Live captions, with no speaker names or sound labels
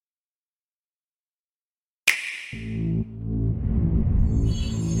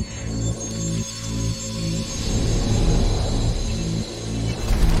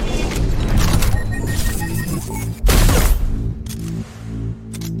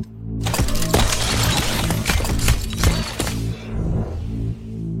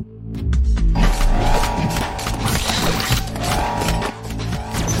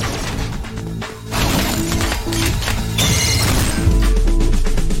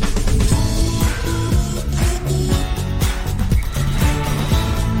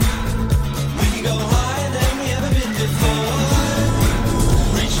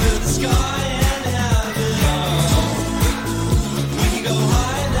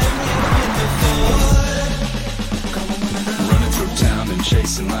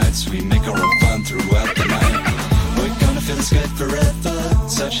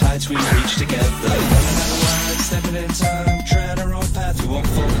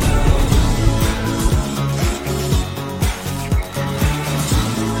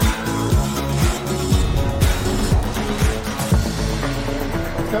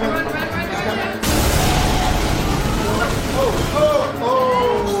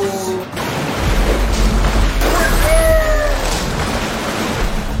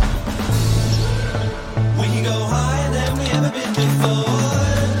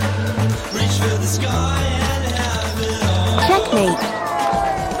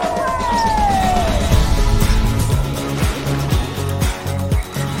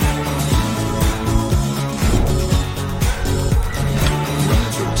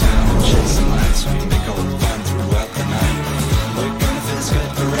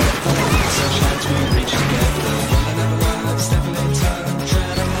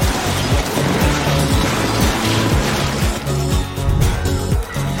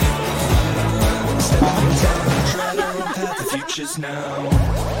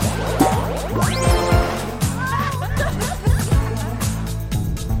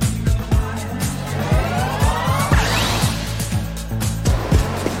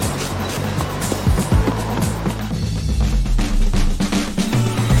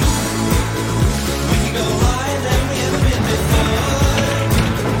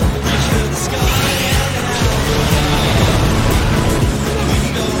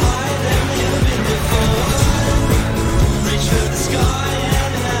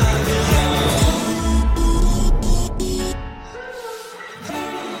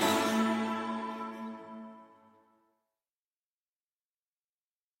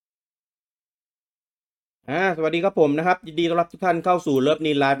สวัสดีครับผมนะครับยินดีต้อนรับทุกท่านเข้าสู่เลิฟ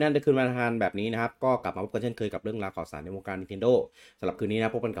นีไลฟ์นั่นในคืนวันอังคารแบบนี้นะครับก็กลับมาพบกันเช่นเคยกับเรื่องราวข่าวสารในวงการ Nintendo สำหรับคืนนี้น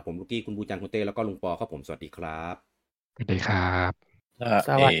ะพบกันกับผมลูกี้คุณบูจังคุณเต้แล้วก็ลุงปอครับผมสวัสดีครับสวัสดีครับส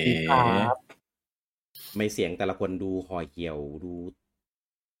วัสดีครับไม่เสียงแต่ละคนดูห่อเหี่ยวดู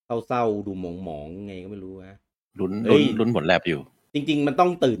เศร้าๆดูหมองๆไงก็ไม่รู้ฮะลุ้นผลแลบอยู่จริงๆมันต้อ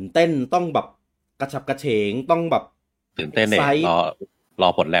งตื่นเต้นต้องแบบกระฉับกระเฉงต้องแบบตื่นเต้นเลยรอ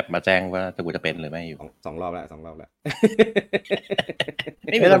ผลแลบมาแจ้งว่ากูจะเป็นหรือไม่อยู่สองรอบแล้วไ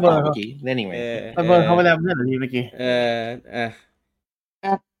ม่มีระเบิดเมื่อกี้เล่นอีกไหมระเบิดเขาไปแล้วเมื่อกี้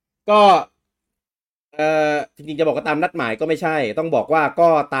ก็จริงๆจะบอกก็ตามนัดหมายก็ไม่ใช่ต้องบอกว่าก็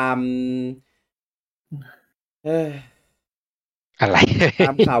ตามอะไรต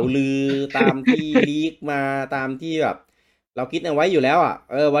ามข่าวลือตามที่ลีกมาตามที่แบบเราคิดเอาไว้อยู่แล้วอ่ะ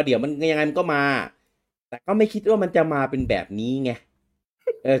ว่าเดี๋ยวมันยังไงมันก็มาแต่ก็ไม่คิดว่ามันจะมาเป็นแบบนี้ไง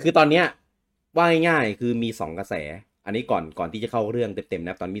คือตอนเนี้ยว่าง่ายๆคือมี2กระแสอันนี้ก่อนที่จะเข้าเรื่องเต็มๆน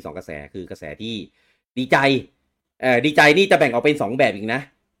ะตอนมี2กระแสคือกระแสที่ดีใจดีใจนี่จะแบ่งออกเป็น2แบบอีกนะ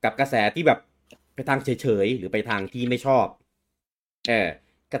กับกระแสที่แบบไปทางเฉยๆหรือไปทางที่ไม่ชอบ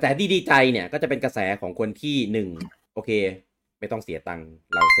กระแสที่ดีใจเนี่ยก็จะเป็นกระแสของคนที่1โอเคไม่ต้องเสียตังค์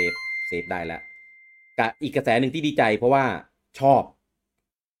เราเซฟได้แล้วกับอีกกระแสหนึ่งที่ดีใจเพราะว่าชอ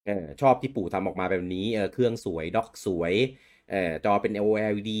บที่ปู่ทำออกมาแบบนี้เครื่องสวยด็อกสวยจอเป็น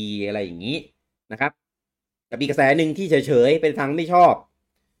OLED อะไรอย่างนี้นะครับกับอีกกระแสหนึ่งที่เฉยๆเป็นทางไม่ชอบ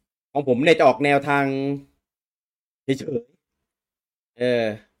ของผมเนี่ยจะออกแนวทางเฉยๆ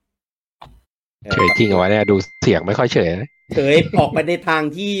เฉยจริงเหรอเนี่ยดูเสียงไม่ค่อยเฉยออกไปในทาง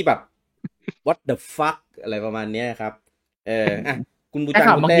ที่แบบ what the fuck อะไรประมาณนี้ครับคุณบูจัง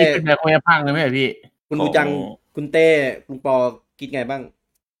คุณเต้เป็นแบบคนพังเลยไหมพี่คุณบูจังคุณเต้คุณปอคิดไงบ้าง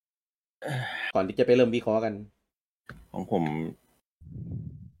ก่อนที่จะไปเริ่มวิเคราะห์กันของผ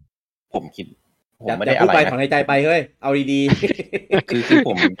มคิดผมไม่ได้อะไรนะถอนหายใจไปเฮ้ยเอาดีๆคือผ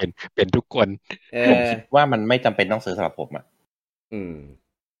มเป็นทุกคนผมคิดว่ามันไม่จำเป็นต้องซื้อสำหรับผมอ่ะ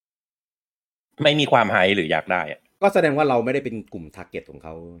ไม่มีความไฮหรืออยากได้อ่ะก็แสดงว่าเราไม่ได้เป็นกลุ่มทาร์เก็ตของเข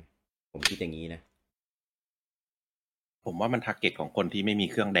าผมคิดอย่างนี้นะผมว่ามันทาร์เก็ตของคนที่ไม่มี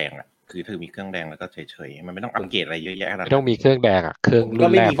เครื่องแดงอ่ะ คือถือมีเครื่องแดงแล้วก็เฉยๆมันไม่ต้องอัปเกรดอะไรเยอะแยะขนาด ไม่ นั้น ต้องมีเครื่องแดงอ่ะเครื่อง ผมก็ รุ่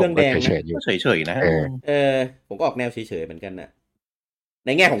น ไม่ แรก มีเค ผ รื่ ม อง ก็ แดงนะ เฉยๆอยู่ ก็เฉยๆนะ ผมก็ออกแนวเฉยๆเหมือนกันน่ะ ใน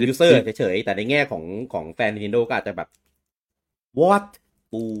แง่ของยูเซอร์เฉยๆแต่ในแง่ของแฟน Nintendo ก็อาจจะแบบ what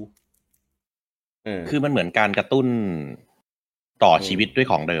ปูคือมันเหมือนการกระตุ้นต่อชีวิตด้วย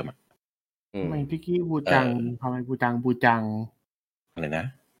ของเดิมอ่ะ ทำไมพี่กี้บูจังทำไมบูจัง อะไรนะ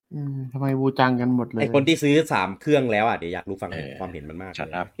ทำไมบูจังกันหมดเลย ไอคนที่ซื้อ3เครื่องแล้วอ่ะเดี๋ยวอยากรู้ฟังความเห็นมันมาก ชัด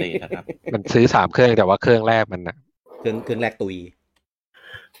เลย อัพเตชัดอัพ มันซื้อ3เครื่องแต่ว่าเครื่องแรกมันอ่ะ เครื่องแรกตุย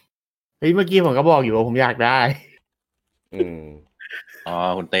เฮ้ยเมื่อกี้ผมก็บอกอยู่ว่าผมอยากได้ อ๋อ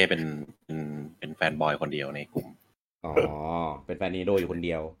คุณเต้เป็นแฟนบอยคนเดียวในกลุ่ม อ๋อเป็นแฟนNintendoอยู่คนเ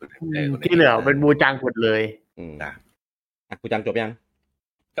ดียว ที่เหลือเป็นบูจังหมดเลย กูจังจบยัง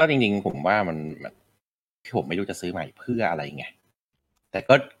ก็จริงๆผมว่ามันผมไม่รู้จะซื้อใหม่เพื่ออะไรไงแ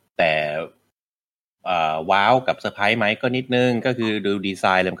ต่ว้าวกับเซอร์ไพรส์ไหมก็นิดนึงก็คือดูดีไซ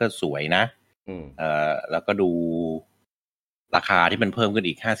น์แล้วมันก็สวยนะแล้วก็ดูราคาที่มันเพิ่มขึ้น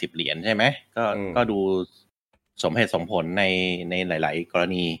อีก50 เหรียญใช่ไหมก็ดูสมเหตุสมผลในหลายๆกร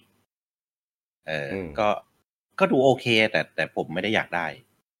ณีก็ดูโอเคแต่ผมไม่ได้อยากได้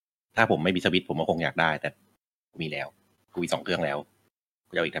ถ้าผมไม่มีสวิตช์ผมก็คงอยากได้แต่มีแล้วกูมี2 เครื่องแล้ว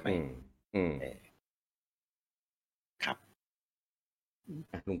กูจะเอาอีกทำไมครับ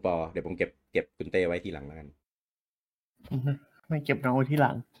ลุงปอเดี๋ยวผมเก็บคุณเต้ไว้ทีหลังแล้วกัน ไม่เก็บน้องไว้ที่ห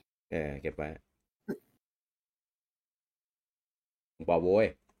ลัง เก็บไว้ลุงปอโว้ย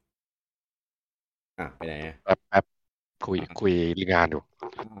ไปไหนแป๊บคุยงานอยู่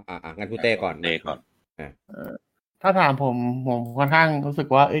งั้นคุณเต้ก่อนถ้าถามผมค่อนข้างรู้สึก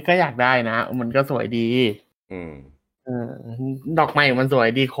ว่าก็อยากได้นะมันก็สวยดีดอกไม้มันสวย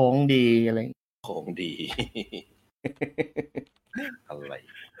ดีโค้งดีอะไรโค้งดี อะไร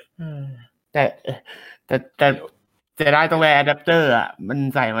แต่จะได้ตรงแรอะแดปเตอร์อ่ะมัน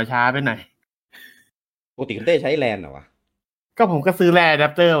ใส่มาช้าไปหน่อยปกติคุณเต้ใช้แลนเหรอวะก็ผมก็ซื้อแรอะแด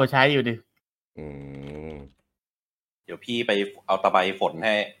ปเตอร์มาใช้อยู่ดิเดี๋ยวพี่ไปเอาตะไบฝนใ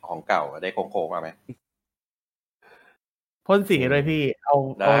ห้ของเก่าได้โค้งๆมาไหมพ่นสีเลยพี่เอา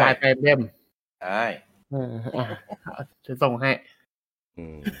ลายไปเล่มได้จะส่งให้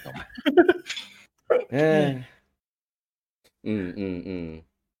ส่งมา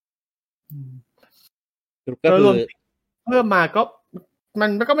ก็คือเพิ่มมาก็มั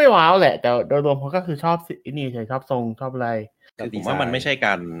นก็ไม่ว้าวแหละแต่โดยรวมเขาก็คือชอบนี่เฉยชอบทรงชอบอะไรคือผมว่ามันไม่ใช่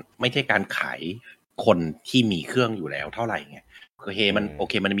การขายคนที่มีเครื่องอยู่แล้วเท่าไหร่ไงโอเค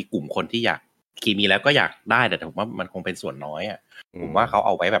มันมีกลุ่มคนที่อยากมีแล้วก็อยากได้แต่ผมว่ามันคงเป็นส่วนน้อยอ่ะผมว่าเขาเอ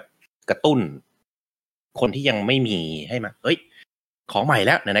าไว้แบบกระตุ้นคนที่ยังไม่มีให้มาของใหม่แ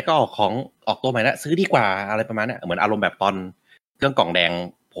ล้วไหนๆก็ออกตัวใหม่แล้วซื้อดีกว่าอะไรประมาณนี้เหมือนอารมณ์แบบตอนเครื่องกล่องแดง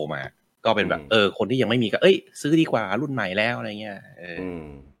โผล่มาก็เป็นแบบคนที่ยังไม่มีก็ซื้อดีกว่ารุ่นใหม่แล้วอะไรเงี้ย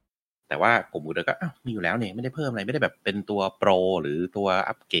แต่ว่ากลุ่มอื่นก็มีอยู่แล้วเนี่ยไม่ได้เพิ่มอะไรไม่ได้แบบเป็นตัวโปรหรือตัว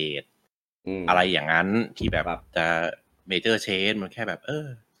อัปเกรดอะไรอย่างนั้นที่แบบจะเมเจอร์เชนมันแค่แบบ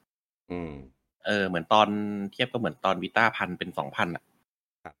เหมือนตอนเทียบก็เหมือนตอนวิต้า1,000เป็น 2,000 อ่ะ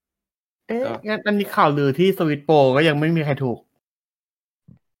งั้นอันนี้ข่าวลือที่สวิตโปรก็ยังไม่มีใครถูก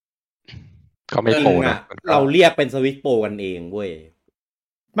ก็ไม่โปรนะเราเรียกเป็นสวิตโปรกันเองเว้ย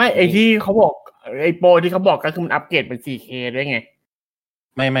ไม่ไอที่เขาบอกไอโปรที่เขาบอกก็คือมันอัปเกรดเป็น 4K ด้วยไง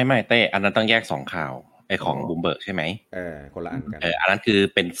ไม่เต้อันนั้นต้องแยก2ข่าวไอของบูมเบิร์กใช่ไหมคนละอันกันอันนั้นคือ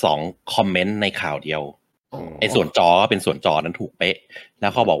เป็น2คอมเมนต์ในข่าวเดียวไอส่วนจอเป็นส่วนจอนั้นถูกเป๊ะแล้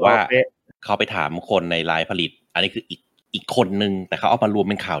วเขาบอกว่าเขาไปถามคนในไลน์ผลิตอันนี้คืออีกคนนึงแต่เขาเอามารวม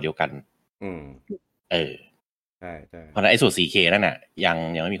เป็นข่าวเดียวกันใช่เพราะนั้นไอ้ส่วน 4K นั่นน่ะยัง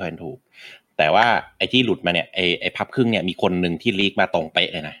ไม่มีใครถูกแต่ว่าไอ้ที่หลุดมาเนี่ยไอ้พับครึ่งเนี่ยมีคนนึงที่ลีกมาตรงเป๊ะ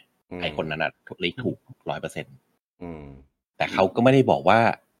เลยนะไอ้คนนั้นน่ะลีกถูก 100% แต่เขาก็ไม่ได้บอกว่า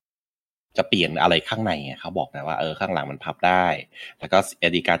จะเปลี่ยนอะไรข้างในเขาบอกแต่ว่าข้างหลังมันพับได้แล้วก็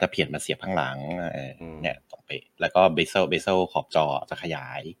SD cardจะเปลี่ยนมาเสียบข้างหลังเนี่ยตรงเป๊ะแล้วก็เบเซลขอบจอจะขยา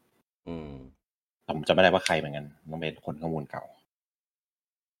ยผมจำไม่ได้ว่าใครเหมือนกันต้องเป็นคนข้อมูลเก่า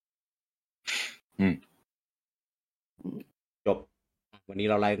จบวันนี้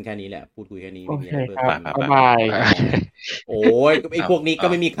เราไลฟ์กันแค่นี้แหละพูดคุยแค่นี้ โอเคครับ บายโอ้ยไอ้พวกนี้ก็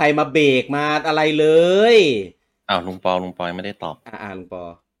ไม่มีใครมาเบรกมาอะไรเลยลุงปอไม่ได้ตอบลุงปอ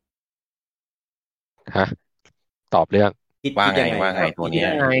ฮะตอบเรื่องว่าไงตัวนี้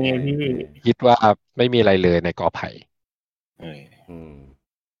คิดว่าไม่มีอะไรเลยในกอไผ่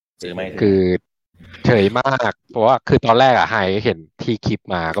ซื้อไม่คือเฉยมากเพราะว่าคือตอนแรกไฮเห็นที่คลิป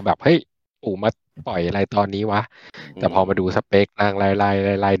มาก็แบบเฮ้ยมาปล่อยอะไรตอนนี้วะแต่พอมาดูสเปคนั่งไ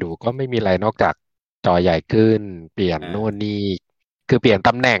ล่ดูก็ไม่มีอะไรนอกจากจอใหญ่ขึ้นเปลี่ยนโน่นนี่คือเปลี่ยนต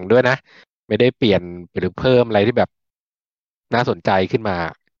ำแหน่งด้วยนะไม่ได้เปลี่ยนหรือเพิ่มอะไรที่แบบน่าสนใจขึ้นมา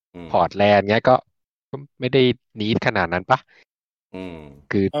พอร์ตแลนด์เงี้ยก็ไม่ได้นีดขนาดนั้นปะ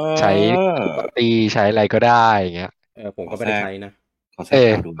คือใช้ตีใช้อะไรก็ได้อย่างเงี้ยผมก็ไม่ได้ใช้นะ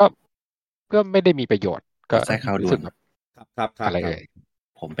ก็ไม่ได้มีประโยชน์ก็รู้สึกแบบครับอะไร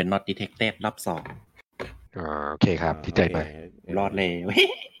ผมเป็น not detected รอบ2โอเคครับที่ใจไปรอดเลย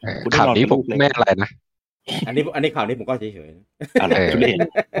ข่าวนี้ผมไม่อะไรนะอันนี้ข่าวนี้ผมก็เฉยๆ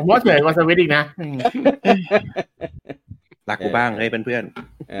ผมว่าเฉยกว่าสวิตอีกนะรักกูบ้างเฮ้ยเพื่อน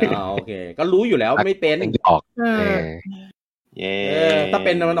โอเคก็รู้อยู่แล้วไม่เป็นออกถ้าเ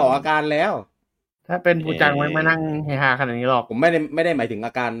ป็นมันออกอาการแล้วถ้าเป็นปูจังไม่นั่งเฮฮาขนาดนี้หรอกผมไม่ได้หมายถึงอ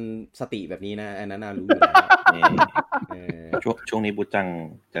าการสติแบบนี้นะอันนั้นน่ารู้อยู่แล้วช่วงนี้ปูจัง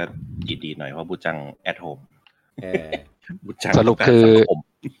จะดีๆหน่อยเพราะปูจัง at home สรุปคือ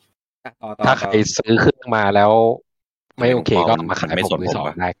ถ้าใครซื้อเครื่องมาแล้วไม่โอเคก็มาขายผมมือสอง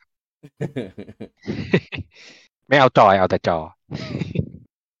ได้ไม่เอาจอยเอาแต่จอ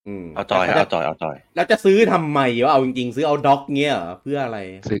เอาจอยแล้วจะซื้อทำไมวะเอาจริงๆซื้อเอาด็อกเงี้ยเหรอเพื่ออะไร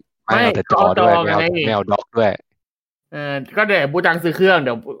ซื้อไม่เอาแต่จอด้วยไม่เอาด็อกด้วยก็เดี๋ยวบูจังซื้อเครื่องเ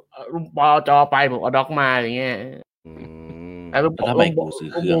ดี๋ยวปอจอไปผมเอาด็อกมาอย่างเงี้ยแล้วทำไมกูซื้อ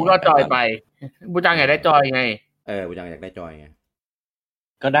เครื่องก็จอยไปบูจังอยากได้จอยไงบูจังอยากได้จอยไง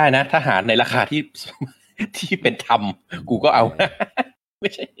ก็ได้นะถ้าหาในราคาที่เป็นธรรมกูก็เอาไ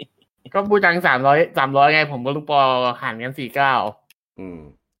ม่ใช่ก็บูจัง300ไงผมกับลูกปอหันกัน49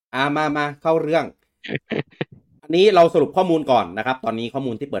มาเข้าเรื่อง อันนี้เราสรุปข้อมูลก่อนนะครับตอนนี้ข้อ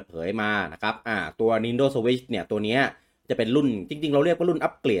มูลที่เปิดเผยมานะครับตัว Nintendo Switch เนี่ยตัวเนี้ยจะเป็นรุ่นจริงๆเราเรียกว่ารุ่นอั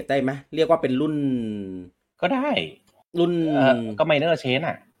ปเกรดได้ไหมเรียกว่าเป็นรุ่นก็ได้รุ่นก็ minor change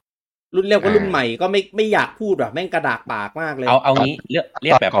รุ่นเรียกว่ารุ่นใหม่ก็ไม่อยากพูดแม่งกระดากปากมากเลยเอางี้เรี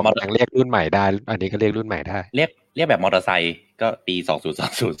ยกแบบเรียกรุ่นใหม่ได้อันนี้ก็เรียกรุ่นใหม่ได้เรียกแบบมอเตอร์ไซค์ก็ปี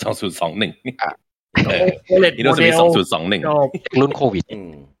2021Nintendo Switch 2021รุ่นโควิด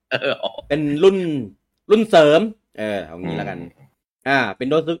เป็นรุ่นเสริมเอางี้แล้วกันเป็น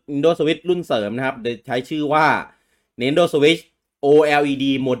Nintendo Switch รุ่นเสริมนะครับโดยใช้ชื่อว่า Nintendo Switch OLED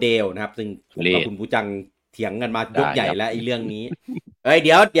Model นะครับซึ่งผมกับคุณผู้จังเถียงกันมายกใหญ่แล้วไอ้เรื่องนี้เ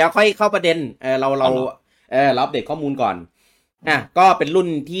ดี๋ยวค่อยเข้าประเด็นเราอัปเดตข้อมูลก่อนก็เป็นรุ่น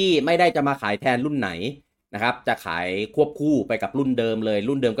ที่ไม่ได้จะมาขายแทนรุ่นไหนนะครับจะขายควบคู่ไปกับรุ่นเดิมเลย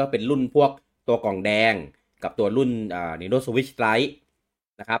รุ่นเดิมก็เป็นรุ่นพวกตัวกล่องแดงกับตัวรุ่นNintendo Switch Lite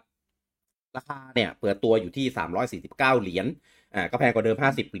นะครับราคาเนี่ยเปิดตัวอยู่ที่349เหรียญก็แพงกว่าเดิม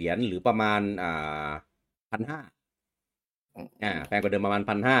50เหรียญหรือประมาณ1,500แพงกว่าเดิมประมาณ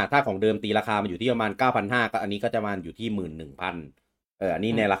 1,500 ถ้าของเดิมตีราคามันอยู่ที่ประมาณ 9,500 ก็อันนี้ก็จะประมาณอยู่ที่ 11,000 อัน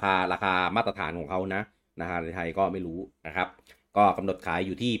นี้ในราคามาตรฐานของเขานะในไทยก็ไม่รู้นะครับก็กำหนดขายอ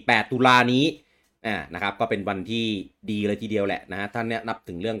ยู่ที่8ตุลานี้นะครับก็เป็นวันที่ดีเลยทีเดียวแหละนะฮะท่านเนี่ยนับ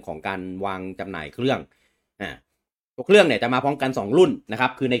ถึงเรื่องของการวางจำหน่ายเครื่องตัวเครื่องเนี่ยจะมาพร้อมกัน2รุ่นนะครั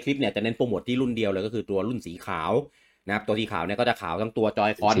บคือในคลิปเนี่ยจะเน้นโปรโมทที่รุ่นเดียวเลยก็คือตัวรุ่นสีขาวนะครับตัวสีขาวเนี่ยก็จะขาวทั้งตัวจอ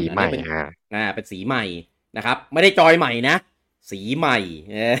ยคอนเป็นสีใหม่นะครับไม่ได้จอยใหม่นะสีใหม่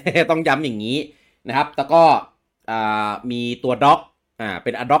ต้องย้ำอย่างนี้นะครับแล้วก็มีตัวด็อกเป็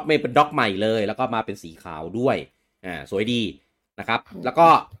นอะด็อกไม่เป็นด็อกใหม่เลยแล้วก็มาเป็นสีขาวด้วยสวยดีนะครับแล้วก็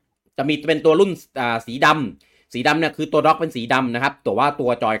จะมีเป็นตัวรุ่นสีดำเนี่ยคือตัวด็อกเป็นสีดำนะครับแต่ว่าตัว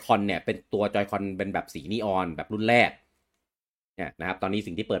จอยคอนเนี่ยเป็นตัวจอยคอนเป็นแบบสีนีออนแบบรุ่นแรกเนี่ยนะครับตอนนี้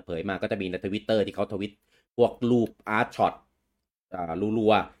สิ่งที่เปิดเผยมาก็จะมีใน Twitter ที่เขาทวิตพวกรูปอาร์ตช็อตรั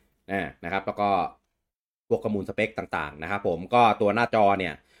วๆนะครับแล้วก็พวกข้อมูลสเปคต่างๆนะครับผมก็ตัวหน้าจอเนี่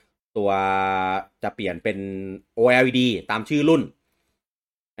ยตัวจะเปลี่ยนเป็น OLED ตามชื่อรุ่น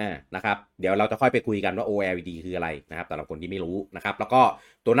นะครับเดี๋ยวเราจะค่อยไปคุยกันว่า OLED คืออะไรนะครับแต่ละคนที่ไม่รู้นะครับแล้วก็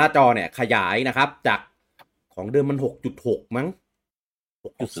ตัวหน้าจอเนี่ยขยายนะครับจากของเดิมมัน 6.6 มั้ง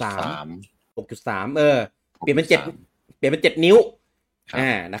 6.3 เปลี่ยนเป็น7นิ้ว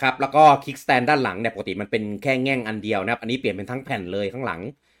นะครับแล้วก็คิกสแตนด้านหลังเนี่ยปกติมันเป็นแค่แง่งอันเดียวนะครับอันนี้เปลี่ยนเป็นทั้งแผ่นเลยข้างหลัง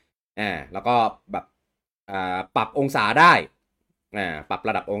แล้วก็แบบปรับองศาได้ปรับ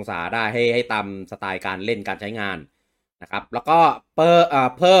ระดับองศาได้ให้ตามสไตล์การเล่นการใช้งานนะครับแล้วก็เ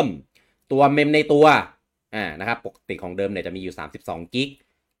พิ่มตัวเมมในตัวนะครับปกติของเดิมเนี่ยจะมีอยู่32กิก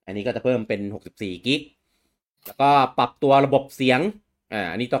อันนี้ก็จะเพิ่มเป็น64กิกแล้วก็ปรับตัวระบบเสียง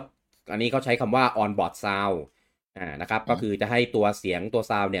อันนี้เขาใช้คำว่า on board sound นะครับก็คือจะให้ตัวเสียงตัว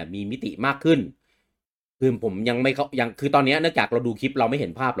ซาวด์เนี่ยมีมิติมากขึ้นคือผมยังคือตอนนี้เนื่องจากเราดูคลิปเราไม่เห็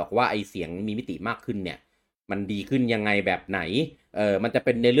นภาพหรอกว่าไอเสียงมีมิติมากขึ้นเนี่ยมันดีขึ้นยังไงแบบไหนมันจะเ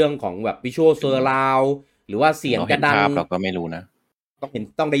ป็นในเรื่องของแบบ visual surround หรือว่าเสียงจะดังเราก็ไม่รู้นะ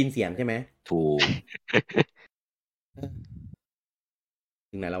ต้องได้ยินเสียงใช่ไหมถูก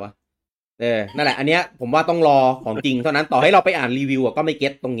ถึงไหนแล้ววะนั่นแหละอันเนี้ยผมว่าต้องรอของจริงเท่านั้นต่อให้เราไปอ่านรีวิวก็ไม่เก็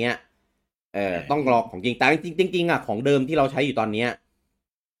ตตรงเนี้ยต้องรอของจริงแต่จริงของเดิมที่เราใช้อยู่ตอนเนี้ย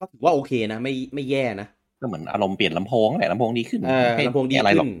ก็ถือว่าโอเคนะไม่แย่นะ ก็เหมือนอารมณ์เปลี่ยนลำโพงแหละลำโพงดีขึ้น ลำโพงดี อะไ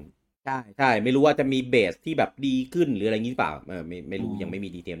รหร ขึ้ อก นใช่ไม่รู้ว่าจะมีเบสที่แบบดีขึ้นหรืออะไรงี้หรือเปล่าไม่รู้ อืม ยังไม่มี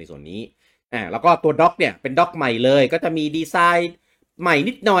ดีเทลในส่วนนี้แล้วก็ตัวด็อกเนี่ยเป็นด็อกใหม่เลยก็จะมีดีไซน์ใหม่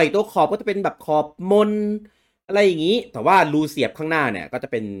นิดหน่อยตัวขอบก็จะเป็นแบบขอบมนอะไรอย่างนี้แต่ว่ารูเสียบข้างหน้าเนี่ยก็จะ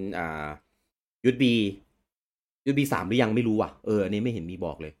เป็นUSB 3หรือยังไม่รู้อ่ะอันนี้ไม่เห็นมีบ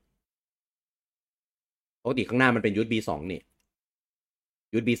อกเลยปกติข้างหน้ามันเป็น USB 2นี่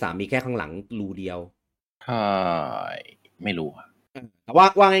USB 3มีแค่ข้างหลังรูเดียว ใช่ไม่รู้อะ แต่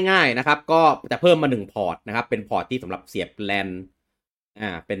ว่าง่ายๆนะครับก็จะเพิ่มมา1พอร์ตนะครับเป็นพอร์ตที่สำหรับเสียบแลน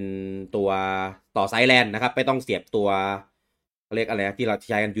เป็นตัวต่อสายแลนนะครับไม่ต้องเสียบตัวเขาเรียกอะไรที่เรา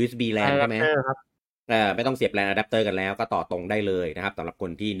ใช้กัน USB แลนใช่ไหม ครับ ไม่ต้องเสียบแลนอะแดปเตอร์กันแล้วก็ต่อตรงได้เลยนะครับสำหรับค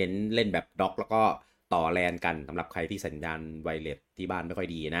นที่เน้นเล่นแบบด็อกแล้วก็ต่อแลนกันสำหรับใครที่สัญญาณไวเลสที่บ้านไม่ค่อย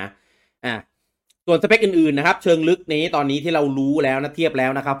ดีนะส่วนสเปคอื่นๆนะครับเชิงลึกนี้ตอนนี้ที่เรารู้แล้วนะเทียบแล้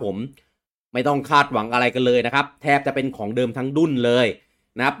วนะครับผมไม่ต้องคาดหวังอะไรกันเลยนะครับแทบจะเป็นของเดิมทั้งดุ้นเลย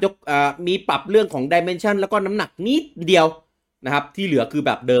นะครับมีปรับเรื่องของ Dimension แล้วก็น้ำหนักนิดเดียวนะครับที่เหลือคือแ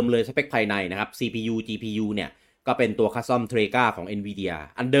บบเดิมเลยสเปคภายในนะครับ CPU GPU เนี่ยก็เป็นตัว Custom Tega ของ Nvidia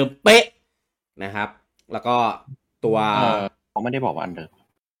อันเดิมเป๊ะนะครับแล้วก็ตัว เขาไม่ได้บอกว่าอันเดิม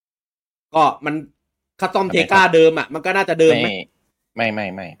ก็มันคัสตอมเทก้าเดิมอ่ะมันก็น่าจะเดิมไหม ไ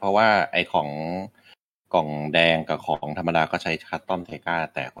ม่เพราะว่าไอของกล่องแดงกับของธรรมดาก็ใช้คัสตอมเทก้า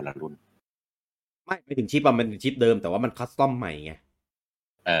แต่คนละรุ่น ไม่ถึงชิปมันเป็นชิปเดิมแต่ว่ามันคัสตอมใหม่ไง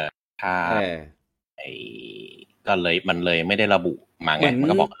ถ้าก็เลยมันเลยไม่ได้ระบุมาไงมัน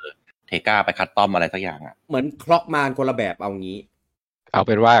ก็บอกเทก้าไปคัสตอมอะไรสักอย่างอ่ะเหมือนคล็อกมานคนละแบบเอางี้เอาเ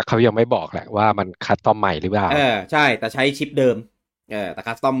ป็นว่าเขายังไม่บอกแหละว่ามันคัสตอมใหม่หรือเปล่าใช่แต่ใช้ชิปเดิมแต่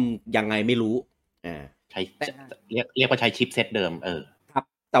คัสตอมยังไงไม่รู้ใช้เรียกว่าใช้ชิปเซตเดิมครับ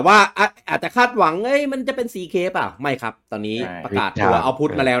แต่ว่าอาจจะคาดหวังมันจะเป็น 4K เปล่าไม่ครับตอนนี้ประกาศตัวเอาพุท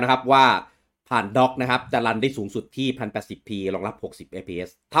มาแล้วนะครับว่าผ่านด็อกนะครับจะรันได้สูงสุดที่ 1080p รองรับ60 fps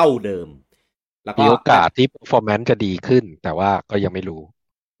เท่าเดิมแล้วก็มีโอกาสที่ performance จะดีขึ้นแต่ว่าก็ยังไม่รู้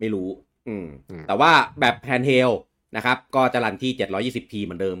แต่ว่าแบบแฮนด์เฮลนะครับก็จะรันที่ 720p เห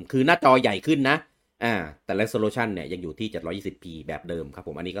มือนเดิมคือหน้าจอใหญ่ขึ้นนะแต่ resolution เนี่ยยังอยู่ที่ 720p แบบเดิมครับผ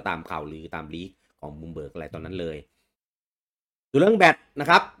มอันนี้ก็ตามข่าวลือตามลีกของมุมเบิร์กอะไรตอนนั้นเลยดูเรื่องแบตนะ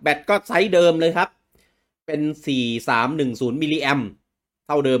ครับแบตก็ไซส์เดิมเลยครับเป็น 4310 มิลลิแอมเ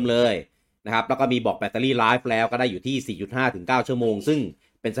ท่าเดิมเลยนะครับแล้วก็มีบอกแบตเตอรี่ไลฟ์แล้วก็ได้อยู่ที่ 4.5 ถึง 9 ชั่วโมงซึ่ง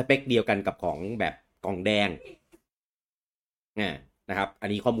เป็นสเปคเดียวกันกับของแบบกล่องแดงนะครับอัน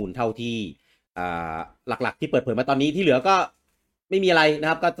นี้ข้อมูลเท่าที่หลักๆที่เปิดเผยมาตอนนี้ที่เหลือก็ไม่มีอะไรนะ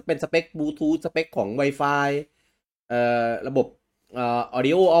ครับก็จะเป็นสเปคบลูทูธสเปคของ Wi-Fi ระบบ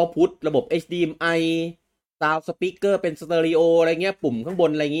audio output ระบบ HDMI sound speaker เป็นสเตอริโออะไรเงี้ยปุ่มข้างบ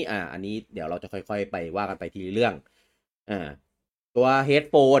นอะไรงี้อันนี้เดี๋ยวเราจะค่อยๆไปว่ากันไปทีละเรื่องตัว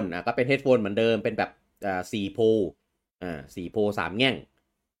headphone ก็เป็น headphone เหมือนเดิมเป็นแบบ4 โพล4 โพล 3 แง่ง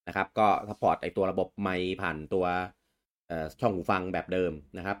นะครับก็ซัพพอร์ตไอตัวระบบไมค์ผ่านตัวช่องหูฟังแบบเดิม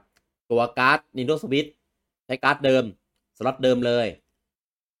นะครับตัวการ์ด Nintendo Switch ใช้การ์ดเดิมสล็อตเดิมเลย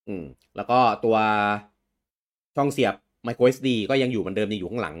แล้วก็ตัวช่องเสียบ micro SD ก็ยังอยู่เหมือนเดิมยังอยู่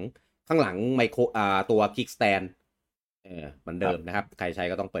ข้างหลังไมโครตัว kick stand เหมือนเดิมนะครับใครใช้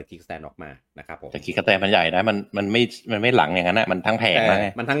ก็ต้องเปิด kick stand ออกมานะครับผมแต่ kick stand มันใหญ่นะมันไม่หลังอย่างนั้นนะมันทั้งแผงน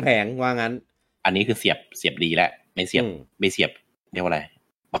ะมันทั้งแผงว่างั้นอันนี้คือเสียบดีแล้วไม่เสียบเรียกว่าอะไร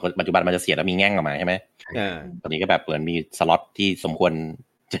ปัจจุบันมันจะเสียบแล้วมีแง่งออกมาใช่ไหมตอนนี้ก็แบบเหมือนมีสล็อตที่สมควร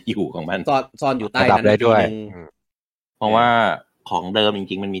จะอยู่ของมันซ่อนอยู่ใต้นั้นได้ด้วยเพราะว่าของเดิมจ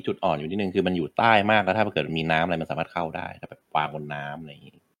ริงๆมันมีจุดอ่อนอยู่นิดนึงคือมันอยู่ใต้มากแล้วถ้าเกิดมีน้ำอะไรมันสามารถเข้าได้ถ้าแบบวางบนน้ำอะไรอย่าง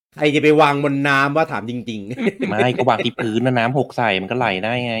นี้ใครจะไปวางบนน้ำว่าถามจริงๆไม่ก็วางที่พื้นน้ำหกใส่มันก็ไหลไ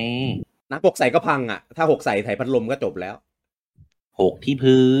ด้ไงน้ำหกใส่ก็พังถ้าหกใส่ไถพัดลมก็จบแล้วหกที่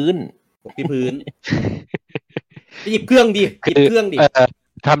พื้นหยิบเครื่องดิหยิบเครื่องดิ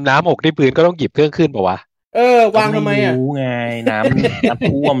ทำน้ำหกที่พื้นก็ต้องหยิบเครื่องขึ้นป่าววะวางทำไมรู้ไงน้ำ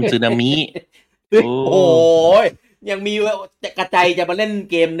ท่วมสึนามิโอ้ยยังมีกระจายจะมาเล่น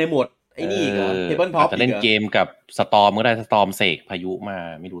เกมในโหมดไอ้นี่เหรอเทเบิลท็อปจะเล่นเกมกับสตอร์มก็ได้สตอร์มเสกพายุมา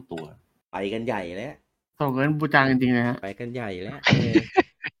ไม่รู้ตัวไปกันใหญ่แล้วส่งเงินบูจางจริงๆนะฮะไปกันใหญ่แล้ว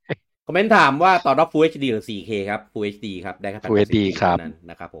คอมเมนต์ถามว่าต่อรับ Full HD หรือ 4K ครับ Full HD ครับได้ครับ Full HD ครับ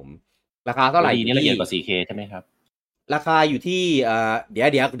นะครับผมราคาเท่าไหร่นี่ละเอียดกว่า 4K ใช่ไหมครับราคาอยู่ที่เ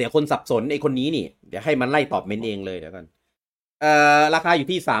ดี๋ยวคนสับสนไอ้คนนี้นี่เดี๋ยวให้มันไล่ตอบเมนเองเลยเดี๋ยวกันราคาอยู่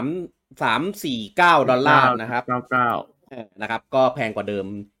ที่$349นะครับนะครับก็แพงกว่าเดิม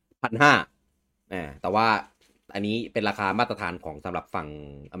 1,500แต่ว่าอันนี้เป็นราคามาตรฐานของสำหรับฝั่ง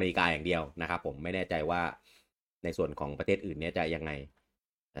อเมริกาอย่างเดียวนะครับผมไม่แน่ใจว่าในส่วนของประเทศอื่นเนี่ยจะยังไง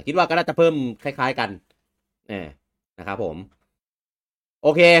คิดว่าก็น่าจะเพิ่มคล้ายๆกันนะครับผม โอ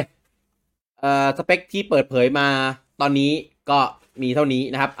เคสเปคที่เปิดเผยมาตอนนี้ก็มีเท่านี้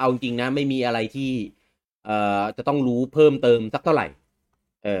นะครับเอาจริงๆนะไม่มีอะไรที่จะต้องรู้เพิ่มเติมสักเท่าไหร่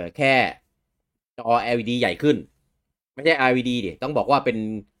แค่จอ LED ใหญ่ขึ้นไม่ใช่ LED ดิต้องบอกว่าเป็น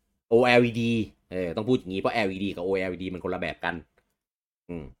OLED ต้องพูดอย่างนี้เพราะ LED กับ OLED มันคนละแบบกัน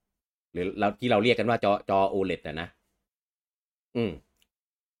หรือเราที่เราเรียกกันว่าจอ OLED นะ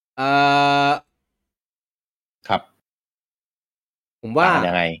ครับ ผมว่า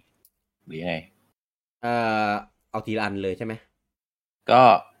ยังไงหรือยังไงเอาทีละอันเลยใช่ไหมก็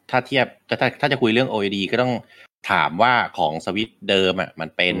ถ้าเทียบถ้าจะคุยเรื่อง OLED ก็ต้องถามว่าของสวิตช์เดิมอ่ะมัน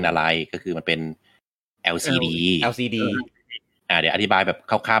เป็นอะไรก็คือมันเป็น LCD เดี๋ยวอธิบายแบบ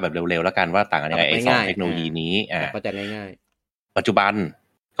คร่าวๆแบบเร็วๆแล้วกันว่าต่างกันยังไงไอ้2เทคโนโลยีนี้ก็จะง่ายๆปัจจุบัน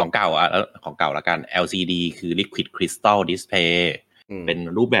ของเก่าแล้วกัน LCD คือ Liquid Crystal Display เป็น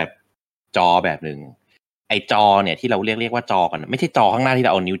รูปแบบจอแบบหนึ่งไอ้จอเนี่ยที่เราเรียกว่าจอกันไม่ใช่จอข้างหน้าที่เร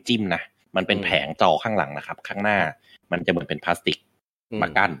าเอานิ้วจิ้มนะมันเป็นแผงจอข้างหลังนะครับข้างหน้ามันจะเหมือนเป็นพลาสติกมา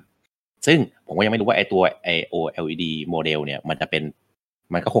กั้นซึ่งผมก็ยังไม่รู้ว่าไอ้ตัว OLED โมเดลเนี่ยมั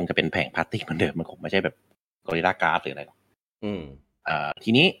นก็คงจะเป็นแผงพลาสติกเหมือนเดิมมันคงไม่ใช่แบบ Gorilla Glass หรืออะไรหรอกที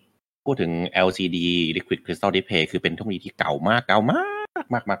นี้พูดถึง LCD Liquid Crystal Display คือเป็นเทคโนโลยีที่เก่ามาก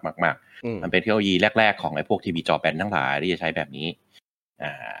มันเป็นเทคโนโลยีแรกๆของไอ้พวกทีวีจอแบนทั้งหลายที่จะใช้แบบนี้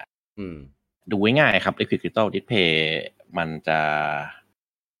ดูง่ายๆครับ Liquid Crystal Display มันจะ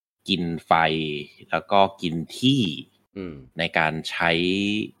กินไฟแล้วก็กินที่ในการใช้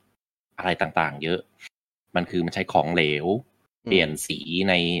อะไรต่างๆเยอะมันใช้ของเหลวเปลี่ยนสี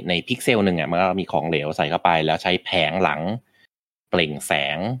ในพิกเซลหนึ่งมันก็มีของเหลวใส่เข้าไปแล้วใช้แผงหลังเปล่งแส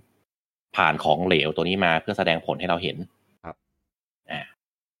งผ่านของเหลวตัวนี้มาเพื่อแสดงผลให้เราเห็นครับ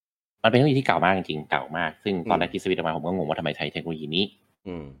มันเป็นเทคโนโลยีที่เก่ามากจริงๆเก่ามากซึ่งตอนแรกที่สวิตช์ออกมาผมก็งงว่าทำไมใช้เทคโนโลยีนี้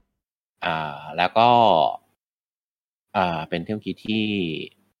แล้วก็เป็นเทคโนโลยีที่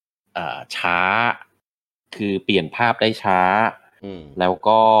ช้าคือเปลี่ยนภาพได้ช้าแล้ว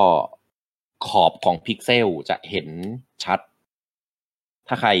ก็ขอบของพิกเซลจะเห็นชัด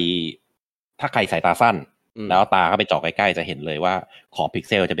ถ้าใครสายตาสั้นแล้วตาเข้าไปจ่อใกล้ๆจะเห็นเลยว่าขอบพิก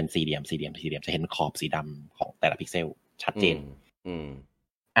เซลจะเป็นสี่เหลี่ยมจะเห็นขอบสีดำของแต่ละพิกเซลชัดเจน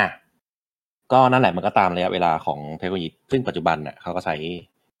ก็นั่นแหละมันก็ตามระยะเวลาของเทคโนโลยีซึ่งปัจจุบันน่ะเขาก็ใช้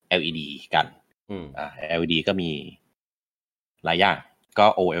LED กันLED ก็มีหลายอย่างก็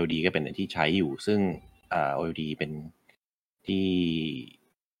OLED ก็เป็นที่ใช้อยู่ซึ่งOLED เป็นที่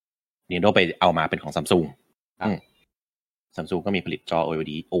Nintendo ไปเอามาเป็นของ Samsung Samsung ก็มีผลิตจอ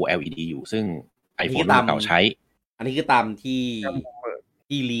OLED อยู่ซึ่ง iPhone รุ่นเก่าใช้อันนี้คือตาม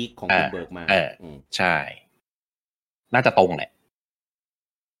ที่ลีกของคุณเบิร์กมาใช่น่าจะตรงแหละ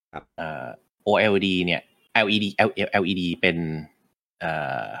ครับOLED เนี่ย LED เป็น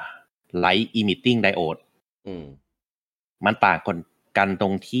Light Emitting Diode มันต่างกันตร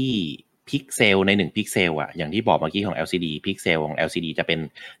งที่พิกเซลใน1พิกเซลอย่างที่บอกเมื่อกี้ของ LCD พิกเซลของ LCD จะเป็น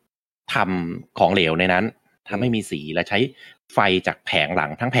ทำของเหลวในนั้นทำให้มีสีและใช้ไฟจากแผงหลั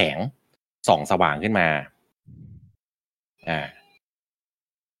งทั้งแผงส่องสว่างขึ้นมา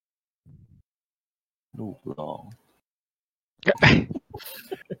ลูกร้อง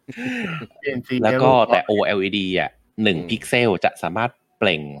แล้วก็แต่ OLED 1พิกเซลจะสามารถเป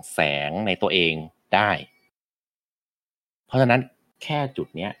ล่งแสงในตัวเองได้เพราะฉะนั้นแค่จุด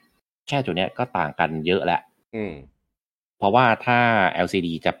เนี้ยก็ต่างกันเยอะแหละเพราะว่าถ้า LCD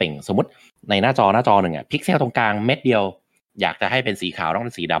จะเปล่งสมมติในหน้าจอหนึ่งพิกเซลตรงกลางเม็ดเดียวอยากจะให้เป็นสีขาวต้องเ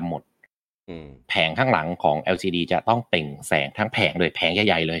ป็นสีดำหมดแผงข้างหลังของ LCD จะต้องเปล่งแสงทั้งแผงเลยแผง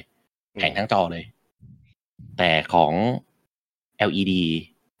ใหญ่ๆเลยแผงทั้งจอเลยแต่ของ LED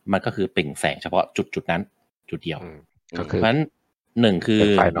มันก็คือเปล่งแสงเฉพาะจุดนั้นจุดเดียวก็คือเพราะฉะนั้น1คือ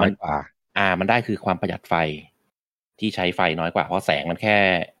ไฟน้อยกว่ามันได้คือความประหยัดไฟที่ใช้ไฟน้อยกว่าเพราะแสงมันแค่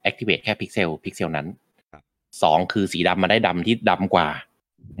activate แค่พิกเซลนั้น2คือสีดำมันได้ดำที่ดำกว่า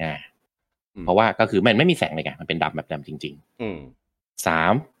เพราะว่าก็คือมันไม่มีแสงเลยไงมันเป็นดำแบบดำจริงๆ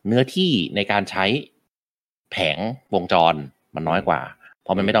3เนื้อที่ในการใช้แผงวงจรมันน้อยกว่าเพร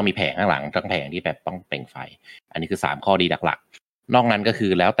าะมันไม่ต้องมีแผงข้างหลังทั้งแผงที่แบบต้องเปล่งไฟอันนี้คือ3ข้อดีหลักๆนอกนั้นก็คื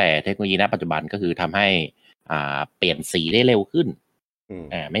อแล้วแต่เทคโนโลยีณปัจจุบันก็คือทำให้เปลี่ยนสีได้เร็วขึ้น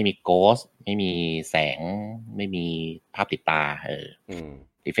ไม่มีโกสไม่มีแสงไม่มีภาพติดตา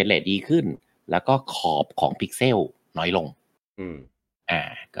refresh rate ดีขึ้นแล้วก็ขอบของพิกเซลน้อยลง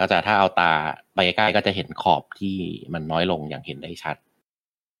ก็จะถ้าเอาตาไปใกล้ๆก็จะเห็นขอบที่มันน้อยลงอย่างเห็นได้ชัด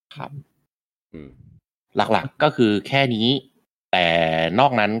ครับหลักๆก็คือแค่นี้แต่นอ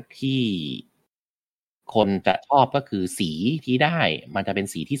กนั้นที่คนจะชอบก็คือสีที่ได้มันจะเป็น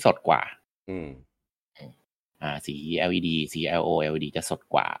สีที่สดกว่าสี LED สี OLED จะสด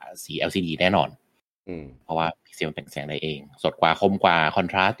กว่าสี LCD แน่นอน เพราะว่าพิกเซลแต่งแสงได้เองสดกว่าคมกว่าคอน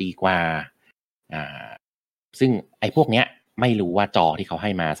ทราสต์ดีกว่าซึ่งไอ้พวกเนี้ยไม่รู้ว่าจอที่เขาให้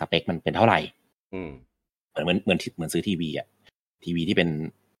มาสเปคมันเป็นเท่าไหร่เหมือนซื้อทีวีทีวีที่เป็น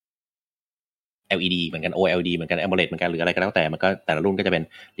LED เหมือนกัน OLED เหมือนกัน AMOLED เหมือนกันหรืออะไรก็แล้วแต่มันก็แต่ละรุ่นก็จะเป็น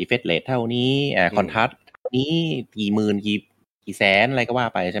refresh rate เท่านี้คอนทราสต์นี้กี่หมื่นกี่แสนอะไรก็ว่า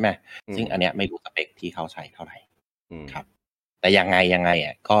ไปใช่ไหมซึ่งอันเนี้ยไม่รู้สเปคที่เขาใช้เท่าไหร่ครับแต่ยังไง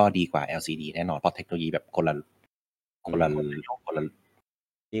ก็ดีกว่า LCD แน่นอนเพราะเทคโนโลยีแบบคนละ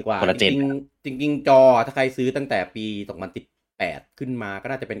ดีกว่าจริงจอถ้าใครซื้อตั้งแต่ปี2018ขึ้นมาก็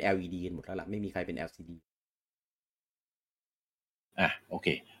น่าจะเป็น LED หมดแล้วล่ะไม่มีใครเป็น LCD โอเค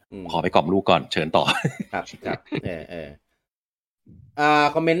ขอไปกล่อมลูกก่อนเชิญต่อครับ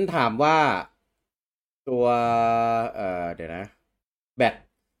คอมเมนต์ถามว่าตัวเดี๋ยวนะแบต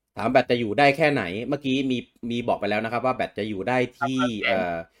ถามแบตจะอยู่ได้แค่ไหนเมื่อกี้มีบอกไปแล้วนะครับว่าแบตจะอยู่ได้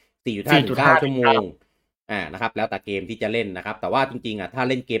ที่4.5 ถึง 9 ชั่วโมงนะครับแล้วแต่เกมที่จะเล่นนะครับแต่ว่าจริงๆถ้า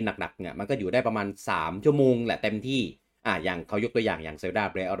เล่นเกมหนักๆเนี่ยมันก็อยู่ได้ประมาณ3ชั่วโมงแหละเต็มที่อย่างเขายกตัวอย่างZelda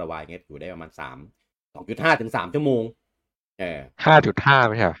Breath of the Wild เงี้ยอยู่ได้ประมาณ2.5 ถึง 3 ชั่วโมง5.5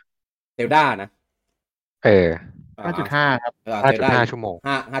 ไม่ใช่เหรอZelda นะ5.5 ครับ5.5 ชั่วโมง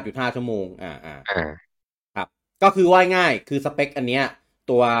5.5 ชั่วโมงครับก็คือว่าง่ายคือสเปคอันเนี้ย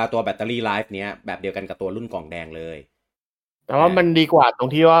ตัวแบตเตอรี่ไลฟ์เนี้ยแบบเดียวกันกับตัวรุ่นกล่องแดงเลยแต่ว่ามันดีกว่าตรง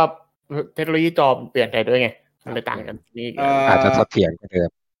ที่ว่าเทคโนโลยีจอเปลี่ยนไปด้วยไงมันเลยต่างกันนี่อาจจะเสถียรกว่าเดิม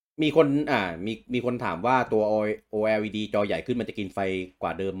มีคนมีคนถามว่าตัว OLED จอใหญ่ขึ้นมันจะกินไฟกว่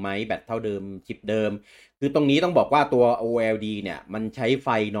าเดิมไหมแบตเท่าเดิมชิปเดิมคือตรงนี้ต้องบอกว่าตัว OLED เนี่ยมันใช้ไฟ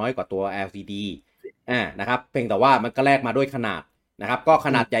น้อยกว่าตัว LCD นะครับเพียงแต่ว่ามันก็แลกมาด้วยขนาดนะครับก็ข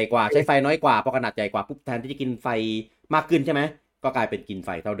นาดใหญ่กว่าใช้ไฟน้อยกว่าพอขนาดใหญ่กว่าปุ๊บแทนที่จะกินไฟมากขึ้นใช่ไหมก็กลายเป็นกินไฟ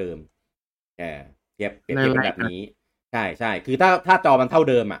เท่าเดิมเปรียบเป็นแบบนี้ใช่คือถ้าจอมันเท่า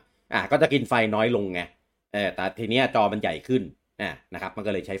เดิมก็จะกินไฟน้อยลงไงแต่ทีเนี้ยจอมันใหญ่ขึ้นนะครับมัน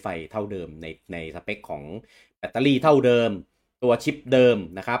ก็เลยใช้ไฟเท่าเดิมในสเปคของแบตเตอรี่เท่าเดิมตัวชิปเดิม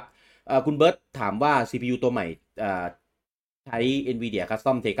นะครับคุณเบิร์ตถามว่า CPU ตัวใหม่ใช้ Nvidia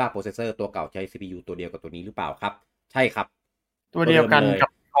Custom Tegra Processor ตัวเก่าใช้ CPU ตัวเดียวกับตัวนี้หรือเปล่าครับใช่ครับตัวเดียวกันกั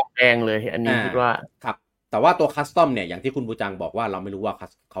บกล่องแดงเลยอันนี้คิดว่าครับแต่ว่าตัว Custom เนี่ยอย่างที่คุณบูจังบอกว่าเราไม่รู้ว่า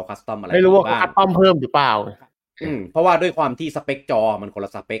เขา Custom อะไรไม่รู้ว่าเขา Custom เพิ่มหรือเปล่าเพราะว่าด้วยความที่สเปคจอมันคนล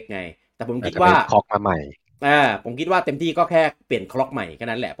ะสเปคไงแต่ผมคิดว่าคล็อกมาใหม่ผมคิดว่าเต็มที่ก็แค่เปลี่ยนคล็อกใหม่แค่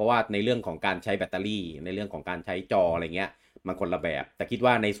นั้นแหละเพราะว่าในเรื่องของการใช้แบตเตอรี่ในเรื่องของการใช้จออะไรเงี้ยมันคนละแบบแต่คิด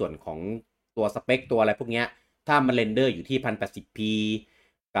ว่าในส่วนของตัวสเปคตัวอะไรพวกเนี้ยถ้ามันเรนเดอร์อยู่ที่ 1080p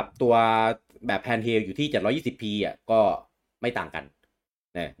กับตัวแบบแฮนด์เฮลอยู่ที่ 720p ก็ไม่ต่างกัน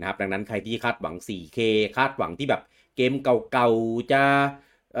นะครับดังนั้นใครที่คาดหวัง 4K คาดหวังที่แบบเกมเก่าๆจะ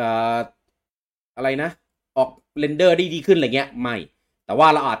อะไรนะออกเรนเดอร์ได้ดีขึ้นอะไรเงี้ยไม่แต่ว่า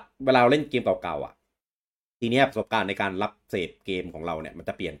เราเวลาเราเล่นเกมเก่าๆทีนี้ประสบการณ์ในการรับเสพเกมของเราเนี่ยมันจ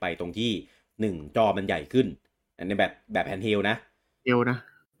ะเปลี่ยนไปตรงที่1จอมันใหญ่ขึ้นในแบบแฮนด์เฮลนะ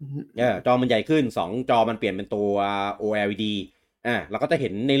จอมันใหญ่ขึ้น2จอมันเปลี่ยนเป็นตัว OLED เราก็จะเห็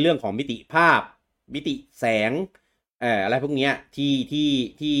นในเรื่องของมิติภาพมิติแสงอะไรพวกนี้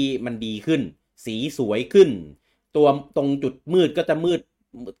ที่มันดีขึ้นสีสวยขึ้นตัวตรงจุดมืดก็จะ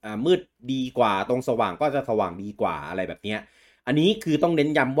มืดดีกว่าตรงสว่างก็จะสว่างดีกว่าอะไรแบบนี้อันนี้คือต้องเน้น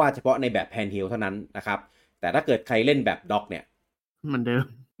ย้ำว่าเฉพาะในแบบแฮนด์เฮลเท่านั้นนะครับแต่ถ้าเกิดใครเล่นแบบด็อกเนี่ยมันเ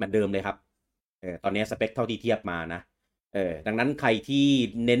ดิมเลยครับตอนนี้สเปคเท่าที่เทียบมานะดังนั้นใครที่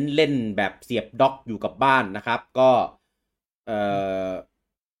เน้นเล่นแบบเสียบด็อกอยู่กับบ้านนะครับก็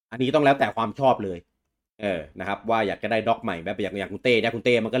อันนี้ต้องแล้วแต่ความชอบเลยนะครับว่าอยากจะได้ด็อกใหม่แบบอย่างคุณเต้เนี่ยคุณเ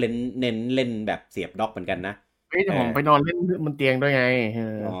ต้มันก็เน้นเล่นแบบเสียบด็อกเหมือนกันนะแต่ผมไปนอนเล่นบนเตียงด้วยไง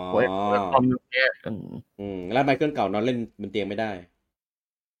คอมเนี่ยแล้วทำไมเครื่องเก่านอนเล่นบนเตียงไม่ได้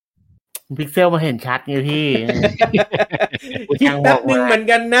พิกเซลมาเห็นชัดไงพี่คิดแป๊บนึงเหมือน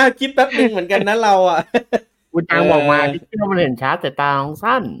กันนะคิดแป๊บนึงเหมือนกันนะเราคุณจังบอกมาพิกเซลมันเห็นชัดแต่ตา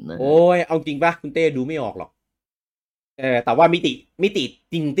สั้นโอ้ยเอาจริงป่ะคุณเต้ดูไม่ออกหรอกแต่ว่ามิติ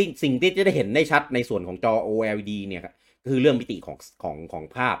จริงสิ่งที่จะได้เห็นได้ชัดในส่วนของจอ OLED เนี่ยคือเรื่องมิติของ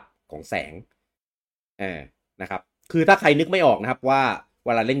ภาพของแสงนะครับคือถ้าใครนึกไม่ออกนะครับว่าเว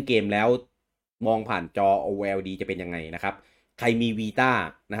ลาเล่นเกมแล้วมองผ่านจอ OLED จะเป็นยังไงนะครับใครมี Vita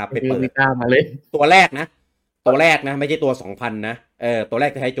นะครับไปเปิด Vita มาเลยตัวแรกนะไม่ใช่ตัว2000นะตัวแร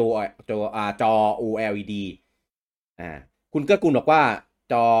กจะใช้จอ OLED คุณก็บอกว่า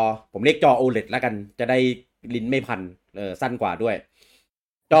จอผมเรียกจอ OLED แล้วกันจะได้ลิ้นไม่พันสั้นกว่าด้วย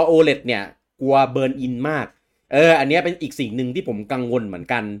จอ OLED เนี่ยกลัวเบิร์นอินมากอันนี้เป็นอีกสิ่งหนึ่งที่ผมกังวลเหมือน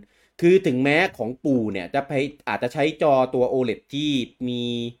กันคือถึงแม้ของปู่เนี่ยอาจจะใช้จอตัว OLED ที่มี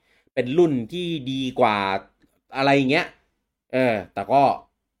เป็นรุ่นที่ดีกว่าอะไรเงี้ยแต่ก็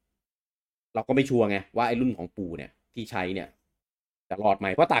เราก็ไม่ชัวร์ไงว่าไอ้รุ่นของปู่เนี่ยที่ใช้เนี่ยจะรอดไหม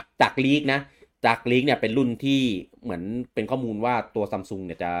เพราะจากลีกนะจากลีกเนี่ยเป็นรุ่นที่เหมือนเป็นข้อมูลว่าตัวซัมซุงเ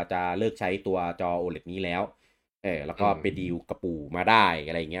นี่ยจะเลิกใช้ตัวจอ OLED นี้แล้วแล้วก็ไปดีลกับปู่มาได้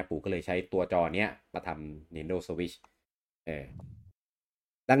อะไรเงี้ยปู่ก็เลยใช้ตัวจอเนี้ยมาทำ Nintendo Switch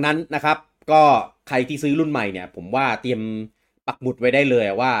ดังนั้นนะครับก็ใครที่ซื้อรุ่นใหม่เนี่ยผมว่าเตรียมปักหมุดไว้ได้เลย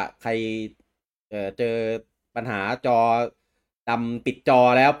ว่าใครเจอปัญหาจอดำปิดจอ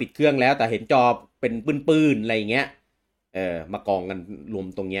แล้วปิดเครื่องแล้วแต่เห็นจอเป็นปื้นๆอะไรเงี้ยมากองกันรวม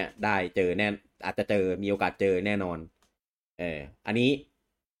ตรงเนี้ยได้เจอแน่อาจจะเจอมีโอกาสเจอแน่นอนอันนี้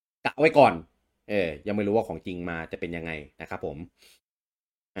กะไว้ก่อนยังไม่รู้ว่าของจริงมาจะเป็นยังไงนะครับผม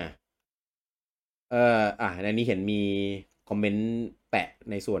ในนี้เห็นมีคอมเมนต์แปะ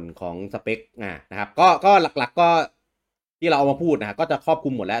ในส่วนของสเปคนะครับก็หลักๆก็ที่เราเอามาพูดนะก็จะครอบคลุ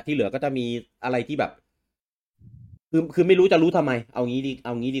มหมดแล้วที่เหลือก็จะมีอะไรที่แบบคือไม่รู้จะรู้ทำไมเอางี้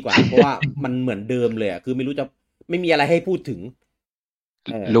ดีกว่า เพราะว่ามันเหมือนเดิมเลยคือไม่รู้จะไม่มีอะไรให้พูดถึง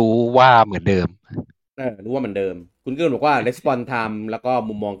รู้ว่าเหมือนเดิมรู้ว่าเหมือนเดิมคุณก็บอกว่า response time แล้วก็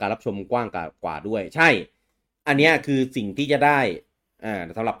มุมมองการรับชมกว้างกว่าด้วยใช่อันนี้คือสิ่งที่จะได้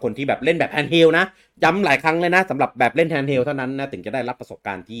สำหรับคนที่แบบเล่นแบบแฮนด์เฮลนะย้ำหลายครั้งเลยนะสำหรับแบบเล่นแฮนด์เฮลเท่านั้นนะถึงจะได้รับประสบก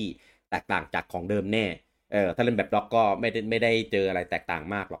ารณ์ที่แตกต่างจากของเดิมแน่ถ้าเล่นแบบด็อกก็ไม่ได้เจออะไรแตกต่าง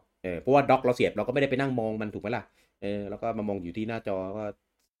มากหรอกเพราะว่าด็อกเราเสียบเราก็ไม่ได้ไปนั่งมองมันถูกไหมล่ะแล้วก็มามองอยู่ที่หน้าจอก็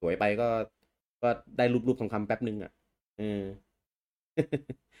สวยไปก็ได้รูปทองคำแป๊บนึง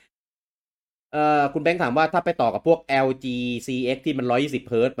คุณแบงค์ถามว่าถ้าไปต่อกับพวก LG CX ที่มัน120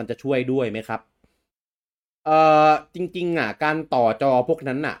 เฮิร์ตซ์มันจะช่วยด้วยไหมครับจริงๆการต่อจอพวก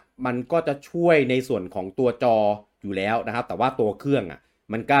นั้นมันก็จะช่วยในส่วนของตัวจออยู่แล้วนะครับแต่ว่าตัวเครื่อง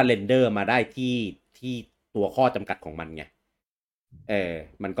มันก็เรนเดอร์มาได้ที่ตัวข้อจำกัดของมันไง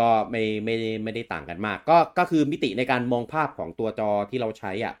มันก็ไม่ได้ต่างกันมากก็คือมิติในการมองภาพของตัวจอที่เราใ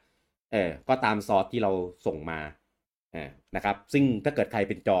ช้ก็ตามซอสที่เราส่งมานะครับซึ่งถ้าเกิดใคร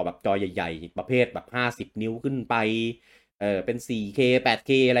เป็นจอแบบจอใหญ่ๆประเภทแบบ50 นิ้วขึ้นไปเป็น 4K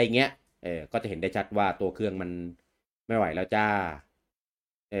 8K อะไรเงี้ยก็จะเห็นได้ชัดว่าตัวเครื่องมันไม่ไหวแล้วจ้า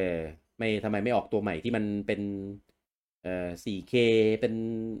ทำไมไม่ออกตัวใหม่ที่มันเป็น4K เป็น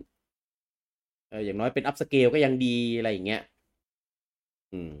อย่างน้อยเป็นอัพสเกลก็ยังดีอะไรอย่างเงี้ย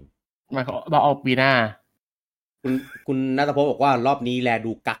มาออกปีหน้าคุณณัฐพงศ์บอกว่ารอบนี้แล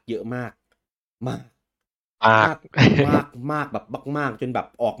ดูกักเยอะมากแบบมากจนแบบ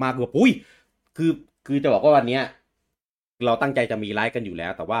ออกมาแบบอุ้ยคือจะบอกว่าวันนี้เราตั้งใจจะมีไลฟ์กันอยู่แล้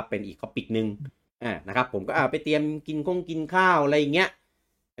วแต่ว่าเป็นอีกท็อปิกนึงนะครับผมก็ไปเตรียมกินข้าวอะไรอย่างเงี้ย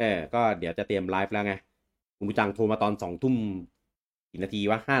ก็เดี๋ยวจะเตรียมไลฟ์แล้วไงคุณผู้จังโทรมาตอน 20:00 นกี่นาที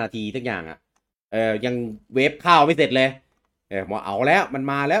วะ5 นาทีสักอย่างยังเวฟข้าวไม่เสร็จเลยหมอเอาแล้วมัน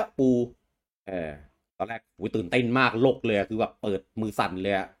มาแล้วปูตอนแรกตื่นเต้นมากโลกเลยคือแบบเปิดมือสั่นเล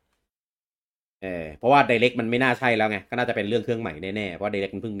ยเพราะว่า Direct มันไม่น่าใช่แล้วไงก็น่าจะเป็นเรื่องเครื่องใหม่แน่ๆเพราะ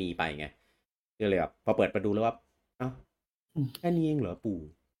Direct มันเพิ่งมีไปไงก็เลยแบบพอเปิดมาดูแล้วว่าเอ้าแค่นี้เองเหรอปู่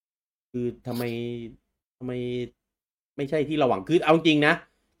คือทำไมไม่ใช่ที่เราหวังคือเอาจริงนะ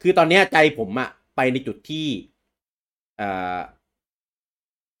คือตอนนี้ใจผมไปในจุดที่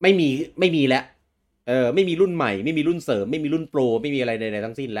ไม่มีแล้วไม่มีรุ่นใหม่ไม่มีรุ่นเสริมไม่มีรุ่นโปรไม่มีอะไรใดๆ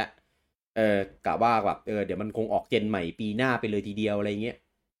ทั้งสิ้นแล้วกะว่าแบบเดี๋ยวมันคงออกเจนใหม่ปีหน้าไปเลยทีเดียวอะไรเงี้ย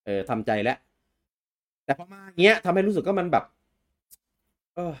ทำใจแล้วแต่พอมาเงี้ยทำให้รู้สึกว่ามันแบบ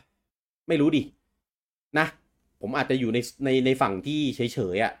ไม่รู้ดินะผมอาจจะอยู่ในฝั่งที่เฉ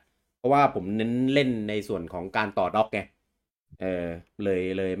ยๆเพราะว่าผมเน้นเล่นในส่วนของการต่อด็อกไงเ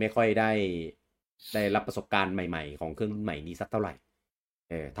ลยไม่ค่อยได้รับประสบการณ์ใหม่ๆของเครื่องรุ่นใหม่นี้สักเท่าไหร่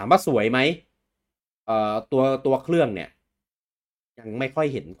ถามว่าสวยไหมตัวเครื่องเนี่ยยังไม่ค่อย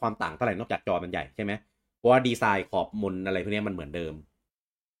เห็นความต่างเท่าไหร่นอกจากจอมันใหญ่ใช่ไหมเพราะว่าดีไซน์ขอบมนอะไรพวกนี้มันเหมือนเดิม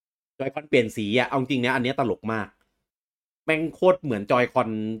จอยคอนเปลี่ยนสีเอาจริงนะอันนี้ตลกมากแม่งโคตรเหมือนจอยคอน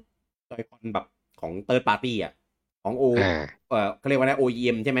แบบของเติร์ดปาร์ตี้ของเขาเรียกว่าอะไร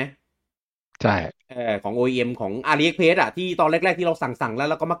OEM ใช่ไหมใช่ของ OEM ของ AliExpress ที่ตอนแรกๆที่เราสั่งแล้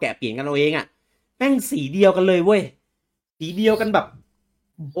วก็มาแกะเปลี่ยนกันเอาเองแม่งสีเดียวกันเลยเว้ยสีเดียวกันแบบ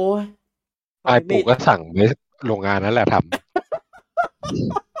โอ้ยปู่ก็สั่งไว้โรงงานนั่นแหละทำ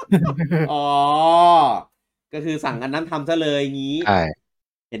อ๋อก็คือสั่งอันนั้นทำซะเลยงี้ ใช่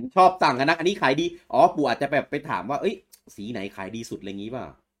เห็นชอบสั่งกันนะอันนี้ขายดีปู่อาจจะแบบไปถามว่าเอ้ยสีไหนขายดีสุดอะไรงี้ป่ะ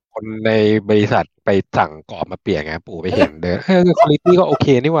คนในบริษัทไปสั่งกรอบมาเปลี่ยนไงปู่ไปเห็นเด้อคุณภาพก็โอเค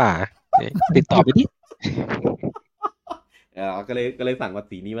นี่หว่าติดต่อไปดิก็เลยสั่งว่า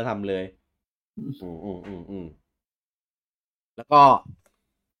สีนี้มาทำเลยแล้วก็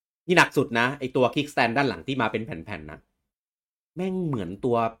ที่หนักสุดนะไอตัวคิกสแตนด้านหลังที่มาเป็นแผ่นๆนะแม่งเหมือน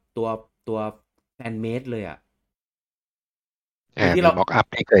ตัวแฟนเมดเลย ที่ มี เรา ม็อกอัพ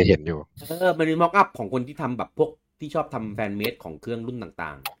ที่เคยเห็นอยู่ มันมีม็อกอัพของคนที่ทำแบบพวกที่ชอบทำแฟนเมดของเครื่องรุ่นต่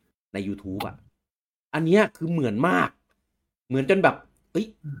างๆใน YouTube อ่ะอันเนี้ยคือเหมือนมากเหมือนจนแบบเอ้ย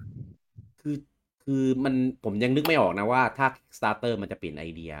คือมันผมยังนึกไม่ออกนะว่าถ้า Kickstarter มันจะเปลี่ยนไอ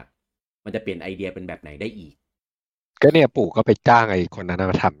เดียเป็นแบบไหนได้อีก ก็เนี่ยปู่ก็ไปจ้างไอ้คนนั้น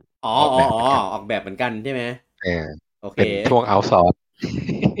มาทำ อ๋อ ออกแบบเหมือนกัน ออกแบบเหมือนกันใช่ไหม โอเค เป็นช่วงเอาซอร์ส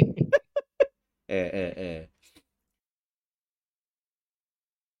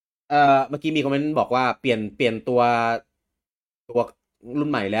เมื่อกี้มีคอมเมนต์บอกว่าเปลี่ยนตัวรุ่น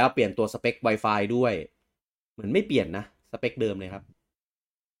ใหม่แล้วเปลี่ยนตัวสเปค Wi-Fi ด้วยเหมือนไม่เปลี่ยนนะสเปคเดิมเลยครับ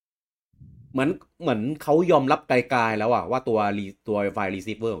เหมือนเขายอมรับไกลๆแล้วอะว่าตัว Wi-Fi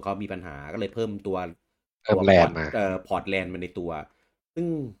receiver ของเขามีปัญหาก็เลยเพิ่มตัว แลนมา พอร์ตแลนมาในตัวซึ่ง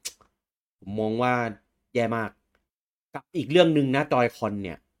ผมมองว่าแย่มากกับอีกเรื่องหนึ่งนะจอยคอนเ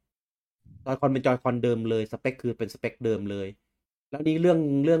นี่ยจอยคอนเป็นจอยคอนเดิมเลยสเปคคือเป็นสเปคเดิมเลยแล้วนี่เ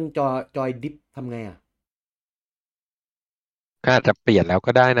รื่องจอยดิฟทำไงอ่ะ ก็อาจจะเปลี่ยนแล้ว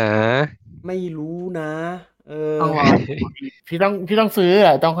ก็ได้นะ ไม่รู้นะต้องรอพี่ต้องซื้อ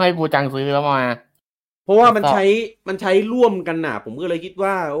อ่ะต้องให้ปูจังซื้อแล้วมา เพราะว่ามันใช้ร่วมกันน่ะผมก็เลยคิด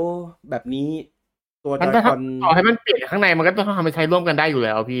ว่า โอ้แบบนี้ตัวจ มัน อย จะ คอน ต่อให้มันเปลี่ยนข้างในมันก็ต้องทำให้ใช้ร่วมกันได้อยู่แ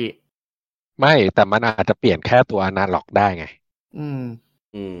ล้วพี่ ไม่แต่มันอาจจะเปลี่ยนแค่ตัวอนาล็อกได้ไง อืม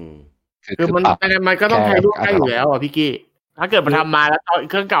คือ มัน ปรับ มันก็ต้องใช้ร่วมได้อยู่ แค่ แล้วอ่ะพี่กี้ถ้าเกิดมันทำมาแล้ว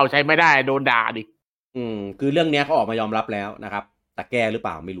เครื่องเก่าใช้ไม่ได้โดนด่าดิ คือเรื่องเนี้ยเขาออกมายอมรับแล้วนะครับแต่แก้หรือเป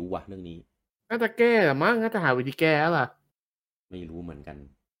ล่าไม่รู้ว่ะเรื่องนี้ น่าจะแก้หรือมั้งน่าจะหาวิธีแก้แล้วล่ะ ไม่รู้เหมือนกัน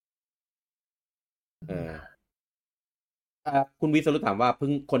คุณวิศรุถามว่าเพิ่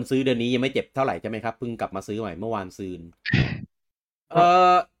งคนซื้อเดือนนี้ยังไม่เจ็บเท่าไหร่ใช่ไหมครับเพิ่งกลับมาซื้อใหม่เมื่อวานซืน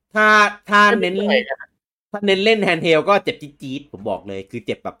ถ้าเน้นเล่นแฮนด์เฮลก็เจ็บจี๊ดๆผมบอกเลยคือเ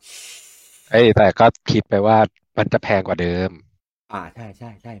จ็บแบบแต่ก็คิดไปว่ามันจะแพงกว่าเดิมใ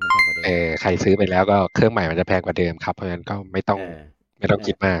ช่มันแพงกว่าเดิมใครซื้อไปแล้วก็เครื่องใหม่มันจะแพงกว่าเดิมครับเพราะฉะนั้นก็ไม่ต้อง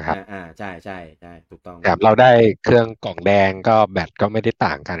คิดมากครับใช่ถูกต้องแถมเราได้เครื่องกล่องแดงก็แบตก็ไม่ได้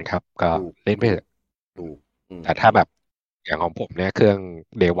ต่างกันครับก็เล่นไปเถอะถูกแต่ถ้าแบบอย่างของผมเนี่ยเครื่อง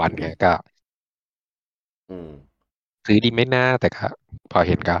เดวันเนี่ยก็ซื้อดีไม่น่าแต่ก็พอเ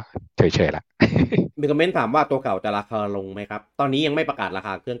ห็นก็เฉยๆละมีคอมเมนต์ถามว่าตัวเก่าจะราคาลงไหมครับตอนนี้ยังไม่ประกาศราค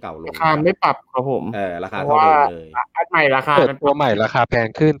าเครื่องเก่าลงราคาไม่ปรับครับผมราคาเท่าเดิมเลยอันใหม่ราคาตัวใหม่ราคาแพง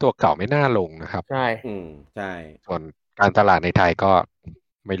ขึ้นตัวเก่าไม่น่าลงนะครับใช่ใช่ส่วนการตลาดในไทยก็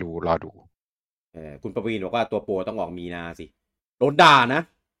ไม่รู้รอดูคุณประวีณบอกว่าตัวโปรต้องออกมีนาสิโดนด่านะ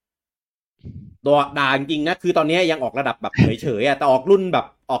ด่าจริงๆนะคือตอนนี้ยังออกระดับแบบเฉยๆแต่ออกรุ่นแบบ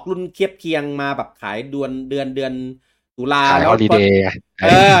ออกรุ่นเทียบเคียงมาแบบขายเดือนตุลาแล้ว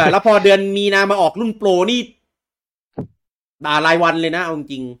แล้วพอเดือนมีนามาออกรุ่นโปรนี่ด่ารายวันเลยนะเอาจ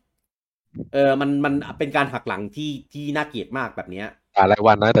ริงมันเป็นการหักหลังที่น่าเกลียดมากแบบเนี้ยด่าราย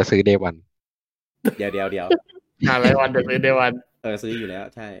วันนะแต่ซื้อเดวันเดี๋ยวด่ารายวันแต่ซื้อเดวันซื้ออยู่แล้ว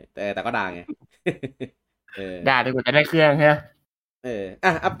ใช่แต่ก็ด่าไงด่าจนกว่าจะได้เครื่องใช่ไหม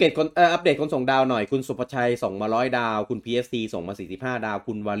อัปเดตคนส่งดาวหน่อยคุณสุภชัยส่งมา100 ดาวคุณ PSC ส่งมา45 ดาว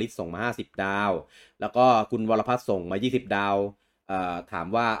คุณวาลิศส่งมา50 ดาวแล้วก็คุณวรพัฒน์ส่งมา20 ดาวถาม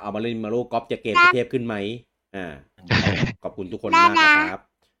ว่าเอามาเล่นมาโลกอล์ฟจะเกมเทพขึ้นไหมขอบคุณทุกคนมากนะครับ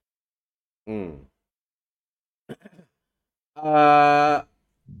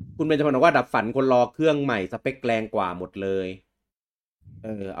คุณเบญจพรบอกว่าดับฝันคนรอเครื่องใหม่สเปคแรงกว่าหมดเลย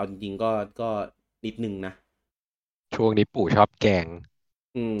เอาจริงๆก็นิดนึงนะช่วงนี้ปู่ชอบแกง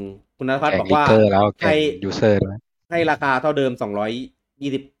คุณณพัฒน์บอกว่าให้ยูเซอร์ด้วยให้ราคาเท่าเดิม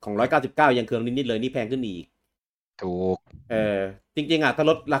220ของ199ยังเครื่องนิดๆเลยนี่แพงขึ้นอีกถูกจริงๆถ้า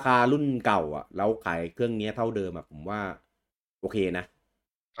ลดราคารุ่นเก่าแล้วขายเครื่องนี้เท่าเดิมผมว่าโอเคนะ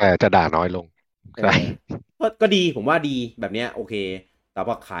จะด่าน้อยลงก็ดีผมว่าดีแบบเนี้ยโอเคแต่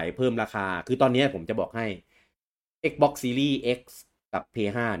ว่าขายเพิ่มราคาคือตอนนี้ผมจะบอกให้ Xbox Series X กับ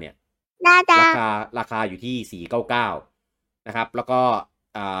PS5 เนี่ยราคาอยู่ที่499นะครับแล้วก็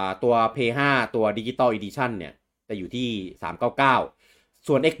ตัว PS5 ตัว Digital Edition เนี่ยจะอยู่ที่399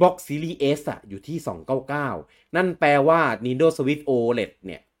ส่วน Xbox Series S อยู่ที่299นั่นแปลว่า Nintendo Switch OLED เ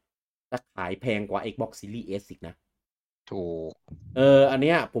นี่ยจะขายแพงกว่า Xbox Series S อีกนะถูกอันเ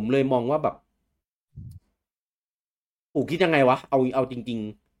นี้ยผมเลยมองว่าแบบปู่คิดยังไงวะเอาจริง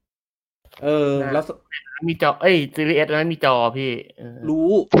ๆแล้วมีจอซีรีส์ S แล้วมีจอพี่รู้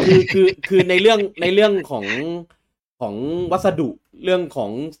คือในเรื่องของวัสดุเรื่องขอ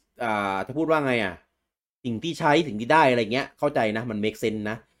งจะพูดว่าไงสิ่งที่ใช้สิ่งที่ได้อะไรเงี้ยเข้าใจนะมันเมคเซนส์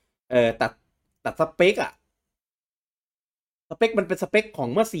นะแต่สเปคมันเป็นสเปคของ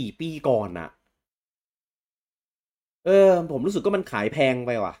เมื่อ4 ปีก่อนผมรู้สึกว่ามันขายแพงไ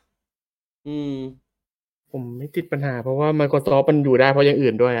ปว่ะ ผมไม่ติดปัญหาเพราะว่า Microsoft มันอยู่ได้เพราะอย่าง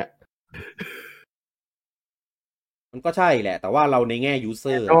อื่นด้วยอ่ะ มันก็ใช่แหละแต่ว่าเราในแง่ยูเซ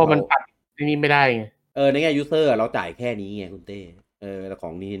อร์ ก็มันปัดที่นี่ไม่ได้ไง ในแง่ยูเซอร์เราจ่ายแค่นี้ไงคุณเต้แต่ขอ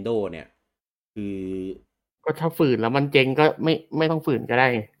ง Nintendo เนี่ย คือ ก็ถ้าฝืนแล้วมันเจ๊งก็ไม่ต้องฝืนก็ได้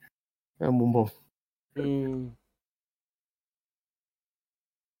มุมผม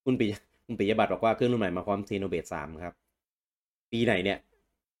คุณปิยบัตรบอกว่าเครื่องรุ่นใหม่มาพร้อม Xenoblade 3 ครับ ปีไหนเนี่ย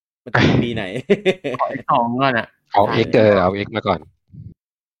มันจะมีปีไหน ขอX2 ก่อนอ่ะ เอาเอ็กเอาเอ็กมาก่อน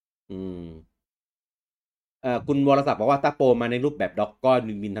คุณวรศักดิ์บอกว่าถ้าโปรมาในรูปแบบด็อกก็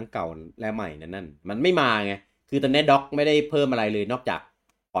วินทั้งเก่าและใหม่นั่นมันไม่มาไงคือตอนนี้ด็อกไม่ได้เพิ่มอะไรเลยนอกจาก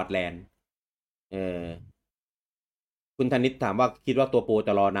พอร์ตแลนด์คุณธนิตถามว่าคิดว่าตัวโปรจ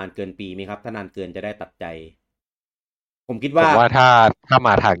ะรอนานเกินปีไหมครับถ้านานเกินจะได้ตัดใจผมคิดว่าถ้าม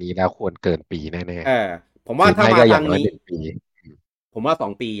าทางนี้แล้วควรเกินปีแน่ผมว่าถ้ามาทางนี้ ปี ผมว่า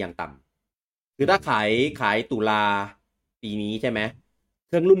2 ปีอย่างต่ำคือถ้าขายตุลาปีนี้ใช่ไหมเ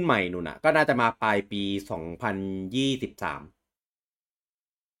ครื่องรุ่นใหม่นู่นน่ะก็น่าจะมาปลายปี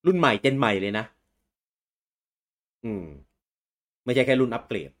2023รุ่นใหม่เจนใหม่เลยนะไม่ใช่แค่รุ่นอัป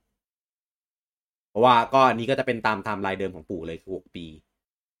เกรดเพราะว่าก็อันนี้ก็จะเป็นตามไทม์ไลน์เดิมของปู่เลยคือ6 ปี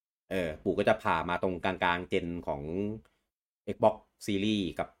ปู่ก็จะผ่ามาตรงกลางๆเจนของ Xbox Series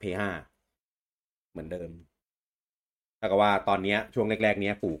กับ PS5 เหมือนเดิมถ้ากับว่าตอนนี้ช่วงแรกๆเนี้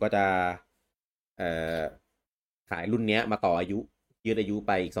ยปู่ก็จะขายรุ่นเนี้ยมาต่ออายุยืดอายุไ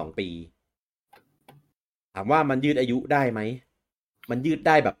ปอีก2 ปีถามว่ามันยืดอายุได้ไหมมันยืดไ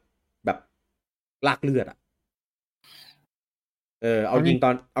ด้แบบลากเลือดอ่ะเอาจริง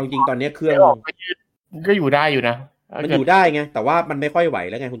ตอนนี้เครื่องก็อยู่ได้อยู่นะมันอยู่ได้ไงแต่ว่ามันไม่ค่อยไหว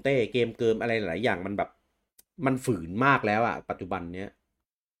แล้วไงคุณเต้เกมเกิมอะไรหลายอย่างมันแบบมันฝืนมากแล้วอ่ะปัจจุบันเนี้ย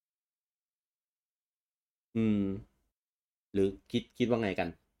หรือคิดว่าไงกัน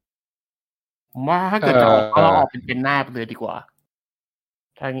ผมว่าถ้าเกิดจะออกก็ออกเป็นหน้าไปเลยดีกว่า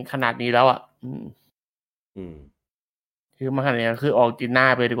ถ้าขนาดนี้แล้วอ่ะคือมาขนาดนี้คือออกจีนหน้า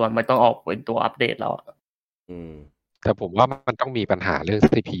ไปดีกว่าไม่ต้องออกเป็นตัวอัปเดตแล้วแต่ผมว่ามันต้องมีปัญหาเรื่อง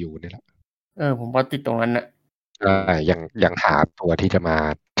CPU นี่แหละผมว่าติดตรงนั้นน่ะยังหาตัวที่จะมา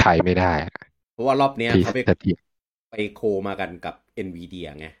ใช้ไม่ได้เพราะว่ารอบนี้เขาไปโคมากันกับ Nvidia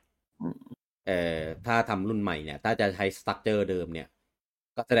ไงถ้าทำรุ่นใหม่เนี่ยถ้าจะใช้สตรัคเจอร์เดิมเนี่ย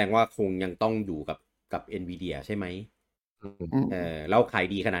ก็แสดงว่าคงยังต้องอยู่กับ Nvidia ใช่ไหมแล้วขาย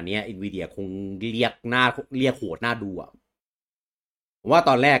ดีขนาดนี้ Nvidia คงเรียกโหดหน้าดูอ่ะผมว่าต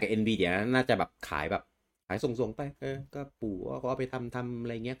อนแรก Nvidia น่าจะแบบขายส่งไปก็ปู่ก็เอาไปทำอะไ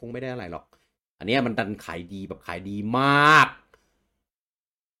รเงี้ยคงไม่ได้อะไรหรอกอันนี้มันดันขายดีแบบขายดีมาก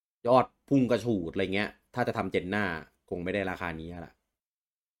ยอดพุ่งกระฉูดอะไรเงี้ยถ้าจะทำเจนหน้าคงไม่ได้ราคานี้ละ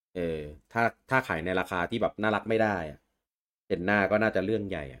ถ้าขายในราคาที่แบบน่ารักไม่ได้เจนหน้าก็น่าจะเรื่อง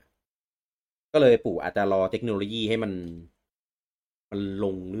ใหญ่ก็เลยปู่อาจจะรอเทคโนโลยีให้มันล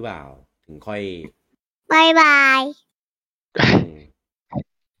งหรือเปล่าถึงค่อยบายบาย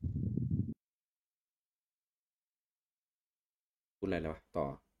พูดอะไรแล้วต่อ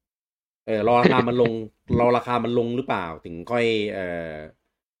รอราคามันลงหรือเปล่าถึงค่อย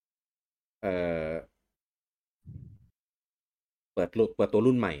เปิดตัว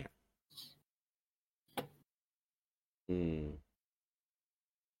รุ่นใหม่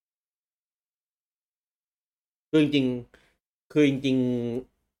คือจริง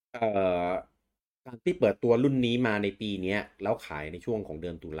การที่เปิดตัวรุ่นนี้มาในปีนี้แล้วขายในช่วงของเดื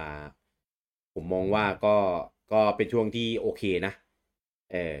อนตุลาผมมองว่าก็เป็นช่วงที่โอเคนะ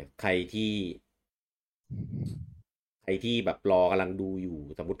ใครที่แบบรอกำลังดูอยู่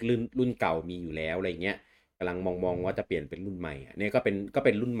สมมติรุ่นเก่ามีอยู่แล้วอะไรเงี้ยกำลังมองว่าจะเปลี่ยนเป็นรุ่นใหม่เนี่ยก็เ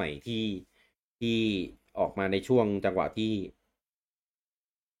ป็นรุ่นใหม่ที่ออกมาในช่วงจังหวะที่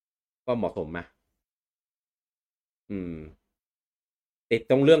ก็เหมาะสมนะติด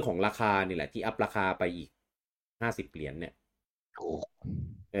ตรงเรื่องของราคานี่แหละที่อัพราคาไปอีก$50เนี่ย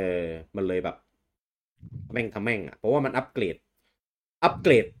มันเลยแบบแม่งเพราะว่ามันอัปเก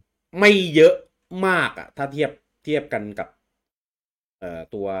รดไม่เยอะมากถ้าเทียบกันกับ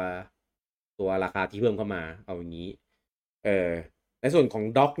ตัวราคาที่เพิ่มเข้ามาเอาอย่างนี้ในส่วนของ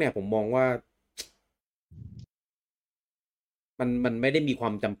ด็อกเนี่ยผมมองว่ามันไม่ได้มีควา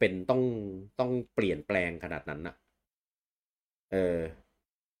มจำเป็นต้องเปลี่ยนแปลงขนาดนั้น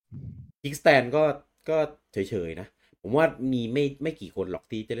คิกสแตนก็เฉยๆนะผมว่ามีไม่กี่คนหรอก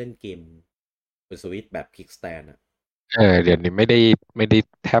ที่จะเล่นเกมเป็นสวิตแบบคิกสแตนเดี๋ยวนี้ไม่ได้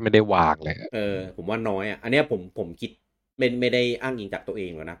แทบไม่ได้วางเลยผมว่าน้อยอันนี้ผมคิดไม่ได้อ้างอิงจากตัวเอ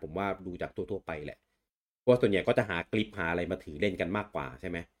งหรอกนะผมว่าดูจากทั่วไปแหละเพราะส่วนใหญ่ก็จะหาคลิปหาอะไรมาถือเล่นกันมากกว่าใช่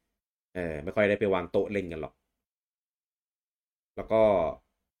ไหมไม่ค่อยได้ไปวางโต๊ะเล่นกันหรอกแล้วก็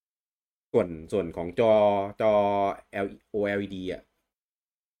ส่วนของจอ OLED อ่ะ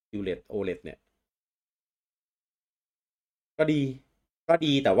OLED เนี่ยก็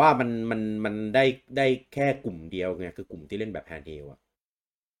ดีแต่ว่ามันได้แค่กลุ่มเดียวไงคือกลุ่มที่เล่นแบบแฮนด์เฮลอ่ะ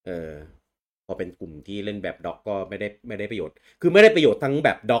พอเป็นกลุ่มที่เล่นแบบด็อกก็ไม่ได้ประโยชน์คือไม่ได้ประโยชน์ทั้งแบ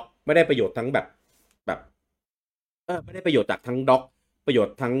บด็อกไม่ได้ประโยชน์ทั้งแบบไม่ได้ประโยชน์จากทั้งด็อกประโยช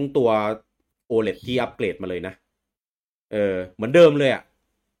น์ทั้งตัว OLED ที่อัปเกรดมาเลยนะเหมือนเดิมเลยอ่ะ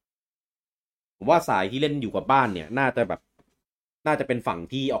ผมว่าสายที่เล่นอยู่กับบ้านเนี่ยน่าจะเป็นฝั่ง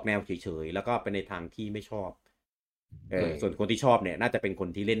ที่ออกแนวเฉยๆแล้วก็เป็นในทางที่ไม่ชอบส่วนคนที่ชอบเนี่ยน่าจะเป็นคน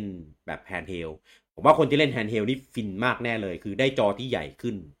ที่เล่นแบบแฮนด์เฮลผมว่าคนที่เล่นแฮนด์เฮลนี่ฟินมากแน่เลยคือได้จอที่ใหญ่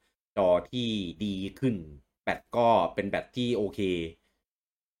ขึ้นจอที่ดีขึ้นแบตก็เป็นแบตที่โอเค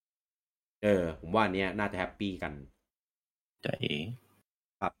ผมว่าเนี้ยน่าจะแฮปปี้กันใจ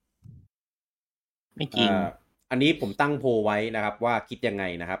ครับ ไม่จริงอันนี้ผมตั้งโพลไว้นะครับว่าคิดยังไง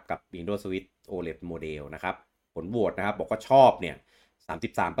นะครับกับ Windows Switch OLED Model นะครับผลโหวตนะครับบอกว่าชอบเนี่ย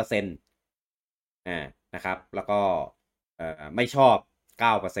 33% นะครับแล้วก็ไม่ชอบ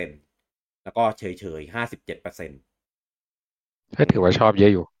 9% แล้วก็เฉยๆ 57%ก็ถือว่าชอบเยอ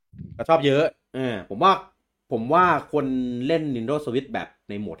ะอยู่ก็ชอบเยอะผมว่าคนเล่น Nintendo Switch แบบ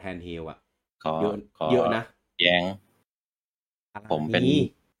ในโหมด Handheld อ่ะเยอะนะแย้งผมเป็น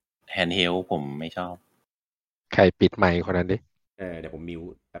Handheld ผมไม่ชอบใครปิดไมค์คนนั้นดิเดี๋ยวผมมิว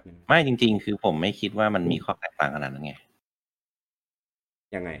แป๊บนึงไม่จริงๆคือผมไม่คิดว่ามันมีข้อแตกต่างขนาดนั้นไง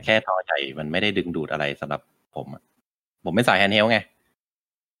ยังไงแค่จอใหญ่มันไม่ได้ดึงดูดอะไรสำหรับผมผมไม่สาย Handheld ไง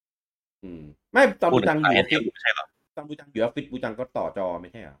ไม่ตอนบูจังอยู่ไม่ใช่หรอตอนบูจังอยู่ออฟฟิศบูจังก็ต่อจอไ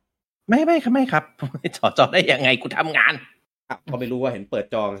ม่ใช่หรอไม่ครับจอได้ยังไงกูทำงานก็ไม่รู้ว่าเห็นเปิด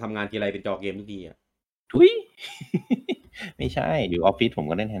จอทำงานทีไรเป็นจอเกมทุกทีอ่ะทุยไม่ใช่อยู่ออฟฟิศผม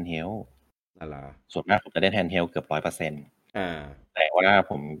ก็เล่น Handheld อะไรส่วนมากผมจะเล่น Handheld เกือบ 100% แต่ว่า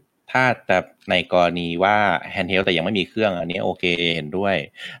ผมถ้าจะในกรณีว่า Handheld แต่ยังไม่มีเครื่องอันนี้โอเคเห็นด้วย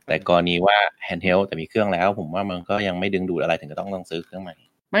แต่กรณีว่า Handheld แต่มีเครื่องแล้วผมว่ามันก็ยังไม่ดึงดูดอะไรถึงจะต้องซื้อเครื่องใหม่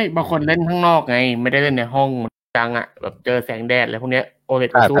ไม่บางคนเล่นข้างนอกไงไม่ได้เล่นในห้องจังอ่ะแบบเจอแสงแดดอะไรพวกเนี้ย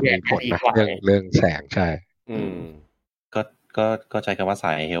OLED สู้แดดดีกว่าเรื่องแสงใช่ก็ใช้คำว่าส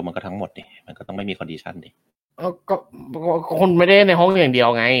าย Handheld มันก็ทั้งหมดดิมันก็ต้องไม่มีคอนดิชันดิก็คนไม่ได้ในห้องอย่างเดียว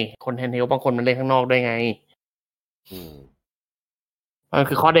ไงคนแฮนด์เฮลบางคนมันเล่นข้างนอกด้วยไงมัน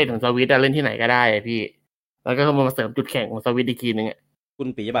คือข้อเด่นของสวิตช์เล่นที่ไหนก็ได้พี่แล้วก็มาเสริมจุดแข็งของสวิตช์อีกทีนึงคุณ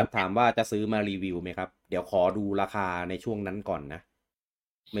ปิยบัตรถามว่าจะซื้อมารีวิวไหมครับเดี๋ยวขอดูราคาในช่วงนั้นก่อนนะ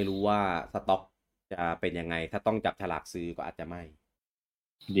ไม่รู้ว่าสต็อกจะเป็นยังไงถ้าต้องจับฉลากซื้อก็อาจจะไม่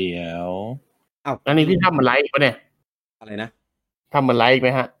เดี๋ยวอันนี้พี่ทำมันไลฟ์ป่ะเนี่ยอะไรนะทำมันไลฟ์ไหม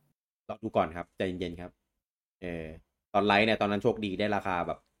ฮะรอดูก่อนครับใจเย็นๆครับตอนไลฟ์เนี่ยตอนนั้นโชคดีได้ราคาแ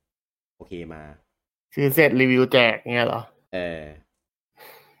บบโอเคมาซื้อเสร็จรีวิวแจกเงี้ยเหรอ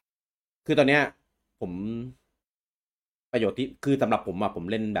คือตอนเนี้ยผมประโยชน์ที่คือสำหรับผมผม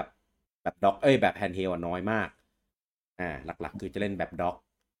เล่นแบบด็อกแบบแฮนด์เฮลน้อยมากหลักๆคือจะเล่นแบบด็อก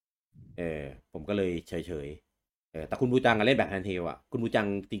ผมก็เลยเฉยแต่คุณบูจังเล่นแบบแฮนด์เฮลคุณบูจัง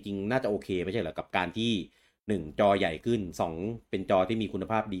จริงๆน่าจะโอเคไม่ใช่เหรอกับการที่1จอใหญ่ขึ้น2เป็นจอที่มีคุณ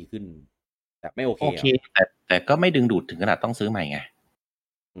ภาพดีขึ้นแต่ไม่โอเคแต่ก็ไม่ดึงดูดถึงขนาดต้องซื้อใหม่ไง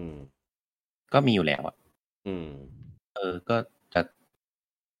ก็มีอยู่แล้วก็จะ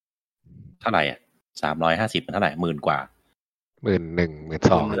เท่าไหร่350มันเท่าไหร่10,000 กว่า 11,000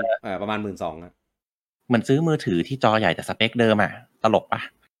 12,000 ประมาณ 12,000เหมือนซื้อมือถือที่จอใหญ่แต่สเปคเดิมตลกปะ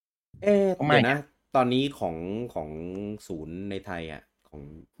ไม่นะตอนนี้ของศูนย์ในไทยของ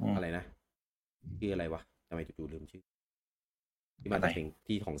อะไรนะชื่ออะไรวะทำไมจู่ๆลืมชื่อที่มาจาก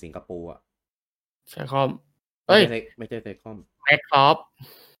ที่ของสิงคโปร์ใช่คอมไม่ใช่ไซคอมแม็กซอฟ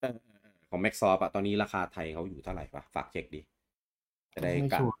ของแม็กซอฟตอนนี้ราคาไทยเขาอยู่เท่าไหร่วะฝากเช็คดิจะได้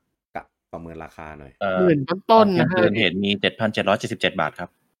กะประเมินราคาหน่อย10,000 ต้นนะฮะเห็นมี 7,777 บาทครับ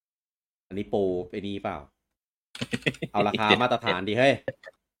อันนี้โปรไปนี้เปล่าเอาราคามาตรฐานดิเฮ้ย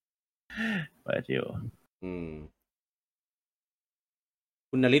เปิดอยู่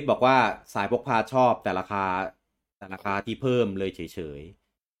คุณนฤทธิ์บอกว่าสายพกพาชอบแต่ราคาที่เพิ่มเลยเฉย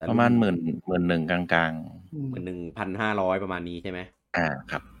ๆประมาณ11,000กลางๆ11,500ประมาณนี้ใช่ไหม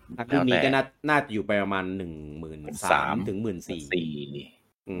ครับถ้ารุ่นนี้ก็น่าจะอยู่ไปประมาณ13,000 ถึง 14,000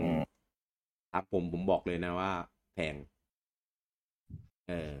ครับผมบอกเลยนะว่าแพง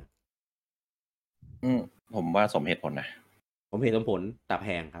ผมว่าสมเหตุผลนะผมเห็นสมผลแต่แพ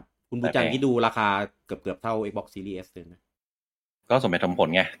งครับคุณบูจังที่ดูราคาเกือบเท่า Xbox Series S เลยนะก็สมเหตุสมผล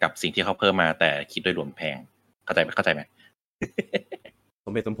ไงกับสิ่งที่เขาเพิ่มมาแต่คิดโดยรวมแพงเข้าใจไหมส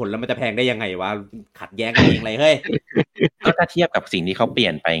มเหตุสมผลแล้วมันจะแพงได้ยังไงวะขัดแย้งกันเองเลยเฮ้ยก็ถ้าเทียบกับสิ่งที่เขาเปลี่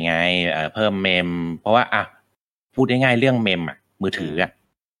ยนไปไงเพิ่มเมมเพราะว่าพูดง่ายๆเรื่องเมมมือถือ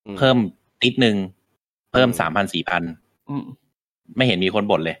เพิ่ม นิดนึงเพิ่ม 3,000-4,000 อืม ไม่เห็นมีคน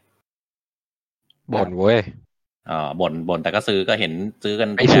บ่นเลย บ่นเว้ย บ่นแต่ก็ซื้อก็เห็นซื้อกัน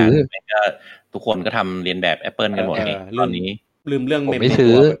ไม่ซื้อ ก็ทุกคนก็ทำเรียนแบบ Apple กันหมดไงตอนนี้ ลืมเรื่อง ผม เมม ไม่ ใน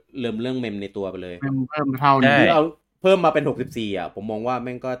ซื้ ตั อ วลืมเรื่องเมมในตัวไปเลย เพิ่มเท่า ใช่ นี้ คือเอาเพิ่มมาเป็น64อ่ะผมมองว่าแ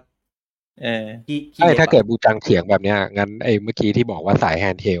ม่งก็ ขี้ ใช่ เล็บ ถ้า อะ เกิดบูจังเถียงแบบเนี้ยงั้นไอ้เมื่อกี้ที่บอกว่าสายแฮ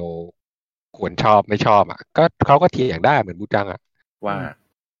นด์เฮลควรชอบไม่ชอบอ่ะก็เขาก็เถียงได้เหมือนบูจังอ่ะ ว่า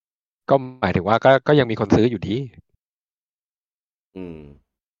ก็หมายถึงว่าก็ยังมีคนซื้ออยู่ดี อืม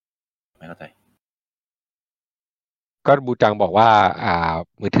ไม่เข้าใจ ก็บูจังบอกว่า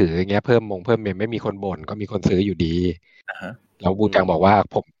มือถืออย่างเงี้ยเพิ่มเมมไม่มีคนบ่นก็มีคนซื้ออยู่ดี อ่าฮะ แล้วบูจังบอกว่า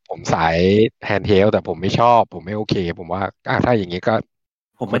ผมสายแฮนด์เฮลแต่ผมไม่ชอบผมไม่โอเค ผมว่าถ้าอย่างงี้ก็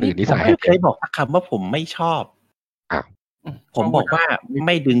ผมไม่ได้ คนอื่นที่สาย ไม่เคยบอกสักคำว่าผมไม่ชอบ อ้าว ผมบอกว่าไ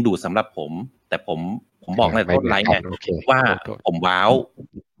ม่ดึงดูดสำหรับผม แต่ผมบอกในต้นไลฟ์ไง โอเค ว่า โทษ ผมว้าว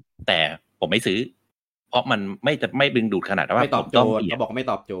แต่ผมไม่ซื้อ เพราะมันไม่ดึงดูดขนาดว่า ไม่ตอบ ผม โจ ต้อง ทย์ เปลี่ย เขา น บอกไม่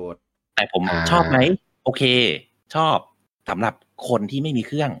ตอบโจทย์ แต่ผมชอบไหมโอเค ชอบสำหรับคนที่ไม่มีเ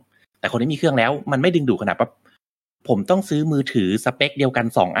ครื่อง แต่คนที่มีเครื่องแล้ว มันไม่ดึงดูดขนาดว่าผมต้องซื้อมือถือสเปคเดียวกัน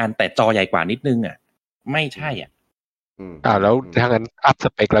2 อันแต่จอใหญ่กว่านิดนึงอ่ะไม่ใช่อ่ะ แล้วถ้างั้นอัพส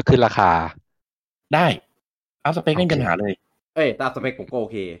เปคแล้วขึ้นราคา ได้เอาสเปคไม่มี โอเค ปัญหาเลย เอ้ยตามสเปคผมก็โอ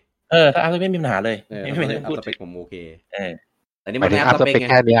เค ถ้าเอาสเปคไม่มีปัญหาเลย ไม่เป็นไร อัพ พูด สเปคผมโอเค เออ แต่นี่ ห มั มาย น ถึง ไม่ อั อั พ พ ส สเป เป ค ค ไง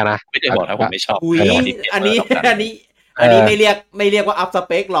แค่เนี้ยนะ ไม่ได้บอกนะผมไม่ชอบ อุ้ย แต่ว่าที่ อันนี้ เกี่ยวกับ อันนี้ไม่เรียกว่าอัพส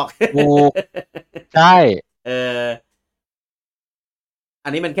เปคหรอก ถูก ใช่ อั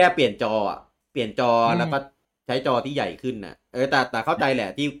นนี้มันแค่เปลี่ยนจออ่ะเปลี่ยนจอแล้วก็ใช้จอที่ใหญ่ขึ้นน่ะแต่เข้าใจแหละ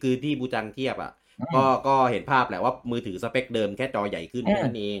ที่คือที่บูจังเทียบอ่ะก็เห็นภาพแหละว่ามือถือสเปคเดิมแค่จอใหญ่ขึ้นแค่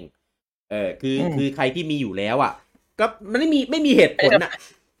นั้นเองคือใครที่มีอยู่แล้วอ่ะก็มันไม่มีเหตุผลอ่ะ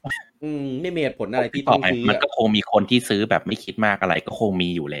ไม่มีเหตุผลอะไรที่ต้องซื้อ มันก็คงมีคนที่ซื้อแบบไม่คิดมากอะไรก็คงมี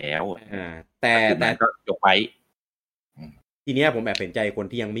อยู่แล้วแต่ก็ยกไว้ ทีเนี้ยผมแอบเห็นใจคน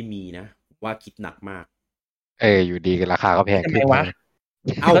ที่ยังไม่มีนะว่าคิดหนักมากอยู่ดีราคาก็แพง ทำ ขึ้ ไม น วะ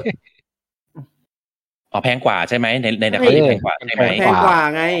แพงกว่าใช่ไหมในราคาที่แพงกว่าใช่ไหม แพงกว่า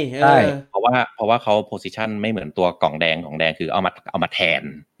ไง ใช่ เพราะว่าเขาโพสิชันไม่เหมือนตัวกล่องแดงคือเอามาแทน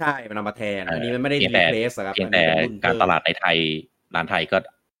ใช่มันเอามาแทนอันนี้มันไม่ได้รีเพลซครับ เพียงแต่การตลาดในไทยร้านไทยก็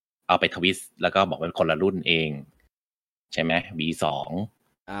เอาไปทวิสต์แล้วก็บอกเป็นคนละรุ่นเองใช่ไหม V2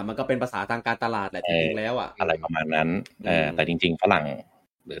 มันก็เป็นภาษาทางการตลาดแหละจริงๆแล้วอ่ะ อะไรประมาณนั้นแต่จริงๆฝรั่ง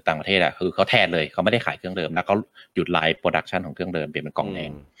หรือต่างประเทศคือเขาแทนเลยเขาไม่ได้ขายเครื่องเดิมแล้วเขาหยุดไลฟ์โปรดักชันของเครื่องเดิมเปลี่ยนเป็นกล่องแด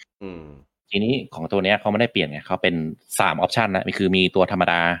งทีนี้ของตัวเนี้ยเขาไม่ได้เปลี่ยนไงเขาเป็น3 ออปชันนะคือมีตัวธรรม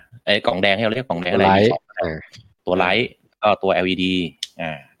ดากล่องแดงที่เราเรียกกล่องแดงอะไรมีตัวไลท์ก็ตัว LED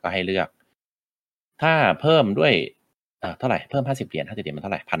ก็ให้เลือกถ้าเพิ่มด้วยเท่าไหร่เพิ่ม50 เหรียญมันเท่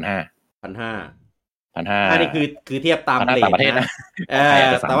าไหร่ 1,500 อันนี้คือเทียบตามเรท ประเทศนะ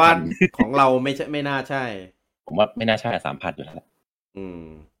แต่ว่าของเราไม่น่าใช่ผมว่าไม่น่าใช่ 3,000 อยู่แล้ว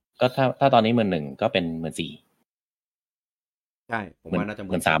ก็ถ้าตอนนี้ 11,000 ก็เป็น 14,000 ใช่ผมว่าน่าจะ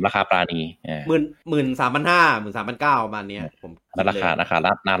 13,000 ราคาปราณี 13,500 13,900ประมาณเนี้ยผมราคา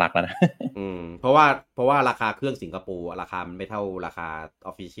น่ารักแล้วนะเพราะว่าราคาเครื่องสิงคโปร์ราคามันไม่เท่าราคา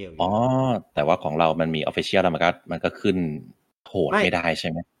official แต่ว่าของเรามันมี official แล้วมันก็ขึ้นโหดไม่ได้ใช่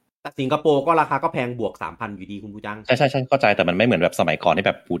ไหมแต่สิงคโปร์ก็ราคาก็แพงบวก 3,000 อยู่ดีคุณผู้จังใช่เข้าใจแต่มันไม่เหมือนแบบสมัยก่อนที่แ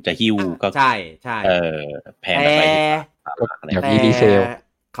บบปูจะหิ้วก็ใช่แพงแบบอย่างนี้ดีเซล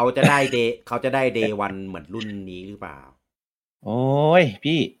เขาจะได้เดย์วันเหมือนรุ่นนี้หรือเปล่าโอ้ย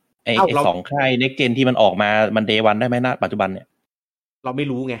พี่ไอ้2 ค่าย Next Gen ที่มันออกมามัน Day 1ได้ไหมณปัจจุบันเนี่ยเราไม่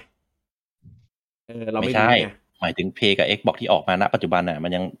รู้ไงเราไม่ใช่หมายถึง Play กับ Xbox ที่ออกมาณปัจจุบันน่ะ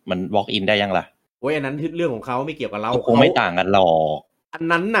มัน walk in ได้ยังล่ะโอ้ยอันนั้นเรื่องของเขาไม่เกี่ยวกับเราคงไม่ต่างกันหรอกอัน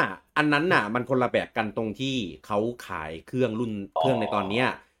นั้นน่ะมันคนละแบบกันตรงที่เขาขายเครื่องในตอนเนี้ย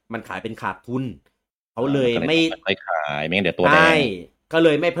มันขายเป็นขาดทุนเขาเลยไม่ขายไม่งั้นเดี๋ยวตัวแดงก็เล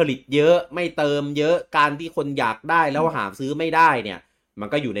ยไม่ผลิตเยอะไม่เติมเยอะการที่คนอยากได้แล้วหาซื้อไม่ได้เนี่ยมัน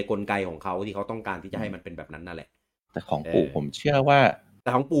ก็อยู่ในกลไกของเขาที่เขาต้องการที่จะให้มันเป็นแบบนั้นนั่นแหละแต่ของปู่ผมเชื่อว่าแ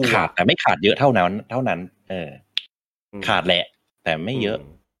ต่ของปู่ขาดแต่ไม่ขาดเยอะเท่านั้นขาดแหละแต่ไม่เยอะ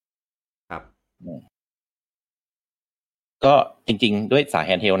ครับก็จริงๆด้วยสายแ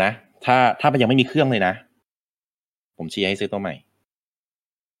ฮนด์เฮลนะถ้ามันยังไม่มีเครื่องเลยนะผมเชียร์ให้ซื้อตัวใหม่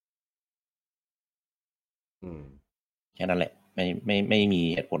แค่นั้นแหละไม่มี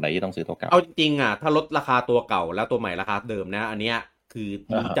เหตุผลใดที่ต้องซื้อตัวเก่าเอาจริงถ้าลดราคาตัวเก่าแล้วตัวใหม่ราคาเดิมนะอันเนี้ยคือ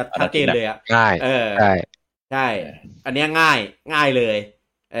จะชัดเจนเลยอ่ะง่ายใช่อันเนี้ยง่ายเลย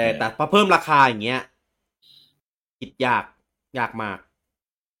แต่พอเพิ่มราคาอย่างเงี้ยคิดยากมาก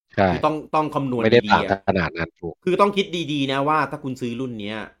คือต้องคำนวณไม่ได้ต่างขนาดนั้นถูกคือต้องคิดดีๆนะว่าถ้าคุณซื้อรุ่นเ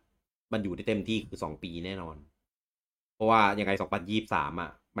นี้ยมันอยู่ได้เต็มที่คือ2 ปีแน่นอนเพราะว่ายังไง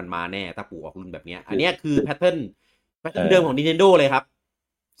2023 มันมาแน่ถ้าปู่ออกรุ่นแบบเนี้ยอันเนี้ยคือแพทเทิร์นเดิมของ Nintendo เลยครับ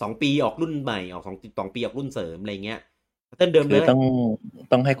2 ปีออกรุ่นใหม่ออก2 ปีออกรุ่นเสริมอะไรเงี้ยแพทเทิร์นเดิมเลย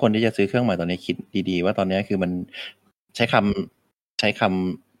ต้องให้คนที่จะซื้อเครื่องใหม่ตอนนี้คิดดีๆว่าตอนนี้คือมันใช้ค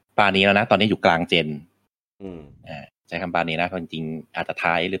ำปานี้แล้วนะตอนนี้อยู่กลางเจนใช้คำปานี้นะจริงๆอาจจะ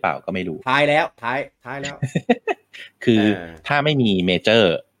ท้ายหรือเปล่าก็ไม่รู้ท้ายแล้ว คือถ้าไม่มีเมเจอ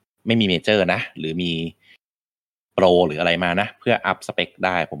ร์นะหรือมีโปรหรืออะไรมานะเพื่ออัพสเปคไ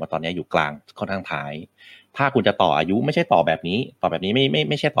ด้ผมว่าตอนนี้อยู่กลางค่อนข้างท้ายถ้าคุณจะต่ออายุไม่ใช่ต่อแบบนี้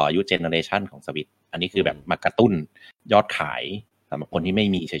ไม่ใช่ต่ออายุเจเนอเรชันของสวิตช์อันนี้คือแบบมากระตุ้นยอดขายสำหรับคนที่ไม่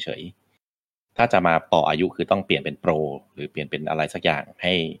มีเฉยๆถ้าจะมาต่ออายุคือต้องเปลี่ยนเป็นโปรหรือเปลี่ยนเป็นอะไรสักอย่างใ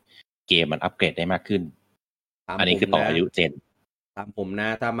ห้เกมมันอัปเกรดได้มากขึ้นอันนี้คือต่ออายุเจนตามผมนะ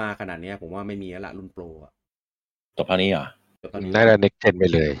ถ้ามาขนาดนี้ผมว่าไม่มีแล้วละรุ่นโปรอ่ะจบเท่านี้เหรอน่าจะเน็กเจนไป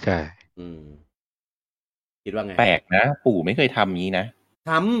เลยใช่คิดว่าไงแปลกนะปู่ไม่เคยทำนี้นะ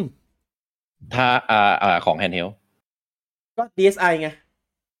ทำถ้าของแฮนด์เฮลก็ DSi ไง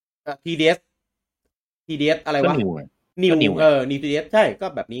TDS อะไรวะนิวนิว TDS ใช่ก็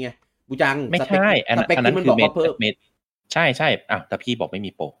แบบนี้ไงบูจังไม่ใช่อันนั้นคือเมดใช่แต่พี่บอกไม่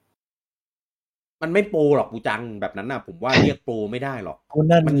มีโปรมันไม่โปรหรอกบูจังแบบนั้นน่ะผมว่าเรียกโปรไม่ได้หรอก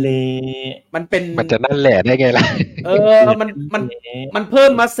มันเลยมันเป็นมันจะนั่นแหละได้ไงล่ะมันเพิ่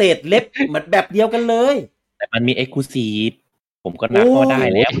มมาเศษเล็บเหมือนแบบเดียวกันเลยแต่มันมี Exclusive ผมก็นับก็ได้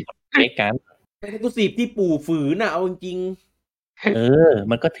แล้วเล็กกันเป็น Exclusive ที่ปู่ฝืนน่ะเอาจริง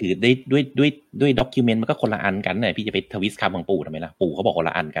มันก็ถือได้ด้วยด็อกิวเมนต์มันก็คนละอันกันน่ะพี่จะไปทวิสคำของปู่ทำไมล่ะปู่เขาบอกคน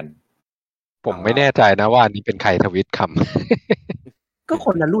ละอันกันผมไม่แน่ใจนะว่านี่เป็นใครทวิสคำก็ค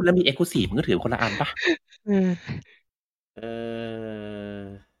นละรุ่นแล้วมี Exclusive มันก็ถือคนละอันป่ะ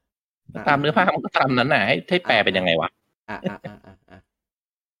ตามเนื้อผ้ามันก็ตามนั้นน่ะให้แปลเป็นยังไงวะ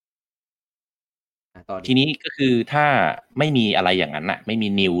ทีนี้ก็คือถ้าไม่มีอะไรอย่างนั้นน่ะไม่มี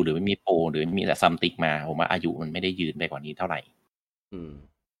นิวหรือไม่มีโปรหรือไม่มีแต่ซัมติกมาผมว่าอายุมันไม่ได้ยืนไปกว่านี้เท่าไหร่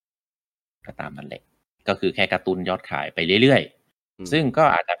ก็ตามนั้นแหละก็คือแค่กระตุ้นยอดขายไปเรื่อยๆซึ่งก็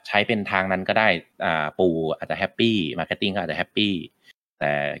อาจจะใช้เป็นทางนั้นก็ได้ปู่อาจจะแฮปปี้มาร์เก็ตติ้งก็อาจจะแฮปปี้แ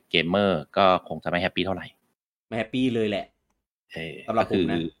ต่เกมเมอร์ก็คงจะไม่แฮปปี้เท่าไหร่ไม่แฮปปี้เลยแหละสำหรับผม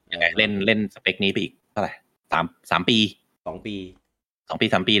นะยังไงเล่นสเปคนี้ไปอีกเท่าไหร่3 ปี2 ปี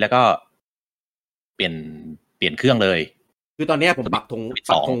3 ปีแล้วก็เปลี่ยนเครื่องเลยคือตอนนี้ผมปักธ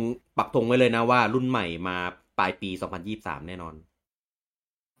งไว้เลยนะว่ารุ่นใหม่มาปลายปี2023แน่นอน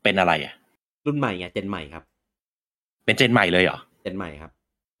เป็นอะไรอ่ะรุ่นใหม่ไงเจนใหม่ครับเป็นเจนใหม่เลยเหรอเจนใหม่ครับ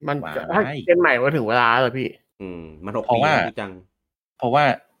มันถ้าเจนใหม่ก็ถึงเวลาแล้วพี่มัน6 ปีแล้วจังเพราะว่า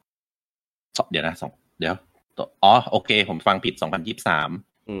เดี๋ยวนะเดี๋ยวโอเคผมฟังผิด2023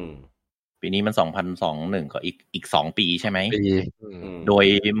ปีนี้มัน2021ก็อีก2 ปีใช่ไหมโดย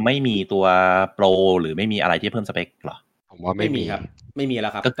ไม่มีตัวโปรหรือไม่มีอะไรที่เพิ่มสเปคหรอผมว่าไม่มีครับไม่มีแล้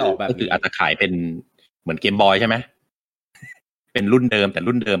วครับก็คืออาจจะขายเป็นเหมือนเกมบอยใช่ไหมเป็นรุ่นเดิมแต่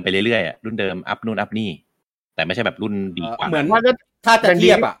รุ่นเดิมไปเรื่อยๆรุ่นเดิมอัพนู่นอัพนี่แต่ไม่ใช่แบบรุ่นดีกว่าเหมือนว่าถ้าจะเ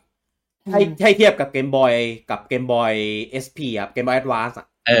ทียบอ่ะให้เทียบกับเกมบอยSP ครับเกมบอย Advance อ่ะ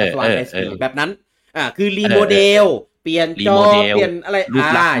Advance SP แบบนั้นคือรีโมเดลเปลี่ยนจอเปลี่ยนอะไรรูป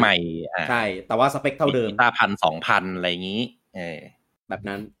ลักษณ์ใหม่ใช่แต่ว่าสเปคเท่าเดิม1,000-2,000อะไรอย่างนี้แบบ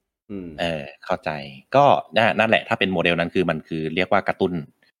นั้นเข้าใจก็นั่นแหละถ้าเป็นโมเดลนั้นคือมันคือเรียกว่ากระ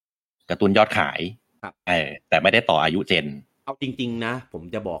ตุ้นยอดขายครับแต่ไม่ได้ต่ออายุเจนเอาจริงๆนะผม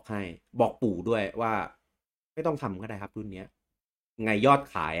จะบอกปู่ด้วยว่าไม่ต้องทำก็ได้ครับรุ่นนี้ไงยอด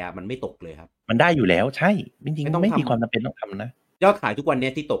ขายมันไม่ตกเลยครับมันได้อยู่แล้วใช่จริงๆไม่มีความจำเป็นต้องทำนะยอดขายทุกวันนี้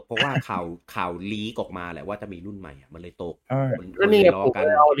ที่ตกเพราะว่าข่าวลีกออกมาแหละว่าจะมีรุ่นใหม่มันเลยตกก็นี่ปู่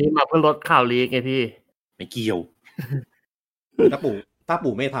เอานี้มาเพื่อลดข่าวลีกไงพี่ไม่เกี่ยวถ้า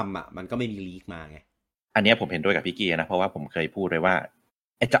ปู่ไม่ทำมันก็ไม่มีลีกมาไงอันนี้ผมเห็นด้วยกับพี่กี้นะเพราะว่าผมเคยพูดไว้ว่า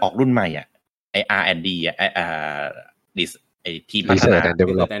จะออกรุ่นใหม่ไอ้ R&D ไอ้ทีมพัฒนา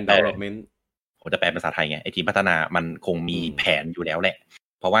development ผมจะแปลเป็นภาษาไทยไงไอ้ทีมพัฒนามันคงมีแผนอยู่แล้วแหละ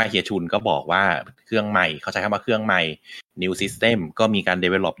เพราะว่าเฮียชุนก็บอกว่าเครื่องใหม่เขาใช้คำว่าเครื่องใหม่ new system ก็มีการ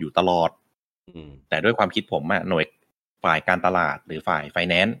develop อยู่ตลอดแต่ด้วยความคิดผมหน่วยฝ่ายการตลาดหรือฝ่าย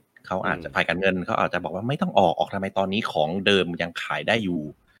finance เขาอาจจะฝ่ายการเงินเขาอาจจะบอกว่าไม่ต้องออกทำไมตอนนี้ของเดิมยังขายได้อยู่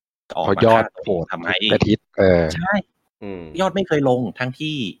ออกยอดโหดทำให้กระทิใช่ยอดไม่เคยลงทั้ง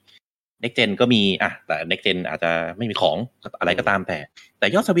ที่ next gen ก็มีแต่ next gen อาจจะไม่มีของอะไรก็ตามแต่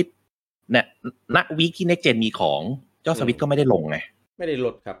ยอดสวิตช์เนี่ยณวีคที่ next gen มีของยอดสวิตช์ก็ไม่ได้ลงไงไม่ได้ล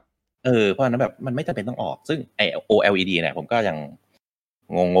ดครับเพราะฉะนั้นแบบมันไม่จำเป็นต้องออกซึ่งไอ้ OLED เนี่ยผมก็ยัง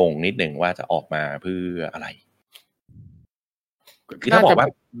งงนิดนึงว่าจะออกมาเพื่ออะไรคือถ้าบอกว่า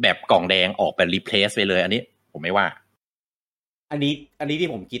แบบกล่องแดงออกเป็น replace ไปเลยอันนี้ผมไม่ว่าอันนี้ที่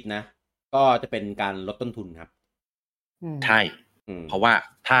ผมคิดนะก็จะเป็นการลดต้นทุนครับใช่ เพราะว่า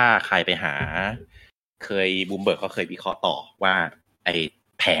ถ้าใครไปหาเคยบูมเบิร์กเขาเคยวิเคราะห์ต่อว่าไอ้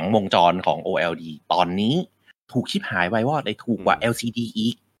แผงวงจรของ OLED ตอนนี้ถูกชิบหายไววอดได้ถูกกว่า LCD อี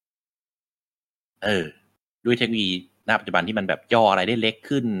กด้วยเทคโนโลยีณปัจจุบันที่มันแบบย่ออะไรได้เล็ก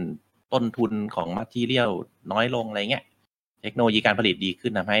ขึ้นต้นทุนของ material น้อยลงอะไรเงี้ยเทคโนโลยีการผลิตดีขึ้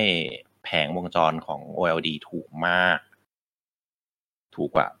นทำให้แผงวงจรของ OLED ถูกมากถูก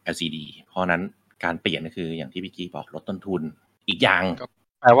กว่า LCD เพราะนั้นการเปลี่ยนก็คืออย่างที่พี่กี้บอกลดต้นทุนอีกอย่าง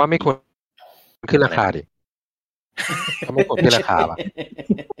แปลว่าไม่ควรขึ้นราคาดิเขาไม่ควรขึ้นราคาป่ะ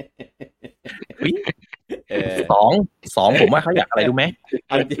สองผมว่าเขาอยากอะไรรู้ไหม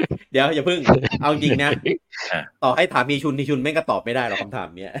เดี๋ยวอย่าพึ่งเอาจริงนะต่อให้ถามมีชุนแม่งก็ตอบไม่ได้หรอกคำถาม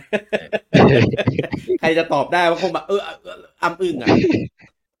เนี้ยใครจะตอบได้ว่าคงแบบอ้ำอึ้งอ่ะ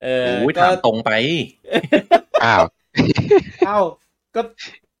ถามตรงไปอ้าว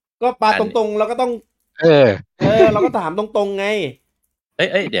ก็ปาตรงๆเราก็ต้องเราก็ถามตรงๆไง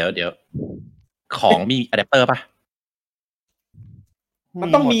เดี๋ยวของมีอะแดปเตอร์ป่ะมัน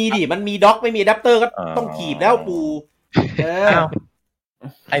ต้องมีดิมันมีด็อกไม่มีอะแดปเตอร์ก็ต้องถีบแล้วปู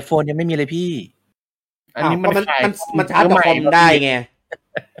iPhone ยังไม่มีเลยพี่อันนี้มันชาร์จกับคอมได้ไง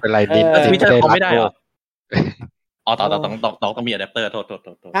เป็นไรนิดไม่ใช่คอมไม่ได้หรอต้องมีอะแดปเตอร์โทษ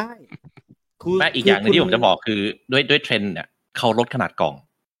ใช่แม่อีกอย่างนึงที่ผมจะบอกคือด้วยเทรนด์เนี่ยเขาลดขนาดกล่อง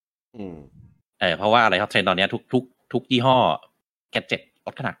เพราะว่าอะไรครับเทรนด์ตอนนี้ทุกยี่ห้อแกดเจ็ตล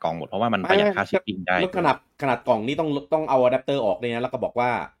ดขนาดกล่องหมดเพราะว่ามันประหยัดค่าชิปปิ้งได้ลดขนาดกล่องนี่ต้องเอาอะแดปเตอร์ออกเลยนะแล้วก็บอกว่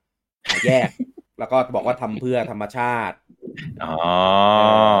าแยกแล้วก็บอกว่าทำเพื่อธรรมชาติ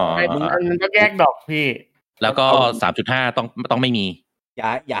มันก็แยกดอกพี่แล้วก็ 3.5 ต้องไม่มี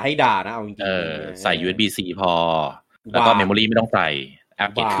อย่าให้ด่านะเอาจริงใส่ USB-C พอแล้วก็เมมโมรี่ไม่ต้องใส่อัป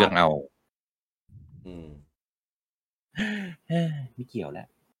เกรดเครื่องเอาไม่เกี่ยวแล้ว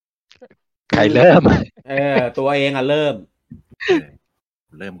ใครเริ่มตัวเองอ่ะเริ่ม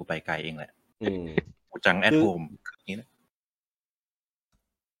กูไปไกลเองแหละกูจังแอดโฮมนี่นะ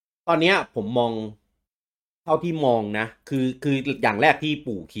ตอนเนี้ยผมมองเท่าที่มองนะคืออย่างแรกที่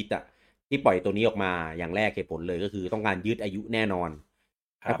ปู่คิดอ่ะที่ปล่อยตัวนี้ออกมาอย่างแรกเหตุผลเลยก็คือต้องการยืดอายุแน่นอน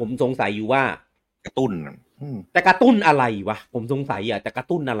แต่ผมสงสัยอยู่ว่ากระตุ้นจะกระตุ้นอะไรวะผมสงสัยอ่ะจะกระ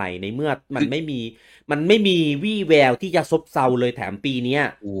ตุ้นอะไรในเมื่อมันไม่มีวี่แววที่จะซบเซาเลยแถมปีนี้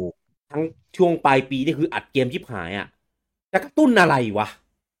ทั้งช่วงปลายปีนี่คืออัดเกมชิบหายอ่ะจะกระตุ้นอะไรวะ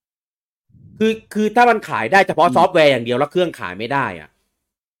คือถ้ามันขายได้เฉพาะซอฟต์แวร์อย่างเดียวแล้วเครื่องขายไม่ได้อ่ะ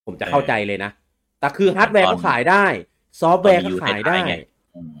ผมจะเข้าใจเลยนะแต่คือฮาร์ดแวร์ก็ขายได้ซอฟต์แวร์ก็ขายได้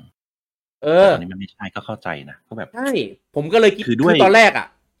ตอนนี้มันไม่ใช่ก็เข้าใจนะก็แบบใช่ผมก็เลยคิดคือตอนแรกอ่ะ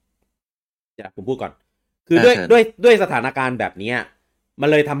จะผมพูดก่อนคือด้วยสถานการณ์แบบนี้มัน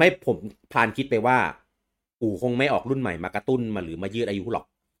เลยทำให้ผมผ่านคิดไปว่าปู่คงไม่ออกรุ่นใหม่มากระตุ้นมาหรือมายืดอายุหรอก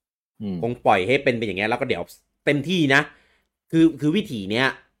คงปล่อยให้เป็นไปอย่างเงี้ยแล้วก็เดี๋ยวเต็มที่นะคือวิธีเนี้ย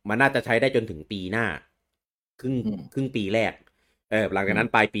มันน่าจะใช้ได้จนถึงปีหน้าครึ่งปีแรกหลังจากนั้น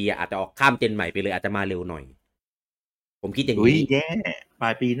ปลายปีอาจจะออกข้ามเจนใหม่ไปเลยอาจจะมาเร็วหน่อยผมคิดอย่างนี้แย่ปลา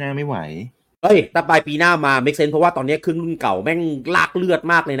ยปีหน้าไม่ไหวถ้าปลายปีหน้ามาเมคเซนส์เพราะว่าตอนนี้เครื่องรุ่นเก่าแม่งลากเลือด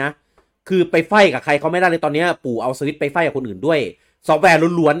มากเลยนะคือไปไฟกับใครเขาไม่ได้เลยตอนนี้ปู่เอาสวิตช์ไปไฟกับคนอื่นด้วยซอฟต์แวร์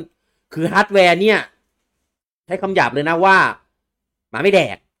ล้วนๆคือฮาร์ดแวร์เนี่ยใช้คำหยาบเลยนะว่าหมาไม่แด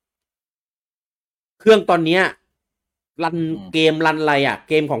กเครื่องตอนนี้รันเกมรันอะไรอ่ะ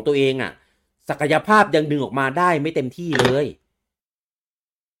เกมของตัวเองอ่ะศักยภาพยังดึงออกมาได้ไม่เต็มที่เลย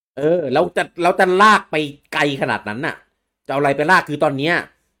แล้วจะลากไปไกลขนาดนั้นน่ะจะเอาอะไรไปลากคือตอนนี้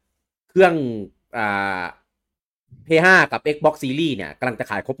เครื่องPS5 กับ Xbox Series เนี่ยกำลังจะ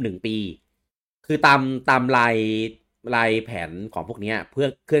ขายครบ1 ปีคือตามลายแผนของพวกนี้เพื่อ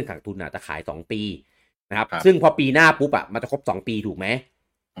เครื่องขาดทุนจะขาย2 ปีนะครับซึ่งพอปีหน้าปุ๊บมันจะครบ2 ปีถูกไหม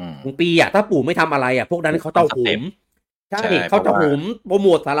1 ปีถ้าปู่ไม่ทำอะไรพวกนั้นเขาจะหุมใช่เขาจะหุมโปรโม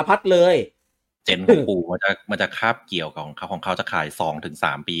ทสารพัดเลยเจนของปู่มันจะคาบเกี่ยวของเขาจะขาย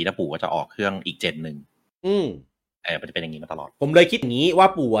 2-3 ปีแล้วปู่ก็จะออกเครื่องอีกเจนนึงมันจะเป็นอย่างนี้มาตลอดผมเลยคิดอย่างนี้ว่า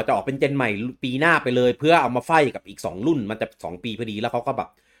ปู่จะออกเป็นเจนใหม่ปีหน้าไปเลยเพื่อเอามาไฟกับอีก2 รุ่นมันจะ2 ปีพอดีแล้วเขาก็แบบ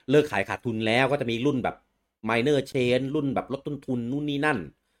เลิกขายขาดทุนแล้วก็จะมีรุ่นแบบ minor change รุ่นแบบลดต้นทุนนู่นนี่นั่น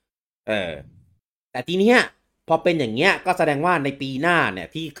แต่ทีเนี้ยพอเป็นอย่างเงี้ยก็แสดงว่าในปีหน้าเนี่ย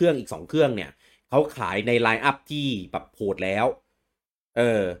ที่เครื่องอีก2 เครื่องเนี่ยเขาขายในไลน์อัพที่แบบโหดแล้ว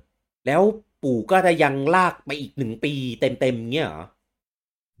แล้วปู่ก็จะยังลากไปอีก1 ปีเต็มๆเงี้ยเหรอ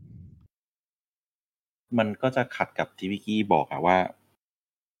มันก็จะขัดกับที่วิกกี้บอกว่า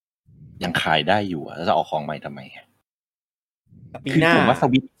ยังขายได้อยู่แล้วจะออกของใหม่ทำไมคือผมว่าส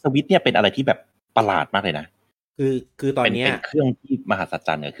วิตเนี่ยเป็นอะไรที่แบบประหลาดมากเลยนะคือตอนนี้เป็นเครื่องที่มหัศจ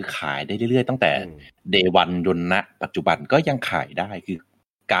รรย์เนี่ยคือขายได้เรื่อยๆตั้งแต่ Day 1 จนณปัจจุบันก็ยังขายได้คือ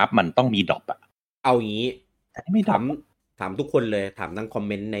กราฟมันต้องมีดรอปเอาอย่างนี้ไม่ ถามทุกคนเลยถามทั้งคอมเ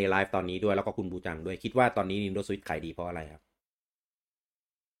มนต์ในไลฟ์ตอนนี้ด้วยแล้วก็คุณบูจังด้วยคิดว่าตอนนี้ Nintendo Switch ขายดีเพราะอะไรครับ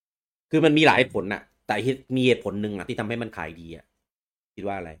คือมันมีหลายผลน่ะแต่มีเหตุผลหนึ่งอ่ะที่ทำให้มันขายดีอ่ะคิด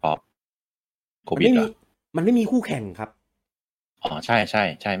ว่าอะไร เพราะโค มัน วิด ไม่ เหร มี อ มันไม่มีคู่แข่งครับ อ๋อใช่ใช่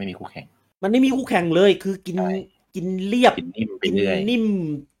ใช่ไม่มีคู่แข่ง มันไม่มีคู่แข่งเลยคือกิน ใช่ กินเรียบ กินนิ่มไป กิน เรื่อย นิ่ม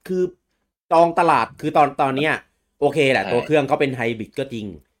คือจองตลาดคือตอนเนี้ยโอเคแหละ ใช่ ตัวเครื่องเขาเป็นไฮบริดก็จริง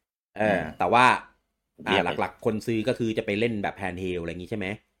แต่ว่า เรียบเลย หลักๆคนซื้อก็คือจะไปเล่นแบบแฮนด์เฮลอะไรอย่างงี้ใช่ไหม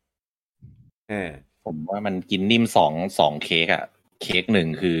ผมว่ามันกินนิ่มสองเค้กอะเค้กหนึ่ง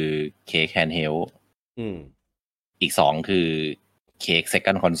คือเค้กแฮนด์เฮล อืม อีกสองคือเค้กเซ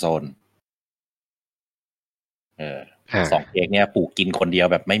คันด์คอนโซลสองเค้กเนี่ยปลูกกินคนเดียว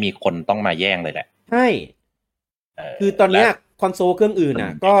แบบไม่มีคนต้องมาแย่งเลยแหละ ใช่คือตอนเนี้ยคอนโซลเครื่องอื่นน่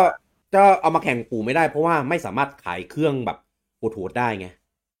ะ ก็จะเอามาแข่งปู่ไม่ได้เพราะว่าไม่สามารถขายเครื่องแบบโหดๆได้ไง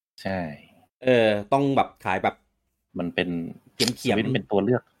ใช่ ต้องแบบขายแบบ มันเป็น เขียมๆ สวิตช์เป็นตัวเ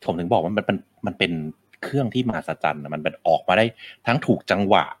ลือกผมถึงบอกว่ามันเป็นเครื่องที่มหัศจรรย์มันเป็นออกมาได้ทั้งถูกจัง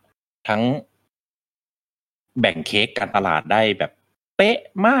หวะทั้งแบ่งเค้กการตลาดได้แบบเป๊ะ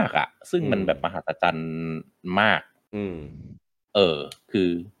มากอ่ะ ซึ่งมันแบบมหัศจรรย์มาก คือ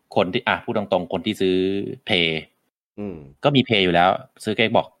คนที่พูดตรงๆคนที่ซื้อเพย์ก็มีเพย์อยู่แล้วซื้อเก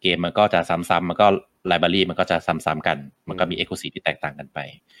มบอกเกมมันก็จะซ้ำๆมันก็ไลบรารีมันก็จะซ้ำๆกันมันก็มีเอ็กซ์คลูซีฟที่แตกต่างกันไป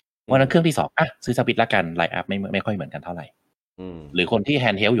วันนั้นเครื่องที่สองซื้อสวิตช์ละกันไลน์อัพไม่ค่อยเหมือนกันเท่าไหร่หรือคนที่แฮ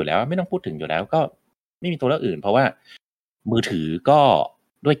นด์เฮลอยู่แล้วไม่ต้องพูดถึงอยู่แล้วก็ไม่มีตัวเลือกอื่นเพราะว่ามือถือก็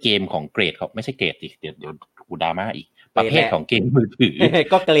ด้วยเกมของเกรดเขาไม่ใช่เกรดดิเดี๋ยวกูดราม่าอีกประเภทของเกมมือถือ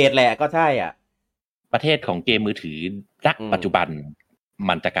ก็เกรดแหละก็ใช่อ่ะประเทศของเกมมือถือณปัจจุบัน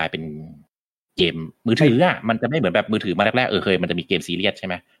มันจะกลายเป็นเกมมือถือมันจะไม่เหมือนแบบมือถือมาแรกๆเคยมันจะมีเกมซีเรียสใช่ไ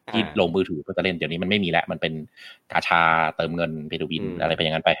หมที่ลงมือถือเพื่อจะเล่นเดี๋ยวนี้มันไม่มีแล้วมันเป็นกาชาเติมเงินเพทูวินอะไรไปอ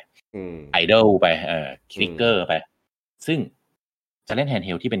ย่างนั้นไปไอดอลไปคลิกเกอร์ไปซึ่งจะเล่นแฮนด์เฮ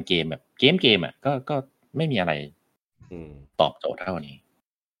ลที่เป็นเกมแบบเกมก็ไม่มีอะไรตอบโจทย์เท่านี้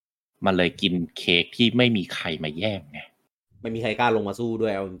มันเลยกินเค้กที่ไม่มีใครมาแย่งไงไม่มีใครกล้าลงมาสู้ด้ว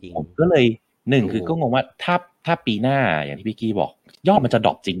ยเอาจริงๆผมก็เลยหนึ่งคือก็งงว่าถ้าปีหน้าอย่างที่พี่กี้บอกยอดมันจะดร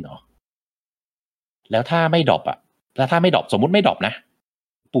อปจริงเหรอแล้วถ้าไม่ดรอปแล้วถ้าไม่ดรอปสมมุติไม่ดรอปนะ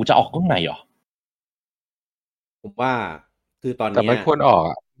ปู่จะออกกล้องไหนหรอผมว่าคือตอนนี้แต่มันควรออก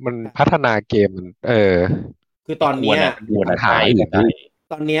มันพัฒนาเกมมันคือตอนนี้มันหายอยู่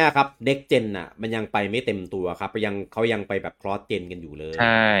ตอนนี้ครับ Next Gen มันยังไปไม่เต็มตัวครับเขายังไปแบบ Cross Gen กันอยู่เลยใ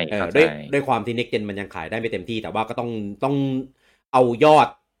ช่ด้วยความที่ Next Gen มันยังขายได้ไม่เต็มที่แต่ว่าก็ต้องเอายอด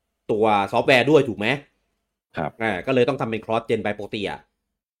ตัวซอฟต์แวร์ด้วยถูกไหมครับก็เลยต้องทำเป็น Cross Gen ไปปกติ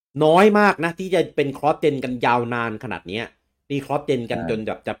น้อยมากนะที่จะเป็น Cross Gen กันยาวนานขนาดนี้นี่ Cross Gen กันจนแ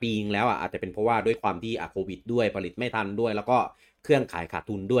บบจะปีนึงแล้วอาจจะเป็นเพราะว่าด้วยความที่โควิดด้วยผลิตไม่ทันด้วยแล้วก็เครื่องขายขาด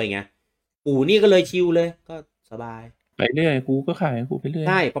ทุนด้วยไงปู่นี่ก็เลยชิลเลยก็สบายไปเรื่อยกูก็ขายกูไปเรื่อย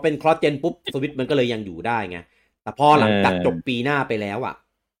ใช่พอเป็น Cross Gen ปุ๊บสวิตช์มันก็เลยยังอยู่ได้ไงแต่พอหลังจากจบปีหน้าไปแล้ว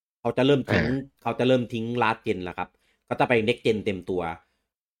เขาจะเริ่มทิ้งลาสเจนแล้วครับเขาจะไป Next Gen เต็มตัว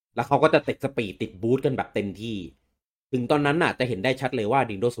แล้วเขาก็จะติดสปีดติดบูทกันแบบเต็มที่ถึงตอนนั้นจะเห็นได้ชัดเลยว่า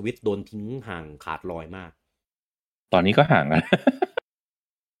Nintendo Switch โดนทิ้งห่างขาดลอยมากตอนนี้ก็ห่างนะ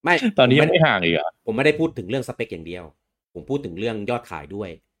ไม่ตอนนี้ไม่ห่างอีกผมไม่ได้พูดถึงเรื่องสเปคอย่างเดียวผมพูดถึงเรื่องยอดขายด้วย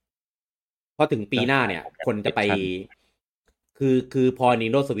เพราะถึงปีหน้าเนี่ยคนจะไปคือพอ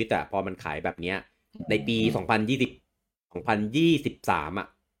Nintendo Switch พอมันขายแบบเนี้ยในปี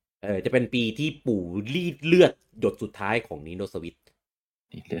2023จะเป็นปีที่ปู่รีดเลือดหยดสุดท้ายของ Nintendo Switch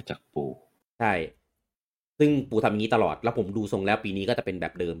เลือดจากปู่ใช่ซึ่งปู่ทำอย่างนี้ตลอดแล้วผมดูทรงแล้วปีนี้ก็จะเป็นแบ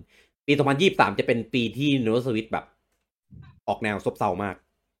บเดิมปี2023จะเป็นปีที่ Nintendo Switch แบบออกแนวซบเซามาก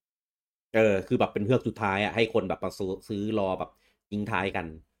คือแบบเป็นเฮือกสุดท้ายให้คนแบบมาซื้อรอแบบยิงท้ายกัน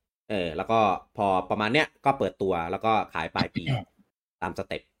แล้วก็พอประมาณเนี้ยก็เปิดตัวแล้วก็ขายปลายปี ตามส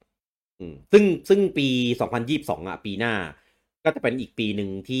เต็ปซึ่งปี2022ปีหน้าก็จะเป็นอีกปีหนึ่ง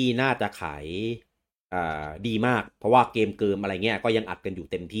ที่น่าจะขายดีมากเพราะว่าเกมเกิมอะไรเงี้ยก็ยังอัดกันอยู่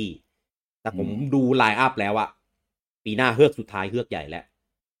เต็มที่แต่ผมดูไลน์อัพแล้วปีหน้าเฮือกสุดท้ายเฮือกใหญ่แล้ว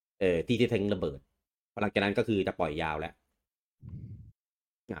ที่เทงระเบิดหลังจากนั้นก็คือจะปล่อยยาวแล้ว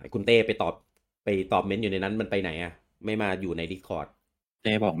คุณเต้ไปตอบเม้นต์อยู่ในนั้นมันไปไหนไม่มาอยู่ใน Discord เ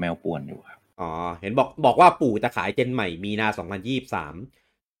ต้บอกแมวป่วนอยู่ครับเห็นบอกว่าปู่จะขายเจนใหม่มีนา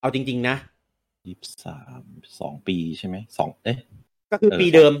2023เอาจริงๆนะ23 2ปีใช่ไหมก็คือปี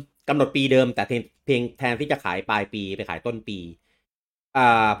เดิมกำหนดปีเดิมแต่เพียงแทนที่จะขายปลายปีไปขายต้นปี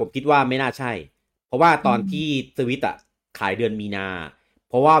ผมคิดว่าไม่น่าใช่เพราะว่าตอนที่สวิตขายเดือนมีนา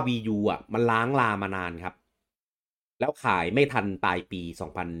เพราะว่า Wii U มันล้างลามานานครับแล้วขายไม่ทันปลายปี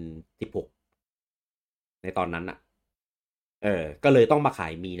2016ในตอนนั้นก็เลยต้องมาขา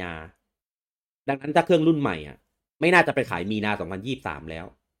ยมีนาดังนั้นถ้าเครื่องรุ่นใหม่ ไม่น่าจะไปขายมีนา2023แล้ว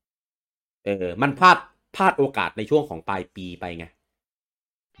มันพลาดโอกาสในช่วงของปลายปีไปไง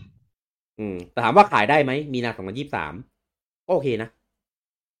แต่ถามว่าขายได้ไหมมีนา2023ก็โอเคนะ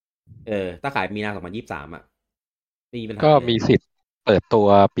ถ้าขายมีนา2023อ่ะไม่มีปัญหาก็มีสิทธิ์เปิดตัว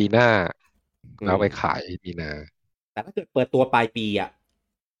ปีหน้าแล้วไปขายมีนาแต่ถ้าเกิดเปิดตัวปลายปีอ่ะ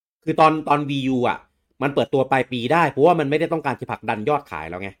คือตอน VU อ่ะมันเปิดตัวปลายปีได้เพราะว่ามันไม่ได้ต้องการจะผลักดันยอดขาย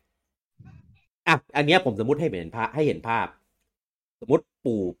แล้วไงอันเนี้ยผมสมมุติให้เห็นภาพสมมติ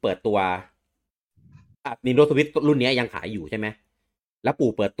ปู่เปิดตัวNintendo Switch รุ่นนี้ยังขายอยู่ใช่ไหมแล้วปู่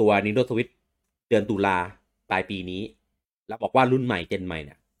เปิดตัว Nintendo Switch เดือนตุลาปลายปีนี้แล้วบอกว่ารุ่นใหม่เจนใหม่เ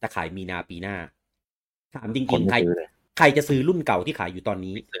นี่ยจะขายมีนาปีหน้าถามจริงๆใครจะซื้อรุ่นเก่าที่ขายอยู่ตอน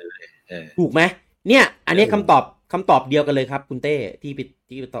นี้ถูกไหมเนี่ยอันนี้คำตอบเดียวกันเลยครับคุณเต้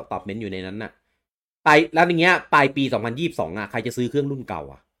ที่ตอบเมนต์อยู่ในนั้นน่ะแล้วอย่างเงี้ยปลายปี2022ใครจะซื้อเครื่องรุ่นเก่า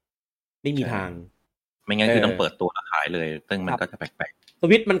ไม่มีทางไม่งั้นคือต้องเปิดตัวขายเลยซึ่งมันก็จะแปลกๆส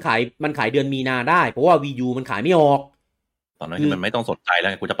วิตมันขายเดือนมีนาได้เพราะว่า VU มันขายไม่ออกตอนนั้นคือมันไม่ต้องสนใจแล้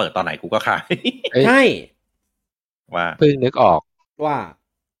วกูจะเปิดตอนไหนกูก็ขายใช่ว่าเพิ่งนึกออกว่า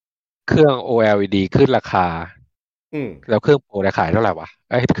เครื่อง OLED ขึ้นราคาแล้วเครื่องโปรจะขายเท่าไหร่วะ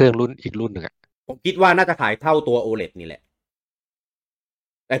เครื่องรุ่นอีกรุ่นหนึ่งผมคิดว่าน่าจะขายเท่าตัว OLED นี่แหละ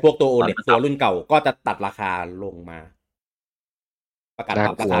ไอ้พวกตัว OLED ตัวรุ่นเก่าก็จะตัดราคาลงมาประกาศป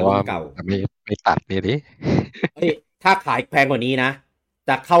รับราคารุ่นเก่าไม่ตัดนี่ดิถ้าขายแพงกว่านี้นะ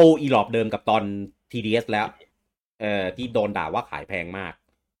จะเข้าอีหลอบเดิมกับตอน TDS แล้วที่โดนด่าว่าขายแพงมาก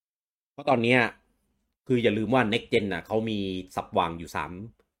เพราะตอนนี้คืออย่าลืมว่า Next Gen เขามีสับวางอยู่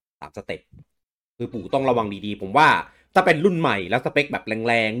3สเต็ปคือปู่ต้องระวังดีๆผมว่าถ้าเป็นรุ่นใหม่แล้วสเปคแบบ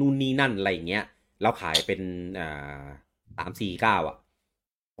แรงๆนู่นนี่นั่นอะไรอย่างเงี้ยแล้วขายเป็น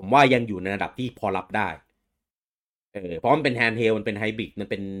349ผมว่ายังอยู่ในระดับที่พอรับได้เพราะมันเป็นแฮนด์เฮลมันเป็นไฮบริดมัน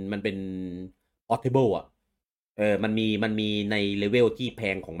เป็นพอร์ตเทเบิลมันมีในเลเวลที่แพ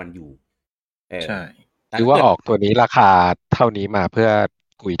งของมันอยู่ใช่หรือว่าออกตัวนี้ราคาเท่านี้มาเพื่อ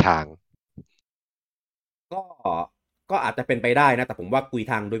กุยทางก็อาจจะเป็นไปได้นะแต่ผมว่ากุย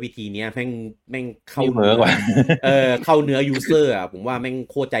ทางด้วยวิธีนี้แม่งเข้าเนื้อกว่าเข้าเนื้อยูเซอร์ผมว่าแม่ง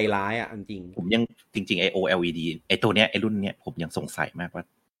โคตรใจร้ายจริงผมยังจริงๆไอ OLED ไอตัวเนี้ยไอรุ่นเนี้ยผมยังสงสัยมากว่า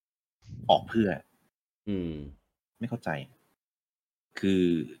ออกเพื่อไม่เข้าใจคือ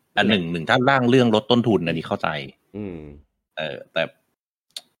อันหนึ่งถ้าร่างเรื่องลดต้นทุนอันนี้เข้าใจแต่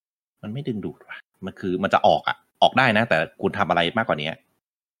มันไม่ดึงดูดว่ะมันคือมันจะออกได้นะแต่คุณทำอะไรมากกว่านี้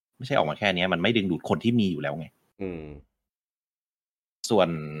ไม่ใช่ออกมาแค่นี้มันไม่ดึงดูดคนที่มีอยู่แล้วไงส่วน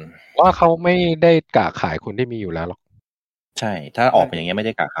ว่าเขาไม่ได้กะขายคนที่มีอยู่แล้วหรอกใช่ถ้าออกเป็นอย่างเงี้ยไม่ไ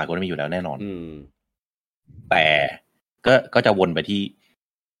ด้กะขายคนที่มีอยู่แล้วแน่นอนแต่ก็จะวนไปที่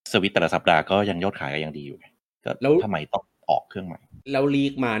สวิตแต่ละสัปดาห์ก็ยังยอดขายก็ยังดีอยู่ก็แล้วทำไมต้องออกเครื่องใหม่แล้วลี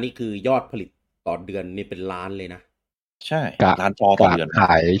กมานี่คือยอดผลิตต่อเดือนนี่เป็นล้านเลยนะใช่ล้านจอต่อเดือนข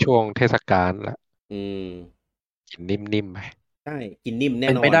ายช่วงเทศกาลละกินนิ่มๆไปใช่กินนิ่มแน่นอ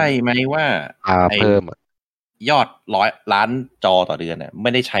นเป็นไปได้ไหมว่าเพิ่มยอด100 ล้านจอต่อเดือนเนี่ยไ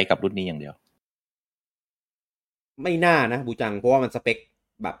ม่ได้ใช้กับรุ่นนี้อย่างเดียวไม่น่านะบูจังเพราะว่ามันสเปค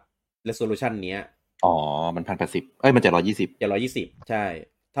แบบ resolution เนี้ยมัน1080มัน720ใช่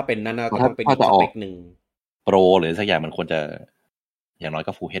ถ้าเป็นนั้นก็ต้องเป็นสเปคนึงโปรหรือสักอย่างมันควรจะอย่างน้อย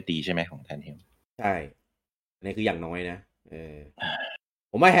ก็ Full HD ใช่ไหมของแทนเฮลใช่อันนี้คืออย่างน้อยนะ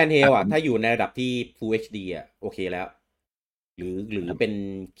ผมว่าแฮนด์เฮลถ้าอยู่ในระดับที่ Full HD โอเคแล้วหรือเป็น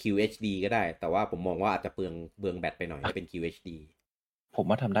QHD ก็ได้แต่ว่าผมมองว่าอาจจะเปลืองแบตไปหน่อยให้เป็น QHD ผม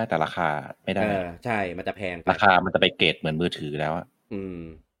ว่าทำได้แต่ราคาไม่ได้ใช่มันจะแพงราคามันจะไปเกรดเหมือนมือถือแล้ว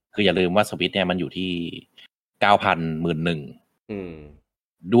คืออย่าลืมว่าสวิตช์เนี่ยมันอยู่ที่ 9,000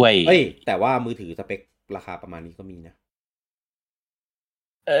 11,000ด้วยแต่ว่ามือถือสเปคราคาประมาณนี้ก็มีนะ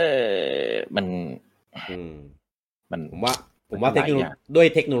มันผมว่าด้วย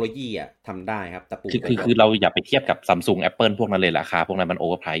เทคโนโลยีทำได้ครับแต่คือเราอย่าไปเทียบกับ Samsung Apple พวกนั้นเลยราคาพวกนั้นมันโอ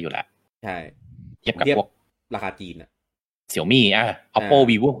เวอร์ไพรส์อยู่แล้วใช่เทียบกับพวกราคาจีนXiaomi Oppo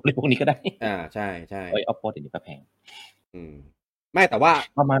Vivo พวกนี้ก็ได้ใช่Oppo เดี๋ยวนี้ก็แพงไม่แต่ว่า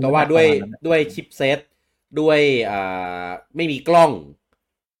ด้วยชิปเซตด้วยไม่มีกล้อง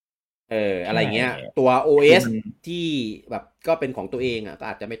อะไรเงี้ยตัว OS ที่แบบก็เป็นของตัวเองก็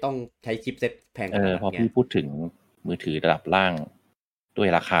อาจจะไม่ต้องใช้ชิปเซตแพงขนาดนั้นพอพี่พูดถึงมือถือระดับล่างด้วย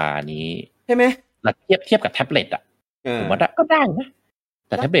ราคานี้ใช่ไหมเทียบกับแท็บเล็ตผมว่าก็ได้นะแ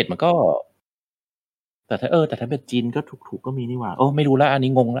ต่แท็บเล็ตมันก็แต่แท็บเล็ตจีนก็ถูกก็มีนี่หว่าไม่รู้แล้วอัน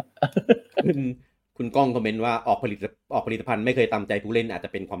นี้งงแล้วคุณก้องคอมเมนต์ว่าออกผลิตภัณฑ์ไม่เคยตามใจผู้เล่นอาจจะ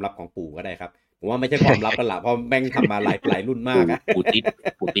เป็นความลับของปู่ก็ได้ครับผมว่าไม่ใช่ความลับแล้วล่ะเพราะแม่งทำมาหลายรุ่นมากปู่ติ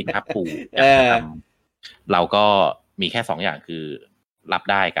ดครับปู่เราก็มีแค่2อย่างคือรับ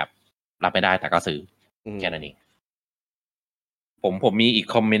ได้กับรับไม่ได้แต่ก็ซื้อแค่นั้นเอง ผมมีอีก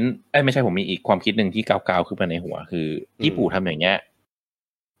คอมเมนต์ไม่ใช่ผมมีอีกความคิดหนึ่งที่ก้าวๆขึ้นมาในหัวคือที่ปู่ทำอย่างเงี้ย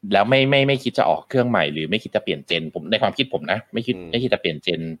แล้วไม่คิดจะออกเครื่องใหม่หรือไม่คิดจะเปลี่ยนเจนผมในความคิดผมนะไม่คิดจะเปลี่ยนเจ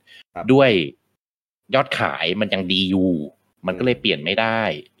นด้วยยอดขายมันยังดีอยู่มันก็เลยเปลี่ยนไม่ได้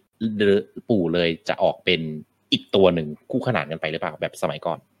ปู่เลยจะออกเป็นอีกตัวหนึ่งคู่ขนานกันไปหรือเปล่าแบบสมัย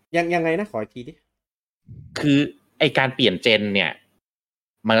ก่อนยังไงนะขออีกทีดิคือไอการเปลี่ยนเจนเนี่ย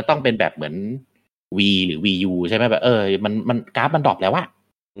มันก็ต้องเป็นแบบเหมือน V หรือ VU ใช่ไหมแบบมันกราฟมันดรอปแล้วอะ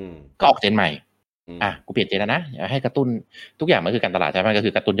ก็ออกเจนใหม่กูเปลี่ยนเจนแล้วนะให้กระตุ้นทุกอย่างมันคือการตลาดใช่ไหมก็คื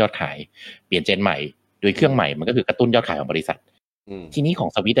อกระตุ้นยอดขายเปลี่ยนเจนใหม่โดยเครื่องใหม่มันก็คือกระตุ้นยอดขายของบริษัททีนี้ของ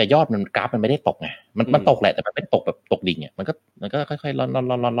สวิตยอดมันกราฟมันไม่ได้ตกไงมันตกแหละแต่มันไม่ตกแบบตกดิ่งมันก็ค่อยๆล่อ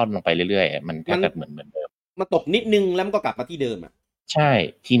นลงไปเรื่อยๆมันแทบจะเหมือนเดิมมันตกนิดนึงแล้วมันก็กลับมาที่เดิมใช่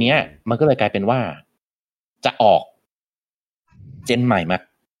ทีเนี้ยมันก็เลยกลายเป็นว่าจะออกเจนใหม่มา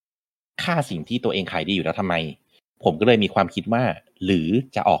ค่าสิ่งที่ตัวเองขายดีอยู่แล้วทำไมผมก็เลยมีความคิดว่าหรือ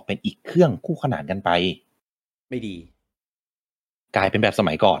จะออกเป็นอีกเครื่องคู่ขนานกันไปไม่ดีกลายเป็นแบบส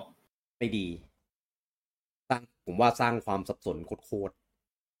มัยก่อนไม่ดีผมว่าสร้างความสับสนโคตร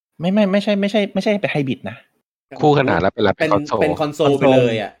ไม่ใช่เป็นไฮบริดนะคู่ขนานแล้วเป็นคอนโซลไปเล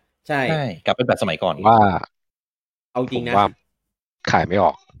ยใช่กลับเป็นแบบสมัยก่อนว่าเอาจริงนะว่าขายไม่อ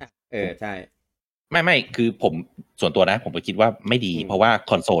อกใช่ไม่คือผมส่วนตัวนะผมก็คิดว่าไม่ดีเพราะว่า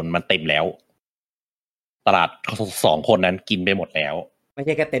คอนโซลมันเต็มแล้วตลาด2คนนั้นกินไปหมดแล้วไม่ใ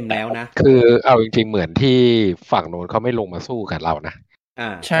ช่แค่เต็มแล้วนะคือเอาจริงๆเหมือนที่ฝั่งโน้นเขาไม่ลงมาสู้กับเรานะ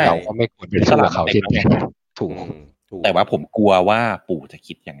ใช่เราก็ไม่ควรเป็นสู้กับเขาเช่นกันถูกแต่ว่าผมกลัวว่าปู่จะ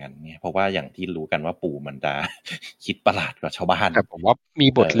คิดอย่างนั้นเนี่ยเพราะว่าอย่างที่รู้กันว่าปู่มันจะคิดประหลาดกว่าชาวบ้านแต่ผมว่ามี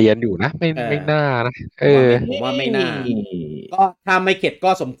บทเรียนอยู่นะไม่น่านะผมว่าไม่น่าก็ถ้าไม่เข็ดก็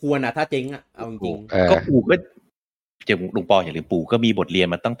สมควรถ้าเจ๊งเอาจริงก็ปู่ก็เจ้าลุงปออย่าลืมปู่ก็มีบทเรียน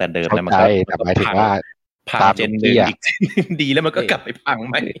มาตั้งแต่เดิมแล้วมันก็หมายถึงว่าพังเจนหนึ่งอีกดีแล้วมันก็กลับไปพัง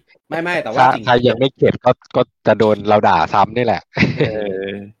ไหมไม่แต่ว่าถ้ายังไม่เข็ดก็จะโดนเราด่าซ้ำนี่แหละ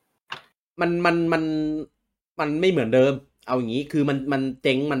มันไม่เหมือนเดิมเอาอย่างนี้คือมันเ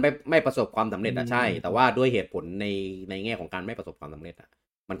จ๊งมันไม่ประสบความสำเร็จใช่แต่ว่าด้วยเหตุผลในแง่ของการไม่ประสบความสำเร็จ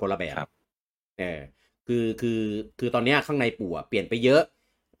มันคนละแบบคือตอนนี้ข้างในปู่เปลี่ยนไปเยอะ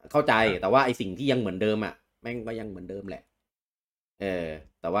เข้าใจแต่ว่าไอสิ่งที่ยังเหมือนเดิมแม่งก็ยังเหมือนเดิมแหละ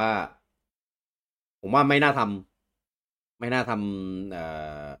แต่ว่าผมว่าไม่น่าทำ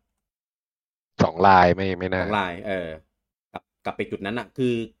2 ลายไม่น่า2 ลายกลับไปจุดนั้นคื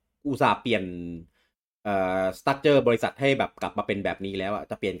ออุตส่าห์เปลี่ยนสตรัคเจอร์บริษัทให้แบบกลับมาเป็นแบบนี้แล้ว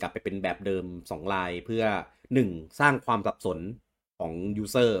จะเปลี่ยนกลับไปเป็นแบบเดิม2 ลายเพื่อ1สร้างความสับสนของยู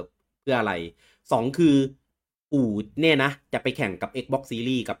เซอร์เพื่ออะไร2คือเนี่ยนะจะไปแข่งกับ Xbox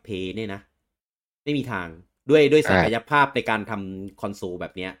Series กับ Play เนี่ยนะไม่มีทางด้วยศักยภาพในการทำคอนโซลแบ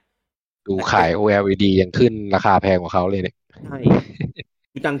บเนี้ยดูขาย OLED ยังขึ้นราคาแพงกว่าเขาเลยเนี่ยใช่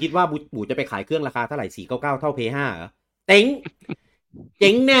กูจังคิดว่าปู่จะไปขายเครื่องราคาเท่าไหร่499เท่า Play 5เหรอเ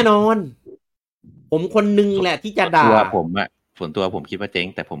จ๊งแน่นอนผมคนนึงแหละที่จะด่าส่วนตัวผมคิดว่าเจ๊ง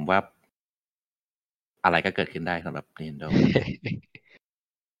แต่ผมว่าอะไรก็เกิดขึ้นได้สำหรับ Nintendo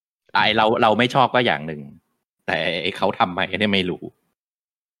เราไม่ชอบก็อย่างหนึ่งแต่เขาทำมาเนี่ยไม่รู้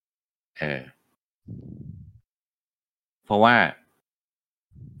เพราะว่า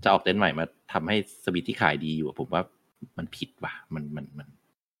จะออกเต็นท์ใหม่มาทำให้สวิตที่ขายดีอยู่ผมว่ามันผิดว่ะมัน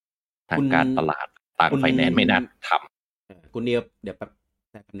ทางการตลาดต่างไฟแนนซ์ไม่น่าทำคุณเดี๋ยวแป๊บ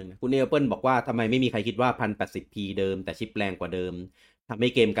นึงนะคุณเปิ้ลบอกว่าทำไมไม่มีใครคิดว่า 1080p เดิมแต่ชิปแรงกว่าเดิมทำให้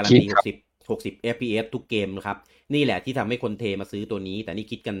เกมการันตี60 fps ทุกเกมครับนี่แหละที่ทำให้คนเทมาซื้อตัวนี้แต่นี่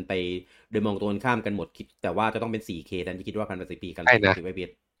คิดกันไปโดยมองตัวข้ามกันหมดคิดแต่ว่าจะต้องเป็น 4K แต่ที่คิดว่า 1080p กัน60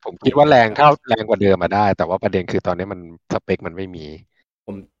 fps ผมคิดว่าแรงกว่าเดิมมาได้แต่ว่าประเด็นคือตอนนี้มันสเปคมันไม่มีผ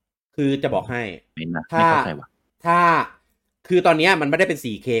มคือจะบอกให้ถ้าคือตอนนี้มันไม่ได้เป็น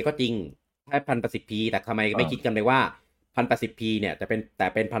 4K ก็จริงแค่ 1080p แต่ทำไมไม่คิดกันเลยว่า 1080p เนี่ยจะเป็นแต่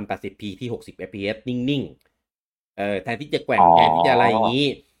เป็น 1080p ที่60 fps นิ่งๆแทนที่จะแกว่งแทนที่จะอะไรอย่างนี้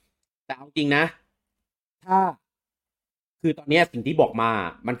แต่เอาจริงนะถ้าคือตอนนี้สิ่งที่บอกมา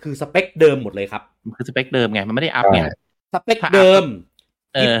มันคือสเปคเดิมหมดเลยครับมันคือสเปคเดิมไงมันไม่ได้อัพไงสเปคเดิม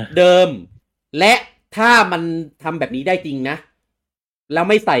เดิมและถ้ามันทำแบบนี้ได้จริงนะแล้ว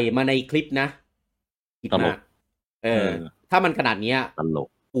ไม่ใส่มาในคลิปนะผิดมากถ้ามันขนาดนี้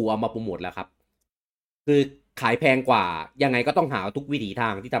ปู่เอามาโปรโมทแล้วครับคือขายแพงกว่ายังไงก็ต้องหาทุกวิถีทา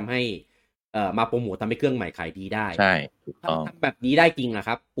งที่ทำให้มาโปรโมททำให้เครื่องใหม่ขายดีได้ใช่ถ้าทำแบบนี้ได้จริงค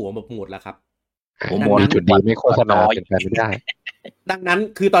รับปู่เอามาโปรโมทแล้วครับโปรโมทจุดดีไม่โฆษณาเป็นไปไม่ได้ดังนั้น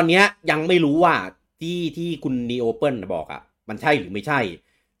คือตอนนี้ยังไม่รู้ว่าที่คุณนีโอเปิลบอกมันใช่หรือไม่ใช่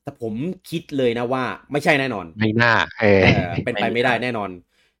แต่ผมคิดเลยนะว่าไม่ใช่แน่นอนไม่น่าเป็นไปไม่ได้แน่นอน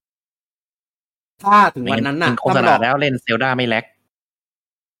ถ้าถึงวันนั้นน่ะ โฆษณาแล้วเล่นเซลดาไม่แลก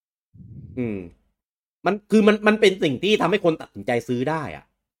มันเป็นสิ่งที่ทำให้คนตัดสินใจซื้อได้อะ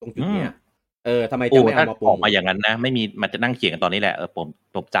ตรงจุดเนี้ยทำไมจะไม่เอามาโปร ออกมาอย่างนั้นนะไม่มีมันจะนั่งเขียนกันตอนนี้แหละ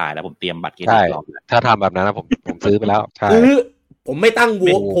ผมจ่ายแล้วผมเตรียมบัตรเครดิตรอแล้วถ้าทำแบบนั้นนะผมซื้อไปแล้วใช่ซื้อผมไม่ตั้ง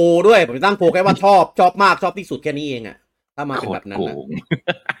โพด้วยผมตั้งโพแค่ว่าชอบมากชอบที่สุดแค่นี้เองอ่ะถ้ามาเป็นแบบนั้นนะ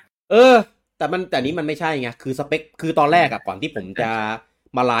แต่นี้มันไม่ใช่ไงคือสเปคคือตอนแรกอะก่อนที่ผมจะ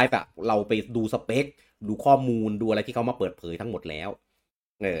มาไลฟ์อะเราไปดูสเปคดูข้อมูลดูอะไรที่เขามาเปิดเผยทั้งหมดแล้ว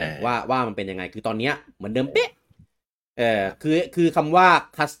ว่ามันเป็นยังไงคือตอนเนี้ยเหมือนเดิมเป๊ะคือคำว่า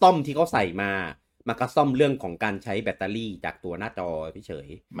คัสตอมที่เขาใส่มาคัสตอมเรื่องของการใช้แบตเตอรี่จากตัวหน้าจอเฉย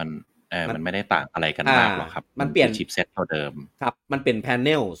มันไม่ได้ต่างอะไรกันมากหรอกครับมันเปลี่ยนชิปเซ็ตเท่าเดิมครับมันเป็นแพนเน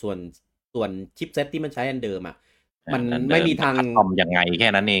ลส่วนชิปเซ็ตที่มันใช้อันเดิมอ่ะมันไม่มีทางคัสตอมยังไงแค่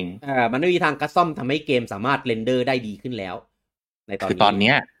นั้นเองมันไม่มีทางคัสตอมทำให้เกมสามารถเรนเดอร์ได้ดีขึ้นแล้วในคือตอนเ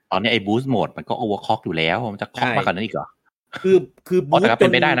นี้ยไอ้บูสต์โหมดมันก็โอเวอร์คล็อกอยู่แล้วมันจะคล็อกมากกว่านั้นอีกเหรอคือบูสต์เป็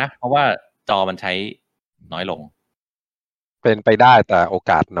นไปได้นะเพราะว่าจอมันใช้น้อยลงเป็นไปได้แต่โอ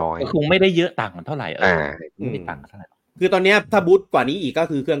กาสน้อยคงไม่ได้เยอะต่างกันเท่าไหร่ไม่ได้ต่างกันเท่าไหร่คือตอนนี้ถ้าบูสต์กว่านี้อีกก็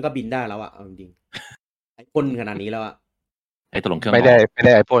คือเครื่องก็บินได้แล้วอะจริงไอ้พ่นขนาดนี้แล้วอะไอ้ตัวลงเครื่องไม่ได้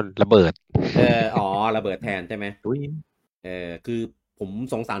ไอ้พ่นระเบิดระเบิดแทนใช่ไหมคือผม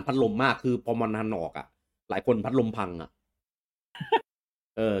สงสารพัดลมมากคือพอมันหันออกอะหลายคนพัดลมพังอะ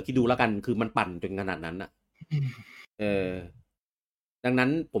คิดดูแล้วกันคือมันปั่นจนขนาดนั้นอะดังนั้น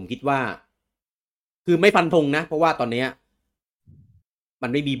ผมคิดว่าคือไม่ฟันธงนะเพราะว่าตอนนี้มั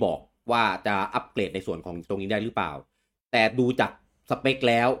นไม่มีบอกว่าจะอัปเกรดในส่วนของตรงนี้ได้หรือเปล่าแต่ดูจากสเปค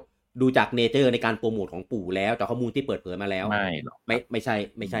แล้วดูจากเนเจอร์ในการโปรโมทของปู่แล้วจากข้อมูลที่เปิดเผยมาแล้วไม่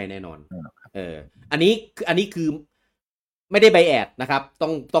ใช่แน่นอนอันนี้คือไม่ได้ไบแอดนะครับ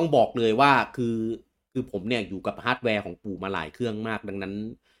ต้องบอกเลยว่าคือผมเนี่ยอยู่กับฮาร์ดแวร์ของปู่มาหลายเครื่องมากดังนั้น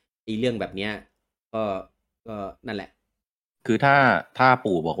ไอ้เรื่องแบบเนี้ยก็นั่นแหละคือถ้า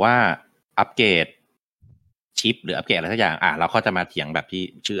ปู่บอกว่าอัปเกรดชิปหรืออัปเกรดอะไรสักอย่างเราก็จะมาเถียงแบบที่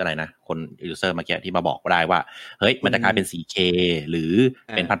ชื่ออะไรนะคนยูเซอร์เมื่อกี้ที่มาบอกได้ว่าเฮ้ยมันจะกลายเป็น 4K หรือ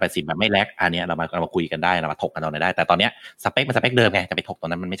เป็น 1080 แบบไม่แลกอันนี้เรามาคุยกันได้เรามาถกกันตอนไหนได้แต่ตอนเนี้ยสเปคมันสเปคเดิมไงจะไปถกตรง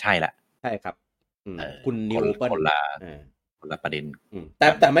นั้นมันไม่ใช่ละใช่ครับคุณนิวโอเปิลคนละประเด็นแ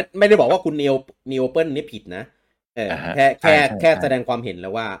ต่ไม่ได้บอกว่าคุณนิวโอเปิลนี่ผิดนะแค่แสดงความเห็นแล้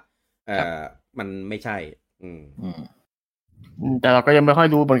วว่ามันไม่ใช่แต่เราก็ยังไม่ค่อย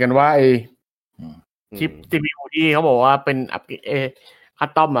รู้เหมือนกันว่าไอ้ชิป CPU ที่เขาบอกว่าเป็นคัส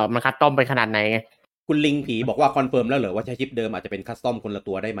ตอมมันคัสตอมไปขนาดไหนไงคุณลิงผีบอกว่าคอนเฟิร์มแล้วเหรอว่าใช้ชิปเดิมอาจจะเป็นคัสตอมคนละ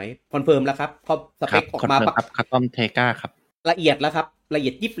ตัวได้ไหมคอนเฟิร์มแล้วครับเพราะสเปคออกมาคัสตอมเทก้าครับละเอียดแล้วครับละเอี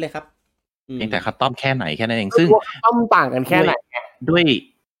ยดยิบเลยครับเพียงแต่คัสตอมแค่ไหนแค่นั้นเองซึ่งคัสตอมต่างกันแค่ไหน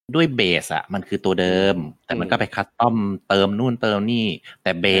ด้วยเบสมันคือตัวเดิมแต่มันก็ไปคัสตอมเติมนู่นเติมนี่แ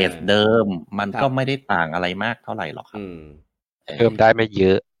ต่เบสเดิมมันก็ไม่ได้ต่างอะไรมากเท่าไหร่หรอกครับเพิ่มได้ไม่เย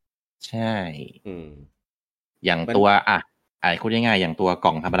อะใช่อย่างตัวพูดง่ายๆอย่างตัวก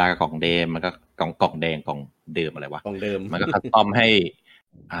ล่องธรรมดากับกล่องเดิมมันก็กล่องแดงกล่องเดิมอะไรวะกล่องเดิมมันก็คัสตอมให้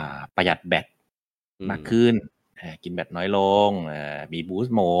ประหยัดแบตมากขึ้นกินแบตน้อยลงมีบูส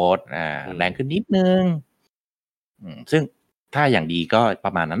ต์โหมดแรงขึ้นนิดนึงซึ่งถ้าอย่างดีก็ป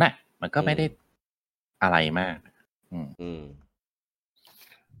ระมาณนั้นน่ะมันก็ไม่ได้อะไรมาก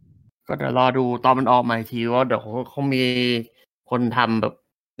ก็เดี๋ยวรอดูตอนมันออกมาทีว่าเดี๋ยวเขามีคนทำแบบ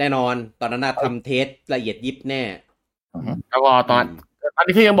แน่นอนตอนนั้นทำเทสละเอียดยิบแน่แล้วก็ตอน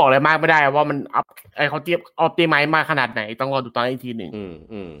นี้คือยังบอกอะไรมากไม่ได้ว่ามันเขาเทียบออปติไมซ์มากขนาดไหนต้องรอดูตอนอีกทีหนึ่ง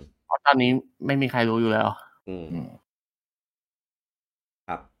เพราะตอนนี้ไม่มีใครรู้อยู่แล้วค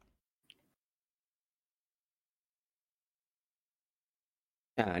รับ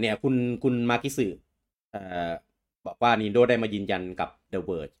เนี่ยคุณมาคิสึบอกว่า Nintendo ได้มายืนยันกับ The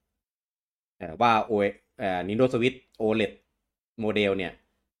Verge ว่า Nintendo Switch OLED โมเดลเนี่ย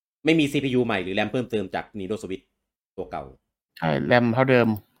ไม่มี CPU ใหม่หรือแรมเพิ่มเติมจาก Nintendo Switch ตัวเก่าใช่แรมเท่าเดิม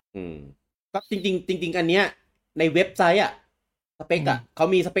ก็จริงอันเนี้ยในเว็บไซต์สเปคเขา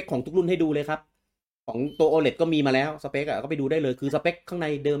มีสเปคของทุกรุ่นให้ดูเลยครับของตัว OLED ก็มีมาแล้วสเปคก็ไปดูได้เลยคือสเปคข้างใน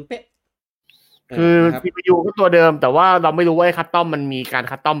เดิมเป๊ะคือ CPU ก็ตัวเดิมแต่ว่าเราไม่รู้ว่าคัสตอมมันมีการ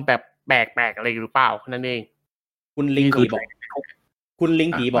คัสตอมแบบแปลกอะไรหรือเปล่านั่นเองคุณลิง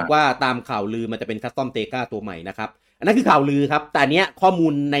ผีบอกว่าตามข่าวลือมันจะเป็นคัสตอมเตก้าตัวใหม่นะครับอันนั้นคือข่าวลือครับแต่เนี้ยข้อมู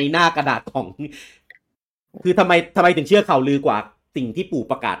ลในหน้ากระดาษของคือทำไมถึงเชื่อข่าวลือกว่าสิ่งที่ปู่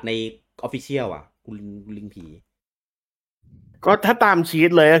ประกาศใน Official คุณลิงผีก็ถ้าตามชีท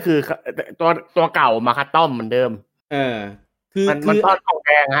เลยก็คือตัวเก่ามาคัสตอมเหมือนเดิมคือมันตอนของแด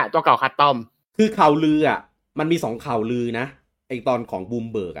งฮะตัวเก่าคัสตอมคือข่าวลือมันมี2ข่าวลือนะไอตอนของบูม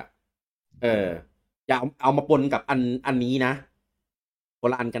เบิร์กอย่าเอามาปนกับอันนี้นะคน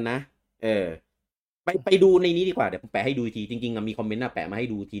ละอันกันนะ ไปดูในนี้ดีกว่าเดี๋ยวผมแปะให้ดูอีกทีจริงๆมีคอมเมนต์แปะมาให้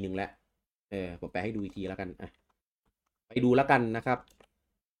ดูทีนึงแล้วผมแปะให้ดูอีกทีแล้วกันไปดูแล้วกันนะครับ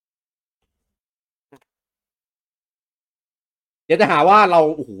เดี๋ยวจะหาว่าเรา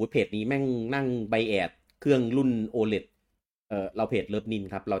โอ้โหเพจนี้แม่งนั่งไบแอดเครื่องรุ่น OLED เราเพจเลิฟนิน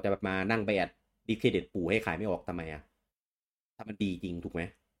ครับเราจะมานั่งไบแอดดิสเครดิตปู่ให้ขายไม่ออกทำไมถ้ามันดีจริงถูกไหม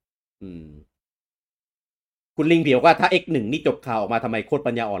คุณลิงเผียวว่าถ้า X1 นี่จบข่าวออกมาทำไมโคตร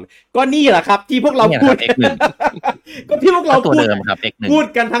ปัญญาอ่อนก็นี่แหละครับที่พวกเราพูด X1 ก็ที่พวกเรา ตัวเดิมครับ X1 พูด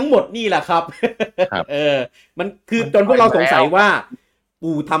กันทั้งหมดนี่แหละครับมันคือจนพวกเราสงสัยว่า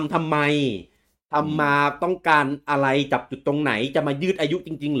ปู่ทำไมทำมาต้องการอะไรจับจุดตรงไหนจะมายืดอายุจ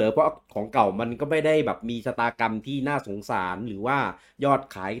ริงๆเหรอเพราะของเก่ามันก็ไม่ได้แบบมีชะตากรรมที่น่าสงสารหรือว่ายอด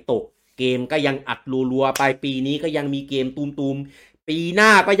ขายตกเกมก็ยังอัดรัวๆไปปีนี้ก็ยังมีเกมตูมๆปีหน้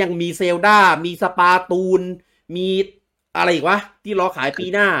าก็ยังมีเซลดามีสปาตูนมีอะไรอีกวะที่รอขายปี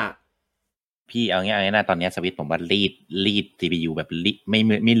หน้าพี่เอางี้นะตอนนี้สวิตผมว่ารีด CPU แบบ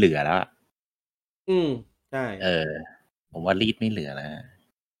ไม่เหลือแล้วใช่ผมว่ารีดไม่เหลือแล้ว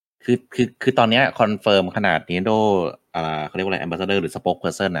คือตอนนี้คอนเฟิร์มขนาด Nintendo เขาเรียกว่าอะไร Ambassador หรือ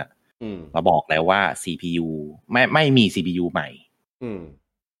Spokesperson มาบอกแล้วว่า CPU ไม่มี CPU ใหม่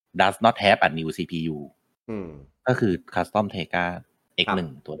does not have a new CPU ก็คือ Custom Tegra X1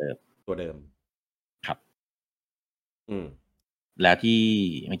 ตัวเดิมครับแล้วที่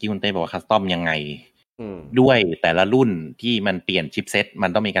เมื่อกี้คุณเต้บอกว่าคัสตอมยังไงด้วยแต่ละรุ่นที่มันเปลี่ยนชิปเซ็ตมัน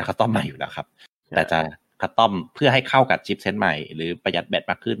ต้องมีการคัสตอมใหม่อยู่แล้วครับแต่จะคัสตอมเพื่อให้เข้ากับชิปเซ็ตใหม่หรือประหยัดแบต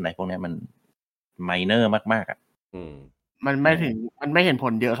มากขึ้นอะไรพวกนี้มันไมเนอร์มากๆมันไม่เห็นผ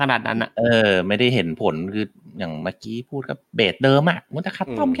ลเยอะขนาดนั้นไม่ได้เห็นผลคืออย่างเมื่อกี้พูดกับเบสเดิมมันจะคัส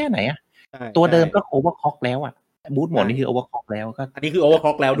ตอมแค่ไหนตัวเดิมก็โอเวอร์คล็อกแล้วบูทโหมดนี่คือโอเวอร์คล็อกแล้วก็อันนี้คือโอเวอร์คล็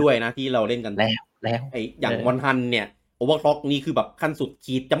อกแล้วด้วยนะที่เราเล่นกันแล้วไอ้อย่างมอนทันเนี่ยโอเวอร์คล็อกนี่คือแบบขั้นสุด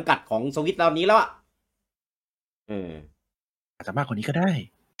ขีดจำกัดของสวิตช์เรานี้แล้วอาจจะมากกว่านี้ก็ได้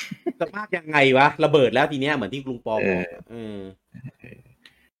จะมากยังไงวะระเบิดแล้วทีเนี้ยเหมือนที่ลุงปอบอก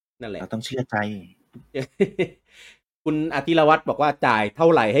นั่นแหละเราต้องเชื่อใจ คุณอธิรวัตรบอกว่าจ่ายเท่า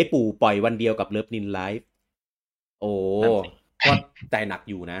ไหร่ให้ปู่ปล่อยวันเดียวกับเลิฟนินไลฟ์โอ้ก็จ่ายหนัก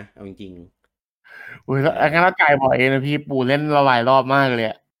อยู่นะเอาจริงๆอุ้ยแล้วงั้นเราจ่ายบ่อยนะพี่ปู่เล่นหลายรอบมากเลย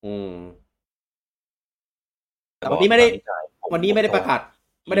แต่วันนี้ไม่ได้ประกาศ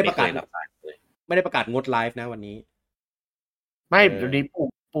ไม่ได้ประกาศงดไลฟ์นะวันนี้ไม่เดี๋ยวนี้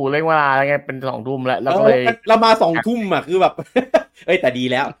ปู่เล่นเวลาแล้วไงเป็น 2 ทุ่มแล้วก็เลยเรามา 2 ทุ่มคือแบบแต่ดี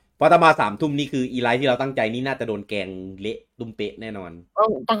แล้วเพราะถ้ามา 3 ทุ่มนี่คืออีไลฟ์ที่เราตั้งใจนี่น่าจะโดนแกงเละตุ้มเป๊ะแน่นอน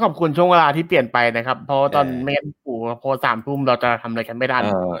ต้องขอบคุณช่วงเวลาที่เปลี่ยนไปนะครับเพราะตอนเมนปู่พอ 3 ทุ่มเราจะทำอะไรกันไม่ได้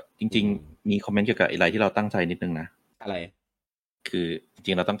จริงๆมีคอมเมนต์เกี่ยวกับอีไลฟ์ที่เราตั้งใจนิดนึงนะอะไรคือจ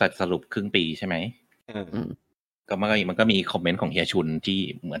ริงๆเราตั้งใจสรุปครึ่งปีใช่ไหมก็มันก็มีคอมเมนต์ของเฮียชุนที่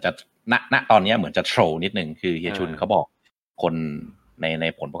เหมือนจะณตอนนี้เหมือนจะโทรนิดนึงคือเฮียชุนเขาบอกคนใน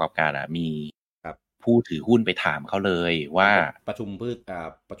ผลประกอบการมีผู้ถือหุ้นไปถามเขาเลยว่าประชุม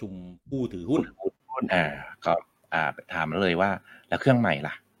ผู้ถือหุ้นก็ถามเลยว่าแล้วเครื่องใหม่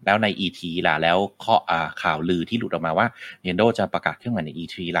ล่ะแล้วใน ET ล่ะแล้วข่าวลือที่หลุดออกมาว่า Nintendo จะประกาศเครื่องใหม่ใน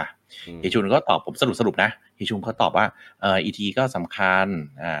ET ล่ะเฮียชุนก็ตอบผมสรุปนะเฮียชุนเขาตอบว่าET ก็สำคัญ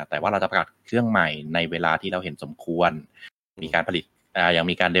แต่ว่าเราจะประกาศเครื่องใหม่ในเวลาที่เราเห็นสมควรมีการผลิตยัง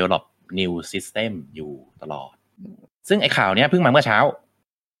มีการ develop new system อยู่ตลอดซึ่งไอ้ข่าวเนี้ยเพิ่งมาเมื่อเช้า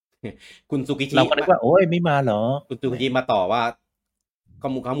คุณสุกิชิเราก็นึกว่าโอ้ยไม่มาเหรอคุณสุกิชิมาต่อว่าข้อ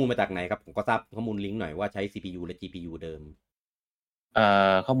มูลมาจากไหนครับผมก็ทราบข้อมูลลิงก์หน่อยว่าใช้ CPU และ GPU เดิม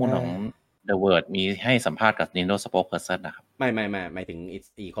ข้อมูลของ The Word มีให้สัมภาษณ์กับ Nintendo Spokesperson นะครับไม่หมายถึง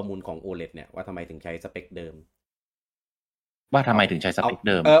ข้อมูลของ OLED เนี่ยว่าทำไมถึงใช้สเปคเดิมว่าทำไมถึงใช้สเปคเ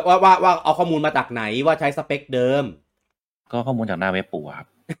ดิมว่าเอาข้อมูลมาจากไหนว่าใช้สเปคเดิมก็ข้อมูลจากหน้าเว็บปู่ครับ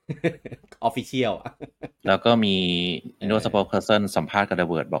Official แล้วก็มี Nintendo Spokesperson สัมภาษณ์กับ The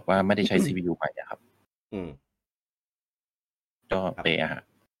Word บอกว่าไม่ได้ใช้ CPU ใหม่ครับก็เป๊ะฮะ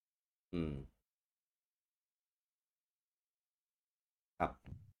ค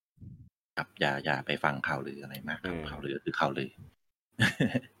รับอย่าไปฟังข่าวลืออะไรมากข่าวลือคือข่าวลือ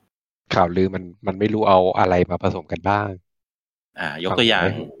ข่าวลือมันไม่รู้เอาอะไรมาผสมกันบ้างยกตัวอย่าง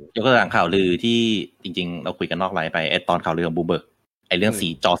ข่าวลือที่จริงๆเราคุยกันนอกไลน์ไปไอ้ตอนข่าวลือของบูเบิร์กไอ้เรื่อง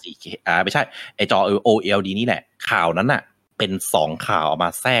จอ 4K ไม่ใช่ไอ้จอ OLED นี่แหละข่าวนั้นน่ะเป็น2ข่าวมา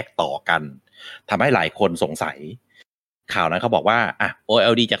แทรกต่อกันทำให้หลายคนสงสัยข่าวนั้นเขาบอกว่า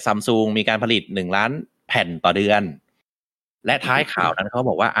OLED จาก Samsung มีการผลิต1ล้านแผ่นต่อเดือนและท้ายข่าวนั้นเขา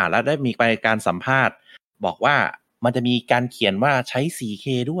บอกว่าแล้วได้มีการสัมภาษณ์บอกว่ามันจะมีการเขียนว่าใช้ 4K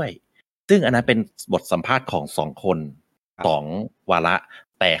ด้วยซึ่งอันนั้นเป็นบทสัมภาษณ์ของ2คน2วาระ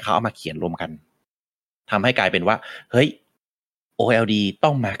แต่เขาเอามาเขียนรวมกันทำให้กลายเป็นว่าเฮ้ย OLED ต้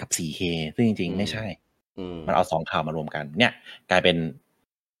องมากับ 4K ซึ่งจริงๆไม่ใช่มันเอา2ข่าวมารวมกันเนี่ยกลายเป็น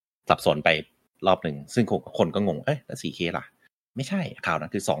สับสนไปรอบหนึ่งซึ่งคนก็งงแล้ว 4K ล่ะไม่ใช่ข่าวนั้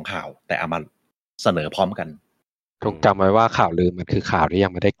นคือ2ข่าวแต่เอามาเสนอพร้อมกันทุกจำไว้ว่าข่าวลือมันคือข่าวที่ยั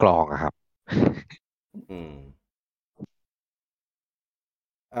งไม่ได้กรองอะครับ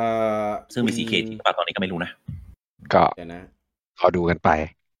ซึ่งมี 4K จริงหรือเปล่าตอนนี้ก็ไม่รู้นะก็ขอดูกันไป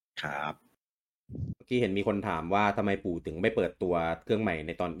ครับเมื่อกี้เห็นมีคนถามว่าทำไมปู่ถึงไม่เปิดตัวเครื่องใหม่ใ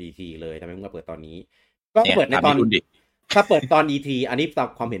นตอน ET เลยทำไมเพิ่งมาเปิดตอนนี้ก็เปิดในตอนถ้าเปิดตอน ET อันนี้ตาม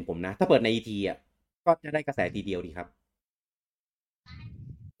ความเห็นผมนะถ้าเปิดใน ET อ่ะก็จะได้กระแสทีเดียวดีครับ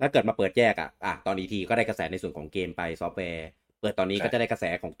ถ้าเกิดมาเปิดแยกตอน ET ก็ได้กระแสในส่วนของเกมไปซอฟต์แวร์เปิดตอนนี้ก็จะได้กระแส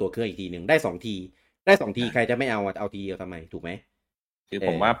ของตัวเครื่องอีกทีนึงได้2ทีใครจะไม่เอาทีเดียวทำไมถูกไหมคือผ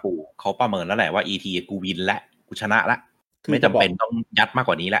มว่าปู่เขาประเมินแล้วแหละว่า ET กูวินและกูชนะละไม่จำเป็นต้องยัดมาก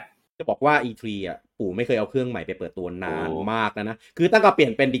กว่านี้ละจะบอกว่า E3 ปู่ไม่เคยเอาเครื่องใหม่ไปเปิดตัวนานมากนะคือตั้งแต่เปลี่ย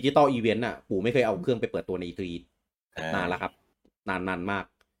นเป็นดิจิตอลอีเวนต์ปู่ไม่เคยเอาเครื่องไปเปิดตัวใน E3 นานแล้วครับนานมาก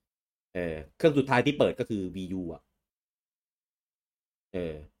เครื่องสุดท้ายที่เปิดก็คือ Wii U อ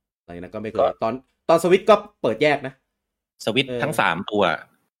ะไรนั้นก็ไม่เคยตอนสวิตช์ก็เปิดแยกนะสวิตช์ทั้ง3ตัว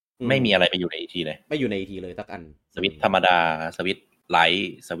ไม่มีอะไรไปอยู่ใน ET เลยไม่อยู่ใน ET เลยสักอันสวิตช์ธรรมดาสวิตช์ไล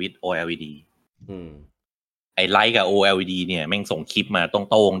ท์สวิตช์ OLED ไอ้ไลท์กับ OLED เนี่ยแม่งส่งคลิปมาตร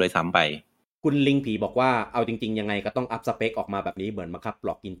งๆโดยซ้ำไปคุณลิงผีบอกว่าเอาจริงๆยังไงก็ต้องอัพสเปคออกมาแบบนี้เหมือนมาครับหล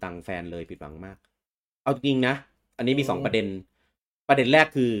อกกินตังแฟนเลยผิดหวังมากเอาจริงนะอันนี้มี2ประเด็นแรก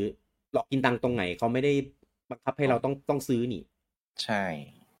คือหลอกกินตังตรงไหนเขาไม่ได้บังคับให้เราต้องซื้อนี่ใช่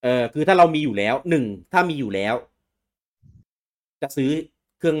คือถ้าเรามีอยู่แล้วถ้ามีอยู่แล้วจะซื้อ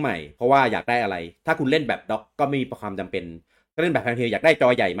เครื่องใหม่เพราะว่าอยากได้อะไรถ้าคุณเล่นแบบด็อกก็ไม่มีความจำเป็นถ้าเล่นแบบแพนเทลอยากได้จอ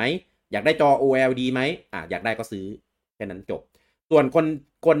ใหญ่ไหมอยากได้จอ OLED ไหมอยากได้ก็ซื้อแค่นั้นจบส่วน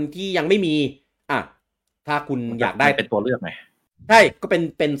คนที่ยังไม่มีถ้าคุณอยากได้เป็นตัวเลือกไหมใช่ก็เ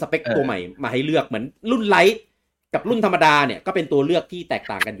ป็นสเปคตัวใหม่มาให้เลือกเหมือนรุ่นไลท์กับรุ่นธรรมดาเนี่ยก็เป็นตัวเลือกที่แตก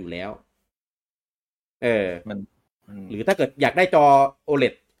ต่างกันอยู่แล้วหรือถ้าเกิดอยากได้จอ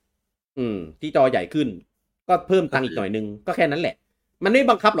OLED ที่จอใหญ่ขึ้นก็เพิ่มตังค์อีกหน่อยนึงก็แค่นั้นแหละมันไม่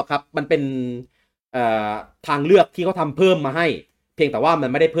บังคับหรอกครับมันเป็นทางเลือกที่เขาทำเพิ่มมาให้เพียงแต่ว่ามัน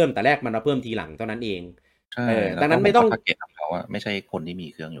ไม่ได้เพิ่มแต่แรกมันมาเพิ่มทีหลังเท่านั้นเองดังนั้นไม่ต้องทาร์เก็ตของเขาไม่ใช่คนที่มี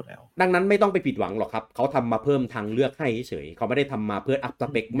เครื่องอยู่แล้วดังนั้นไม่ต้องไปผิดหวังหรอกครับเขาทำมาเพิ่มทางเลือกให้เฉยเขาไม่ได้ทำมาเพื่ออัพส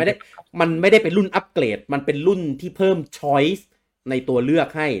เปคมันไม่ได้เป็นรุ่นอัปเกรดมันเป็นรุ่นที่เพิ่มช้อยส์ในตัวเลือก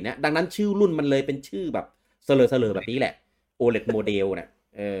ให้นะดังนั้นชื่อรุ่นมันเลยเป็นชื่อแบบเสลอแบบนี้แหละ OLED โมเดลนะ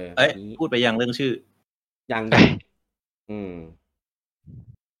พูดไปยังเรื่องชื่อยัง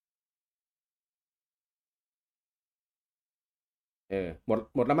ห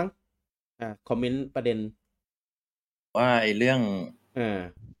มดแล้วมั้งคอมเมนต์ประเด็นว่าไอ้เรื่อง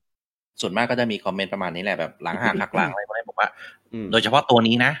ส่วนมากก็จะมีคอมเมนต์ประมาณนี้แหละแบบหลังหักหลังอะไรพวกนี้บอกว่าโดยเฉพาะตัว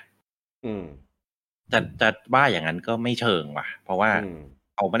นี้นะจะว่าอย่างนั้นก็ไม่เชิงว่ะเพราะว่า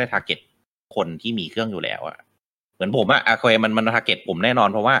เอาไม่ได้ทาร์เก็ตคนที่มีเครื่องอยู่แล้วเหมือนผมเคยมันทาร์เก็ตผมแน่นอน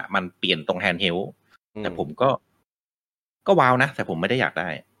เพราะว่ามันเปลี่ยนตรงแฮนด์เฮลแต่ผมก็ว้าวนะแต่ผมไม่ได้อยากได้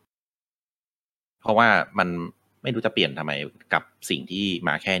เพราะว่ามันไม่รู้จะเปลี่ยนทำไมกับสิ่งที่ม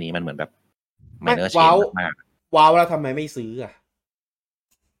าแค่นี้มันเหมือนแบบไม่เนอร์เชนมากว้าวแล้วทำไมไม่ซื้อ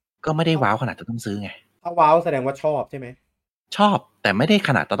ก็ไม่ได้ว้าวขนาดจะต้องซื้อไงถ้าว้าวแสดงว่าชอบใช่ไหมชอบแต่ไม่ได้ข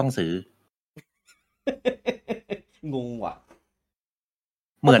นาดจะต้องซื้องงว่ะ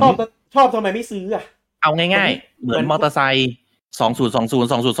เหมือนชอบทำไมไม่ซื้อเอาง่ายๆเหมือนมอเตอร์ไซค์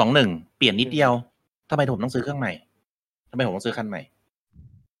2020 2021เปลี่ยนนิดเดียวทำไมผมต้องซื้อเครื่องใหม่ทำไมผมต้องซื้อคันใหม่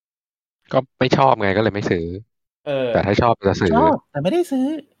ก็ไม่ชอบไงก็เลยไม่ซื้อแต่ถ้าชอบจะซื้อชอบแต่ไม่ได้ซื้อ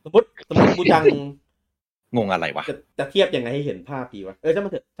สมมติบูจังงงอะไรวะจะเทียบยังไงให้เห็นภาพดีวะช่างมั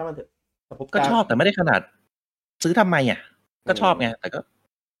นเถอะก็ชอบแต่ไม่ได้ขนาดซื้อทำไมก็ชอบไงแต่ก็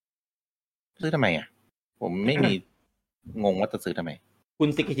ซื้อทำไมผมไม่มีงงว่าจะซื้อทำไมคุณ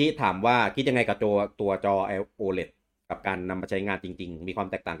ซิกิชิถามว่าคิดยังไงกับตัวจอ OLED กับการนำมาใช้งานจริงๆมีความ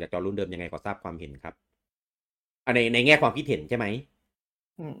แตกต่างจากจอรุ่นเดิมยังไงขอทราบความเห็นครับในแง่ความคิดเห็นใช่ไหม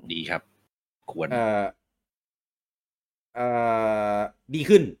ดีครับควรดี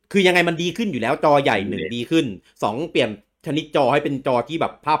ขึ้นคือยังไงมันดีขึ้นอยู่แล้วจอใหญ่1ดีขึ้น2เปลี่ยนชนิดจอให้เป็นจอที่แบ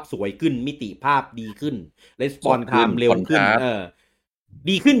บภาพสวยขึ้นมิติภาพดีขึ้น response time เร็วขึ้น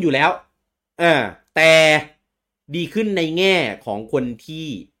ดีขึ้นอยู่แล้วแต่ดีขึ้นในแง่ของคนที่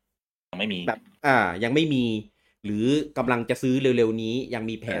ยังไม่มีแบบยังไม่มีหรือกำลังจะซื้อเร็วๆนี้ยัง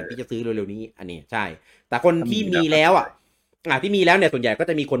มีแผนที่จะซื้อเร็วๆนี้อันนี้ใช่แต่คนที่มีแล้วที่มีแล้วเนี่ยส่วนใหญ่ก็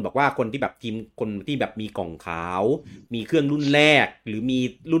จะมีคนบอกว่าคนที่แบบทีมคนที่แบบมีกล่องขาวมีเครื่องรุ่นแรกหรือมี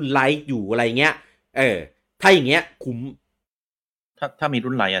รุ่นไลท์อยู่อะไรเงี้ยถ้าอย่างเงี้ยคุ้มถ้ามี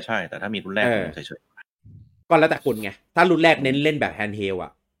รุ่นไลท์ใช่แต่ถ้ามีรุ่นแรกเฉย ก็แล้วแต่คนไงถ้ารุ่นแรกเน้นเล่นแบบแฮนด์เฮลอ่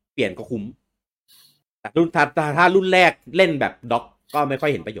ะเปลี่ยนก็คุ้มแต่รุ่นถ้ารุ่นแรกเล่นแบบด็อกก็ไม่ค่อ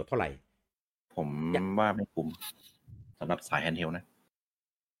ยเห็นประโยชน์เท่าไหร่ผมว่าไม่คุ้มสำหรับสายแฮนด์เฮลนะ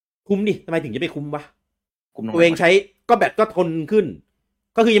คุ้มดิทำไมถึงจะไม่คุ้มวะ คุ้ม ตัวเองใช้ก็แบตก็ทนขึ้น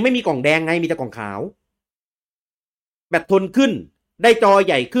ก็คือยังไม่มีกล่องแดงไงมีแต่กล่องขาวแบตทนขึ้นได้จอใ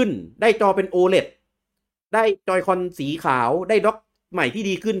หญ่ขึ้นได้จอเป็น OLED ได้จอยคอนสีขาวได้ด็อกใหม่ที่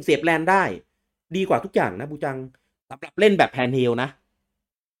ดีขึ้นเสียบแลนได้ดีกว่าทุกอย่างนะบูจังสำหรับเล่นแบบแฮนด์เฮลนะ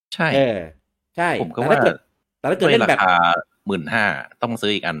ใช่ใช่ผมก็ว่าแต่ถ้าเกิดเล่นแบบราคา 15,000 ต้องซื้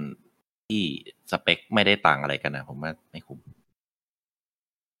ออีกอันที่สเปคไม่ได้ต่างอะไรกันนะผมว่าไม่คุ้ม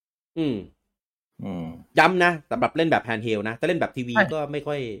ย้ำนะสำหรับเล่นแบบแฮนด์เฮลนะถ้าเล่นแบบทีวีก็ไม่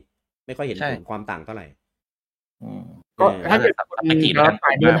ค่อยเห็นผลความต่างเท่าไหร่ก็ถ้าเกิดเราส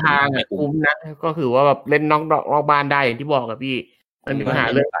ายเดินทางคุ้มนะก็คือว่าแบบเล่นนอกบ้านได้อย่างที่บอกกับพี่มันมีปัญหา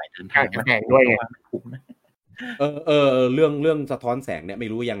เรื่องการแข่งด้วยไงเรื่องสะท้อนแสงเนี่ยไม่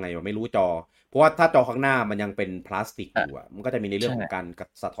รู้ยังไงไม่รู้จอเพราะว่าถ้าจอข้างหน้ามันยังเป็นพลาสติกอยู่อ่ะมันก็จะมีในเรื่องของการ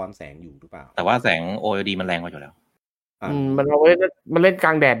สะท้อนแสงอยู่หรือเปล่าแต่ว่าแสง OLED มันแรงกว่าอยู่แล้วมันเล่นกล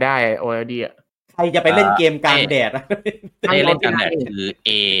างแดดได้ OLED อ่ะใครจะไปเล่นเกมกลางแดดให้เล่นกลางแดดคือ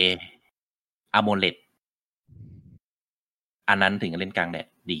AMOLED อันนั้นถึงจะเล่นกลางแดด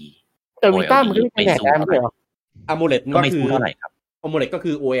ดีแต่วิต้ามันก็ไม่แดดได้ไม่เหรอ AMOLED ก็ไม่สู้เท่าไหร่ครับ AMOLED ก็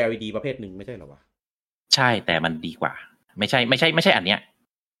คือ OLED ประเภทหนึ่งไม่ใช่เหรอวะใช่แต่มันดีกว่าไม่ใช่อันเนี้ย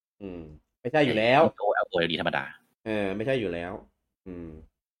ไม่ใช่อยู่แล้ว OLED ธรรมดาไม่ใช่อยู่แล้ว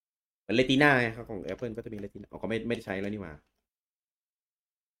เหมือน Retina ครับของ Apple ก็จะมี Retina ก็ไม่ได้ใช้แล้วนี่มา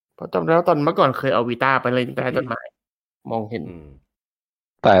เพราะจำได้ว่าตอนเมื่อก่อนเคยเอาวิต้าไปเลยใต้ต้นไม้มองเห็น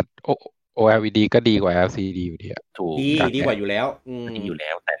แต่ OLED ก็ดีกว่า LCD อยู่ดีอะถูกดีกว่าอยู่แล้วดีอยู่แล้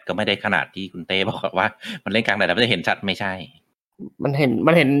วแต่ก็ไม่ได้ขนาดที่คุณเต้บอกว่ามันเล่นกลางแดดแล้วมันจะเห็นชัดไม่ใช่มันเ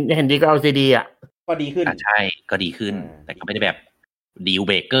ห็นดีกว่า LCD อ่ะก็ดีขึ้นใช่ก็ดีขึ้นแต่ก็ไม่ได้แบบดีลเ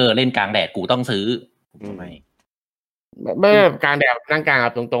บรกเกอร์เล่นกลางแดดกูต้องซื้อไม่กลางแดดนั่งกลาง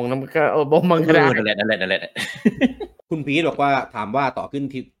ตรงๆนั่นก็บ่มมันก็ได้นั่นแหละคุณพีทบอกว่าถามว่าต่อขึ้น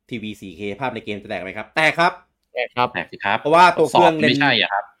ทีวี 4K ภาพในเกมจะแตกไหมครับแตกครับแตกสิครับเพราะว่าตัวเครื่องไม่ใช่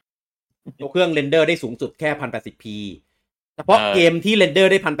ครับตัวเครื่องเรนเดอร์ได้สูงสุดแค่ 1080p เฉพาะเกมที่เรนเดอ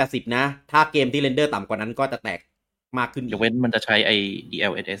ร์ได้ 1080 นะถ้าเกมที่เรนเดอร์ต่ำกว่านั้นก็จะแตกมากขึ้นยกเว้นมันจะใช้ไอ้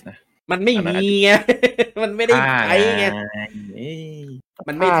DLSS นะมันไม่มีไงมันไม่ได้ใช้ไง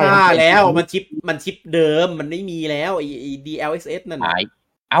มันไม่ท่าแล้วมันชิปเดิมมันไม่มีแล้วไอ้ DLSS นั่น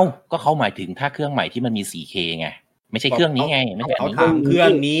ก็เขาหมายถึงถ้าเครื่องใหม่ที่มันมี 4K ไงไม่ใช่เครื่องนี้ไงไม่ใช่เขาถามเครื่อ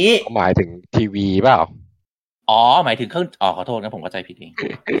งนี้เขาหมายถึงทีวีเปล่าหมายถึงเครื่องขอโทษนะผมเข้าใจผิดเอง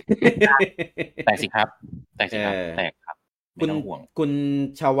แตกสิครับแตกครับไม่ต้องห่วงคุณ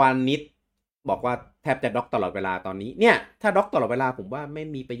ชวานิชบอกว่าแทบจะด็อกตลอดเวลาตอนนี้เนี่ยถ้าด็อกตลอดเวลาผมว่าไม่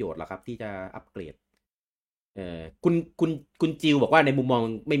มีประโยชน์หรอกครับที่จะอัปเกรดคุณจิวบอกว่าในมุมมอง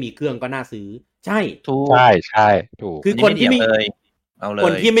ไม่มีเครื่องก็น่าซื้อใช่ถูกใช่ถูกคือคนที่ไม่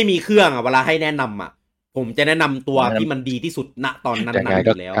มีเครื่องเวลาให้แนะนำผมจะแนะนำตัวที่มันดีที่สุดณตอนนั้นอ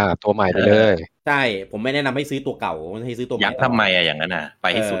ยู่แล้วตัวใหม่ไปเลยใช่ผมไม่แนะนำให้ซื้อตัวเก่าให้ซื้อตัวใหม่ยักษ์ทำไมอย่างนั้นไป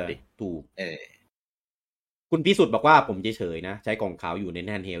ให้สุดดิถูกคุณพิสุทธิ์บอกว่าผมเฉยๆนะใช้กล่องขาวอยู่ในแ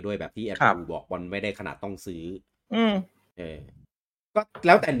ฮนด์เฮลด้วยแบบที่ Apple บอกบอลไม่ได้ขนาดต้องซื้อก็แ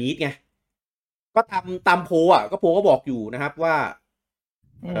ล้วแต่นิดไงก็ตามโพก็โพก็บอกอยู่นะครับว่า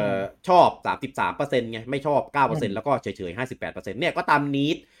ชอบ 33% ไงไม่ชอบ 9% แล้วก็เฉยๆ 58% เนี่ยก็ตามนิ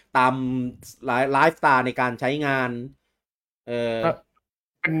ดตามไลฟ์สไตล์ในการใช้งาน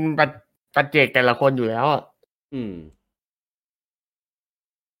เป็นปัจเจกแต่ละคนอยู่แล้ว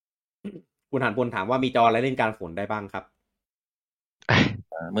คุณหันพลถามว่ามีจออะไรเล่นการฝนได้บ้างครับ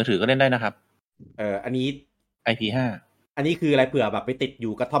มือถือก็เล่นได้นะครับอันนี้ IP5 อันนี้คืออะไรเผื่อแบบไปติดอ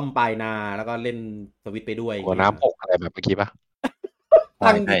ยู่กระท่อมปลายนาแล้วก็เล่นสวิตช์ไปด้วยหัวน้ำหกอะไรแบบเมื่อกี้ปะ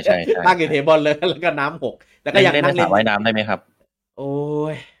ตั้งอยู่เทเบิลเลยแล้วก็น้ำหกแล้วก็ยังนั่งเล่นว่ายน้ำได้ไหมครับโอ้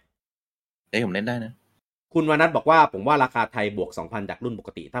ยผมเล่นได้นะคุณวานัทบอกว่าผมว่าราคาไทยบวก 2,000 จากรุ่นปก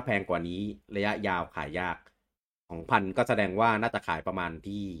ติถ้าแพงกว่านี้ระยะยาวขายยาก 2,000 ก็แสดงว่าน่าจะขายประมาณ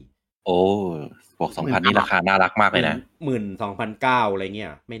ที่บวก 2,000 นี่ราคาน่ารักมากเลยนะ 12,900 อะไรเงี้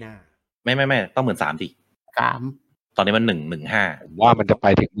ยไม่น่าไม่ต้อง 13,000 ดิ3ตอนนี้มัน115ว่ามันจะไป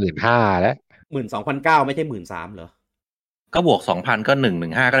ถึง 15,000 แล้ว 12,900 ไม่ใช่ 13,000 เหรอก็บวก 2,000 ก็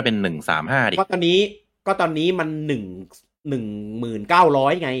115ก็เป็น135ดิก็ตอนนี้มัน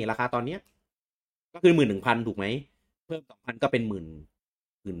19,000 ไงราคาตอนเนี้ยก็คือ 11,000 ถูกไหมเพิ่ม 2,000 ก็เป็น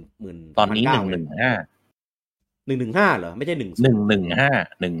10,000 ตอนนี้115 เหรอไม่ใช่115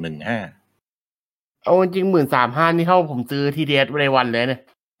เอาจริง 13,500 นี่เท่าผมซื้อ TDS ในวันเลยเนี่ย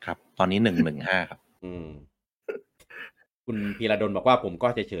ครับตอนนี้115ครับคุณพีระดลบอกว่าผมก็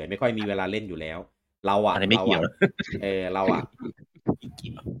เฉยๆไม่ค่อยมีเวลาเล่นอยู่แล้ว เราอ่ะ อะไรไม่เกี่ยว เราอ่ะ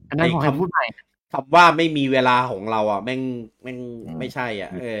อันนั้นของใครพูดใหม่คำว่าไม่มีเวลาของเราอ่ะแม่งไม่ใช่อ่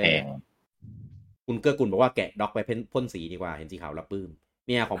ะคุณเกื้อกุลบอกว่าแกะด็อกไปพ่นสีดีกว่าเห็นสีขาวแล้วปลื้มเ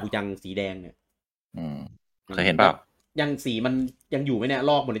นี่ยของปูจังสีแดงเนี่ยเคยเห็นเปล่ายังสีมันยังอยู่ไหมเนี่ย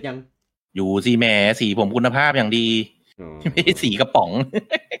ลอกหมดหรือยังอยู่สิแหมสีผมคุณภาพอย่างดีไม่ใช่สีกระป๋อง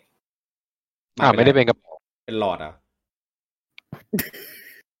ไม่ได้เป็นกระป๋องเป็นหลอดอ่ะ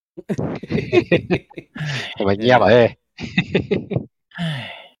ทำไมเงียบอ่ะ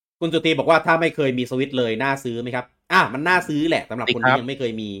คุณสุธีบอกว่าถ้าไม่เคยมีสวิตช์เลยน่าซื้อไหมครับมันน่าซื้อแหละสำหรับคนที่ยังไม่เค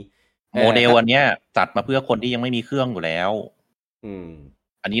ยมีโมเดลอันเนี้ยจัดมาเพื่อคนที่ยังไม่มีเครื่องอยู่แล้ว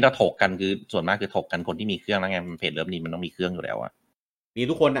อันนี้เราถกกันคือส่วนมากคือถกกันคนที่มีเครื่องแล้วไงเพจเลิฟนี้มันต้องมีเครื่องอยู่แล้วอ่ะมี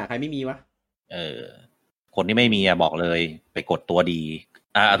ทุกคนอ่ะใครไม่มีวะคนที่ไม่มีอ่ะบอกเลยไปกดตัวดี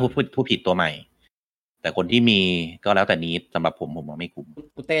ผู้ผิดตัวใหม่แต่คนที่มีก็แล้วแต่นี้สำหรับผมว่าไม่คุ้ม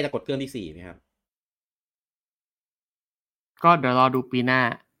คุณเต้จะกดเครื่องที่4ไหมครับก็เดี๋ยวรอดูปีหน้า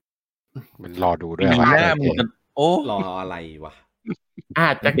มันรอดูด้วยปีหน้ามึงรออะไรวะอา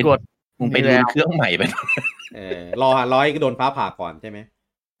จจะกดมึงไปดูเครื่องใหม่ไปรอให้โดนฟ้าผ่าก่อนใช่ไหม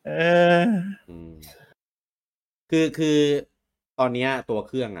คือตอนนี้ตัวเ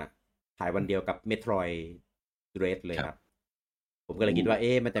ครื่องอ่ะขายวันเดียวกับ Metroid Dread เลยครับผมก็เลยคิดว่า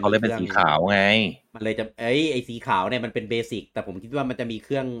มันจะมีเครื่องสีขาวไงมันเลยจะไอ้สีขาวเนี่ยมันเป็นเบสิกแต่ผมคิดว่ามันจะมีเค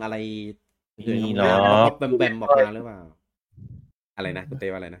รื่องอะไรนี่เนาะแบมออกมาหรือเปล่าอะไรนะคุณเต้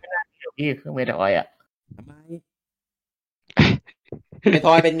ว่าอะไรนะเดี๋ยวพี่เครื่องMetroidอ่ะทำไม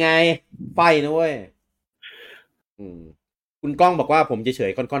Metroidเป็นไงไฟนะเว้ยคุณก้องบอกว่าผมเฉ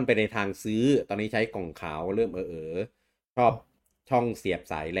ยๆค่อนๆไปในทางซื้อตอนนี้ใช้กล่องขาวเริ่มชอบช่องเสียบ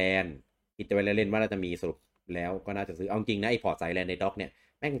สายแลนคิดจะไปเล่นๆว่าน่าจะมีสรุปแล้วก็น่าจะซื้อเอาจริงนะไอ้พอร์ตสายแลนในด็อกเนี่ย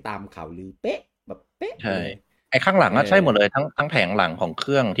แม่งตามข่าวลือเป๊ะแบบเป๊ะใช่ไอ้ข้างหลังก็ใช่หมดเลยทั้งแผงหลังของเค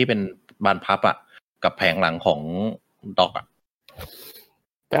รื่องที่เป็นบานพับอ่ะกับแผงหลังของด็อกอ่ะ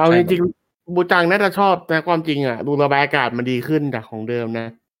แต่เอาจริงๆบูจังน่าจะชอบแต่ความจริงอ่ะดูระบายอากาศมันดีขึ้นจากของเดิมนะ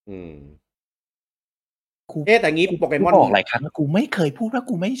แต่งี้โปเกมอนบอกหลายครั้งกูไม่เคยพูดว่า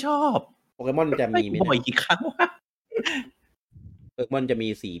กูไม่ชอบโปเกมอนจะมีไหมบ่อยกี่ครั้งวะโปเกมอนจะมี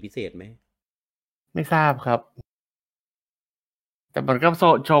สีพิเศษไหมไม่ทราบครับแต่มันก็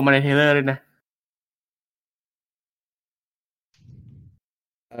โชว์มาในเทรลเลอร์เลยนะ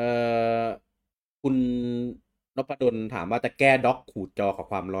คุณนพดลถามว่าจะแก้ด็อกขูดจอกับ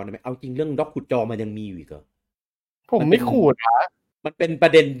ความร้อนได้ไหมเอาจริงเรื่องด็อกขูดจอมันยังมีอยู่อีกเหรอผมไม่ขูดนะมันเป็นปร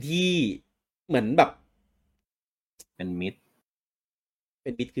ะเด็นที่เหมือนแบบเป็นมิด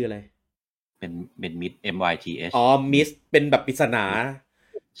คืออะไรเป็นมิด MYTH มิดเป็นแบบปริศนา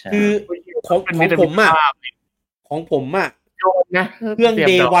คือของผมอ่ะเครื่อง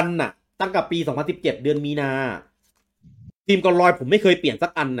Day 1 น่ะตั้งแต่ปี2017เดือนมีนาฟิล์มกันรอยผมไม่เคยเปลี่ยนสั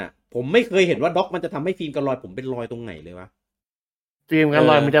กอันน่ะผมไม่เคยเห็นว่าด็อกมันจะทำให้ฟิล์มกันรอยผมเป็นรอยตรงไหนเลยวะฟิล์มกัน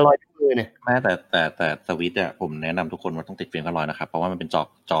รอยมันจะรอยทุกมือเนี่ยแม้แต่สวิตช์อะผมแนะนำทุกคนว่าต้องติดฟิล์มกันรอยนะครับเพราะว่ามันเป็น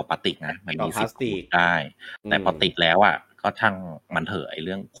จอพลาสติกนะมันมีสิทธิ์ขูดได้แต่พอติดแล้วอะก็ช่างมันเถอะไอ้เ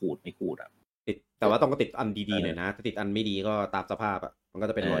รื่องขูดไม่ขูดอะติดแต่ว่าต้องติดอันดีๆหน่อยนะถ้าติดอันไม่ดีก็ตามสภาพอะมันก็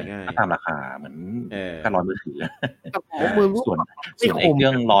จะเป็นรอยง่ายตามราคาเหมือนกันรอยมือถือส่วนไอ้เครื่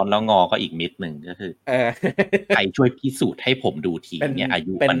องร้อนแล้วงอก็อีกมิดนึงก็คือใครช่วยพิสูจน์ให้ผมดูทีเนี่ยอา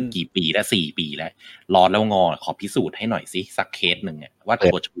ยุมันกี่ปีแล้ว4 ปีแล้วร้อนแล้วงอขอพิสูจน์ให้หน่อยสิสักเคสนึงเนี่ยว่าตั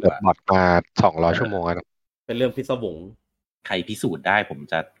วชัวร์หมดมา200 ชั่วโมงแล้วเป็นเรื่องพิศวงใครพิสูจน์ได้ผม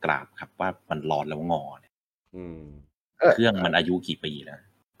จะกราบครับว่ามันร้อนแล้วงอเนี่ยเครื่องมันอายุกี่ปีแล้ว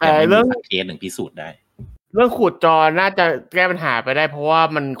แต่เรื่องเคสหนึ่งพิสูจน์ได้เรื่องขูดจอน่าจะแก้ปัญหาไปได้เพราะว่า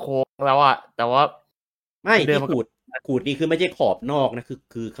มันโค้งแล้วอ่ะแต่ว่าไม่ที่ขูดนี่คือไม่ใช่ขอบนอกนะ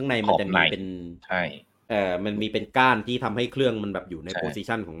คือข้างในมันจะมีเป็นใช่มันมีเป็นก้านที่ทำให้เครื่องมันแบบอยู่ในโพซิ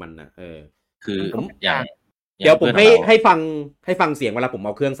ชันของมันนะคืออย่างเดี๋ยวผมให้ฟังเสียงเวลาผมเอ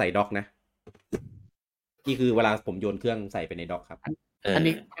าเครื่องใส่ด็อกนะนี่คือเวลาผมโยนเครื่องใส่ไปในด็อกครับอัน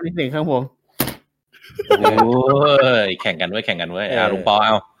นี้เสียงเครื่องผมโอ้ยแข่งกันไว้ลุงปอเอ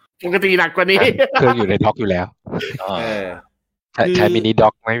าปกติหนักกว่านี้เครื่องอยู่ในด็อกอยู่แล้วใช้มินิด็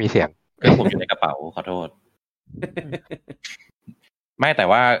อกไม่มีเสียงเครื่องผมอยู่ในกระเป๋าขอโทษไม่แต่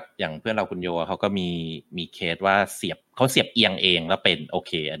ว่าอย่างเพื่อนเราคุณโยเขาก็มีเคสว่าเขาเสียบเอียงเองแล้วเป็นโอเ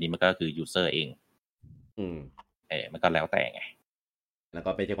คอันนี้มันก็คือยูเซอร์เองมันก็แล้วแต่ไงแล้วก็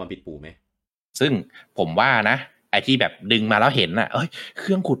เป็นความผิดปู่ไหมซึ่งผมว่านะไอ้ที่แบบดึงมาแล้วเห็นน่ะเค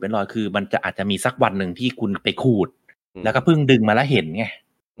รื่องขูดเป็นรอยคือมันจะอาจจะมีสักวันหนึ่งที่คุณไปขูดแล้วก็เพิ่งดึงมาแล้วเห็นไง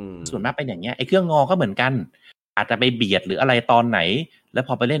ส่วนมากเป็นอย่างเงี้ยไอ้เครื่องงอก็เหมือนกันอาจจะไปเบียดหรืออะไรตอนไหนแล้วพ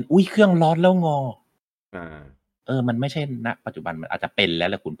อไปเล่นอุ้ยเครื่องร้อนแล้วงอมันไม่ใช่ณปัจจุบันมันอาจจะเป็นแล้ว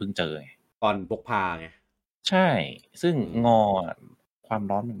คุณเพิ่งเจอตอนพกพาไงใช่ซึ่งงอความ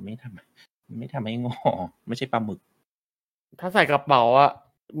ร้อนมันไม่ทำ ไม่ทำให้งอไม่ใช่ปลาหมึกถ้าใส่กระเป๋าอะ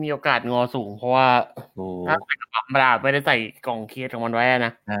มีโอกาสงอสูงเพราะว่าถ้าใส่กระเป๋าธรรมดาไม่ได้ใส่กล่องเคสของมันไว้น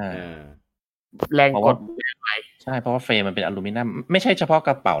ะแรงกดใช่เพราะว่าเฟรมมันเป็นอลูมิเนียมไม่ใช่เฉพาะก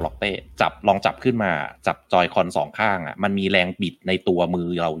ระเป๋าหรอกเต้ลองจับขึ้นมาจับจอยคอน2ข้างอ่ะมันมีแรงบิดในตัวมือ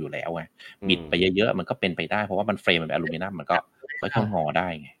เราอยู่แล้วไงบิดไปเยอะๆมันก็เป็นไปได้เพราะว่ามันเฟรมมันเป็นอลูมิเนียมมันก็ค่อยๆงอได้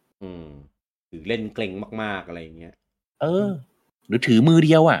ไงถือเล่นเกร็งมากๆอะไรอย่างเงี้ยหรือถือมือเ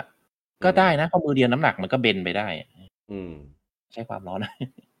ดียวอ่ะก็ได้นะเพราะมือเดียวน้ำหนักมันก็เบนไปได้ใช้ความร้อน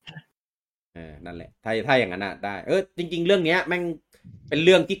นั่นแหละถ้าอย่างนั้นอ่ะได้จริงๆเรื่องเนี้ยแม่งเป็นเ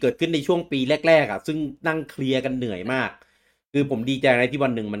รื่องที่เกิดขึ้นในช่วงปีแรกๆอ่ะซึ่งนั่งเคลียร์กันเหนื่อยมากคือผมดีใจในที่วั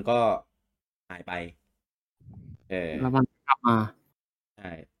นหนึ่งมันก็หายไปแล้วมันกลับมาใ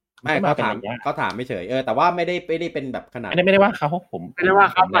ช่ไม่เขาถามไม่เฉยแต่ว่าไม่ได้เป็นแบบขนาดไม่ได้ว่าเขาผมไม่ได้ว่า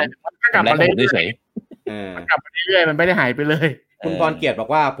เขาไปกลับมาเฉยมันกลับมาเรื่อยๆมันไม่ได้หายไปเลยคุณพรเกียรติบอก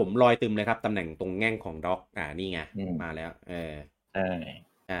ว่าผมรอยตึมเลยครับตำแหน่งตรงแง่งของด็อกนี่ไงมาแล้ว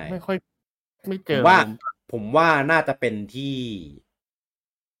ใช่ไม่ค่อยไม่เจอผมว่าน่าจะเป็นที่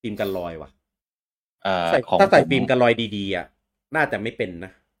ฟิล์มกันรอยว่ะถ้าใส่ฟิล์มกันรอยดีๆอ่ะน่าจะไม่เป็นน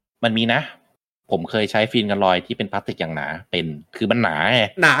ะมันมีนะผมเคยใช้ฟิล์มกันรอยที่เป็นพลาสติกอย่างหนาเป็นคือมันหนาไง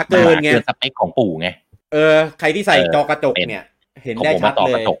หนาเกินไงสเปคของปู่ไงใครที่ใส่จอกระจกเนี่ยเห็นได้ชัดเลยต่อ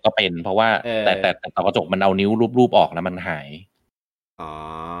กระจกก็เป็นเพราะว่าแต่ต่อกระจกมันเอานิ้วรูปออกแล้วมันหาย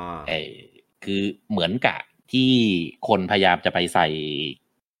คือเหมือนกับที่คนพยายามจะไปใส่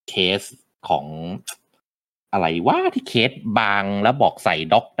เคสของอะไรว่าที่เคสบางแล้วบอกใส่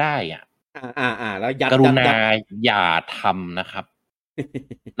ด็อกได้แล้วยัดกรุณาอย่าทำนะครับ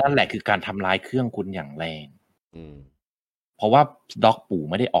นั่นแหละคือการทำลายเครื่องคุณอย่างแรงเพราะว่าด็อกปู่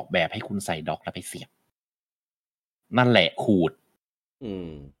ไม่ได้ออกแบบให้คุณใส่ด็อกแล้วไปเสียบนั่นแหละขูด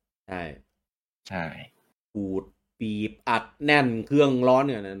ใช่ขูดปีบอัดแน่นเครื่องร้อนเ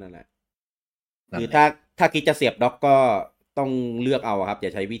นี่ยนั่นแหละคือถ้าคิดจะเสียบด็อกก็ต้องเลือกเอาครับอย่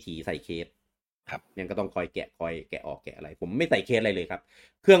าใช้วิธีใส่เคสครับยังก็ต้องคอยแกะออกแกะอะไรผมไม่ใส่เคสอะไรเลยครับ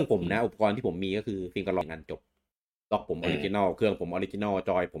เครื่องผมนะอุปกรณ์ที่ผมมีก็คือฟิล์มกันรอยงานจบด็อกผมออริจินอลเครื่องผมออริจินอล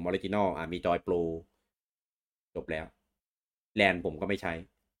จอยผมออริจินอลมีจอยโปรจบแล้วแลนผมก็ไม่ใช้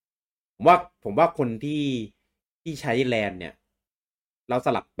ผมว่าคนที่ใช้แลนเนี่ยเราส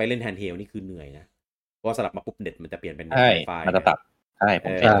ลับไปเล่นแฮนด์เฮลนี่คือเหนื่อยนะเพราะสลับมาปุ๊บเน็ตมันจะเปลี่ยนเป็นไฟล์มันจะตัดใช่ผ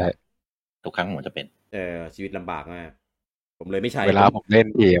มทุกครั้งผมจะเป็นชีวิตลำบากมากผมเลยไม่ใช้เวลาผมเล่น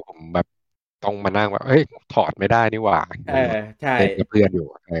ผมแบบต้องมานั่งแบบถอดไม่ได้นี่หว่าใช่กับเพื่อนอยู่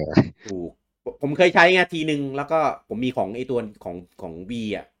ถูกผมเคยใช้ไงทีนึงแล้วก็ผมมีของไอตัวของ V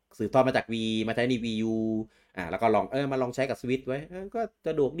อ่ะสืบทอดมาจาก V มาใช้ใน VU แล้วก็ลองมาลองใช้กับสวิตช์ไว้ก็ส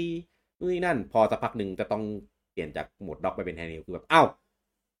ะดวกดีนี่นั่นพอสักพักนึงจะต้องเปลี่ยนจากโหมดด็อกไปเป็นแฮนด์เฮลคือแบบ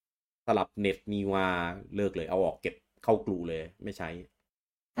สลับเน็ตมีว่าเลิกเลยเอาออกเก็บเข้ากลูเลยไม่ใช้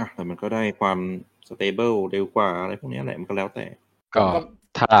แต่มันก็ได้ความสเตเบิลเร็วกว่าอะไรพวกนี้แหละมันก็แล้วแต่ก็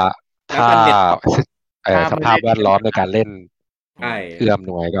ถ้าสภาพแวดล้อมในการเล่นเอื้อมห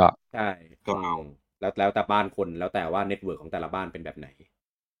น่วยก็ใช่ก็เอาแล้วแต่บ้านคนแล้วแต่ว่าเน็ตเวิร์กของแต่ละบ้านเป็นแบบไหน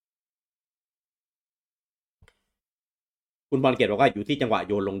คุณบอลเกียรติบอกว่าอยู่ที่จังหวะ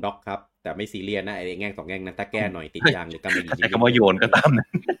โยนลงด็อกครับแต่ไม่ซีเรียสนะไอ้แง่ง2แง่งนั้นถ้าแก้หน่อยติดยางหรือกำมะหยี่ใช้คำว่าโยนก็ตามนะ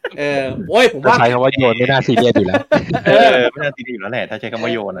โอ้ยผมว่าใช้คำว่าโยนไม่น่าซีเรียสอยู่แล้วไม่น่าซีเรียสอยู่แล้วแหละถ้าใช้คำว่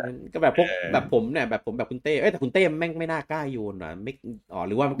าโยนก็แบบพวกแบบผมเนี่ยแบบผมแบบคุณเต้แต่คุณเต้แม่งไม่น่ากล้าโยนไม่ห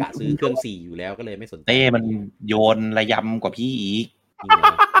รือว่ามันกะซื้อเครื่อง4อยู่แล้วก็เลยไม่สนใจเต้มันโยนระยำกว่าพี่อีก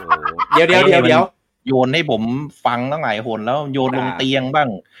เดี๋ยวโยนให้ผมฟังตั้งหลายหนแล้วโยนลงเตียงบ้าง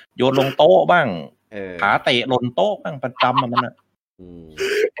โยนลงโต๊ะบ้างขาเตะหล่นโต๊ะบ้างประจำมัน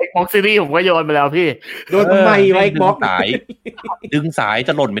Xbox Series ผมก็โยนไปแล้วพี่โดนทำไมไว้ Xbox ดึงสายจ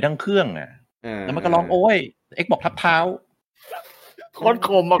ะหล่นไปทั้งเครื่องแล้วมันก็ร้องโอ้ย Xbox ทับเท้าโคตรค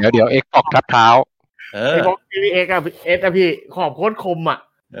มเดี๋ยว Xbox ทับเท้าXbox Series X อะพี่ขอบโคตรคม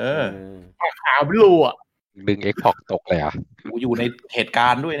ขาวเป็นรูดึง Xbox ตกเลยกูอยู่ในเหตุกา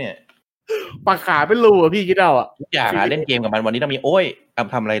รณ์ด้วยเนี่ยปากขาเป็นรูพี่คิดเอาทุกอย่างเล่นเกมกับมันวันนี้ต้องมีโอ้ย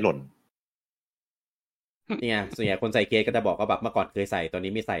ทำอะไรหล่นเนี่ยส่วนใหญ่คนใส่เคสก็จะบอกว่าแบบเมื่อก่อนเคยใส่ตอน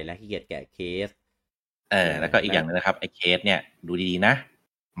นี้ไม่ใส่แล้วขี้เกียจแกะเคสแล้วก็อีกอย่างนึงนะครับไอ้เคสเนี่ยดูดีๆนะ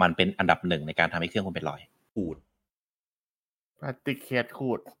มันเป็นอันดับ1ในการทำให้เครื่องคุณเป็นรอยขูดพลาสติกเคสขู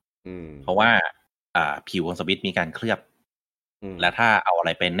ดเพราะว่าผิวของสวิตช์มีการเคลือบและถ้าเอาอะไร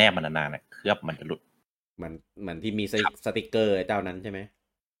ไปแนบมันนานๆเคลือบมันจะหลุดเหมือนที่มีสติกเกอร์เจ้านั้นใช่ไหม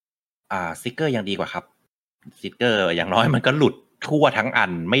สติกเกอร์ยังดีกว่าครับสติกเกอร์อย่างน้อยมันก็หลุดทั่วทั้งอั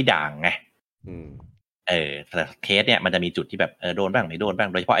นไม่ด่างไงแต่เคสเนี่ยมันจะมีจุดที่แบบโดนบ้างไม่โดนบ้าง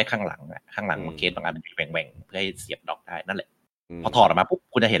โดยเฉพาะไอ้ข้างหลังมันเคสบางอันมันแหว่งๆเพื่อให้เสียบด็อกได้นั่นแหละพอถอดออกมาปุ๊บ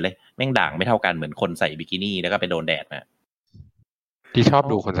คุณจะเห็นเลยแม่งด่างไม่เท่ากันเหมือนคนใส่บิกินี่แล้วก็ไปโดนแดดมา ที่ชอบ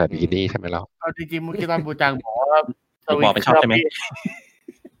ดูคนใส่บิกินี่ใช่ไหมเราจริงๆเมื่อกี้ตอนบูจังบอกว่าบอกไปชอบใช่ไหม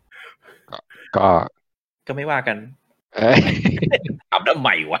ก็ไม่ว่ากันถามทำไม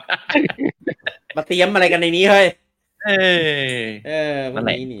วะมาเตรียมอะไรกันในนี้เฮ้ยนั่นแห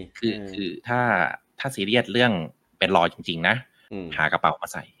ละคือถ้าซีเรียสเรื่องเป็นรอยจริงๆนะหากระเป๋ามา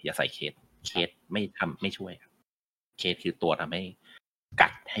ใส่อย่าใส่เคสไม่ช่วยเคสคือตัวทำให้กั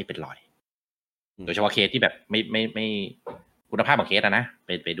ดให้เป็นรอยโดยเฉพาะเคสที่แบบไม่คุณภาพของเคสนะ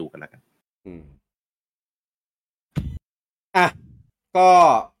ไปดูกันแล้วกันก็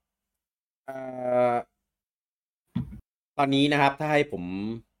ตอนนี้นะครับถ้าให้ผม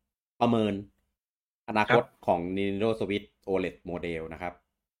ประเมินอนาคตของ Nintendo Switch OLED โมเดลนะครับ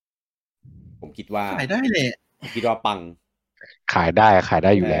ผมคิดว่าขายได้เลยคิดว่าปังขายไ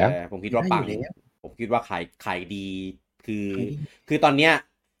ด้อยู่แล้วผมคิดว่าปังผมคิดว่าขายดีคือตอนเนี้ย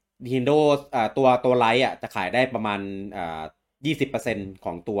Nintendo ตัวไลท์จะขายได้ประมาณ20% ข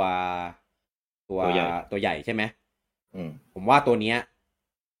องตัวใหญ่ใช่ไหมผมว่าตัวเนี้ย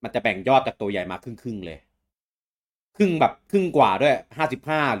มันจะแบ่งยอดจากตัวใหญ่มาครึ่งเลยครึ่งกว่าด้วย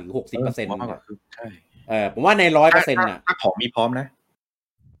55หรือ 60% ใช่ผมว่าใน 100% น่ะถ้าของมีพร้อมนะ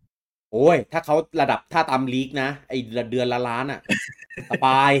โอ้ยถ้าเขาระดับถ้าตามลีกนะไอ้เดือนละล้านสบ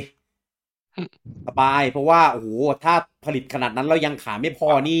ายเพราะว่าโอ้โหถ้าผลิตขนาดนั้นแล้วยังขายไม่พอ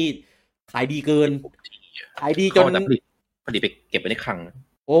นี่ขายดีเกินขายดีจนผลิตไปเก็บไว้ในคลัง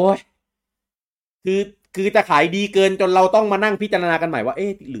โอ้ยคือจะขายดีเกินจนเราต้องมานั่งพิจารณากันใหม่ว่า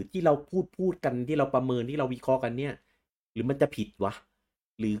หรือที่เราพูดกันที่เราประเมินที่เราวิเคราะห์กันเนี่ยหรือมันจะผิดวะ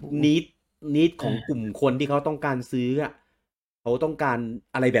หรือนิดของกลุ่มคนที่เขาต้องการซื้อเขาต้องการ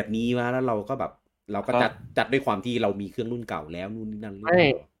อะไรแบบนี้วะแล้วเราก็แบบเราก็จัดด้วยความที่เรามีเครื่องรุ่นเก่าแล้วนู่นนี่นั่น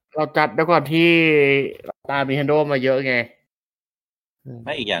เราจัดด้วยความที่ตาม Nintendo มาเยอะไงไ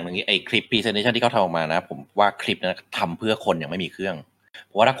ม่อีกอย่างหนึ่งไอ้คลิป presentation ที่เขาทำออกมานะผมว่าคลิปนั้นทำเพื่อคนยังไม่มีเครื่องเ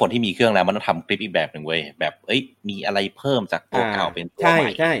พราะว่าถ้าคนที่มีเครื่องแล้วมันต้องทำคลิปอีกแบบหนึ่งเว้ยแบบมีอะไรเพิ่มจากตัวเก่าเป็นตัวให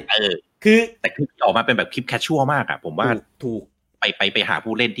ม่ใช่คือแต่คลิปออกมาเป็นแบบคลิปแคชชัวมากผมว่าถูกไปหา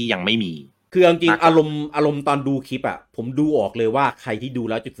ผู้เล่นที่ยังไม่มีคือจริงอารมณ์ตอนดูคลิปผมดูออกเลยว่าใครที่ดู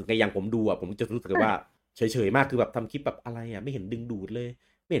แล้วจุดสุดกระยังผมดูผมจะรู้สึกว่าเฉยๆมากคือแบบทำคลิปแบบอะไรไม่เห็นดึงดูดเลย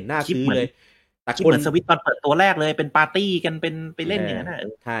ไม่เห็นน่าซื้อเลยแต่คนสวิตตอนเปิดตัวแรกเลยเป็นปาร์ตี้กันเป็นไปเล่นอย่างนั้น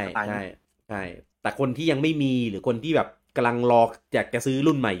ใช่แต่คนที่ยังไม่มีหรือคนที่แบบกำลังรออยากจะซื้อ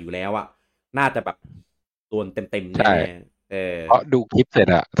รุ่นใหม่อยู่แล้วน่าจะแบบโดนเต็มๆแน่เพราะดูคลิปเสร็จ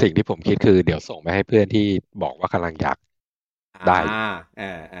สิ่งที่ผมคิดคือเดี๋ยวส่งไปให้เพื่อนที่บอกว่ากำลังอยากได้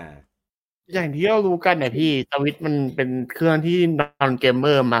อย่างที่เรารู้กันเนี่ยพี่สวิตมันเป็นเครื่องที่นอนเกมเม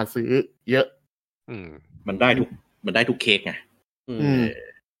อร์มาซื้อเยอะมันได้ทุกเคสไง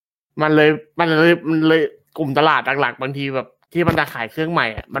มันเลยกลุ่มตลาดหลักๆบางทีแบบที่มันจะขายเครื่องใหม่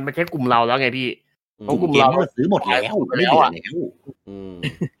มันไม่ใช่กลุ่มเราแล้วไงพี่เพราะกลุ่มเราซื้อหมดแล้วไม่เหลือแ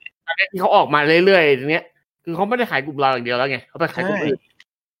ล้วที่เขาออกมาเรื่อยๆอย่างเงี้ยคือเขาไม่ได้ขายกลุ่มเราอย่างเดียวแล้วไงเขาไปขายกลุ่มอื่น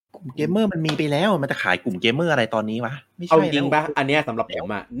กลุ่มเกมเมอร์มันมีไปแล้วมันจะขายกลุ่มเกมเมอร์อะไรตอนนี้วะไม่ใช่จริงป่ะอันนี้สำหรับผม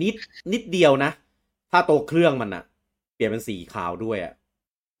นิดเดียวนะถ้าตัวเครื่องมันเปลี่ยนเป็นสีขาวด้วย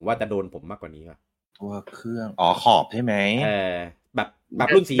ว่าจะโดนผมมากกว่านี้ป่ะตัวเครื่องขอบใช่ไหมแบบ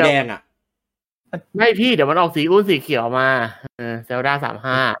รุ่นสีแดงไม่พี่เดี๋ยวมันออกสีรุ่นสีเขียวมาเซลดา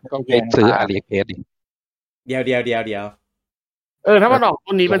35ก็ซื้ออาลีเพสดิเดียวถ้ามันออก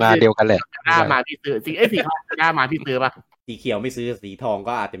รุ่นนี้มันเดียวกันแหละได้มาพี่ซื้อสีทองได้มาพี่ซื้อป่ะสีเขียวไม่ซื้อสีทอง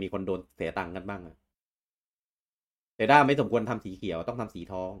ก็อาจจะมีคนโดนเสียตังค์กันบ้างแต่ด้าไม่สมควรทำสีเขียวต้องทำสี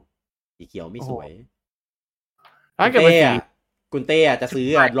ทองสีเขียวไม่สวยคุณเต้จะซื้อ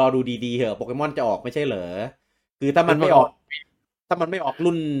รอดูดีๆเหอะโปเกมอนจะออกไม่ใช่เหรอคือถ้ามันไม่ออก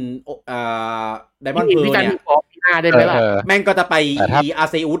รุ่นไดมอนด์เพร์ลเนี่ยปีหน้าได้ไหมล่ะแม่งก็จะไปอา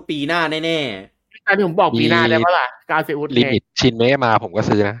เซอุสปีหน้าแน่ๆการที่ผมบอกปีหน้าได้ไหมล่ะกาเซอุสลิมิตชินเมะมาผมก็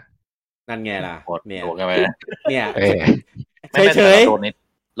ซื้อนะนั่นไงล่ะเนี่ยเฉย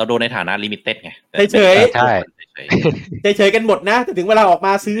เราโดนในฐานะลิมิเต็ดไงเฉยใช่เฉยกันหมดนะถึงเวลาออกม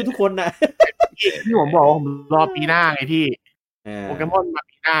าซื้อทุกคนนะที่ผมบอกผมรอปีหน้าไงพี่โปเกมอนมา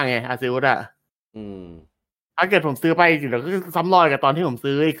ปีหน้าไงอาเซอุสถ้าเกิดผมซื้อไปเดี๋ยวก็ซ้ำรอยกับตอนที่ผม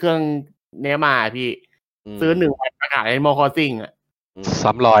ซื้อเครื่องเนี้ยมาพี่ซื้อ1 วันประกาศในมอคอซิง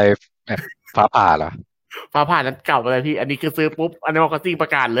ซ้ำรอยแบบฟ้าผ่าเหรอฟ้าผ่านั้นเก่าไปเลยพี่อันนี้คือซื้อปุ๊บอันนี้มอคอซิงปร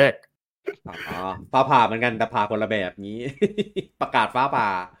ะกาศเลยฟ้าผ่าเหมือนกันแต่ผ่าคนละแบบนี้ประกาศฟ้าผ่า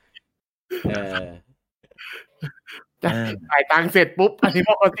จ่ายตังค์เสร็จปุ๊บอันนี้ม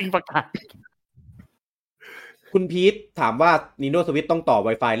อคอซิงประกาศคุณพีทถามว่า Nintendo Switch ต้องต่อ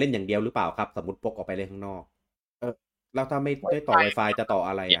Wi-Fi เล่นอย่างเดียวหรือเปล่าครับสมมุติพกออกไปเล่นข้างนอกแล้วถ้าไม่ได้ต่อ Wi-Fi จะต่อ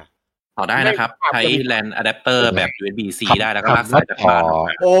อะไร ต่อได้นะครับ ใช้ LAN adapter แบบ USB-C ได้แล้วก็ลาก คำ สา ว่าย จาก ต่อ บ้านออกม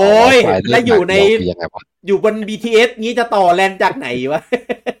า โอ้ย ต่อ Wi-Fi แล้วอยู่ใน คือยังไงวะ อยู่บน BTS งี้จะต่อแลนจากไหนวะ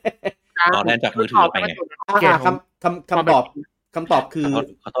ต่อ LAN จากมือถือไปไง คำตอบคือ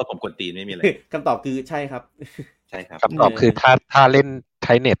ขอโทษผมกดตีนไม่มีอะไร คำตอบคือใช่ครับ ใช่ครับ คำตอบคือถ้าเล่นใ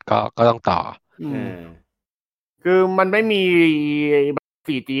ช้เน็ตก็ต้องต่อ คือมันไม่มี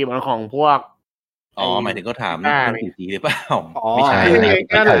 4G เหมือนของพวก อ๋อหมายถึงก็ถามเรื่อง 4G หรือเปล่า อ๋อ ไม่ใช่ คือ นะ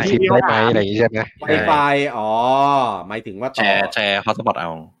ก็ ใส่ซิมได้ไหมอะไรอย่างนี้ใช่ไหม Wi-Fi อ๋อหมายถึงว่า แช ต่อ ร์ hotspot เอ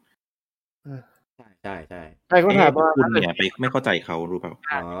า ใช่ ใครก็ถามว่า คุณเนี่ยไปไม่เข้าใจเขารู้เปล่า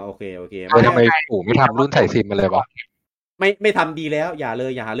อ๋อโอเค ทำไมปู่ไม่ทำรุ่นใส่ซิมมาเลยวะ ไม่ทำดีแล้วอย่าเล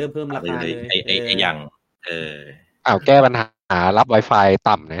ยอย่าหาเริ่มเพิ่มราคาเลย ไอ้อย่างแก้ปัญหารับ Wi-Fi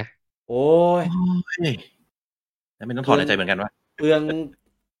ต่ำนะ โอ้ย แล้วไม่ต้องถอนหายใจเหมือนกันวะ เป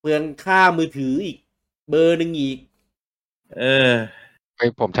ลืองค่ามือถืออีกเบอร์หนึ่งอีก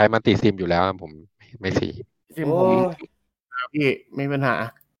ผมใช้มัลติซิมอยู่แล้วผมไม่สี ซิมผมพี่ไม่มีปัญหา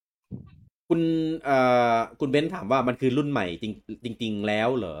คุณเบนซ์ถามว่ามันคือรุ่นใหม่จริงแล้ว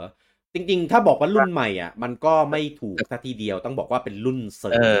เหรอจริงๆถ้าบอกว่ารุ่นใหม่อ่ะมันก็ไม่ถูกซะทีเดียวต้องบอกว่าเป็นรุ่นเส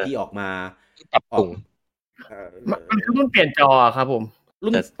ริมที่ออกมา ปรับปรุง มันคือรุ่นเปลี่ยนจอครับผม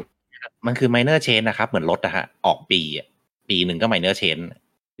รุ่น มันคือ minor change นะครับเหมือนรถอะฮะออกปีหนึ่งก็ minor change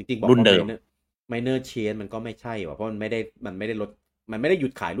จริงๆบอก รุ่นเดิม minor change มันก็ไม่ใช่ว่ะเพราะมันไม่ได้ลดมันไม่ได้หยุ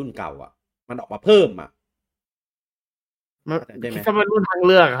ดขายรุ่นเก่าอ่ะมันออกมาเพิ่มอ่ะ คิดว่าเป็นรุ่นทางเ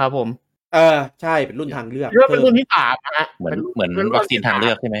ลือกครับผม ใช่เป็นรุ่นทางเลือก เลือกเป็นรุ่นที่3นะฮะ เหมือนวัคซีนทางเลื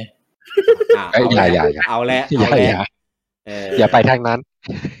อกใช่ไหม อย่าเอาแล้ว อย่าไปทางนั้น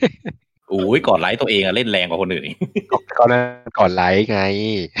อุ้ยก่อนไลฟ์ตัวเองอะเล่นแรงกว่าคนอื่นอีก ก่อนไลฟ์ไง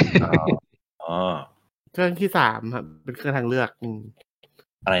อ๋อ เครื่องที่3ครับเป็นเครื่องทางเลือก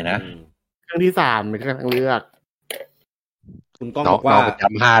อะไรนะ เครื่องที่3เป็นเครื่องทางเลือก คุณก้องบอกว่าจ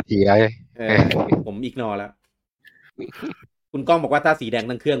ำ5 ทีแล้ว ผมอิกนอร์แล้วคุณก้องบอกว่าถ้าสีแดง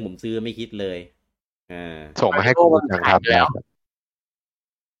ทั้งเครื่องผมซื้อไม่คิดเลยส่งมาให้คุณจังครับแล้ว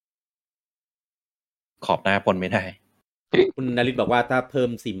ขอบหน้าปนไม่ได้ คุณนฤทธิ์บอกว่าถ้าเพิ่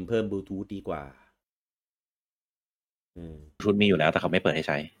มซิมเพิ่มบลูทูธดีกว่าชุดมีอยู่แล้วแต่เขาไม่เปิดให้ใ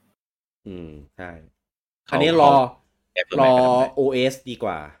ช้ใช่อันนี้รอ OS ดีก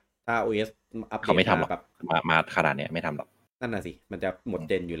ว่าถ้า OS อัปเดต เขาไม่ทำหรอกมาขนาดเนี้ยไม่ทำหรอกนั่นน่ะสิมันจะหมด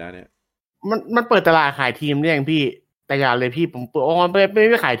เจนอยู่แล้วเนี่ยมันเปิดตลาดขายทีมเนี่ยพี่แต่อย่าเลยพี่ผมไ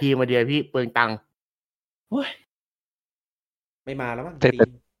ม่ขายทีมมาเดียวพี่เปลืองตังค์ไม่มาแล้วมั้ง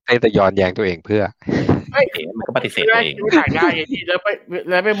แต่ย้อนแย้งตัวเองเพื่อมันก็ปฏิเสธตัวเองไม่ขายได้ไงพี่แ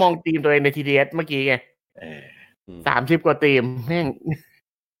ล้วไปมองทีมตัวเองใน TDS เมื่อกี้ไง30 กว่าทีมแม่ง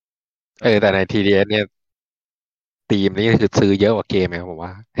แต่ใน TDS เนี่ยทีมนี้คือซื้อเยอะกว่าเกมไหมผมว่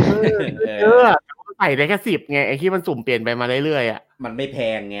าเยอะใส่ได้แค่10ไงไอ้ที่มันสุ่มเปลี่ยนไปมาเรื่อยๆอ่ะมันไม่แพ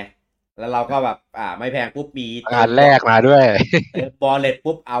งไงแล้วเราก็แบบไม่แพงปุ๊บมีงานแรกมาด้วยบอลเลต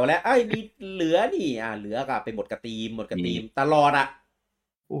ปุ๊บเอาแล้วมีเหลือนี่เหลือก็ไปหมดกระตีมตลอดอ่ะ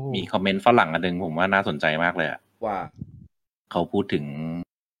มีคอมเมนต์ฝรั่งอันนึงผมว่าน่าสนใจมากเลยอ่ะว่าเขาพูดถึง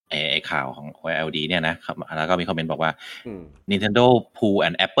ไอ้ข่าวของ OLED เนี่ยนะแล้วก็มีคอมเมนต์บอกว่า Nintendo pull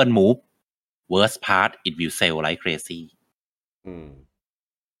and Apple move worst part it will sell like crazy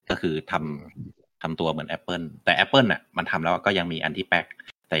ก็คือทำตัวเหมือน Apple แต่ Apple น่ะมันทำแล้วก็ยังมีอันที่แปลก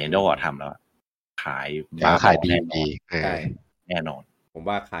แต่ Nintendo ทำแล้วขายดีแน่นอนผม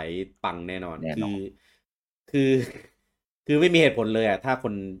ว่าขายปังแน่นอนคือไม่มีเหตุผลเลยอ่ะถ้าค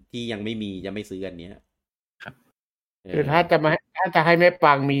นที่ยังไม่มีจะไม่ซื้ออันเนี้ยครับคือถ้าจะให้ไม่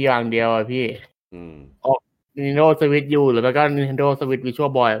ปังมีอย่างเดียวอ่ะพี่ออก Nintendo Switch U หรือไม่ก็ Nintendo Switch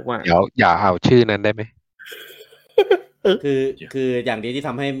Virtual Boy ว่าเดี๋ยวอย่าเอาชื่อนั้นได้ไหมคืออย่างเดียวที่ท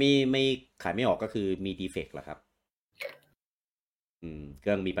ำให้ไม่ขายไม่ออกก็คือมีดีเฟกต์แหละครับเค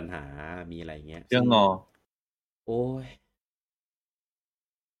รื่องมีปัญหามีอะไรเงี้ยเครื่องงอโอ้ย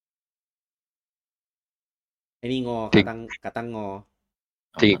ไอ้นี่งอกระตั้งงอ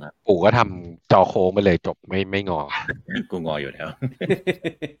จริงปู่ก็ทำจอโค้งไปเลยจบไม่งอกูงออยู่แล้ว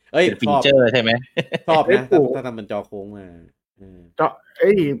เป็นฟีเจอร์ใช่ไหมชอบนะถ้าทำเป็นจอโค้งมา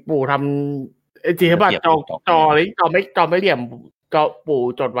ปู่ทำจริงๆแบบจอเลยจอไม่เหลี่ยมจอปู่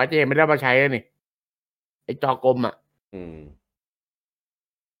จดไว้เจไม่ได้มาใช้เลยนี่ไอ้จอกลมอ่ะ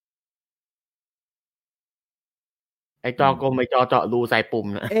ไอ้จอกลมไอ้จอเจาะรูใส่ปุ่ม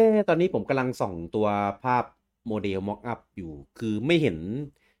นะตอนนี้ผมกำลังส่องตัวภาพโมเดลม็อกอัพอยู่คือไม่เ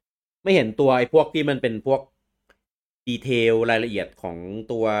ห็นตัวไอ้พวกที่มันเป็นพวกดีเทลรายละเอียดของ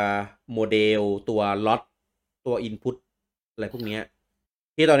ตัวโมเดลตัวล็อตตัวอินพุตอะไรพวกนี้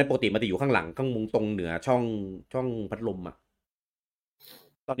ที่ตอนนี้ปกติมันจะอยู่ข้างหลังข้างมุมตรงเหนือช่องพัดลมอ่ะ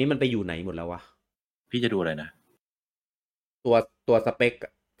ตอนนี้มันไปอยู่ไหนหมดแล้ววะพี่จะดูอะไรนะตัวสเปค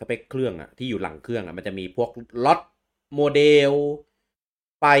สเปคเครื่องอ่ะที่อยู่หลังเครื่องอ่ะมันจะมีพวกล็อตโมเดล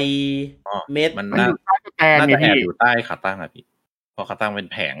ไปเม็ด มัน มันอยู่ใต้สแตน น่า ไง จะแอ พี่ บอยู่ใต้ขาตั้งอะพี่เพราะขาตั้งเป็น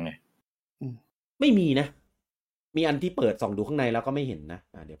แผงไง ไม่มีนะมีอันที่เปิดส่องดูข้างในแล้วก็ไม่เห็นนะ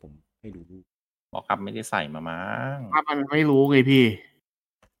เดี๋ยวผมให้ดูรูป บอกครับไม่ได้ใส่มามั้ง มันไม่รู้ไงพี่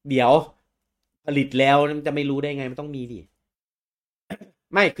เดี๋ยวผลิตแล้วมันจะไม่รู้ได้ไงมันต้องมีดิ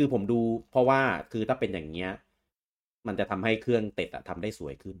ไม่คือผมดูเพราะว่าคือถ้าเป็นอย่างเงี้ยมันจะทำให้เครื่องเต็ดอะทำได้ส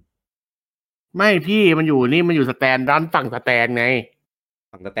วยขึ้น ไม่พี่มันอยู่สแตนด้านฝั่งสแตนไง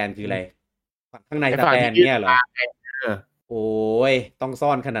ฝั่งสแตนคืออะไรฝั่งข้างใน ไอ้ ส ฝั่ง แตน ที่ เนี่ยเหรอ เออ โอ้ยต้องซ่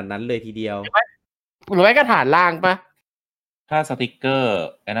อนขนาดนั้นเลยทีเดียว หรือไม่ก็ฐานล่างปะ ถ้าสติกเกอร์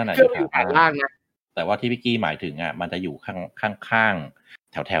ไอ้นั่นน่ะ เครื่องอยู่ฐานล่างนะ แต่ว่าที่พี่กี้หมายถึงอ่ะมันจะอยู่ข้าง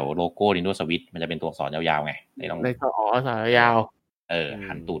แถวโลโก้ Nintendo Switch มันจะเป็นตัวอักษรยาวๆไงในลอง ในสายยาว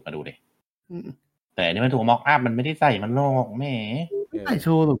หันตูดมาดูเลย อืม แต่อันนี้มันถูกม็อกอัพมันไม่ได้ใส่มันโลกแหม่ ไม่ใส่โช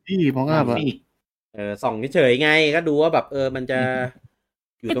ว์หรอกพี่เพราะว่าแบบ อีก ส่องเฉยๆไงก็ดูว่าแบบมันจะ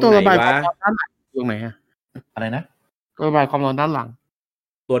อยู่ ไอ้ ตรง ตัว ไหน ระบายความ วะ ร้อนด้านหลังอยู่ตรงไหนอะ อะไรนะ ตัวระบายความร้อนด้านหลัง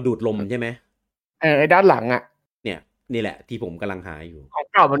ตัวดูดลมใช่ไหม ไอ้ด้านหลังอะ เนี่ยนี่แหละที่ผมกำลังหาอยู่ ของ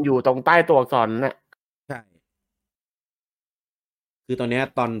เก่ามันอยู่ตรงใต้ตัวอักษรน่ะ ใช่คือตอนเนี้ย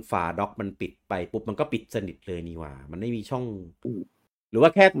ตอนฝาด็อกมันปิดไปปุ๊บมันก็ปิดสนิทเลยนี่หว่ามันไม่มีช่องหรือว่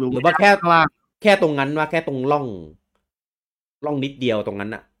าแค่ข้างล่าง แค่ตรงนั้นว่าแค่ตรงร่องนิดเดียวตรงนั้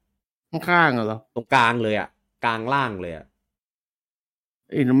นอะ ข้างๆเหรอ ตรงกลางเลยอะกลางล่างเลยอะ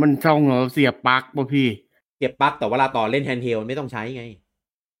ไอ้นั่นมันช่องเหรอเสียบปลั๊กป่ะพี่ เก็บปลั๊กแต่เวลาต่อเล่นแฮนด์เฮลไม่ต้องใช้ไง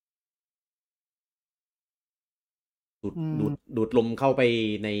ดูดลมเข้าไป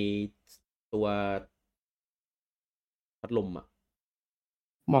ในตัวพัดลมอะ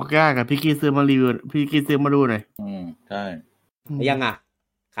บอกยากอะพี่กี้ซื้อมารีวิวพี่กี้ซื้อมาดูหน่อย ใช่ ยังอ่ะ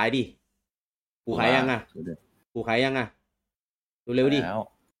ขายดิกูขายยังอ่ะกูขายยังอ่ะเร็วๆดิ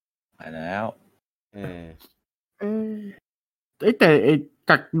ขายแล้ว แ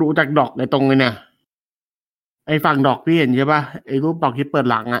ต่ดูจากดอกไอ้ตรงเลยเนี่ยไอ้ฝั่งดอกพี่เห็นใช่ป่ะไอ้รูปดอกที่เปิด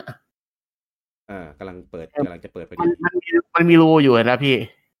หลังอะ กำลังจะเปิดพอ มั ดี มันมีรูอยู่นะพี่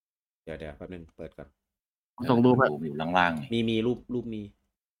เดี๋ยวแป๊บนึงเปิดก่อน ส่งรูปไป อยู่ล่างๆ มีรูปมี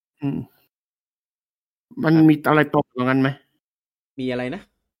มันมีอะไรตกตรงนั้นไหม มีอะไรนะ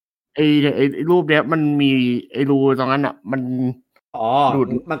ไอ้รูปเนี้ยมันมีไอ้รูตรงนั้นอ่ะ มัน ดูด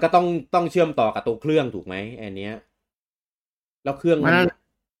มันก็ต้องเชื่อมต่อกับตัวเครื่องถูกไหมอันเนี้ยแล้วเครื่องมัน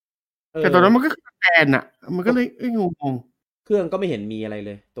แต่ตอนนั้นมันก็แตนอ่ะ มันก็เลยงง เครื่องก็ไม่เห็นมีอะไรเ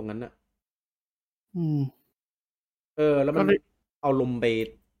ลยตรงนั้นน่ะ แล้วมันเอาลมไป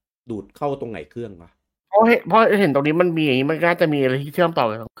ดูดเข้าตรงไหนเครื่องวะ เพราะเห็นตรงนี้มันมีอย่างนี้มันน่าจะมีอะไรที่เชื่อมต่อ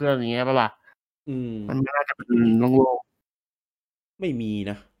กับเครื่องอย่างเงี้ยป่ะล่ะมันไม่น่าจะเป็นโล่ง ไม่มี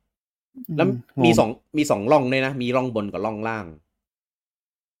นะแล้วมีสองร่องเลยนะมีร่องบนกับร่องล่าง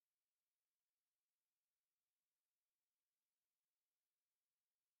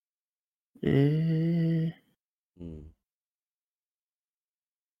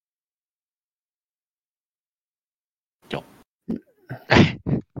จบ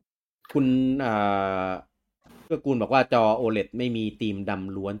คุณก็กูลบอกว่าจอ OLED ไม่มีธีมด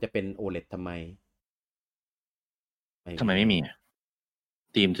ำล้วนจะเป็น OLED ทำไมไม่มี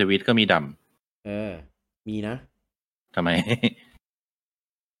ทีมสวิตก็มีดำมีนะทำไม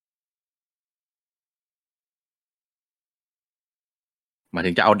หมาย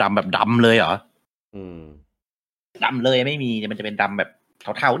ถึงจะเอาดำแบบดำเลยเหรอดำเลยไม่มีมันจะเป็นดำแบบ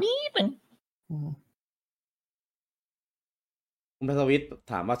เทาๆนิดนึงคุณพัสวิทย์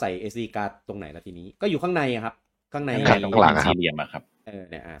ถามว่าใส่ SD card ตรงไหนละทีนี้ก็อยู่ข้างในครับข้างใน ตรงหลังครับ สี่เหลี่ยมครับ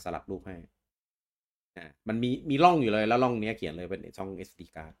เนี่ยสลับรูปให้มันมีร่องอยู่เลยแล้วร่องเนี้ยเขียนเลยเป็นช่อง SD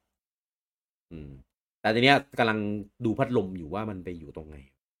card แต่ทีเนี้ยกำลังดูพัดลมอยู่ว่ามันไปอยู่ตรงไหน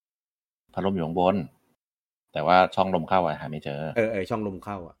พัดลมอยู่ข้างบนแต่ว่าช่องลมเข้าหาไม่เจอช่องลมเ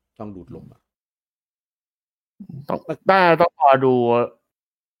ข้าช่องดูดลมต้องรอดู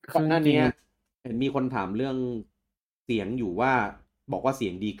ก่อนหน้านี้เห็นมีคนถามเรื่องเสียงอยู่ว่าบอกว่าเสี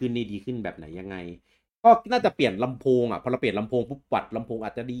ยงดีขึ้นนี่ดีขึ้นแบบไหนยังไงก็น่าจะเปลี่ยนลำโพงพอเราเปลี่ยนลำโพงปุ๊บวัดลำโพงอ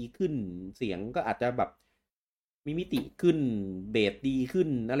าจจะดีขึ้นเสียงก็อาจจะแบบมีมิติขึ้นเบสดีขึ้น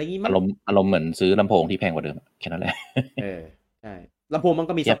อะไรงี้มั้งอารมณ์เหมือนซื้อลำโพงที่แพงกว่าเดิมแค่นั้นแหละใช่ลำโพงมัน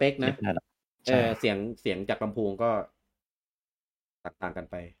ก็มีสเปคนะเสียงจากลำโพงก็ต่างกัน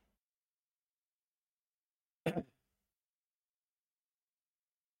ไป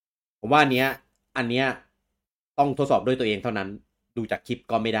ผมว่าอันเนี้ยต้องทดสอบด้วยตัวเองเท่านั้นดูจากคลิป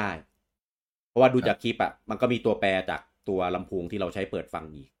ก็ไม่ได้เพราะว่าดูจากคลิปมันก็มีตัวแปรจากตัวลำโพงที่เราใช้เปิดฟัง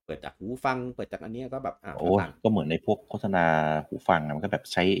อีกเ ปิดจากหูฟังเปิดจากอันเนี้ยก็แบบโอ้ก็เหมือนในพวกโฆษณาหูฟังมันก็แบบ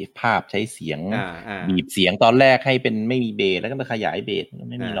ใช้ภาพใช้เสียงบีบเสียงตอนแรกให้เป็นไม่มีเบสแล้วก็มาขยายเบส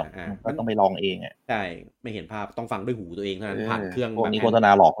ไม่มีหรอกก็ต้องไปลองเองใช่ไม่เห็นภาพต้องฟังด้วยหูตัวเองเท่านั้นผ่านเครื่องพวกนี้โฆษณา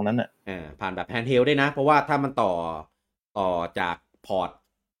หลอกทั้งนั้นผ่านแบบแฮนด์เฮลได้นะเพราะว่าถ้ามันต่อจากพอร์ต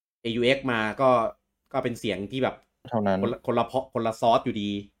AUX มาก็เป็นเสียงที่แบบเท่านั้นคนละซอสอยู่ดี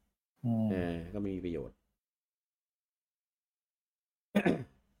ก็ไม่มีประโยชน์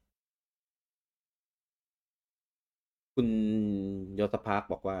คุณยศภาค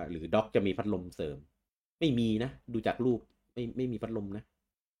บอกว่าหรือด็อกจะมีพัดลมเสริมไม่มีนะดูจากรูปไม่มีพัดลมนะ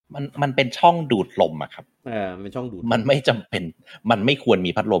มันเป็นช่องดูดลมอะครับมันเป็นช่องดูดมันไม่จำเป็นมันไม่ควร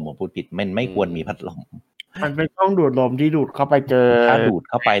มีพัดลมผมพูดผิดมันไม่ควรมีพัดลมมันเป็นช่องดูดลมที่ดูดเข้าไปเจอถ้าดูด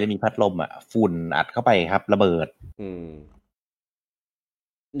เข้าไปแล้วมีพัดลมอ่ะฝุ่นอัดเข้าไปครับระเบิด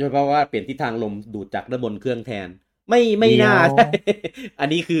โดยเพราะว่าเปลี่ยนทิศทางลมดูดจากด้านบนเครื่องแทนไม่น่าใช่อัน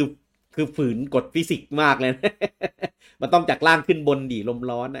นี้คือฝืนกฎฟิสิกส์มากเลยนะมันต้องจากล่างขึ้นบนดิลม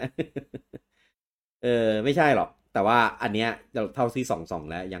ร้อนนะไม่ใช่หรอกแต่ว่าอันเนี้ยเราเท่าที่ส่อง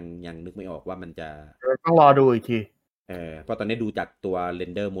แล้วยังนึกไม่ออกว่ามันจะต้องรอดูอีกทีเพราะตอนนี้ดูจากตัวเร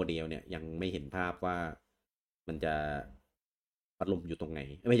นเดอร์โมเดลเนี่ยยังไม่เห็นภาพว่ามันจะพัดลมอยู่ตรงไหน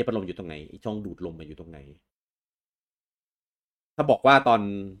ไม่ใช่พัดลมอยู่ตรงไหนช่องดูดลมมันอยู่ตรงไหนถ้าบอกว่าตอ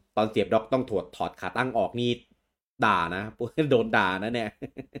นเสียบด็อกต้องถอดขาตั้งออกนี่ด่านะโดนด่านะเนี่ย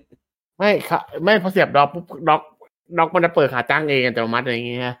ไม่ค่ะไม่พอเสียบด็อกปุ๊บด็อกมันจะเปิดขาตั้งเองอัตโนมัติอะไรอย่างเ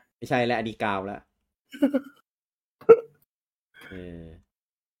งี้ยไม่ใช่แล้วอดีกาวแล้ว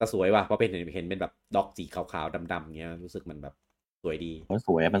ก็สวยว่ะเพราะเห็นเป็นแบบด็อกสีขาวๆดำๆเงี้ยรู้สึกมันแบบสวยดีมันส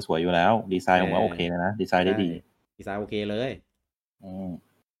วยอยู่แล้วดีไซน์ผมว่าโอเคนะดีไซน์ได้ดีดีไซน์โอเคเลย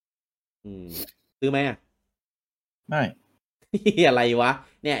ซื้อไหมไม่อะไรวะ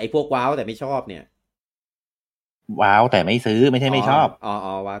เนี่ยไอ้พวกว้าวแต่ไม่ชอบเนี่ยว้าวแต่ไม่ซื้อไม่ใช่ไม่ชอบ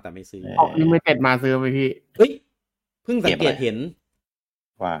ว้าวแต่ไม่ซื้อยังไม่เต็ดมาซื้อไหมพี่เฮ้ยเพิ่งสังเกตเห็น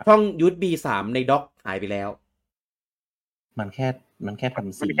ว่าช่อง USB 3ในด็อกหายไปแล้วมันแค่ท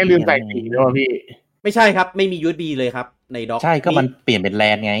ำสีแค่ลืมใส่สีด้วยพี่ไม่ใช่ครับไม่มี USB เลยครับในด็อกใช่ก็มันเปลี่ยนเป็นแล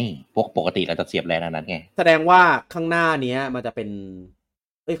นไงพวกปกติเราจะเสียบแลนอันนั้นไงแสดงว่าข้างหน้าเนี้ยมันจะเป็น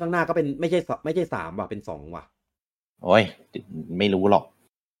ข้างหน้าก็เป็นไม่ใช่3ว่ะเป็น2ว่ะโอ้ยไม่รู้หรอก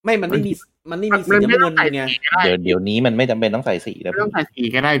มันไม่มีสีน้ำเงินไงเดี๋ยวนี้มันไม่จำเป็นต้องใส่สีแล้วต้องใส่สี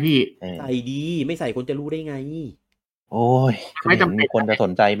ก็ได้พี่ใส่ดีไม่ใส่คนจะรู้ได้ไงโอ้ยไม่จำเป็นคนจะส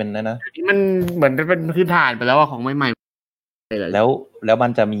นใจมันนะมันเหมือนจะเป็นพื้นฐานไปแล้วว่าของใหม่ๆแล้วมั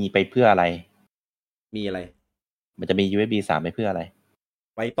นจะมีไปเพื่ออะไรมีอะไรมันจะมี USB 3ไปเพื่ออะไร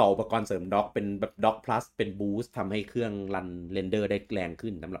ไว้ต่ออุปกรณ์เสริมด็อกเป็นแบบด็อก plus เป็นบูสต์ทำให้เครื่องรันเรนเดอร์ได้แรง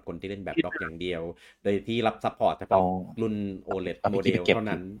ขึ้นสำหรับคนที่เล่นแบบด็อกอย่างเดียวโดยที่รับซัพพอร์ตเฉพาะรุ่น OLED โมเดลเท่า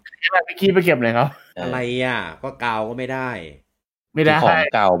นั้นไปคีย์ไปเก็บเลยครับอะไรก็กาวก็ไม่ได้ของ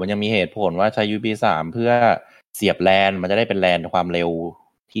เก่ามันยังมีเหตุผลว่าใช้ USB 3เพื่อเสียบแลนมันจะได้เป็นแลนความเร็ว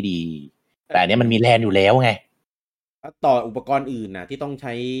ที่ดีแต่อันนี้มันมีแลนอยู่แล้วไงต่ออุปกรณ์อื่นน่ะที่ต้องใ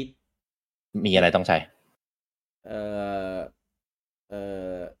ช้มีอะไรต้องใช้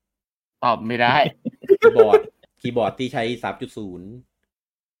ตอบไม่ได้คีย์บอร์ดที่ใช้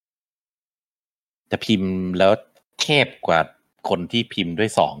 3.0 จะพิมพ์แล้วแคบกว่าคนที่พิมพ์ด้วย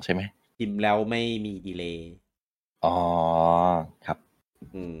2ใช่ไหมพิมพ์แล้วไม่มีดีเลย์อ๋อครับ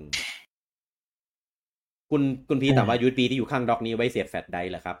คุณพี่ถามว่า USB ที่อยู่ข้างด็อกนี้ไว้เสียบแฟลชไดร์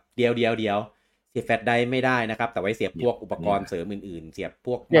เหรอครับเดียวเสียบแฟลชไดร์ไม่ได้นะครับแต่ไว้เสียบพวกอุปกรณ์เสริมอื่นๆเสียบพ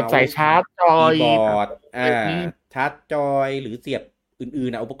วกเสียบใส่ชาร์จจอยคีย์บอร์ดชาร์จจอยหรือเสียบอื่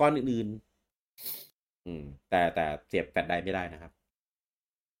นๆอุปกรณ์อื่นๆแต่เสียบแฟลชไดร์ไม่ได้นะครับ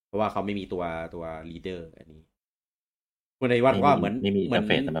เพราะว่าเขาไม่มีตัวลีดเดอร์อันนี้คุณในวัดว่าเหมื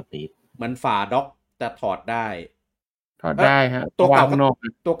อนฝาด็อกจะถอดได้ฮะตัวเก่า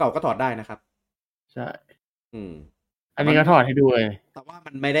ก็ถอดได้นะครับใช่อันนี้ก็ถอดให้ดูเลยแต่ว่า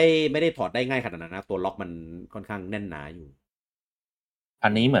มันไม่ได้ถอดได้ง่ายขนาดนั้นนะตัวล็อกมันค่อนข้างแน่นหนาอยู่อั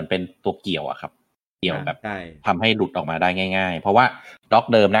นนี้เหมือนเป็นตัวเกี่ยวอะครับเกี่ยวแบบทำให้หลุดออกมาได้ง่ายๆเพราะว่าด็อก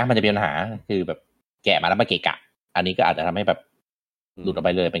เดิมนะมันจะมีปัญหาคือแบบแกะมาแล้วมาเกะกะอันนี้ก็อาจจะทำให้แบบหลุดออกไป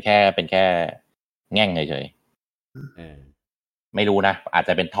เลยเป็นแค่แง่งเฉยๆไม่รู้นะอาจจ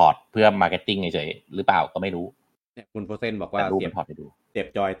ะเป็นถอดเพื่อมาร์เก็ตติ้งเฉยๆหรือเปล่าก็ไม่รู้เนี่ยคุณโพเซนบอกว่าเสียบ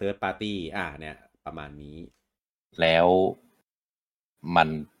จอยเทิร์ดปาร์ตี้เนี่ยประมาณนี้แล้วมัน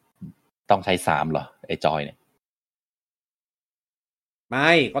ต้องใช้3เหรอไอ้จอยเนี่ยไม่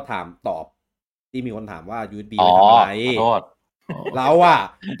ก็ถามตอบที่มีคนถามว่า USB ไปทำอะไรโทษเรา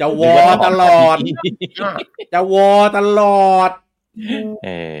จะวอตลอด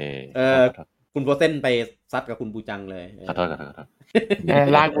คุณโพเซนไปซัดกับคุณบูจังเลยขอโทษ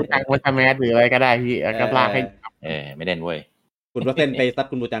ลากบูจังมาทำแมสหรืออะไรก็ได้พี่ก็ลากให้ไม่เด่นเว้ย คุณว่าเส้นไปซัด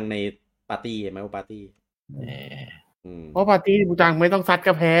คุณบูจังในปาร์ตี้เห็นไหมว่าปาร์ตี้ เพราะปาร์ตี้บูจังไม่ต้องซัด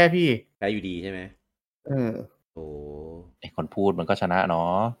ก็แพ้พี่ แพ้อยู่ดีใช่ไหมโอ้ ไอคนพูดมันก็ชนะเนา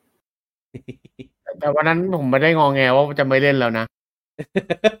ะ แต่วันนั้นผมไม่ได้งอแงว่าจะไม่เล่นแล้วนะ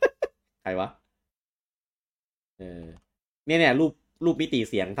ใครวะเนี่ยรูปมิติ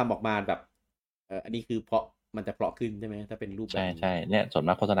เสียงทำออกมาแบบอันนี้คือเพราะมันจะเพราะขึ้นใช่ไหมถ้าเป็นรูปแบบใช่เนี่ยส่วนม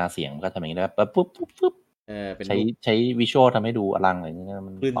ากโฆษณาเสียงมันก็ทำอย่างนี้แล้วปุ๊บใช้วิชวลทำให้ดูอลังอะไรอย่างเงี้ย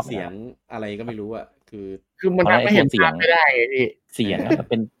มันคลื่นเสียงอะไรก็ไม่รู้อ่ะคือมันทำให้เห็นเสียงไม่ได้พี่เสียงมัน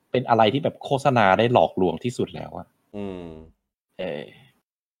เป็นอะไรที่แบบโฆษณาได้หลอกลวงที่สุดแล้วอ่ะ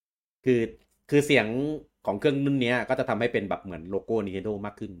คือเสียงของเครื่องรุ่นนี้ก็จะทำให้เป็นแบบเหมือนโลโก้ Nintendo ม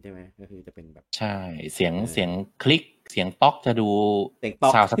ากขึ้นใช่ไหมก็คือจะเป็นแบบใช่เสียงคลิกเสียงต๊อกจะดู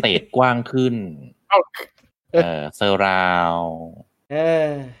ซาวด์สเตจกว้างขึ้นเซอร์ราว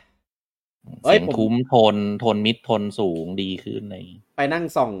เสียงทุ้มโทนมิดโทนสูงดีขึ้นในไปนั่ง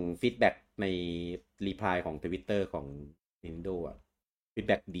ส่องฟีดแบ็กในรีพลายของ Twitter ของ Nintendo อ่ะฟีดแ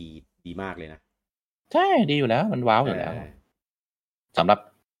บ็กดีมากเลยนะใช่ดีอยู่แล้วมันว้าวอยู่แล้วสำหรับ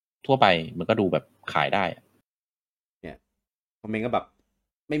ทั่วไปมันก็ดูแบบขายได้เนี่ยคอมเมนต์ก็แบบ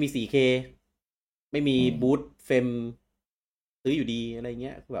ไม่มี 4K ไม่มีบูทเฟมซื้ออยู่ดีอะไรเ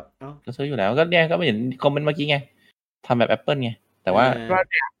งี้ยคือแบบก็ซื้ออยู่แล้วก็เนี่ยก็ไม่เห็นคอมเมนต์เมื่อกี้ไงทำแบบ Apple ไงแต่ว่า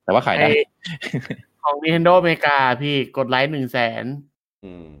ขายได้ของ Nintendo อเมริกาพี่กดไลค์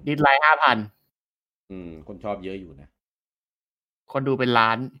 100,000ดิสไลค์ 5,000คนชอบเยอะอยู่นะคนดูเป็นล้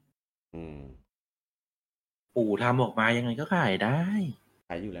านปู่ทำออกมายังไงก็ขายได้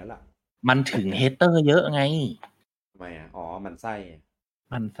ขายอยู่แล้วล่ะมันถึงเฮเตอร์เยอะไงทำไมมันไ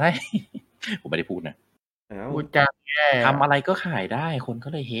ส้ผมไม่ได้พูดนะพูดจังแย่ทำอะไรก็ขายได้คนก็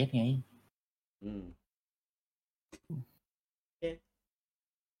เลยเฮทไง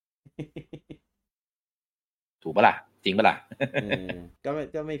ถูกปะล่ะจริงปะล่ะ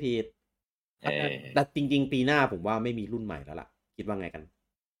ก็ไม่ผิดแต่จริงๆปีหน้าผมว่าไม่มีรุ่นใหม่แล้วล่ะคิดว่าไงกัน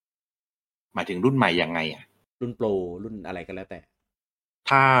หมายถึงรุ่นใหม่ยังไงรุ่นโปรรุ่นอะไรก็แล้วแต่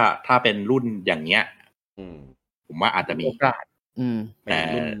ถ้าเป็นรุ่นอย่างเงี้ยผมว่าอาจจะมีแต่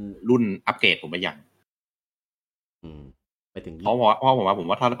รุ่นอัปเกรดผมไม่ยังไปถึงเพราะผม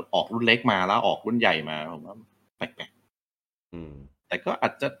ว่าถ้าออกรุ่นเล็กมาแล้วออกรุ่นใหญ่มาผมว่าแปลกๆแต่ก็อา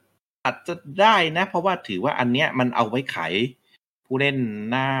จจะได้นะเพราะว่าถือว่าอันเนี้ยมันเอาไว้ขายผู้เล่น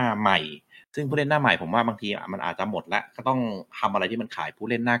หน้าใหม่ซึ่งผู้เล่นหน้าใหม่ผมว่าบางทีมันอาจจะหมดแล้วก็ต้องทำอะไรที่มันขายผู้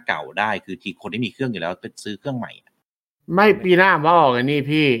เล่นหน้าเก่าได้คือที่คนที่มีเครื่องอยู่แล้วเป็นซื้อเครื่องใหม่ไม่ปีหน้าว่าออกอันนี้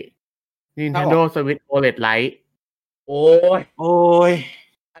พี่ Nintendo Switch OLED Lite โอ้ย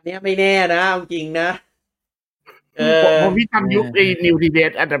อันนี้ไม่แน่นะจริงนะผมพี่ทำยุคNew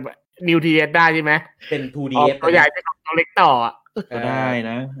TDS อาจจะ New TDS ได้ใช่ไหมเป็น 2DS ตัวใหญ่จะตัวเล็กต่อก็ได้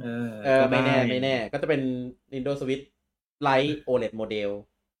นะไม่แน่ก็จะเป็น Nintendo Switch Lite OLED Model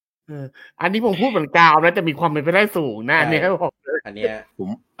อันนี้ผมพูดเหมือนกาวนะแต่มีความเป็นไปได้สูงนะเนี่ยผมอันเนี้ยผม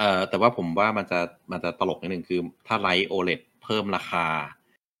แต่ว่าผมว่ามันจะตลกนิดนึงคือถ้า Lite OLED เพิ่มราคา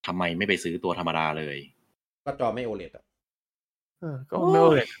ทำไมไม่ไปซื้อตัวธรรมดาเลยก็จอไม่ OLED ก็ไม่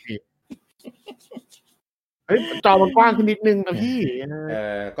OLED พี่จอมันกว้างขึ้นนิดนึงนะพี่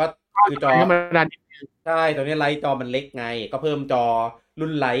ก็คือจอธรรมดาใช่ตอนนี้ไลท์จอมันเล็กไงก็เพิ่มจอรุ่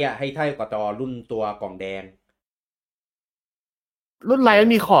นไลท์ให้เท่ากว่าจอรุ่นตัวกล่องแดงรุ่นไลท์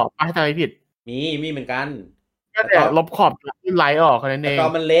มีขอบป่ะจำไม่ผิดมีเหมือนกันก็แต่ลบขอบรุ่นไลท์ออกแค่นั้นเองจอ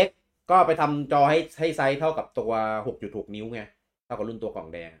มันเล็กก็ไปทำจอให้ไซส์เท่ากับตัว 6.6 นิ้วไงเท่ากับรุ่นตัวกล่อง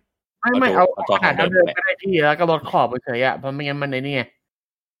แดงไม่เอาขนาดเดิมก็ได้ที่แล้วก็ลดขอบไปเฉยเพราะไม่งั้นมันในนี่ไง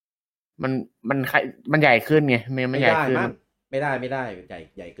มันใหญ่ขึ้นไงมันใหญ่ขึ้นไม่ได้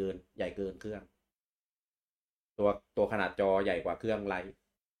ใหญ่เกินเครื่องตัวขนาดจอใหญ่กว่าเครื่องไลท์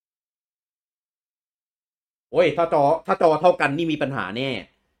โอ้ยถ้าจอเท่ากันนี่มีปัญหาแน่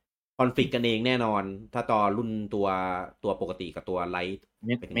คอนฟลิกต์กันเองแน่นอนถ้าจอรุ่นตัวปกติกับตัวไลท์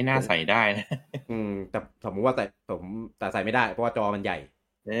ไม่น่าใส่ได้นะแต่สมมติว่าแต่ใส่ไม่ได้เพราะว่าจอมันใหญ่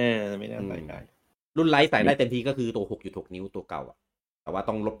ไม่น่าใส่ได้รุ่นไลท์ใส่ได้เต็มทีก็คือตัว 6.6 นิ้วตัวเก่าแต่ว่า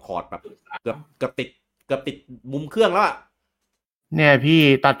ต้องลบคอร์ดแบบเกือบติดมุมเครื่องแล้วเนี่ยพี่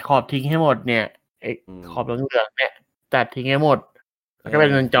ตัดขอบทิ้งให้หมดเนี่ยขอบเหลืองๆเนี่ยตัดทิ้งให้หมดแล้วก็เป็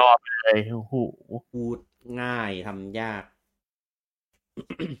นจอไปเลยโอ้โหพูดง่ายทำยาก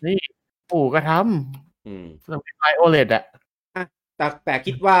นี่ปู่ก็ทำสวิตช์ไลท์ OLED แต่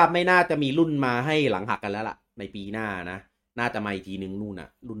คิดว่าไม่น่าจะมีรุ่นมาให้หลังหักกันแล้วล่ะในปีหน้านะน่าจะมาอีกทีนึงนู่น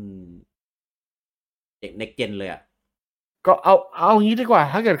รุ่นnext gen เลยก็เอางี้ดีกว่า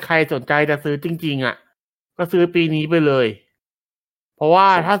ถ้าเกิดใครสนใจจะซื้อจริงๆก็ซื้อปีนี้ไปเลยเพราะว่า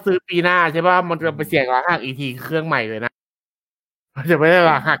ถ้าซื้อปีหน้าใช่ป่ะมันจะไปเสี่ยงหลังหักอีกทีเครื่องใหม่เลยนะจะไม่ได้ห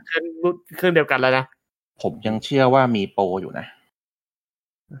ลังหักเครื่องเดียวกันแล้วนะผมยังเชื่อว่ามีโปรอยู่นะ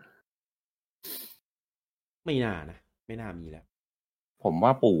ไม่น่านะไม่น่ามีแล้วผมว่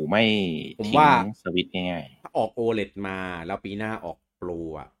าปู่ไม่ ผม ทิ้ ว่า งสวิตช์ง่าย ถ้าออก OLED มาแล้วปีหน้าออกโปร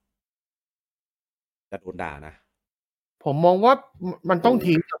อ่ะจะโดนด่านะ ผมมองว่ามันต้อง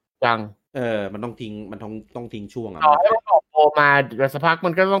ทิ้งจัง มันต้องทิ้งมันต้องทิ้งช่วงอ่ะ ต่อให้มันออกโปรมาเดี๋ยวสักพักมั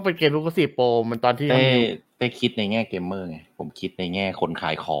นก็ต้องเป็นเกมลูกศิษย์โปรมันตอนที่ ๆได้คิดในแง่เกมเมอร์ไงผมคิดในแง่คนข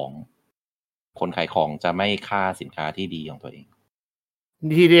ายของ คนขายของจะไม่ค่าสินค้าที่ดีของตัวเอง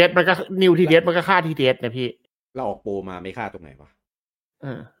ทีเดสมันก็นิวทีเดสมันก็ค่าทีเดสนะพี่ เราออกโปรมาไม่ค่าตรงไหนวะ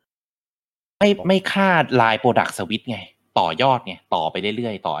ไม่ค่าลายโปรดักต์สวิตช์ไงต่อยอดไงต่อไปเรื่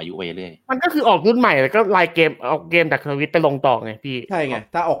อยๆต่ออายุไปเรื่อย มันก็คือออกรุ่นใหม่แล้วก็ลายเกมเอาเกมจากสวิตไปลงต่อไงพี่ ใช่ไง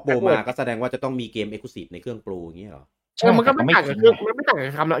ถ้าออกโปรมาก็แสดงว่าจะต้องมีเกม Exclusive ในเครื่องโปรอย่างเงี้ยเหรอ มันก็ไม่ต่างกับเครื่องมันไม่ต่างกับ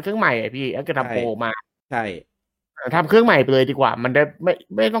เครื่องใหม่พี่ถ้าเกิดทำโปรมา ใช่ ทำเครื่องใหม่ไปเลยดีกว่ามันได้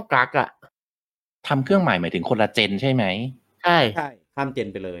ไม่ต้องกักอ่ะ ทำเครื่องใหม่หมายถึงคนละเจนใช่ไหม ใช่ ข้ามเจน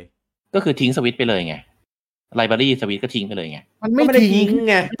ไปเลย ก็คือทิ้งสวิตช์ไปเลยไงไลบรารีสวิตช์ก็ทิ้งไปเลยไง มัน ไม่ได้ทิ้ง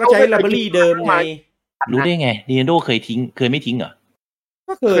ไงก็ใช้ไลบรารีเดิมไง รู้ได้ไง Nintendo เคยไม่ทิ้งเหรอ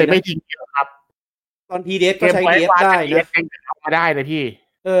ก็เค เค ย ยไม่ทิ้งครับ ตอน TDS ก็ใช้ DS ได้นะ ทำมาได้เลยพี่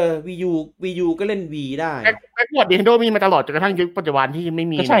VU ก็เล่น V ได้แบ็กวอร์ด Nintendo มีมาตลอดจนกระทั่งยุคปัจจุบันที่ไม่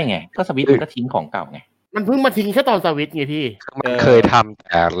มีก็ใช่ไงก็สวิตช์มันก็ทิ้งของเก่าไงมันเพิ่งมาทิ้งแค่ตอนสวิตช์ไงพี่มันเคยทำแ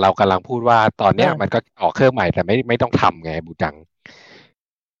ต่เรากำลังพูดว่าตอนเนี้ยมันก็ออกเครื่องใหม่แต่ไม่ต้องทำไงบูจัง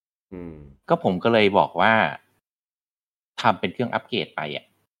ก็ผมก็เลยบอกว่าทำเป็นเครื่องอัปเกรดไปอ่ะ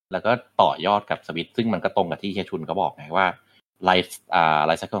แล้วก็ต่อยอดกับสวิตช์ซึ่งมันก็ตรงกับที่เฮียชุนก็บอกไงว่าไลฟ์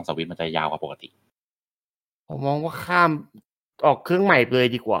ไซเคิลของสวิตช์มันจะยาวกว่าปกติผมมองว่าข้ามออกเครื่องใหม่เลย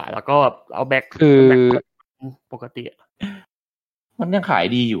ดีกว่าแล้วก็เอาแบ็คปกติมันยังขาย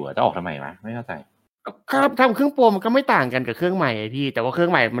ดีอยู่จะออกทำไมวะไม่เข้าใจครับทำเครื่องโปรมันก็ไม่ต่างกันกับเครื่องใหม่พี่แต่ว่าเครื่อ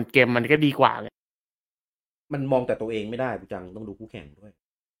งใหม่มันเกมมันก็ดีกว่าเลยมันมองแต่ตัวเองไม่ได้บูจังต้องดูคู่แข่งด้วย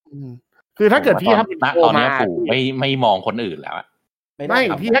คือถ้าเกิดพี่ทำตอนนี้ปู่ไม่มองคนอื่นแล้วไม่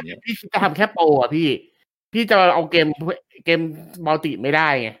พี่จะทำแค่โปรอ่ะพี่จะเอาเกมมัลติไม่ได้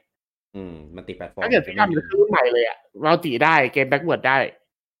ไงมันติดแพลตฟอร์มถ้าเกิดพี่ทำเป็นเครื่องใหม่เลยอ่ะมัลติได้เกมแบ็กเวิร์ดได้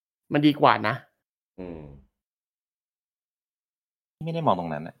มันดีกว่านะไม่ได้มองตร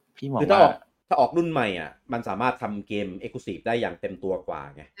งนั้นนะพี่มองว่าถ้าออกรุ่นใหม่อ่ะมันสามารถทำเกม Exclusive ได้อย่างเต็มตัวกว่า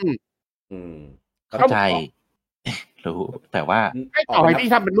ไงเข้าใจรู้แต่ว่าต่อให้พี่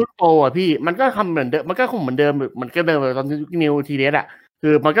ทำเป็นรุ่นโปรอ่ะพี่มันก็ทำเหมือนเดิมมันก็คงเหมือนเดิมมันก็เดิมตอนนิวทีเดสอ่ะคื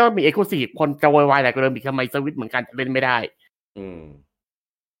อมันก็มีเอ็กซ์คลูซีฟคนจะวายๆแต่ก็เดิมอีกทำไมสวิตช์เหมือนกันเล่นไม่ได้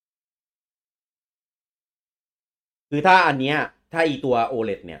คือถ้าอันเนี้ยถ้าอีตัว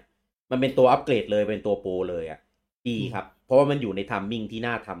OLED เนี่ยมันเป็นตัวอัปเกรดเลยเป็นตัวโปรเลยอ่ะดีครับเพราะว่ามันอยู่ในทัมมิ่งที่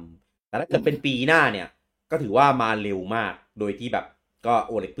น่าทำแต่ถ้าเกิดเป็นปีหน้าเนี่ยก็ถือว่ามาเร็วมากโดยที่แบบก็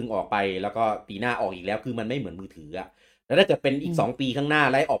OLED เพิ่งออกไปแล้วก็ปีหน้าออกอีกแล้วคือมันไม่เหมือนมือถืออ่ะแล้วถ้าเกิดเป็นอีก2ปีข้างหน้า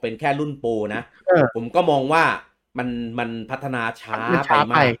แล้วออกเป็นแค่รุ่นโปรนะผมก็มองว่ามันพัฒนาช้าไป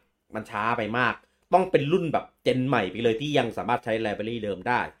มากมันช้าไปมากต้องเป็นรุ่นแบบเจนใหม่ไปเลยที่ยังสามารถใช้ไลบรารีเดิม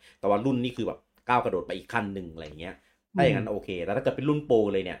ได้แต่ว่ารุ่นนี้คือแบบก้าวกระโดดไปอีกขั้นหนึ่งอะไรเงี้ยถ้าอย่างนั้นโอเคแต่ถ้าเกิดเป็นรุ่นโปร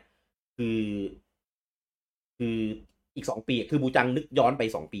เลยเนี่ยคืออีก2ปีคือบูจังนึกย้อนไป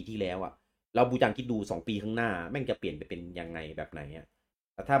2ปีที่แล้วอ่ะแล้วบูจังคิดดู2ปีข้างหน้าแม่งจะเปลี่ยนไปเป็นยังไงแบบไหนอ่ะ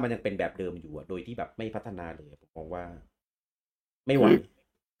แต่ถ้ามันยังเป็นแบบเดิมอยู่อ่ะโดยที่แบบไม่พัฒนาเลยผมมองว่าไม่ไหว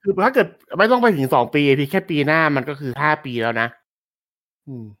คือถ้าเกิดไม่ต้องไปถึง2ปีพี่แค่ปีหน้ามันก็คือ5ปีแล้วนะ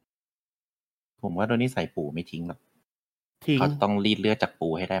ผมว่าโดยนิสัยปู่ไม่ทิ้งหรอกเขาต้องรีดเลือดจาก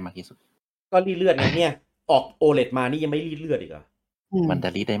ปู่ให้ได้มากที่สุดก็รีดเลือดไงเนี่ยออก OLED มานี่ยังไม่รีดเลือดอีกเหรอมันจะ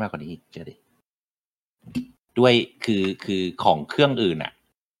รีดได้มากกว่านี้อีกเชื่อดิด้วยคือของเครื่องอื่นอ่ะ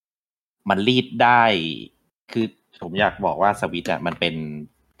มันรีดได้คือผมอยากบอกว่าสวิตช์อ่ะมันเป็น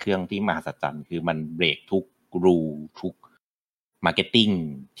เครื่องที่มหัศจรรย์คือมันเบรกทุกรูทุกมาร์เก็ตติ้ง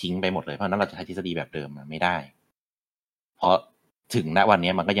ทิ้งไปหมดเลยเพราะนั้นเราจะใช้ทฤษฎีแบบเดิมไม่ได้เพราะถึงณวัน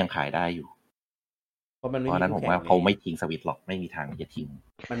นี้มันก็ยังขายได้อยู่เพราะนั้นผมว่าเขาไม่ทิ้งสวิตช์หรอกไม่มีทางจะทิ้ง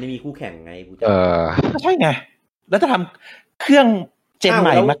มันไม่มีคู่แข่งไงกูจะก็ใช่ไงแล้วจะทำเครื่องเจนให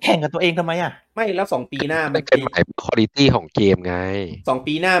ม่มาแข่งกับตัวเองทำไมอ่ะไม่แล้ว2ปีหน้ามันเป็นหมายคุณภาพของเกมไง2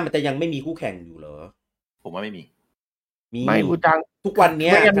ปีหน้ามันจะยังไม่มีคู่แข่งอยู่เหรอผมว่าไม่มีไม่กูจังทุกวัน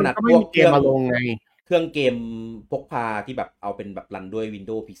นี้ขนาดพวกเกมมาลงไงเครื่องเกมพกพาที่แบบเอาเป็นแบบรันด้วย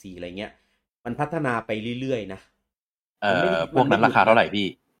Windows PC อะไรเงี้ยมันพัฒนาไปเรื่อยๆนะพวกนั้นราคาเท่าไหร่พี่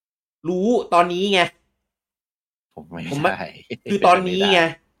รู้ตอนนี้ไงผมไม่ใช่คือตอนนี้ไง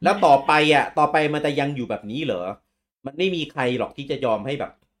แล้วต่อไปมันจะยังอยู่แบบนี้เหรอมันไม่มีใครหรอกที่จะยอมให้แบ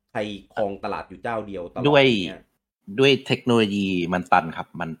บใครครองตลาดอยู่เจ้าเดียวตลอดด้วยเทคโนโลยีมันตันครับ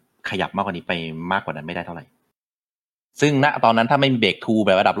มันขยับมากกว่านี้ไปมากกว่านั้นไม่ได้เท่าไหร่ซึ่งณตอนนั้นถ้าไม่มีเบรกทูแบ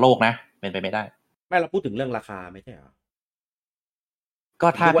บระดับโลกนะเป็นไปไม่ได้ไม่เราพูดถึงเรื่องราคาไม่ใช่เหรอก็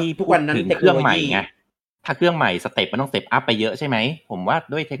ถ้าพี่ทุกวันนั้นถึงเครื่องใหม่ไง ถ้าเครื่องใหม่สเต็ปมันต้องสเต็ปอัพไปเยอะใช่ไหมผมว่า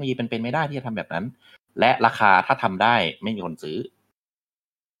ด้วยเทคโนโลยีเป็นไม่ได้ที่จะทำแบบนั้นและราคาถ้าทำได้ไม่มีคนซื้อ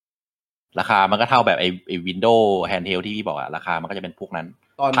ราคามันก็เท่าแบบไอ้ Windows Handheld ที่พี่บอกอะราคามันก็จะเป็นพวกนั้น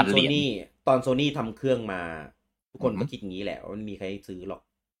ตอนโซนี่ทำเครื่องมาทุกคนก็คิดอย่างนี้แหละว่ามันมีใครซื้อหรอก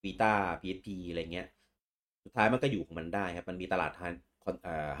วีต้า PSP อะไรเงี้ยสุดท้ายมันก็อยู่ของมันได้ครับมันมีตลาดฮา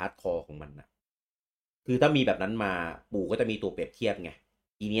ร์ดคอร์ของมันนะคือถ้ามีแบบนั้นมาปู่ก็จะมีตัวเปรียบเทียบไง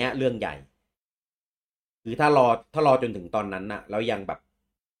ทีเนี้ยเรื่องใหญ่คือถ้ารอจนถึงตอนนั้นน่ะแล้วยังแบบ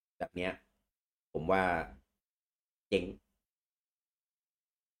เนี้ยผมว่าเจ๋ง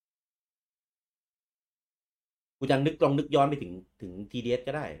กูยังลองนึกย้อนไปถึง TDS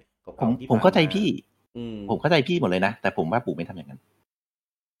ก็ได้ผมเข้าใจพี่ผมเข้าใจพี่หมดเลยนะแต่ผมว่าปู่ไม่ทำอย่างนั้น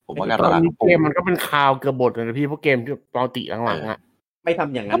ผมว่าการตลาดของปู่เกมมันก็เป็นคาวเกือบหมดเลยนะพี่เพราะเกมที่ปกติหลังๆอ่ะไม่ท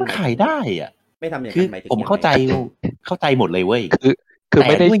ำอย่างนั้นมันขายได้อ่ะไม่ทำอย่างนั้นหมายถึงผมเข้าใจหมดเลยเว้ยคือไ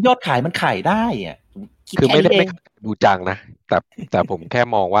ม่ได้ยอดขายมันขายได้อ่ะคือไม่ได้ดูจังนะแต่ผมแค่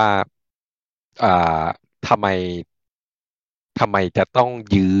มองว่าทำไมจะต้อง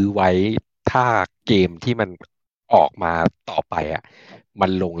ยื้อไว้ถ้าเกมที่มันออกมาต่อไปอ่ะมัน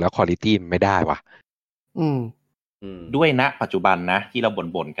ลงแล้วควอลิตี้มันไม่ได้วะด้วยณปัจจุบันนะที่เรา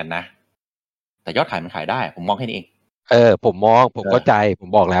บ่นกันนะแต่ยอดขายมันขายได้ผมมองแค่นี้เองผมเข้าใจผม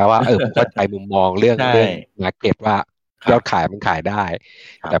บอกแล้วว่าผมเข้าใจมุมมองเรื่องมาร์เก็ตว่ายอดขายมันขายได้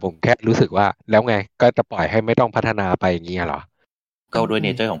แต่ผมแค่รู้สึกว่าแล้วไงก็จะปล่อยให้ไม่ต้องพัฒนาไปอย่างนี้เหรอก็ด้วยเน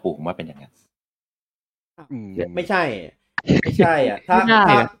เจอร์ของปู่ผมว่าเป็นอย่างนั้นไม่ใช่อ่ะ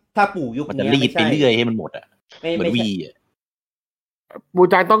ถ้าปู่ยุคนี้รีดไปเรื่อยให้มันหมดอ่ะเหมือนวีอ่ะบู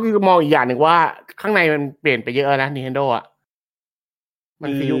จางต้องมองอีกอย่างหนึ่งว่าข้างในมันเปลี่ยนไปเยอะนะ Nintendo อ่ะมัน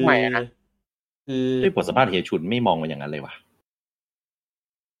คือยุคใหม่นะด้วยบทสัมภาษณ์เฮียชุนไม่มองมันอย่างนั้นเลยว่ะ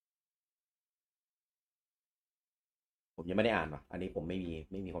ผมยังไม่ได้อ่านว่ะอันนี้ผมไม่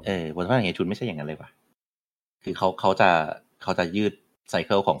มีความบทสัมภาษณ์เฮียชุนไม่ใช่อย่างนั้นเลยว่ะคือเขาจะยืดไซเ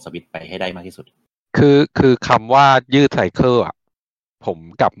คิลของสวิตช์ไปให้ได้มากที่สุดคือคำว่ายืดไซเคิลอ่ะผม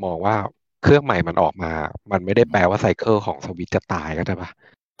กลับมองว่าเครื่องใหม่มันออกมามันไม่ได้แปลว่าไซเคิลของสวิตช์จะตายก็ได้ปะ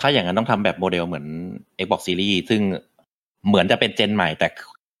ถ้าอย่างนั้นต้องทำแบบโมเดลเหมือน Xbox Series ซึ่งเหมือนจะเป็นเจนใหม่แต่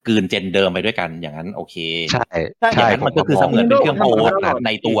กืนเจนเดิมไปด้วยกันอย่างนั้นโอเคใช่อย่างนั้นมันก็คือเสมือนเป็นเครื่องโปรใน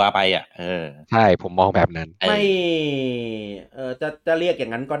ตัวไปอ่ะใช่ผมมองแบบนั้นไม่จะเรียกอย่า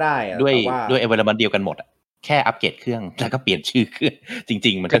งนั้นก็ได้ด้วยเอเวอร์มันเดียวกันหมดอ่ะแค่อัปเกรดเครื่องแล้วก็เปลี่ยนชื่อเครื่องจ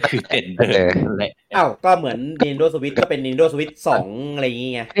ริงๆมันก็คือเจนเดิมนั่นแหละก็เหมือน Nintendo Switch ก็เป็น Nintendo Switch 2อะไรอย่างเงี้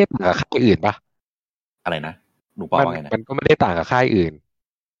ยไม่ได้ต่างกับค่ายอื่นปะอะไรนะหนูบอกว่าไงนะมันก็ไม่ได้ต่างกับค่ายอื่น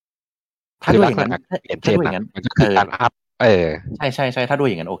ถ้าด้วยอย่างนั้นเปลี่ยนเจนมันก็คือการอัพใช่ถ้าด้วย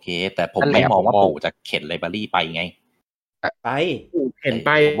อย่างนั้นโอเคแต่ผมไม่มองว่าปู่จะเข็นไลบรารีไปไงไปเข็นไป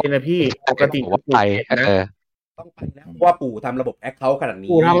นะพี่ปกติว่าไปต้องไปแล้วเพราะว่าปู่ทำระบบ Account ขนาด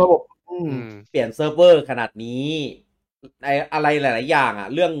นี้ปู่ทำระบบเปลี่ยนเซิร์ฟเวอร์ขนาดนี้อะไรหลายๆอย่างอ่ะ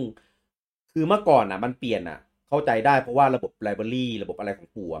เรื่องคือเมื่อก่อนอ่ะมันเปลี่ยนอ่ะเข้าใจได้เพราะว่าระบบไลบรารีระบบอะไรของ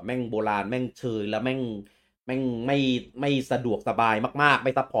ปู่แม่งโบราณแม่งเชยแล้วแม่งไม่สะดวกสบายมากๆไ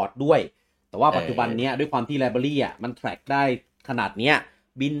ม่ซัพพอร์ตด้วยแต่ว่าปัจจุบันเนี้ยด้วยความที่ไลบรารีอ่ะมันแทร็กได้ขนาดเนี้ย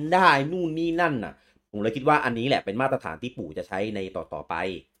บินได้นู่นนี่นั่นน่ะผมเลยคิดว่าอันนี้แหละเป็นมาตรฐานที่ปู่จะใช้ในต่อไป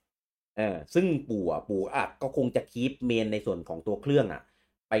ซึ่งปู่อ่ะก็คงจะคีปเมนในส่วนของตัวเครื่องอ่ะ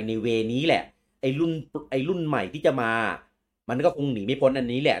ไปในเวนี้แหละไอ้รุ่นใหม่ที่จะมามันก็คงหนีไม่พ้นอัน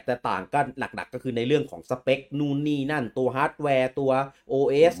นี้แหละแต่ต่างกันหนักๆก็คือในเรื่องของสเปคนู่นนี่นั่นตัวฮาร์ดแวร์ตัว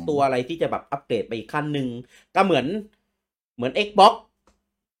OS ตัวอะไรที่จะแบบอัปเกรดไปอีกขั้นหนึ่งก็เหมือน Xbox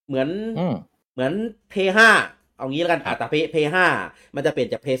เหมือน PS5 เอางี้แล้วกันแต่ PS5 มันจะเปลี่ยน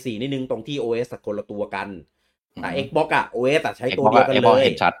จาก PS4 นิดนึงตรงที่ OS คนละตัวกันแต่ Xbox อ่ะ OS ใช้ตัวเดียวกันเลย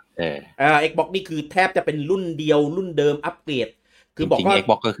Xbox นี่คือแทบจะเป็นรุ่นเดียวรุ่นเดิมอัปเกรดคือบอกว่า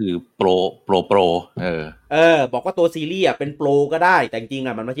Xbox ก็คือโปรบอกว่าตัวซีรีส์อ่ะเป็นโปรก็ได้แต่จริงๆ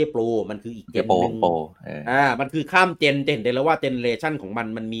อ่ะมันไม่ใช่โปรมันคืออีกเจนนึงมันคือข้ามเจนเห็นได้แล้วว่าเจเนเรชันของ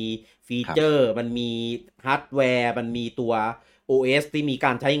มันมีฟีเจอร์มันมีฮาร์ดแวร์มันมีตัว OS ที่มีก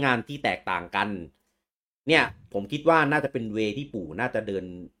ารใช้งานที่แตกต่างกันเนี่ยผมคิดว่าน่าจะเป็นเวที่ปู่น่าจะเดิน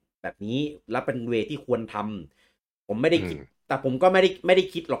แบบนี้และเป็นเวที่ควรทำผมไม่ได้คิดแต่ผมก็ไม่ได้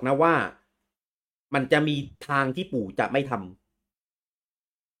คิดหรอกนะว่ามันจะมีทางที่ปู่จะไม่ทำ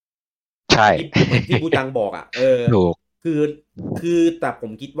ใช่ที่บูจังบอกอ่ะถูกคือแต่ผ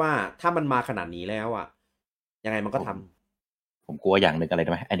มคิดว่าถ้ามันมาขนาดนี้แล้วอ่ะยังไงมันก็ทำผมกลัวอย่างหนึ่งอะไร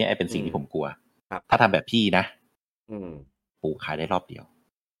รู้ไหมอันนี้เป็นสิ่งที่ผมกลัวถ้าทำแบบพี่นะปู่ขายได้รอบเดียว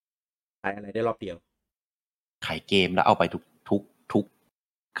ขายอะไรได้รอบเดียวขายเกมแล้วเอาไปทุก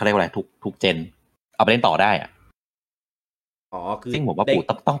เขาเรียกว่าอะไรทุกเจนเอาไปเล่นต่อได้อ่ะคือซึ่งผมว่าปู่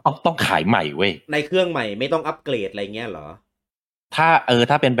ต้องขายใหม่เว้ยในเครื่องใหม่ไม่ต้องอัปเกรดอะไรเงี้ยเหรอ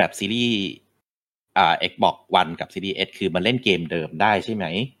ถ้าเป็นแบบซีรีส์ Xbox One กับ Series S คือมันเล่นเกมเดิมได้ใช่ไหม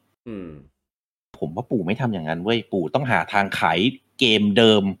ผมว่าปู่ไม่ทำอย่างนั้นเว้ยปู่ต้องหาทางขายเกมเ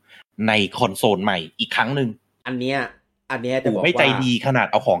ดิมในคอนโซลใหม่อีกครั้งหนึ่งอันเนี้ยจะบอกว่าไม่ใจดีขนาด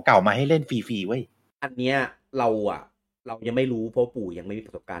เอาของเก่ามาให้เล่นฟรีๆเว้ยอันเนี้ยเรายังไม่รู้เพราะปู่ยังไม่มีป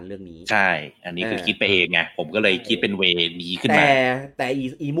ระสบการณ์เรื่องนี้ใช่อันนี้คือคิดไปเองไงผมก็เลยคิดเป็นเวนี้ขึ้นมาแต่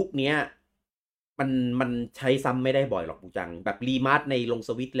อีมุกเนี้ยมันใช้ซ้ำไม่ได้บ่อยหรอกปู่จังแบบรีมาสในลงส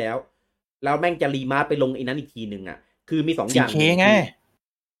วิตช์แล้วแม่งจะรีมาสไปลงไอ้นั้นอีกทีนึงอ่ะคือมี2อย่าง 4K ไง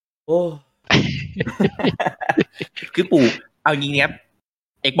โอ้ คือปู่เอาจริงๆครับ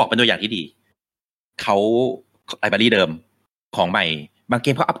Xbox เป็นตัวอย่างที่ดีเขาไลบรารีเดิมของใหม่บางเก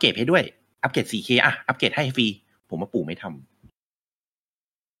มเขาอัปเกรดให้ด้วยอัปเกรด 4K อัปเกรดให้ฟรีผมว่าปู่ไม่ท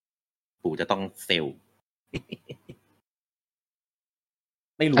ำปู่จะต้องเซล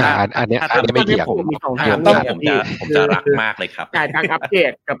ไม่รู้อันนี้ไม่เกี่ยวผมจะรักมากเลยครับจ่ายทางอัปเกร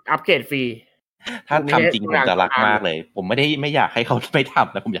ดกับอัปเกรดฟรีถ้าทำจริงผมจะรักมากเลยผมไม่อยากให้เขาไม่ท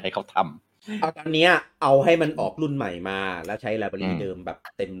ำนะผมอยากให้เขาทำเอาตอนนี้เอาให้มันออกรุ่นใหม่มาแล้วใช้ไลบรารีเดิมแบบ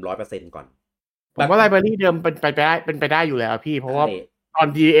เต็ม 100% ก่อนผมว่าไลบรารีเดิมเป็นไปได้อยู่แล้วพี่เพราะว่าตอน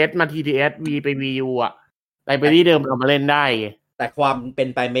TDS มา TDS V ไป VU ไลบรารีเดิมเอามาเล่นได้แต่ความเป็น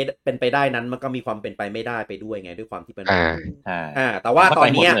ไปได้นั้นมันก็มีความเป็นไปไม่ได้ไปด้วยไงด้วยความที่เป็นแต่ว่าตอน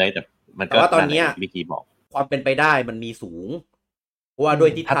นี้ตอนนี้วิธีบอกความเป็นไปได้มันมีสูงเพราะว่าด้ว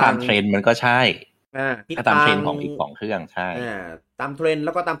ยทิศทางตามเทรนด์มันก็ใช่ถ้าตามเทรนด์ของอีก2เครื่องใช่ตามเทรนด์แ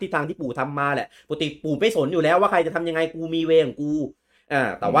ล้วก็ตามทิศทางที่ปู่ทำมาแหละปกติปู่ไม่สนอยู่แล้วว่าใครจะทำยังไงกูมีเวของกู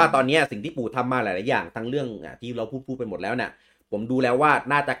แต่ว่าตอนนี้สิ่งที่ปู่ทำมาหลายๆอย่างทั้งเรื่องที่เราพูดไปหมดแล้วเนี่ยผมดูแล้วว่า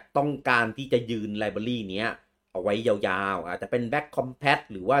น่าจะต้องการที่จะยืนไลบรารีเนี้ยเอาไว้ยาวๆอาจจะเป็นแบ็คคอมแพต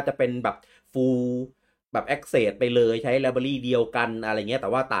หรือว่าจะเป็นแบบฟูลแบบ access ไปเลยใช้ไลบรารีเดียวกันอะไรเงี้ยแต่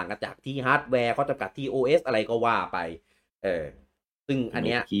ว่าต่างกันจากที่ฮาร์ดแวร์เขาจำกัดที่ OS อะไรก็ว่าไปซึ่งอันเ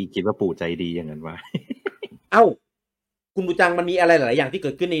นี้ยคิดว่าปู่ใจดีอย่างนั้นวะ เอ้าคุณบูจังมันมีอะไรหลายๆอย่างที่เ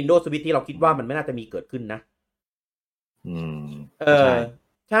กิดขึ้นใน Nintendo Switch ที่เราคิดว่ามันไม่น่าจะมีเกิดขึ้นนะ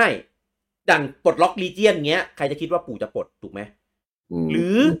ใช่ดังปลดล็อกลีเจียนเงี้ยใครจะคิดว่าปู่จะปลดถูกไหมหรื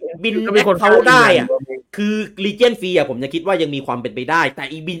อบินแอคเคาท์ได้คือลีเจียนฟรีผมจะคิดว่ายังมีความเป็นไปได้แต่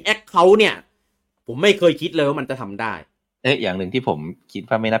อีบินแอคเคาท์เนี่ยผมไม่เคยคิดเลยว่ามันจะทำได้อย่างหนึ่งที่ผมคิด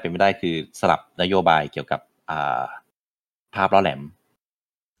ว่าไม่น่าเป็นไปได้คือสลับนโยบายเกี่ยวกับภาพล้อแหลม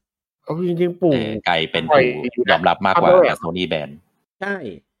จริงๆปู่ไกลเป็นปู่ยอมรับมากกว่าโซนี่แบนใช่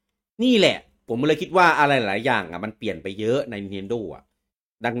นี่แหละผมเลยคิดว่าอะไรหลายอย่างมันเปลี่ยนไปเยอะใน Nintendo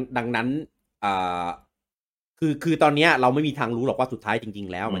ดังนั้นคือตอนนี้เราไม่มีทางรู้หรอกว่าสุดท้ายจริง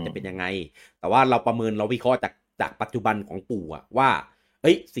ๆแล้วมันจะเป็นยังไงแต่ว่าเราประเมินเราวิเคราะห์จากปัจจุบันของปู่ว่า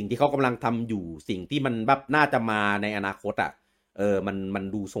สิ่งที่เขากำลังทำอยู่สิ่งที่มันแบบน่าจะมาในอนาคตมัน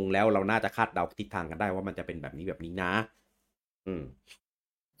ดูทรงแล้วเราน่าจะคาดเดาทิศทางกันได้ว่ามันจะเป็นแบบนี้นะ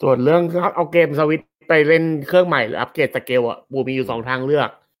ส่วนเรื่องเอาเกมสวิตช์ไปเล่นเครื่องใหม่หรืออัปเกรดสเกลปู่มีอยู่2ทางเลือก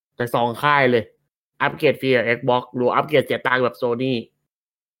แต่2ค่ายเลยอัปเกรดฟรีกับ Xbox หรืออัปเกรดเสียตังค์แบบ Sony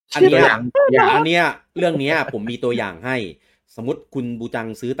อันเนี้ยเรื่องนี้ผมมีตัวอย่างให้สมมติคุณบูจัง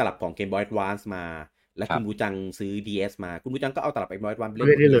ซื้อตลับของ Game Boy Advance มาและคุณบูจังซื้อ DS มาคุณบูจังก็เอาตลับ Game Boy Advance ไปเล่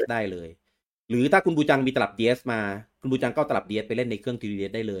น DS ได้เลยหรือถ้าคุณบูจังมีตลับ DS มาคุณบูจังก็เอาตลับ DS ไปเล่นในเครื่อง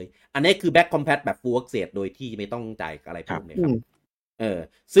 3DS ได้เลยอันนี้คือ Back Compat แบบ Full Access โดยที่ไม่ต้องจ่ายอะไรเพิ่มเลยครับ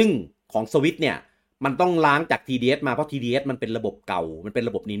ซึ่งของ Switch เนี่ยมันต้องล้างจาก TDS มาเพราะ TDS มันเป็นระบบเก่ามันเป็นร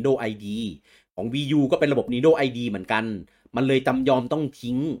ะบบ Nintendo ID ของ Wii U ก็เป็นระบบ Nintendo ID เหมือนกันมันเลยจำยอมต้อง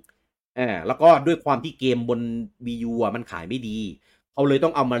ทิ้งแล้วก็ด้วยความที่เกมบน Wii U มันขายไม่ดีเขาเลยต้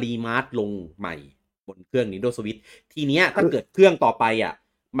องเอามารีมาสลงใหม่บนเครื่อง Nintendo Switch ทีเนี้ยถ้าเกิดเครื่องต่อไป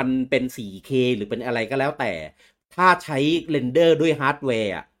มันเป็น 4K หรือเป็นอะไรก็แล้วแต่ถ้าใช้เรนเดอร์ด้วยฮาร์ดแว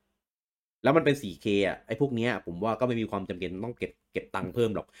ร์แล้วมันเป็น 4K ไอ้พวกเนี้ยผมว่าก็ไม่มีความจำเป็นต้องเก็บตังค์เพิ่ม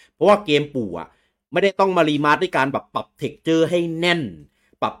หรอกเพราะว่าเกมปู่ไม่ได้ต้องมารีมาสด้วยการแบบปรับเท็กเจอร์ให้แน่น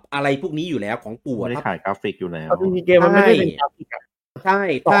ปรับอะไรพวกนี้อยู่แล้วของปู่ไม่ได้ถ่ายกราฟิกอยู่แล้วเกมมันไม่ได้เป็นกราฟิกใช่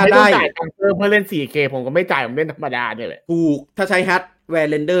ถ้าได้จ่ายตังค์เพิ่มเพื่อเล่น 4K ผมก็ไม่จ่ายผมเล่นธรรมดาเนี่ยแหละถูกถ้าใช้ฮาร์ดแวร์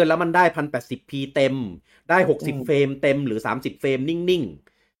เรนเดอร์แล้วมันได้ 1080p เต็มได้60เฟรมเต็มหรือ30เฟรมนิ่ง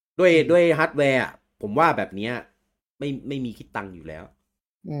ๆด้วยฮาร์ดแวร์ผมว่าแบบนี้ไม่มีคิดตังค์อยู่แล้ว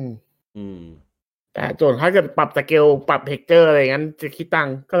แต่ส่วนถ้าเกิดปรับสเกลปรับเท็กเจอร์อะไรงั้นจะคิดตัง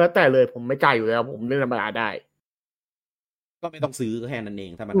ค์ก็แล้วแต่เลยผมไม่จ่ายอยู่แล้วผมเล่นธรรมดาได้ก็ไม่ต้องซื้อแค่นั้นเอ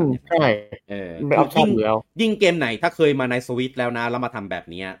งถ้ามันทำอย่างนั้นใช่ไม่เอาช่องแล้วยิ่งเกมไหนถ้าเคยมาในสวิตช์แล้วนะแล้วมาทำแบบ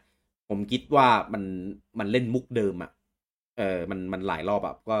นี้ผมคิดว่ามันเล่นมุกเดิมมันหลายรอบ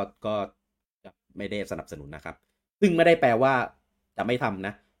ก็จะไม่ได้สนับสนุนนะครับซึ่งไม่ได้แปลว่าจะไม่ทำน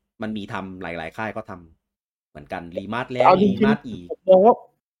ะมันมีทำหลายๆค่ายก็ทำเหมือนกันรีมาสแล้วรีมาสอีกมองว่า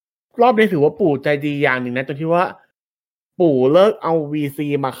รอบนี้ถือว่าปู่ใจดีอย่างหนึ่งนะจนที่ว่าปู่เลิกเอา VC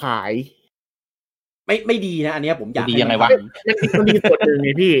มาขาย ไม่ดีนะอันเนี้ยผมอยาก ดียังไงวะ มันดีส่วนหนึ่งไง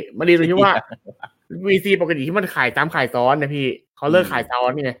พี่มันดีตรงที่ว่า VC ปกติที่มันขายซ้ำขายซ้อนนะพี่เขาเลิกขายซ้อน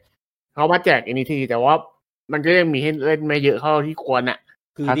เนี่ยเขามาแจก NFT แต่ว่ามันก็ยังมีให้เล่นไม่เยอะเท่าที่ควรอ่ะ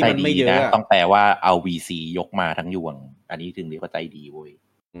คือ ถ้า ที่ ใจ มัน ดี ไม่เยอะ นะ อะ ต้องแปลว่าเอา VC ยกมาทั้งยวงอันนี้ถึงเรียกว่าใจดีเว้ย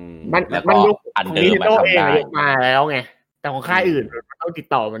มัน แล้วก็ มันยก อัน ของ เดิมมา Nintendo ทำ เอง ได้ ยกมาแล้วไงแต่ของค่ายอื่นมันต้องติด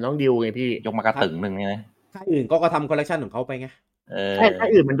ต่อมันต้องดีลไงพี่ ยกมากระตึงหนึ่งไง ค่ายอื่นก็ทำคอลเลคชันของเขาไปไง ค่าย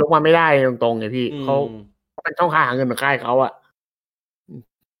อื่นมันยกมาไม่ได้ตรงๆไงพี่เขาเป็นช่องทางหาเงินของค่ายเขาอะ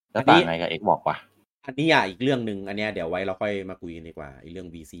แล้วต่างไงกับ X บอกว่าอันนี้อีกเรื่องนึงอันเนี้ยเดี๋ยวไว้เราค่อยมาคุยกันดีกว่าไอ้เรื่อง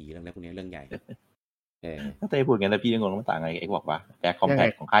VC เรื่องอะไรพวกนี้เรื่องใหญ่ถ้าเต้พูดกันแล้วพี่งงว่าต่างไงกับ X บอกว่าแบ็คคอมแพค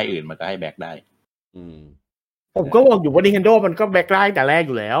ของค่ายอื่นมันก็ให้แบ็คได้ผมก็บอกอยู่ว่า Nintendo มันก็แบ็คได้แต่แรกอ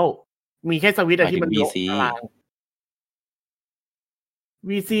ยู่แล้วมีแค่สวิตช์ที่มันยกตาราง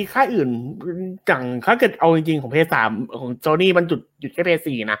VC ค่ายอื่นจังถ้าเกิดเอาจริงๆของ PS3 ของ Sony มันหยุดแค่ PS4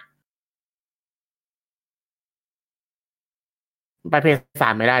 นะไป PS3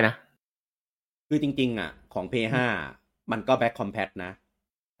 ไม่ได้นะคือจริงๆอ่ะของ PS5 มันก็แบ็คคอมแพคนะ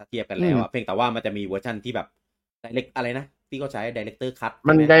ถ้าเทียบกันแล้วเพียงแต่ว่ามันจะมีเวอร์ชันที่แบบ Direct อะไรนะที่เขาใช้ Director Cut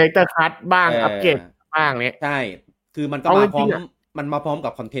มัน Director Cut บ้างอัปเกรดบ้างเนี่ยใช่คือมันก็มาพร้อมกั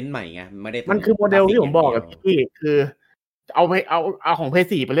บคอนเทนต์ใหม่ไงไม่ได้มันคือโมเดลที่ผมบอกกับพี่คือเอาของ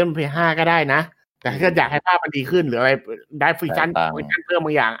PS4 ไปเล่น PS5 ก็ได้นะแต่ถ้าอยากให้ภาพมันดีขึ้นหรืออะไรได้ฟีเจอร์เพิ่มบ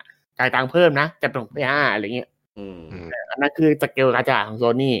างอย่างจ่ายตังค์เพิ่มนะแต่ของ PS5 อะไรเงี้ยอันนั้นคือสเกลการจ่ายของ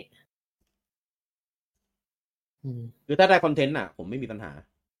Sony คือถ้าได้คอนเทนต์อ่ะผมไม่มีปัญหา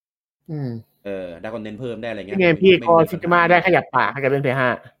ได้คอนเทนต์เพิ่มได้อะไรเงี้ยไงพี่ก็ซิกมาได้ขยับปากให้กับเล่น PS5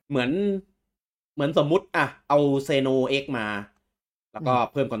 เหมือนสมมุติอ่ะเอาเซโน X มาแล้วก็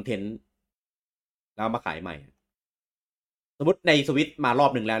เพิ่มคอนเทนต์แล้วมาขายใหม่สมมติในสวิตมารอ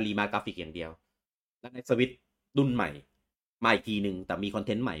บหนึ่งแล้วรีมากราฟิกอย่างเดียวแล้วในสวิตรุ่นใหม่มาอีกทีหนึ่งแต่มีคอนเ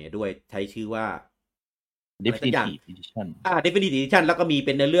ทนต์ใหม่ด้วยใช้ชื่อว่า Definitive Edition Definitive Edition แล้วก็มีเ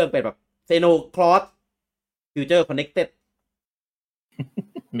ป็นเรื่องเป็นแบบเซโนคลอสFuture Connected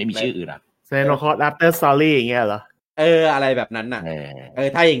ไม่มีชื่ออื่นอ่ะ Xenoblade After Story อย่างเงี้ยเหรออะไรแบบนั้นน่ะ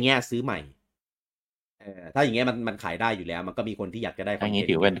ถ้าอย่างเงี้ยซื้อใหม่ถ้าอย่างเงี้ยมันขายได้อยู่แล้วมันก็มีคนที่อยากจะได้คอนเทนต์อย่างงี้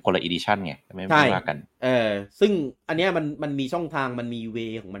ถือเป็นคนละ edition ไงไม่ว่ากันซึ่งอันเนี้ยมันมีช่องทางมันมีเว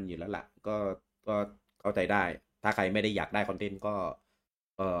ของมันอยู่แล้วล่ะก็เข้าใจได้ถ้าใครไม่ได้อยากได้คอนเทนต์ก็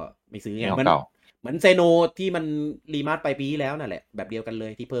ไม่ซื้อไงเหมือนเซโนที่มันรีมาสไปปีแล้วนั่นแหละแบบเดียวกันเล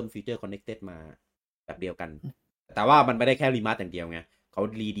ยที่เพิ่มฟีเจอร์ connected มาแบบเดียวกันแต่ว่ามันไม่ได้แค่รีมาสอย่างเดียวไงเขา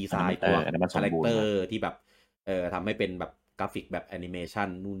รีดีไซน์ตัวคาแรคเตอร์ที่แบบทำให้เป็นแบบกราฟิกแบบแอนิเมชัน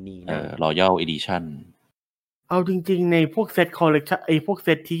นู่นนี่นั่นRoyal Edition เอาจริงๆในพวกเซตคอลเลคชั่นพวกเซ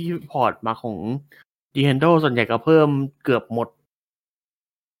ตที่พอร์ตมาของ Nintendo ส่วนใหญ่ก็เพิ่มเกือบหมด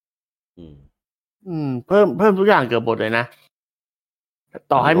เพิ่มทุกอย่างเกือบหมดเลยนะ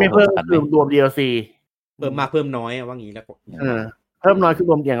ต่อให้ไม่เพิ่มคือรวม DLC เพิ่มมากเพิ่มน้อยว่างี้แล้วเพิ่มน้อยคือ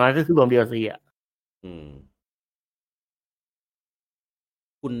รวมอย่างน้อยก็คือรวม DLC อ่ะ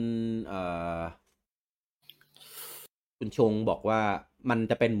คุณชงบอกว่ามัน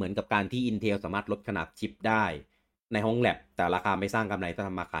จะเป็นเหมือนกับการที่ Intel สามารถลดขนาดชิปได้ในห้องแลบแต่ราคาไม่สร้างกำไรถ้าท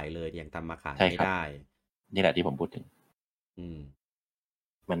ำมาขายเลยยังทำมาขายไม่ได้นี่แหละที่ผมพูดถึง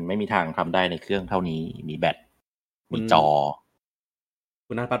มันไม่มีทางทำได้ในเครื่องเท่านี้มีแบตมีจอ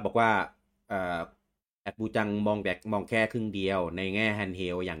คุณนัทพัฒน์บอกว่าแอดบูจังมองแค่ครึ่งเดียวในแง่แฮนด์เฮ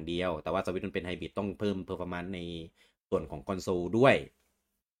ลอย่างเดียวแต่ว่าสวิตช์มันเป็นไฮบริดต้องเพิ่มเพอร์ฟอร์แมนซ์ในส่วนของคอนโซลด้วย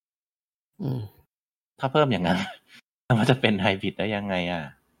ถ้าเพิ่มอย่างนั้นมันจะเป็นไฮบริดได้ยังไงอ่ะ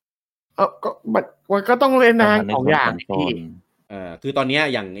ก็มันก็ต้องเล่นนะสองอย่างพี่คือตอนนี้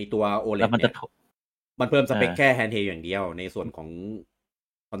อย่างไอตัว OLED เนี่ยมันเพิ่มสเปคแค่แฮนด์เฮลอย่างเดียวในส่วนของ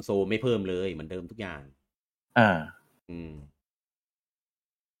คอนโซลไม่เพิ่มเลยเหมือนเดิมทุกอย่าง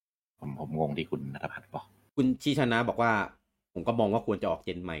ผมงงที่คุณณัฐพัฒน์บอกคุณชิชนะบอกว่าผมก็มองว่าควรจะออกเจ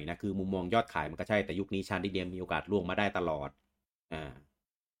นใหม่นะคือมุมมองยอดขายมันก็ใช่แต่ยุคนี้ชาร์ดิเดียมมีโอกาสล่วงมาได้ตลอด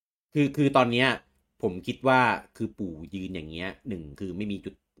คือตอนเนี้ยผมคิดว่าคือปู่ยืนอย่างเงี้ย1คือไม่มีจุ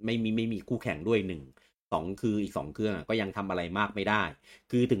ดไม่มีคู่แข่งด้วย2คืออีก2เครื่องก็ยังทำอะไรมากไม่ได้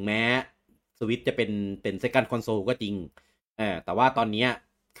คือถึงแม้สวิตช์จะเป็นเซคันด์คอนโซลก็จริงแต่ว่าตอนเนี้ย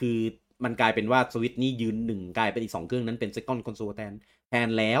คือมันกลายเป็นว่าสวิตช์นี่ยืน1กลายเป็นอีก2เครื่องนั้นเป็นเซคันด์คอนโซลแทน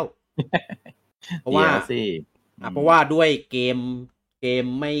แล้ว เพราะว่าด้วยเกม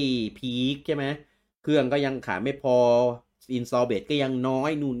ไม่พีคใช่ไหมเครื่องก็ยังขายไม่พออินสตอลเบสก็ยังน้อ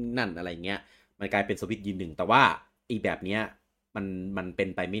ยนู่นนั่นอะไรเงี้ยมันกลายเป็นสวิตช์ยืน1แต่ว่าอีแบบเนี้ยมันเป็น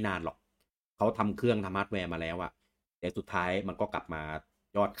ไปไม่นานหรอกเขาทำเครื่องทำฮาร์ดแวร์มาแล้วอะแต่สุดท้ายมันก็กลับมา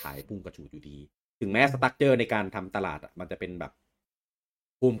ยอดขายพุ่งกระฉูดอยู่ดีถึงแม้สตรัคเจอร์ในการทำตลาดมันจะเป็นแบบ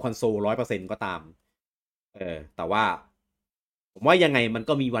ภูมิคอนโซล 100% ก็ตามแต่ว่า ผมว่ายังไงมัน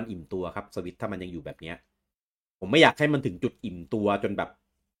ก็มีวันอิ่มตัวครับสวิตถ้ามันยังอยู่แบบเนี้ยผมไม่อยากให้มันถึงจุดอิ่มตัวจนแบบ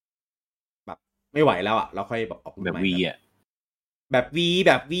ไม่ไหวแล้วอ่ะเราค่อยแบบออกแบบวีอ่ะแบบ V แ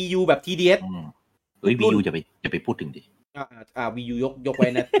บบ VU แบบ TDS VU จะไปพูดถึงดิVU ยกไว้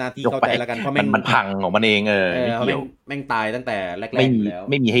นะหน้าที่เข้าใจแล้วกันเพราะมันพังของมันเองไม่เกี่ยวแม่งตายตั้งแต่แรกๆแล้ว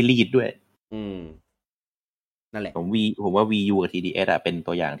ไม่มีให้รีดด้วยนั่นแหละผมว่า VU กับ TDS อ่ะเป็น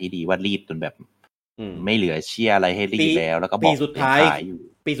ตัวอย่างที่ดีว่ารีดจนแบบไม่เหลือเชื่ออะไรให้รีดแล้วก็บอกปีสุด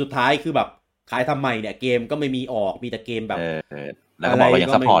ท้ายคือแบบขายทำไมเนี่ยเกมก็ไม่มีออกมีแต่เกมแบบแล้วก็บอกเรายั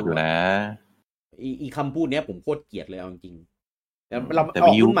งซัพพอร์ตอยู่นะอีคำพูดเนี้ยผมโคตรเกลียดเลยเอาจริงแต่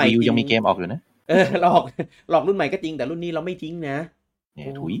VU ยังมีเกมออกอยู่นะหลอกรุ่นใหม่ก็จริงแต่รุ่นนี้เราไม่ทิ้งนะ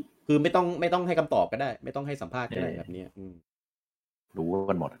ถุยคือไม่ต้องให้คำตอบก็ได้ไม่ต้องให้สัมภาษณ์ก็ได้แบบนี้รู้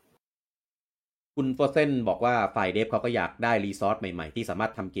กันหมดคุณโฟเซนบอกว่าฝ่ายเดฟเขาก็อยากได้รีซอสใหม่ๆที่สามาร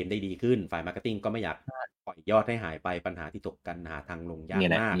ถทำเกมได้ดีขึ้นฝ่ายมาร์เก็ตติ้งก็ไม่อยากปล่อยยอดให้หายไปปัญหาที่ตกกันหาทางลงยาก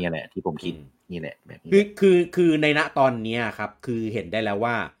มากนี่แหละที่ผมคิดนี่แหละแบบนี้คือในณตอนนี้ครับคือเห็นได้แล้ว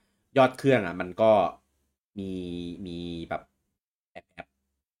ว่ายอดเครื่องอ่ะมันก็มีแบบแอบ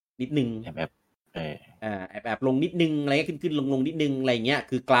นิดนึงแอบลงนิดนึงอะไรขึ้นลงนิดนึงอะไรเงี้ย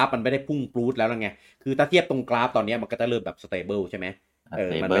คือกราฟมันไม่ได้พุ่งปรูดแล้วไงคือถ้าเทียบตรงกราฟตอนนี้มันก็จะเริ่มแบบสเตเบิลใช่ไหม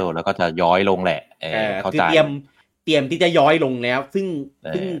stable แล้วก็จะย้อยลงแหละเข้าใจเตรียมที่จะย้อยลงแล้วซึ่ง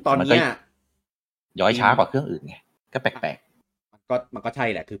ตอนนี้ย้อยช้ากว่าเครื่องอื่นไงก็แปลกๆมันก็ใช่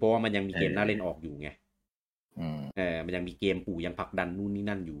แหละคือเพราะว่ามันยังมีเกมน่าเล่นออกอยู่ไงมันยังมีเกมปู่ยังผลักดันนู่นนี่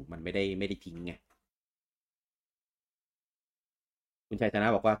นั่นอยู่มันไม่ได้ทิ้งไงคุณชัยชนะ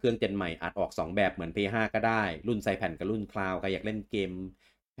บอกว่าเครื่องเจนใหม่อาจออก2แบบเหมือน PS5 ก็ได้รุ่นใส่แผ่นกับรุ่นคลาวด์ใครอยากเล่นเกม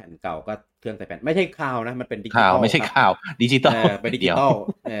แผ่นเก่าก็เครื่องใส่แผ่นไม่ใช่คลาวด์นะมันเป็นดิจิตอลไม่ใช่คลาวด์ดิจิตอลเป็นดิจิตอล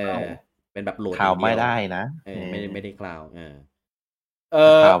เป็นแบบโหลดคลาวด์ไม่ได้นะไม่ได้คลาวด์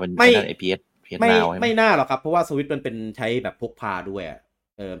ไม่น่าหรอกครับเพราะว่าสวิตช์มันเป็นใช้แบบพกพาด้วย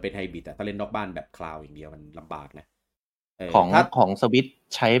เป็นไฮบริดแต่ถ้าเล่นนอกบ้านแบบคลาวด์อย่างเดียวมันลำบากนะของสวิตช์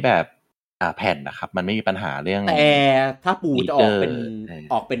ใช้แบบแผ่นนะครับมันไม่มีปัญหาเรื่องแต่ถ้าปู่จะออก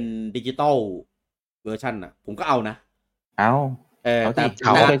เป็นดิจิตอลเวอร์ชันนะผมก็เอานะแต่เอ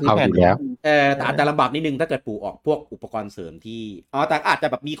าอยู่แล้วแต่อาจจะลำบากนิดนึงถ้าเกิดปู่ออกพวกอุปกรณ์เสริมที่แต่อาจจะ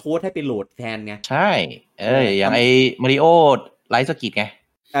แบบมีโค้ดให้ไปโหลดแทนไงใช่อย่างไอ้มาริโอไลท์สกิทไง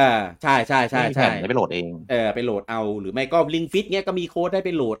ใช่ไปโหลดเองไปโหลดเอาหรือไม่ก็ลิงฟิตเงี้ยก็มีโค้ดให้ไป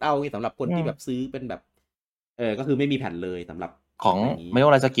โหลดเอาสำหรับคนที่แบบซื้อเป็นแบบก็คือไม่มีแผ่นเลยสำหรับของมาริโอ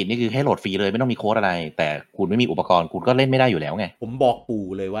ไลท์สกิทนี่คือให้โหลดฟรีเลยไม่ต้องมีโค้ดอะไรแต่คุณไม่มีอุปกรณ์คุณก็เล่นไม่ได้อยู่แล้วไงผมบอกปู่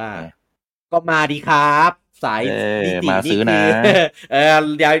เลยว่าก็มาดีครับสายมาซื้อนะ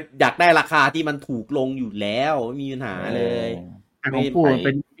อยากได้ราคาที่มันถูกลงอยู่แล้วไม่มีปัญหาเลยของปู่เ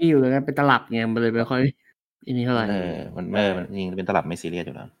ป็นที่อยู่เลยนะเป็นตลับไงมันเลยไม่ค่อยอันนี้เท่าไหร่มันจริงเป็นตลับไม่ซีเรียสอ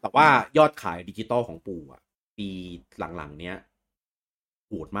ยู่แล้วแต่ว่ายอดขายดิจิตอลของปู่อ่ะปีหลังๆเนี้ย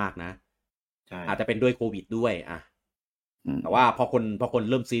โหดมากนะอาจจะเป็นด้วยโควิดด้วยแต่ว่าพอคน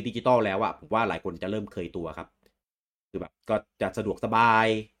เริ่มซื้อดิจิตอลแล้วอ่ะผมว่าหลายคนจะเริ่มเคยตัวครับคือแบบก็จะสะดวกสบาย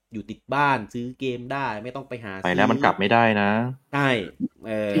อยู่ติดบ้านซื้อเกมได้ไม่ต้องไปหาไปแล้วมันกลับไม่ได้นะใช่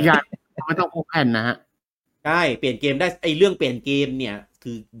อีกอย่างไม่ต้องพกแผ่นนะฮะใช่เปลี่ยนเกมได้เรื่องเปลี่ยนเกมเนี่ย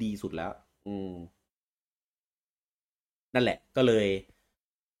คือดีสุดแล้วนั่นแหละก็เลย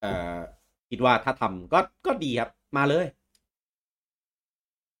คิดว่าถ้าทำก็ดีครับมาเลย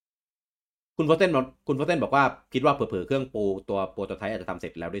คุณโฟเซนบอกว่าคิดว่าเผลอๆเครื่องโปรโตไทป์อาจจะทำเสร็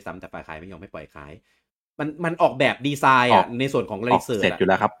จแล้วด้วยซ้ำแต่ฝ่ายขายไม่ยอมให้ปล่อยขายมันออกแบบดีไซน์ในส่วนของรีเสิร์ชเสร็จอยู่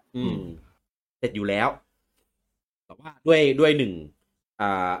แล้วครับเสร็จอยู่แล้วแต่ว่าด้วยหนึ่ง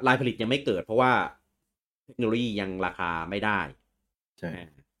ลายผลิตยังไม่เกิดเพราะว่าเทคโนโลยียังราคาไม่ได้ใช่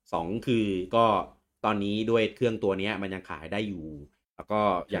สองคือก็ตอนนี้ด้วยเครื่องตัวนี้มันยังขายได้อยู่แล้วก็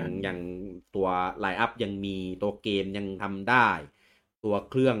ยังตัวไลน์อัพยังมีตัวเกมยังทำได้ตัว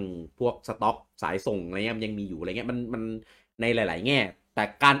เครื่องพวกสต็อกสายส่งอะไรเงี้ยมันยังมีอยู่อะไรเงี้ยมันในหลายๆแง่แต่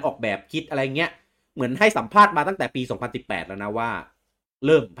การออกแบบคิดอะไรเงี้ยเหมือนให้สัมภาษณ์มาตั้งแต่ปี2018แล้วนะว่าเ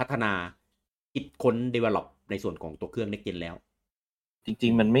ริ่มพัฒนาคิดค้น develop ในส่วนของตัวเครื่อง next gen แล้วจริ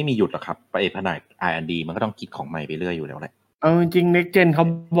งๆมันไม่มีหยุดหรอกครับไปแผนก R&D มันก็ต้องคิดของใหม่ไปเรื่อยอยู่แล้วแหละจริง next gen เขา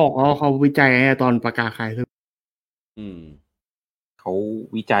บอกว่าเขาวิจัยให้ตอนประกาศขายคือเขา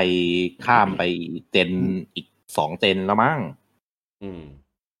วิจัยข้ามไปเจนอีก2เจนแล้วมั้ง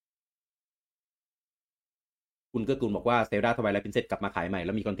คุณก็บอกว่า Zelda Twilight Princess กลับมาขายใหม่แ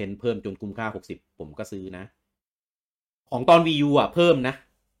ล้วมีคอนเทนต์เพิ่มจนคุ้มค่า60ผมก็ซื้อนะของตอน Wii U เพิ่มนะ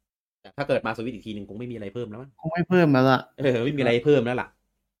แต่ถ้าเกิดมาสวิตช์อีกทีนึงคงไม่มีอะไรเพิ่มแล้วมั้งคงไม่เพิ่มแล้วล่ะไม่มีอะไรเพิ่มแล้วล่ะ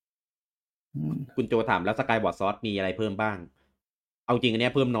คุณโจถามแล้ว Skyward Sword มีอะไรเพิ่มบ้างเอาจริงอัน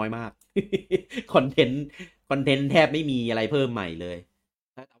นี้เพิ่มน้อยมากคอนเทนต์แทบไม่มีอะไรเพิ่มใหม่เลย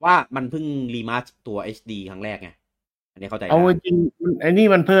แต่ว่ามันเพิ่งรีมาสตัว HD ครั้งแรกไง อันนี้เข้าใจ เอา ได้ จริงไอ้นี่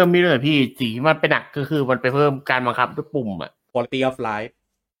มันเพิ่มไม่เลยพี่สีมันเป็นหนักก็คือมันไปเพิ่มการบังคับด้วยปุ่มอ่ะ quality of life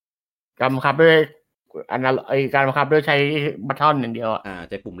การบังคับด้วยการบังคับด้วยใช้บัตทอนอย่างเดียวอ่ะ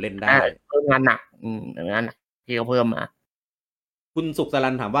ใจปุ่มเล่นได้ เพิ่มงานหนักอย่างนั้นที่เขาเพิ่มมา คุณสุขสรั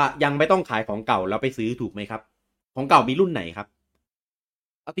นถามว่ายังไม่ต้องขายของเก่าแล้วไปซื้อถูกไหมครับ ของเก่ามีรุ่นไหนครับ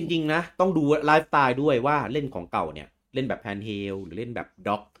เอาจริงๆนะต้องดูไลฟ์สไตล์ด้วยว่าเล่นของเก่าเนี่ยเล่นแบบแพนเฮลหรือเล่นแบบ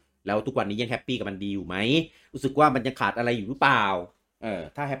ด็อกแล้วทุกวันนี้ยังแฮปปี้กับมันดีอยู่ไหมรู้สึกว่ามันยังขาดอะไรอยู่หรือเปล่า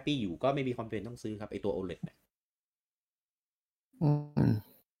ถ้าแฮปปี้อยู่ก็ไม่มีความจำเป็นต้องซื้อครับไอตัว OLED เนี่ย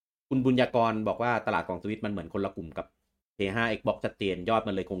คุณบุญญากรบอกว่าตลาดของสวิตมันเหมือนคนละกลุ่มกับ PS5 Xbox ชัดเจนยอด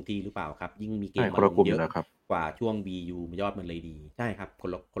มันเลยคงที่หรือเปล่าครับยิ่งมีเกมมาลงเยอะกว่าช่วง VU ยอดมันเลยดีใช่ครับคน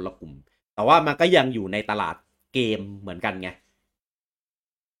ละกลุ่มแต่ว่ามันก็ยังอยู่ในตลาดเกมเหมือนกันไง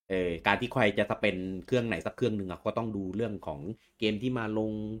การที่ใครจะสเปนเครื่องไหนสักเครื่องหนึ่งก็ต้องดูเรื่องของเกมที่มาล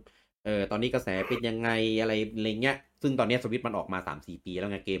งตอนนี้กระแสเป็นยังไงอะไรเงี้ยซึ่งตอนนี้สวิตมันออกมา 3-4 ปีแล้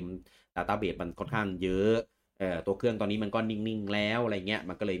วไงเกมดัตต้าเบสมันค่อนข้างเยอะตัวเครื่องตอนนี้มันก็นิ่งๆแล้วอะไรเงี้ย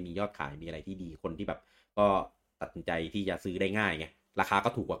มันก็เลยมียอดขายมีอะไรที่ดีคนที่แบบก็ตัดสินใจที่จะซื้อได้ง่ายไงราคาก็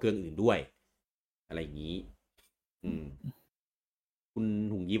ถูกกว่าเครื่องอื่นด้วยอะไรอย่างนี้คุณ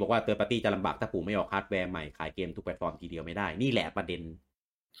หุงยีบอกว่าเติร์ดปาร์ตี้จะลำบากถ้าปู่ไม่ออกฮาร์ดแวร์ใหม่ขายเกมทุกแพลตฟอร์มทีเดียวไม่ได้นี่แหละประเด็น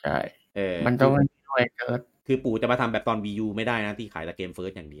ใช่มันต้องด้วยเติร์ดคือปู่จะมาทำแบบตอน VU ไม่ได้นะที่ขายแต่เกมเฟิร์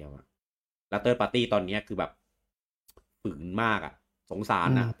สอย่างเดียวอะแล้วเติร์ดปาร์ตี้ตอนนี้คือแบบฝืนมากอะสงสาร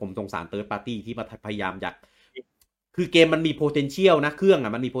นะผมสงสารเติร์ดปาร์ตี้ที่มาพยายามอยากคือเกมมันมี potential นะเครื่องอ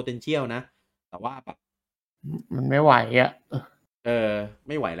ะมันมี potential นะแต่ว่าแบบมันไม่ไหวอะ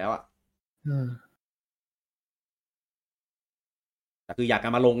ไม่ไหวแล้วอะแต่คืออยากจะ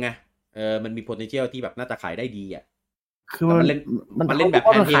มาลงไงมันมี potential ที่แบบน่าจะขายได้ดีอะคือมันเล่นแบบแ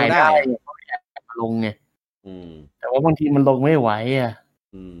พนเทลได้มาลงไงแต่ว่าบางทีมันลงไม่ไหวอ่ะ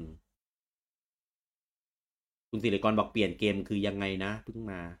คุณศิริกรบอกเปลี่ยนเกมคือยังไงนะเพิ่ง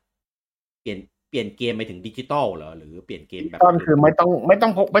มาเปลี่ยนเกมไปถึงดิจิตอลเหรอหรือเปลี่ยนเกมแบบต้นคือไม่ต้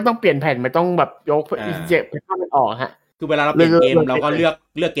องเปลี่ยนแผ่นไม่ต้องแบบยกเจ็บให้มันออกฮะคือเวลาเราเปลี่ยนเกมเราก็เ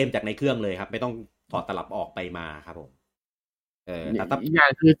ลือกเกมจากในเครื่องเลยครับไม่ต้องถอดตลับออกไปมาครับผมอย่าง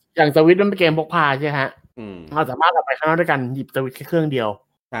คืออย่างสวิตช์มันเป็นเกมพกพาใช่ฮะเราสามารถเอาไปข้างนอกด้วยกันหยิบสวิตช์แค่เครื่องเดียว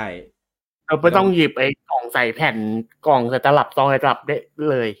ใช่เราไม่ต้องหยิบไอ้กล่องใส่แผ่นกล่องใส่ตลับซองใส่ตลับได้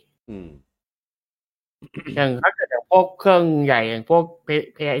เลยอย่างถ้าเกิดอย่างพวกเครื่องใหญ่อย่างพวก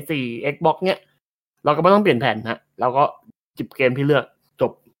PS4 Xbox เนี้ยเราก็ไม่ต้องเปลี่ยนแผ่นฮะเราก็จิบเกมที่เลือกจ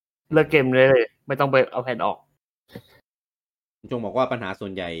บเลือกเกมเลยไม่ต้องไปเอาแผ่นออกจงบอกว่าปัญหาส่ว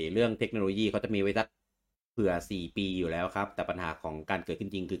นใหญ่เรื่องเทคโนโลยีเขาจะมีไว้สักเผื่อ4 ปีอยู่แล้วครับแต่ปัญหาของการเกิดขึ้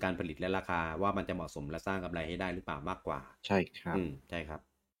นจริงคือการผลิตและราคาว่ามันจะเหมาะสมและสร้างกำไรให้ได้หรือเปล่ามากกว่าใช่ครับใช่ครับ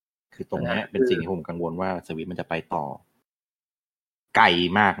คือตรงนี้เป็นสิ่งที่ผมกังวลว่าสวิตมันจะไปต่อไกล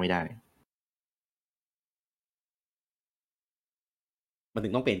มากไม่ได้มันถึ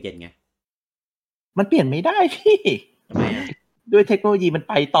งต้องเปลี่ยนเจนไงมันเปลี่ยนไม่ได้พี่ทำไมอ่ะด้วยเทคโนโลยีมัน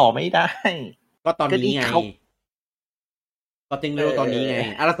ไปต่อไม่ได้ก็ตอนนี้ไงก็เทคโนโลยีตอนนี้ไง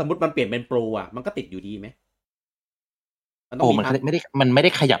แล้วสมมติมันเปลี่ยนเป็นโปรอ่ะมันก็ติดอยู่ดีไหมมันไม่ได้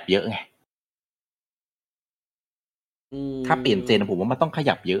ขยับเยอะไงถ้าเปลี่ยนเจนผมว่ามันต้องข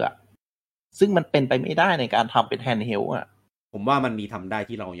ยับเยอะซึ่งมันเป็นไปไม่ได้ในการทำเป็นแฮนด์เฮลด์ผมว่ามันมีทำได้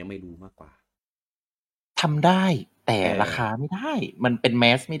ที่เรายังไม่รู้มากกว่าทำได้แต่ราคาไม่ได้มันเป็นแม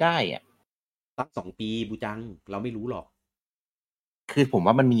สไม่ได้สัก2 ปีบูจังเราไม่รู้หรอกคือผม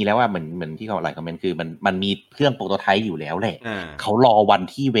ว่ามันมีแล้วเหมือนที่เขาหลายคอมเมนต์คือมันมีเครื่องโปรโตไทป์อยู่แล้วแหละเขารอวัน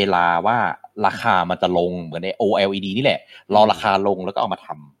ที่เวลาว่าราคามันจะลงเหมือนใน OLED นี่แหละรอราคาลงแล้วก็เอามาท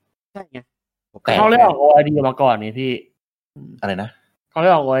ำใช่ไงแต่เขาเรียก OLED มาก่อนนี่พี่อะไรนะเขาเรี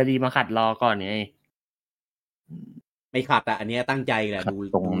ยก OLED มาขัดรอก่อนไงไม่ขัดอันนี้ตั้งใจแหละดู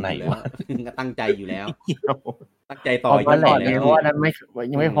ตรงไหนวะตั้งใจอยู่แล้วตั้งใจต่ออยู่แล้วเพราะว่านั้น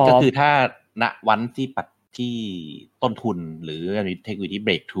ยังไม่พอก็คือถ้าณวันที่ต้นทุนหรือเทคโนโลยี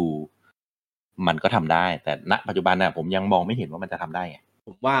breakthrough มันก็ทำได้แต่ณปัจจุบันผมยังมองไม่เห็นว่ามันจะทำได้ไงผ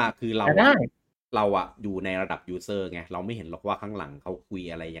มว่าคือเราอยู่ในระดับ user ไงเราไม่เห็นหรอกว่าข้างหลังเขาคุย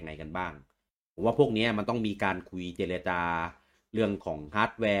อะไรยังไงกันบ้างผมว่าพวกนี้มันต้องมีการคุยเจรจาเรื่องของฮา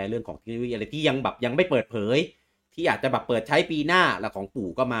ร์ดแวร์เรื่องของเทคโนโลยีอะไรที่ยังไม่เปิดเผยที่อาจจะแบบเปิดใช้ปีหน้าแล้วของปู่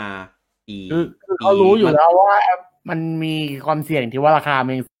ก็มาปีเขารู้อยู่แล้วว่ามันมีความเสี่ยงที่ว่าราคา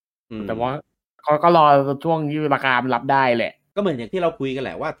มันแต่ว่าเขาก็รอช่วงที่ราคามันรับได้แหละก็เหมือนอย่างที่เราคุยกันแห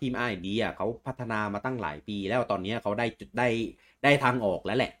ละว่าทีม R&D เขาพัฒนามาตั้งหลายปีแล้วตอนนี้เขาได้ทางออกแ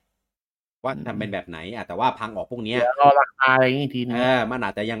ล้วแหละว่าทำเป็นแบบไหนแต่ว่าทางออกพวกนี้รอราคาอะไรอย่างนี้ทีนึงมันอ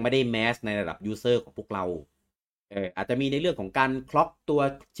าจจะยังไม่ได้แมสในระดับ user ของพวกเราอาจจะมีในเรื่องของการคล็อกตัว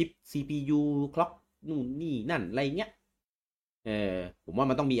ชิป CPU คล็อกนู่นนี่นั่นอะไรเงี้ยผมว่า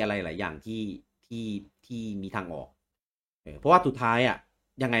มันต้องมีอะไรหลายอย่างที่มีทางออก เพราะว่าสุดท้ายอ่ะ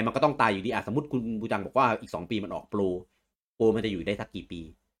ยังไงมันก็ต้องตายอยู่ดีสมมติคุณบูจังบอกว่าอีก2 ปีมันออกโปรมันจะอยู่ได้สักกี่ปี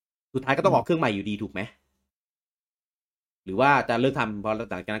สุดท้ายก็ต้องออกเครื่องใหม่อยู่ดีถูกไหมหรือว่าจะเลิกทำพอห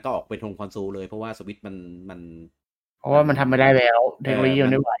ลังจากนั้นก็ออกเป็นโฮมคอนโซลเลยเพราะว่าสวิตช์มันเพราะว่ามันทำไม่ได้แล้วเทคโนโลยีมั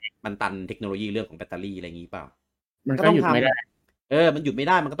นไม่ไหวมันตันเทคโนโลยีเรื่องของแบตเตอรี่อะไรอย่างนี้เปล่ามันก็หยุดไม่ได้มันหยุดไม่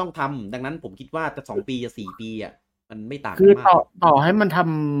ได้มันก็ต้องทำดังนั้นผมคิดว่าจะ2 ปีจะ4 ปีอ่ะมันไม่ต่างคือมากต่อให้มันท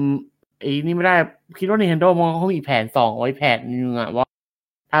ำไอ้นี่ไม่ได้คิดว่า Nintendo มันก็มีแผน2ไว้แผนนึงอ่ะว่า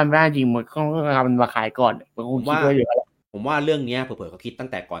ถ้าไม่ได้จริงมันต้องเอามันมาขายก่อนมันคงคิดไว้อยู่แล้วผมว่าเรื่องนี้เผลอๆเขาคิดตั้ง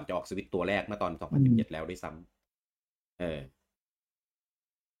แต่ก่อนจะออกสวิตช์ตัวแรกเมื่อตอน2017แล้วด้วยซ้ำ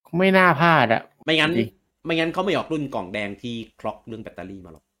ไม่น่าพลาดอ่ะไม่งั้นเขาไม่ออกรุ่นกล่องแดงที่คล็อกเรื่องแบตเตอรี่ม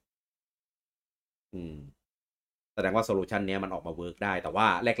าหรอกแสดงว่าโซลูชันนี้มันออกมาเวิร์กได้แต่ว่า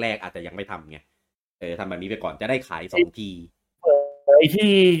แรกๆอาจจะยังไม่ทำไงทำแบบนี้ไปก่อนจะได้ขาย2 ทีไอ้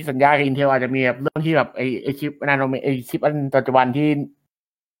ที่สัญญากับ Intel อาจจะมีแบบเรื่องที่แบบไอ้ชิปนาโนเมตรไอ้ชิปอันปัจจุบันที่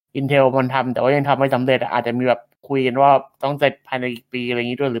Intel มันทำแต่ว่ายังทำไม่สำเร็จอาจจะมีแบบคุยกันว่าต้องเสร็จภายในอีกปีอะไรอย่า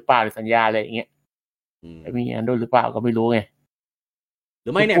งนี้ด้วยหรือเปล่าหรือสัญญาอะไรอย่างเงี้ยมีอันด้วยหรือเปล่าก็ไม่รู้ไงหรื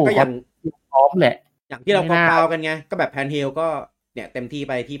อไม่เนี่ยก็อย่างพร้อมแหละอย่างที่เราพาวกันไงก็แบบแพนเฮลก็เนี่ยเต็มที่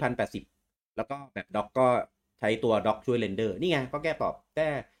ไปที่1080แล้วก็แบบด็อกก็ใช้ตัวด็อกช่วยเรนเดอร์นี่ไงก็แก้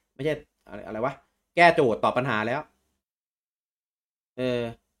ไม่ใช่อะไรวะแก้โจทย์ตอบปัญหาแล้ว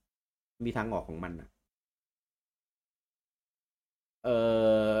มีทางออกของมัน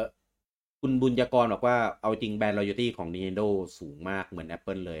คุณบุญยกรบอกว่าเอาจริงแบรนด์ loyalty ของ Nintendo สูงมากเหมือน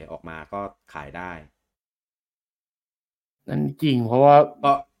Apple เลยออกมาก็ขายได้นั่นจริงเพราะว่า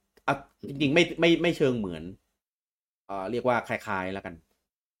ก็จริงๆไม่เชิงเหมือนเรียกว่าคล้ายๆแล้วกัน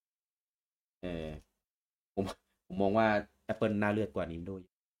ผมมองว่า Apple น่าเลือดกว่า Nintendo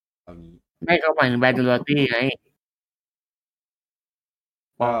เอางี้ไม่เข้าไปแบรนด์ loyalty ไง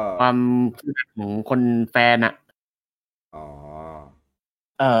ความของคนแฟนอ่ะ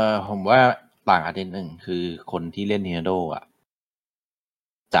ผมว่าต่างอันหนึ่งคือคนที่เล่น Nintendo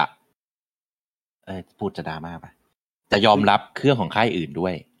จะพูดจะดราม่าไปจะยอมรับเครื่องของค่ายอื่นด้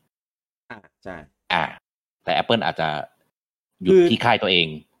วยใช่แต่ Apple อาจจะหยุดที่ค่ายตัวเอง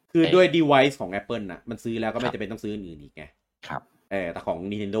คือด้วย device ของ Apple น่ะมันซื้อแล้วก็ไม่จำเป็นต้องซื้ออื่นอีกไงครับแต่ของ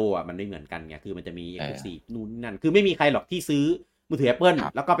Nintendo มันไม่เหมือนกันไงคือมันจะมี exclusive นู่นนั่นคือไม่มีใครหรอกที่ซื้อมือถือ Apple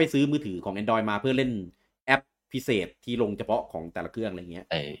แล้วก็ไปซื้อมือถือของ Android มาเพื่อเล่นแอปพิเศษที่ลงเฉพาะของแต่ละเครื่องอะไรเงี้ย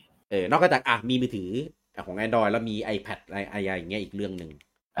นอกจากมีมือถือของ Android แล้วมี iPad อะไรอย่างเงี้ยอีกเรื่องนึง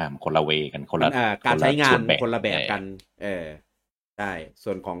คนละเวกันคนละการใช้งานคนละแบบกันใช่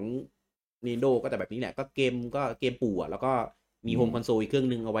ส่วนของ Nintendo ก็แต่แบบนี้แหละก็เกมปู่แล้วก็มีโฮมคอนโซลอีกเครื่อง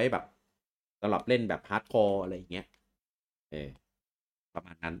นึงเอาไว้แบบสำหรับเล่นแบบฮาร์ดคอร์อะไรอย่างเงี้ยประม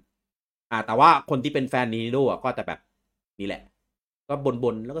าณนั้นแต่ว่าคนที่เป็นแฟน Nintendo ก็จะแบบนี่แหละก็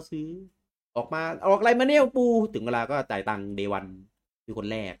บ่นแล้วก็ซื้อออกอะไรมาเนี่ยปูถึงเวลาก็จ่ายตังค์ Day 1คือคน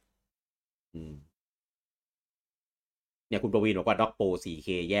แรกเนี่ยคุณประวีณบอกว่า Dock Pro 4K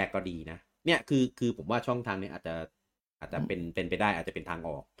แยกก็ดีนะเนี่ยคือผมว่าช่องทางนี้อาจจะเป็นไปได้อาจจะเป็นทางอ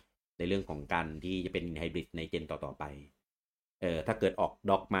อกในเรื่องของการที่จะเป็นไฮบริดในเจนต่อไปถ้าเกิดออก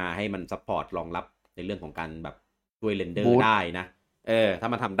ด็อกมาให้มันซัพพอร์ตรองรับในเรื่องของการแบบช่วยเรนเดอร์ได้นะถ้า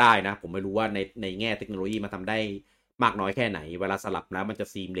มันทำได้นะผมไม่รู้ว่าในแง่เทคโนโลยีมันทำได้มากน้อยแค่ไหนเวลาสลับแล้วมันจะ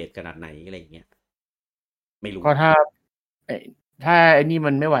ซีมเลสขนาดไหนอะไรอย่างเงี้ยไม่รู้ก็ถ้าไอ้นี่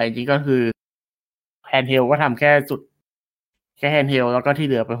มันไม่ไหวจริงก็คือแฮนด์เฮลก็ทำแค่สุดแค่แฮนด์เฮลแล้วก็ที่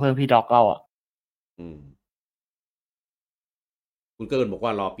เหลือไปเพิ่มที่ด็อกเอาคุณเกิร์นบอกว่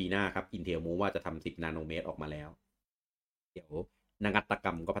ารอปีหน้าครับ Intel มูว่าจะทำ10 นาโนเมตรออกมาแล้วเดี๋ยวนวัตกร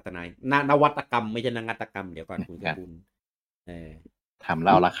รมก็พัฒนานวัตกรรมไม่ใช่นวัตกรรมเดี๋ยวก่อนคุณกบุญทำแ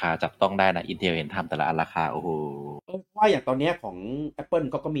ล้วราคาจับต้องได้นะ Intel เห็นทำแต่ละอันราคาโอ้โหว่าอย่างตอนนี้ของ Apple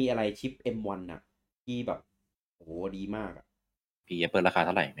ก็มีอะไรชิป M1 น่ะที่แบบโอ้โหดีมากพี่ Apple ราคาเ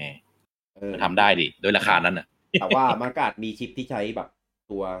ท่าไหร่แม่ทำได้ดิโดยราคานั้นน่ะแต่ว่ามันก็อาจมีชิปที่ใช้แบบ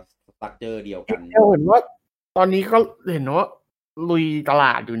ตัวสตรัคเจอร์เดียวกันเห็นว่าตอนนี้ก็เห็นว่าลุยตล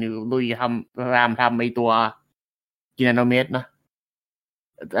าดอยู่นี่ลุยพยายามทำไอตัวกินาโนเมตรนะ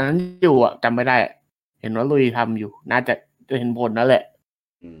อันนั้นอยู่จำไม่ได้เห็นว่าลุยทำอยู่น่าจะเห็นผลนั่นแหละ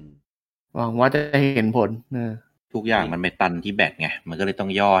หวังว่าจะเห็นผลทุกอย่างมันไม่ตันที่แบตไงมันก็เลยต้อ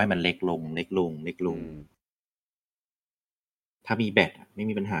งย่อให้มันเล็กลงถ้ามีแบตไม่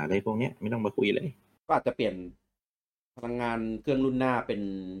มีปัญหาอะไรพวกนี้ไม่ต้องมาคุยเลยก็อาจจะเปลี่ยนพลังงานเครื่องรุ่นหน้าเป็น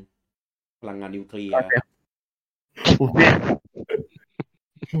พลังงานนิวเคลียร์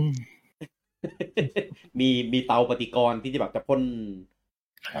มีเตาปฏิกรณ์ที่จะแบบจะพ่น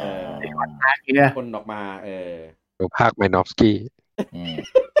พ่นออกมาดูภาคไมนอฟสกี้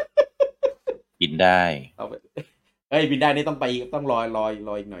บินได้บินได้นี่ต้องรออีก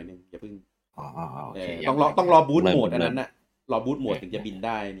หน่อยนึงอย่าเพิ่ง อ๋อโอเค ต้องรอบูทโหมดอันนั้นน่ะรอบูทโหมดถึงจะบินไ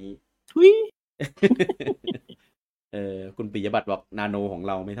ด้นี้ทุย คุณปิยบัตรบอกนาโนของ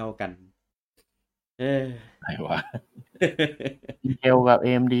เราไม่เท่ากันไหนวะIntel กับ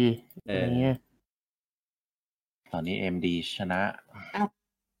AMD อย่างเงี้ยตอนนี้ AMD ชนะ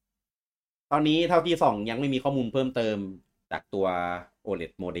ตอนนี้เท่าที่ส่องยังไม่มีข้อมูลเพิ่มเติมจากตัว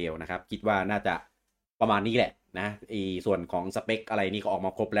OLED โมเดลนะครับคิดว่าน่าจะประมาณนี้แหละนะส่วนของสเปคอะไรนี่ก็ออกม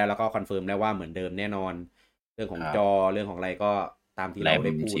าครบแล้วก็คอนเฟิร์มแล้วว่าเหมือนเดิมแน่นอนเรื่องของจอเรื่องของอะไรก็ตามที่เราไ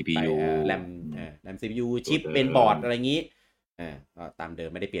ด้พูดไปแรม CPU ชิปเป็นบอร์ดอะไรอย่างนี้ก็ตามเดิม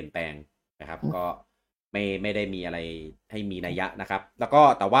ไม่ได้เปลี่ยนแปลงนะครับก็ไม่ได้มีอะไรให้มีนัยยะนะครับแล้วก็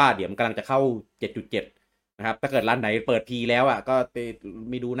แต่ว่าเดี๋ยวมันกำลังจะเข้า 7.7 นะครับถ้าเกิดร้านไหนเปิดพีแล้วอ่ะก็ไป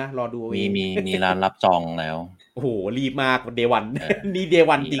ไม่ดูนะรอดูมีร้านรับจองแล้วโอ้โหรีบมากเดวันนี่เด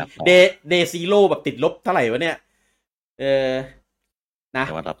วันจริงเดซีโร่แบบติดลบเท่าไหร่วะเนี่ยนะแ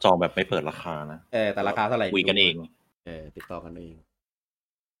ต่ว่ารับจองแบบไม่เปิดราคานะแต่ราคาเท่าไหร่คุยกันเองติดต่อกันเอง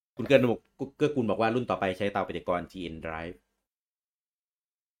คุณเกื้อกูลบอกว่ารุ่นต่อไปใช้เตาปฏิกรณ์ GN Drive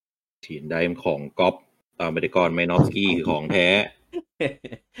GN Drive ของก๊อปเตาปฏิกรณ์ไมนอฟสกี้คือของแท้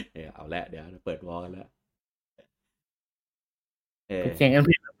เอาละเดี๋ยวเปิดวอลกันแล้วเสียงกัน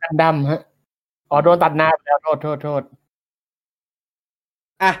ผิดกันดำฮะโดนตัดหน้าแล้วโทษ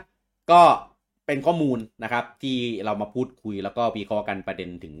ก็เป็นข้อมูลนะครับที่เรามาพูดคุยแล้วก็วิเคราะห์กันประเด็น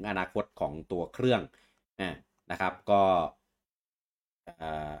ถึงอนาคตของตัวเครื่องนะครับก็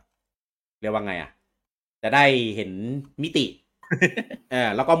เรียกว่าไงจะได้เห็นมิติ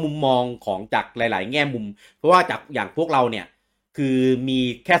แล้วก็มุมมองของจากหลายๆแง่มุมเพราะว่าจากอย่างพวกเราเนี่ยคือมี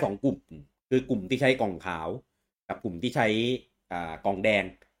แค่2กลุ่มคือกลุ่มที่ใช้กล่องขาวกับกลุ่มที่ใช้กล่องแดง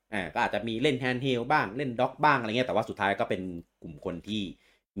ก็อาจจะมีเล่นแฮนด์เฮลบ้างเล่นด็อกบ้างอะไรเงี้ยแต่ว่าสุดท้ายก็เป็นกลุ่มคนที่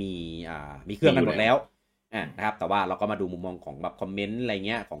มีเครื่องกันหมดแล้วนะครับแต่ว่าเราก็มาดูมุมมองของแบบคอมเมนต์อะไรเ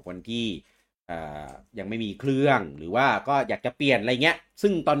งี้ยของคนที่ยังไม่มีเครื่องหรือว่าก็อยากจะเปลี่ยนอะไรเงี้ยซึ่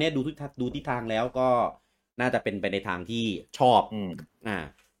งตอนนี้ดูทิศทางแล้วก็น่าจะเป็นไปในทางที่ชอบ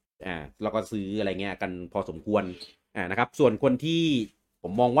แล้วก็ซื้ออะไรเงี้ยกันพอสมควรนะครับส่วนคนที่ผ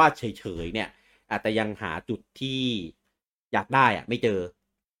มมองว่าเฉยๆเนี่ยอาจจะยังหาจุดที่อยากได้ไม่เจอ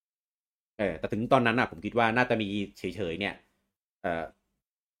แต่ถึงตอนนั้นผมคิดว่าน่าจะมีเฉยๆเนี่ย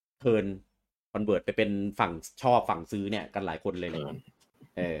เทิร์นคอนเวิร์ตไปเป็นฝั่งชอบฝั่งซื้อเนี่ยกันหลายคนเลย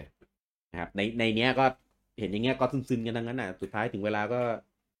นะครับในเนี้ยก็เห็นอย่างเงี้ยก็ซึนๆกันทั้งนั้นสุดท้ายถึงเวลาก็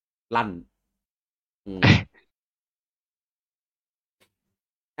ลั่น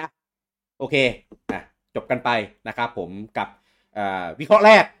โอเคจบกันไปนะครับผมกับวิเคราะห์แ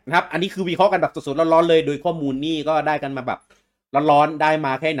รกนะครับอันนี้คือวิเคราะห์กันแบบสดๆร้อนๆเลยโดยข้อมูลนี่ก็ได้กันมาแบบร้อนๆได้ม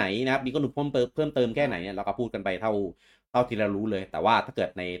าแค่ไหนนะครับมีก็หนุนเพิ่มเติมแค่ไหนเนี่ยเราก็พูดกันไปเท่าที่เรารู้เลยแต่ว่าถ้าเกิด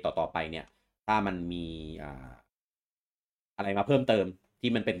ในต่อไปเนี่ยถ้ามันมีอะไรมาเพิ่มเติม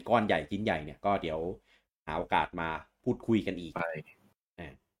ที่มันเป็นก้อนใหญ่ชิ้นใหญ่เนี่ยก็เดี๋ยวหาโอกาสมาพูดคุยกันอีก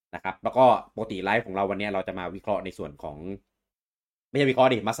นะครับแล้วก็ปกติไลฟ์ของเราวันนี้เราจะมาวิเคราะห์ในส่วนของไม่ใช่วิเคราะ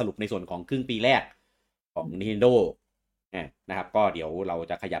ห์ดิมาสรุปในส่วนของครึ่งปีแรกของ Nintendo นะครับก็เดี๋ยวเรา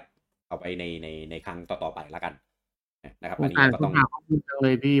จะขยับเอาไปในครั้งต่อๆไปแล้วกันนะครับอันนี้ก็ต้องหาข้อมูลจังเล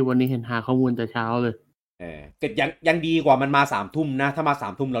ยพี่วันนี้เห็นหาข้อมูลแต่เช้าเลยเกิดยังดีกว่ามันมา3 ทุ่มนะถ้ามา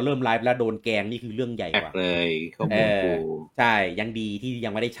3 ทุ่มเราเริ่มไลฟ์แล้วโดนแกงนี่คือเรื่องใหญ่กว่าเลยข้อมูลกูใช่ยังดีที่ยั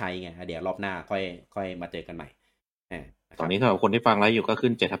งไม่ได้ใช้ไงเดี๋ยวรอบหน้าค่อยมาเจอกันใหม่ตอนนี้ถ้าคนที่ฟังไลฟ์อยู่ก็ขึ้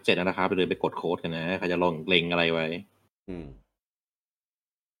น 7/7 แล้วนะครับไปเลยไปกดโค้ดกันนะใครจะลองเล็งอะไรไว้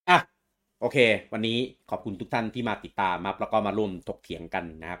โอเควันนี้ขอบคุณทุกท่านที่มาติดตามครับแล้วก็มาร่วมถกเถียงกัน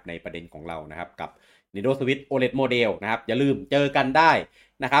นะครับในประเด็นของเรานะครับกับ Nintendo Switch OLED Model นะครับอย่าลืมเจอกันได้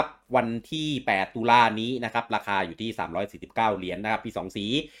นะครับวันที่8 ตุลานี้นะครับราคาอยู่ที่$349นะครับมี2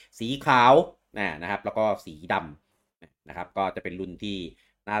สีขาวนะครับแล้วก็สีดำนะครับก็จะเป็นรุ่นที่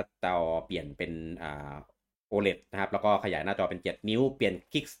หน้าจอเปลี่ยนเป็นOLED นะครับแล้วก็ขยายหน้าจอเป็น7 นิ้วเปลี่ยน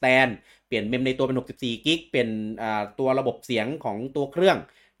Kick Stand เปลี่ยนเมมในตัวเป็น64 กิกเปลี่ยนตัวระบบเสียงของตัวเครื่อง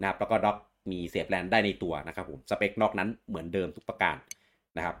นะครับแล้วก็ด็อกมีเสียบแลนได้ในตัวนะครับผมสเปคนอกนั้นเหมือนเดิมทุกประการ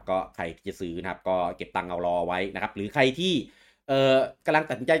นะครับก็ใครที่จะซื้อนะครับก็เก็บตังค์เอารอไว้นะครับหรือใครที่กำลัง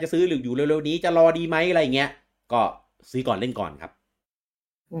ตัดสินใจจะซื้อหรืออยู่เร็วๆนี้จะรอดีไหมอะไรเงี้ยก็ซื้อก่อนเล่นก่อนครับ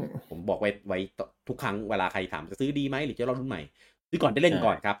ผมบอกไว้ทุกครั้งเวลาใครถามจะซื้อดีไหมหรือจะรอรุ่นใหม่ซื้อก่อนได้เล่นก่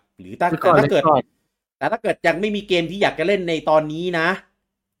อนครับหรือถ้าเกิดยังไม่มีเกมที่อยากจะเล่นในตอนนี้นะ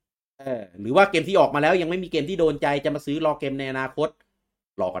หรือว่าเกมที่ออกมาแล้วยังไม่มีเกมที่โดนใจจะมาซื้อรอเกมในอนาคต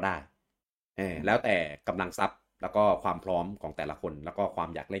รอก็ได้แล้วแต่กำลังทรัพย์แล้วก็ความพร้อมของแต่ละคนแล้วก็ความ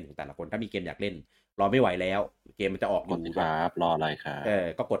อยากเล่นของแต่ละคนถ้ามีเกมอยากเล่นรอไม่ไหวแล้วเกมมันจะออกอยู่ครับรออะไรครับ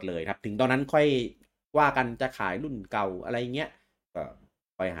ก็กดเลยครับถึงตอนนั้นค่อยว่ากันจะขายรุ่นเก่าอะไรเงี้ยก็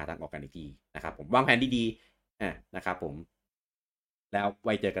ค่อยหาทางออกกันอีกทีนะครับผมวางแผนดีๆนะครับผม แล้วไ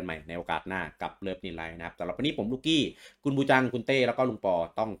ว้เจอกันใหม่ในโอกาสหน้ากับเลิฟนินไลน์นะครับสำหรับวันนี้ผมลูกกี้คุณบูจังคุณเต้แล้วก็ลุงปอ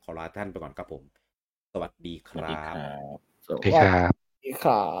ต้องขอลาท่านไปก่อนครับผมสวัสดีครับ สวัสดีครับ ค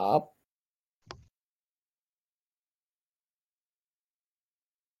รับ